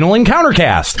show, Final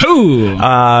Encountercast.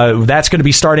 That's going to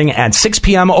be starting at 6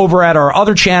 p.m. over at our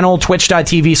other channel,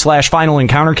 twitch.tv/Final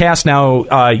Encountercast.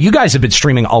 Now, you guys have been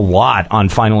streaming a lot on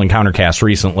Final Encountercast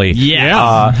recently.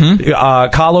 Yeah.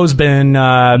 Kahlo's been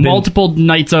multiple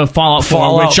nights of Fallout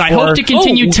 4, which I hope to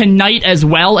continue tonight as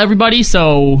well, everybody.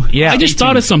 So, I just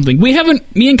thought of something. Me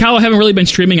and Kahlo haven't really been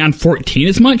streaming on 14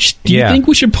 as much. Do you think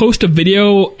we should post a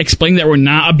video explaining that we're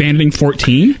not abandoning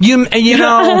 14? You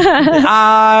know,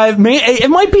 it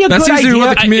might be a good idea. What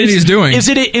the community is doing. Is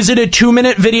it a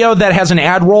 2-minute video that has an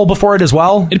ad roll before it as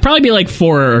well? It'd probably be like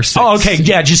 4 or 6. Oh, okay.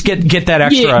 Yeah, just get that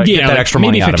extra get that extra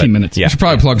money maybe 15 out of it. minutes. Yeah. You should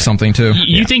probably plug something too.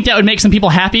 You think that would make some people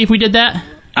happy if we did that?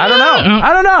 I don't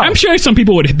know. I'm sure some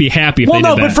people would be happy if they did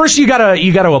that. But first you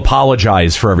gotta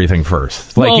apologize for everything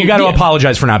first. Like, you gotta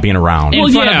apologize for not being around.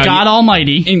 In front of God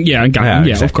Almighty.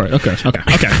 Exactly. Of course.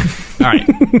 Okay. All right.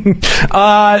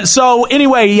 So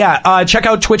anyway, check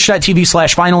out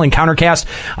twitch.tv/Final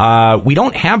Encountercast. We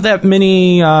don't have that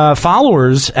many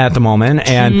followers at the moment,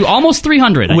 and almost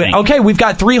 300. We've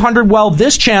got 300. Well,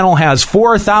 this channel has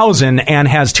 4,000 and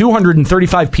has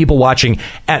 235 people watching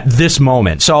at this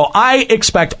moment. So I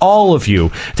expect all of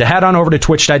you to head on over to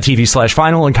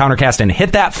twitch.tv/Final Encountercast and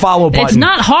hit that follow button. It's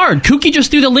not hard. Kooky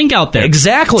just threw the link out there.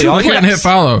 Exactly. Click and hit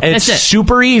follow. It's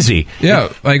super easy. Yeah,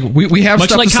 like we have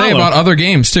stuff to say about other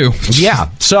games too. Yeah.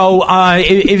 So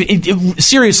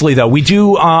seriously though, we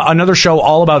do another show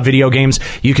all about video games.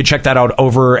 You can check that out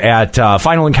over at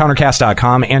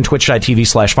finalencountercast.com and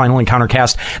twitch.tv/Final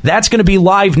Encountercast. That's going to be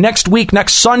live next week,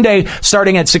 next Sunday,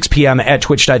 starting at 6 p.m. at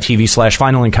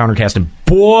twitch.tv/Final Encountercast. And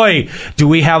boy, do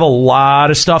we have a lot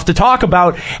of stuff to talk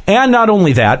about. And not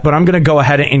only that, but I'm going to go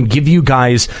ahead and give you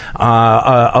guys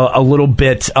a little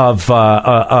bit of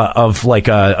like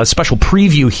a special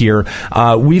preview here.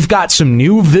 We've got some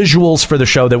new visuals for the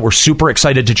show that we're super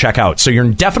excited to check out. So you're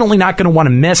definitely not going to want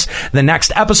to miss the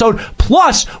next episode.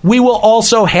 Plus, we will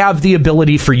also have the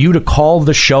ability for you to call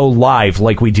the show live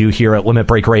like we do here at Limit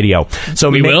Break Radio. So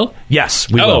we will? Yes,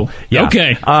 we will. Yeah.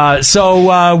 Okay.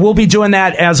 So we'll be doing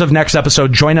that as of next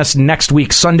episode. Join us next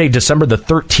week, Sunday, December the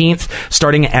 13th,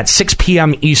 starting at 6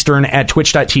 p.m. Eastern at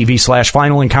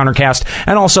twitch.tv/Final Encountercast.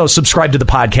 And also subscribe to the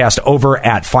podcast over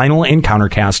at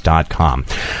finalencountercast.com.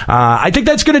 I think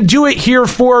that's going to do it here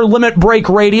for Limit Break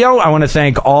Radio. I want to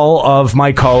thank all of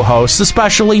my co-hosts,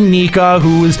 especially Nika,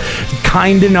 who was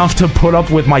kind enough to put up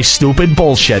with my stupid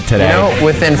bullshit today. You know,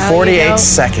 within 48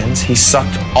 seconds, he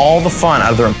sucked all the fun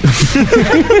out of the room.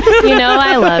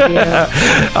 I love you.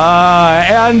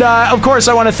 And of course,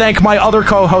 I want to thank my other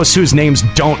co-hosts whose names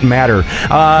don't matter.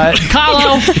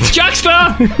 Kahlo,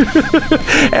 Juxta.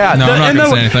 I'm not going to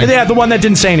say anything. Yeah, the one that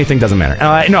didn't say anything doesn't matter.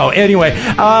 Anyway,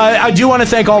 I do want to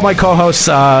thank all my co-hosts,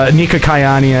 Nika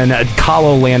Kayanian,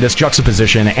 Kahlo Landis,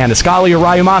 Juxtaposition, and Ascalia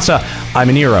Rayumasa. I'm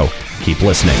Aniero. Keep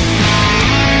listening.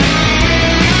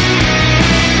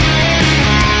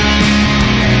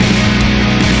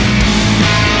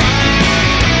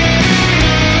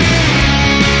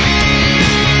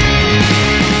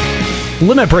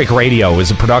 Limit Break Radio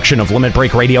is a production of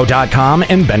LimitBreakRadio.com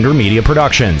and Bender Media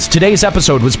Productions. Today's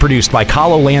episode was produced by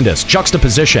Kahlo Landis,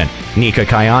 Juxtaposition, Nika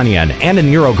Kayanian, and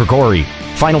Aniero Grigori.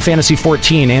 Final Fantasy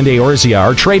XIV and Eorzea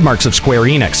are trademarks of Square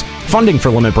Enix. Funding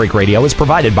for Limit Break Radio is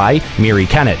provided by Miri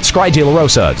Kennett, Scry De La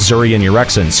Rosa, Zurian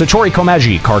Urexin, Satori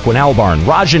Komeji, Karkwin Albarn,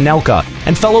 Rajan Nelka,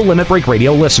 and fellow Limit Break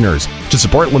Radio listeners. To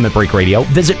support Limit Break Radio,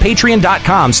 visit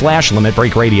patreon.com/Limit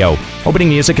Break Radio. Opening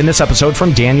music in this episode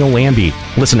from Daniel Lambie.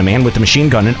 Listen to Man with the Machine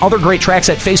Gun and other great tracks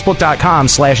at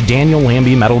facebook.com/Daniel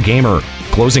Lambie Metal Gamer.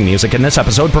 Closing music in this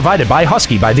episode provided by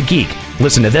Husky by the Geek.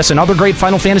 Listen to this and other great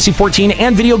Final Fantasy XIV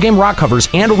and video game rock covers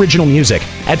and original music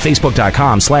at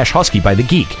facebook.com/Husky by the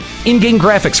Geek. In-game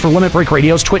graphics for Limit Break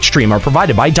Radio's Twitch stream are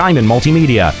provided by Diamond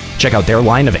Multimedia. Check out their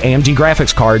line of AMD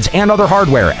graphics cards and other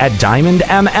hardware at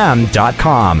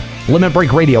diamondmm.com. Limit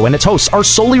Break Radio and its hosts are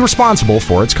solely responsible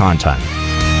for its content.